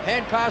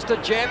 Hand pass to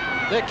Jeff.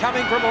 They're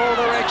coming from all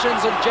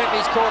directions, and Jeff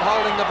is caught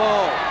holding the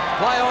ball.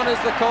 Play on is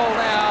the call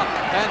now,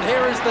 and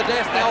here is the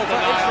death knell for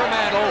East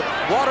Fremantle.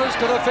 Waters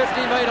to the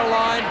 50-metre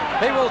line.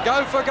 He will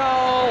go for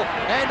goal,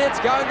 and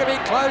it's going to be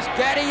close.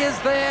 Gaddy is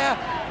there.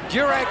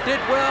 Durack did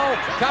well.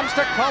 Comes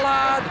to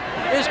Collard.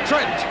 Is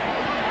tripped.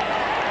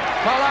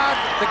 Collard,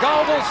 the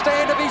goal will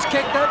stand if he's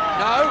kicked it.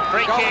 No,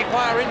 free goal kick.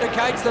 umpire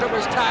indicates that it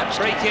was touched.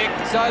 Free kick.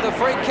 So the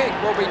free kick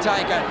will be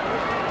taken.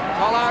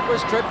 Collard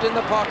was tripped in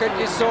the pocket.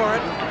 You saw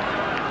it.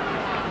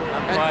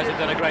 Umpires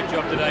have done a great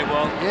job today,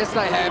 Walt. Yes,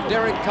 they have.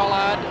 Derek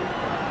Collard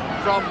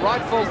from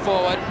right full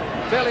forward.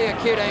 Fairly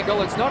acute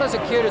angle. It's not as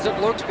acute as it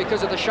looks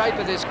because of the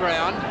shape of this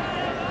ground,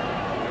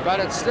 but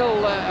it's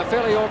still a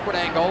fairly awkward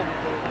angle.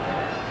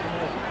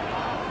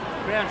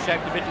 Ground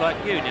shaped a bit like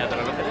you now that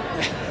I look at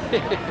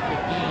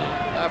it.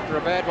 After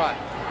a bad one.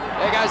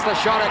 There goes the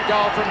shot at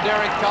goal from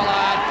Derek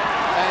Collard.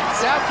 And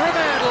South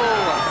Fremantle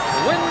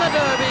win the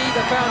Derby,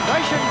 the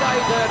Foundation Day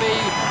Derby,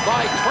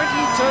 by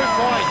 22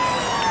 points.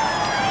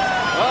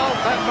 Well,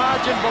 that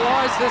margin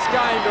belies this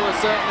game to a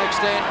certain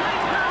extent.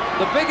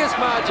 The biggest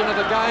margin of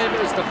the game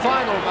is the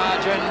final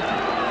margin.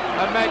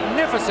 A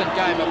magnificent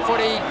game of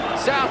footy.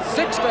 South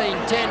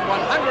 16-10,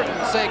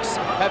 106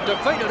 have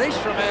defeated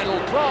East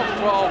Fremantle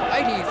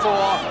 12-12, 84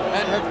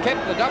 and have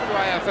kept the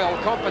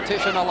WAFL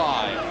competition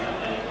alive.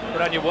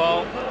 Good on you,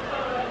 Walt.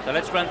 So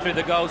let's run through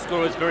the goal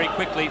scorers very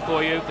quickly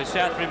for you. For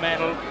South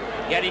Fremantle,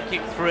 Gaddy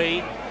kicked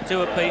 3,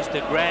 2 apiece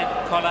to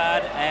Grant,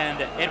 Collard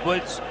and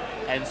Edwards,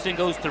 and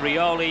singles to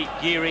Rioli,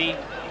 Geary,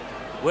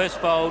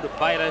 Worsfold,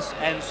 Bayliss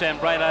and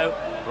Sambrelo.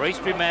 For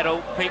East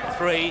Fremantle, Peak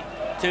 3,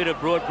 2 to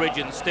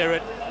Broadbridge and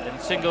Sterrett, and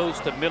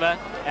singles to Miller,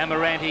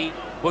 Amaranti,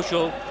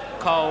 Bushell,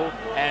 Cole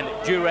and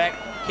Durack.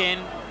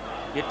 Ken,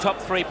 your top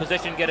 3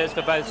 possession getters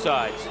for both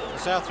sides. For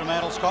South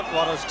Fremantle, Scott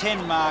Waters,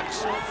 10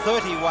 marks,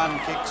 31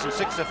 kicks and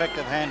 6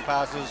 effective hand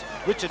passes.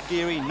 Richard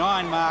Geary,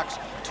 9 marks,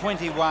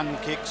 21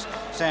 kicks.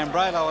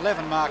 Sambrelo,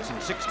 11 marks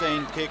and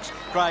 16 kicks.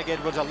 Craig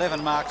Edwards,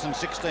 11 marks and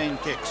 16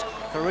 kicks.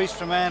 For East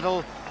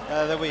Fremantle,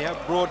 we have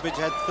Broadbridge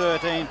had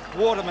 13.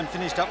 Waterman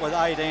finished up with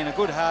 18, a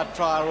good hard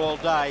trier all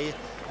day.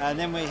 And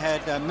then we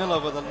had Miller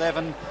with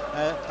 11.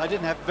 They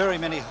didn't have very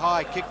many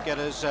high kick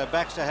getters.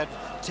 Baxter had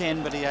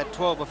 10, but he had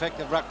 12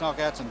 effective ruck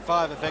knockouts and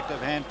 5 effective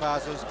hand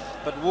passes.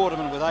 But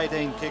Waterman with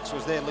 18 kicks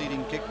was their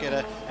leading kick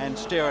getter, and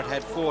Sterrett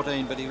had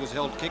 14, but he was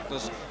held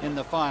kickless in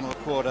the final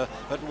quarter.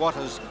 But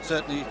Waters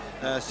certainly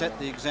set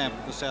the example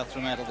for South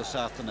Fremantle this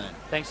afternoon.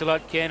 Thanks a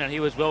lot, Ken, and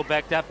he was well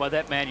backed up by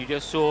that man you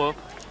just saw,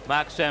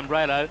 Mark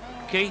Sambrelo.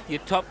 Keith, your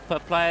top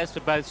players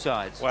for both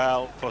sides.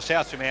 Well, for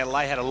South Fremantle,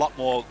 they had a lot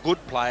more good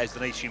players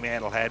than East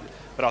Fremantle had,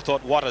 but I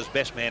thought Waters,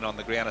 best man on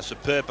the ground, a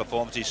superb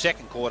performance. His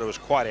second quarter was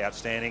quite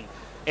outstanding.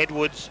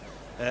 Edwards,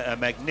 a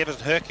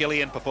magnificent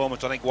Herculean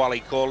performance, I think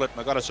Wally called it, and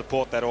I've got to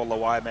support that all the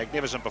way.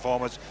 Magnificent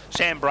performance.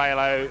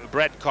 Sambrelo,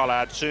 Brad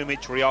Collard,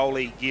 Sumich,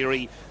 Rioli,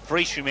 Geary, for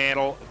East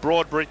Fremantle,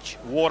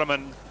 Broadbridge,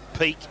 Waterman,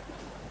 Peak,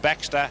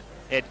 Baxter,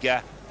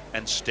 Edgar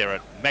and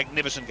Sterrett.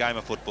 Magnificent game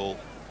of football.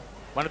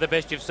 One of the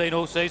best you've seen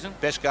all season?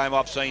 Best game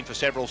I've seen for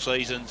several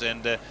seasons,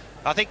 and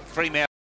I think Fremantle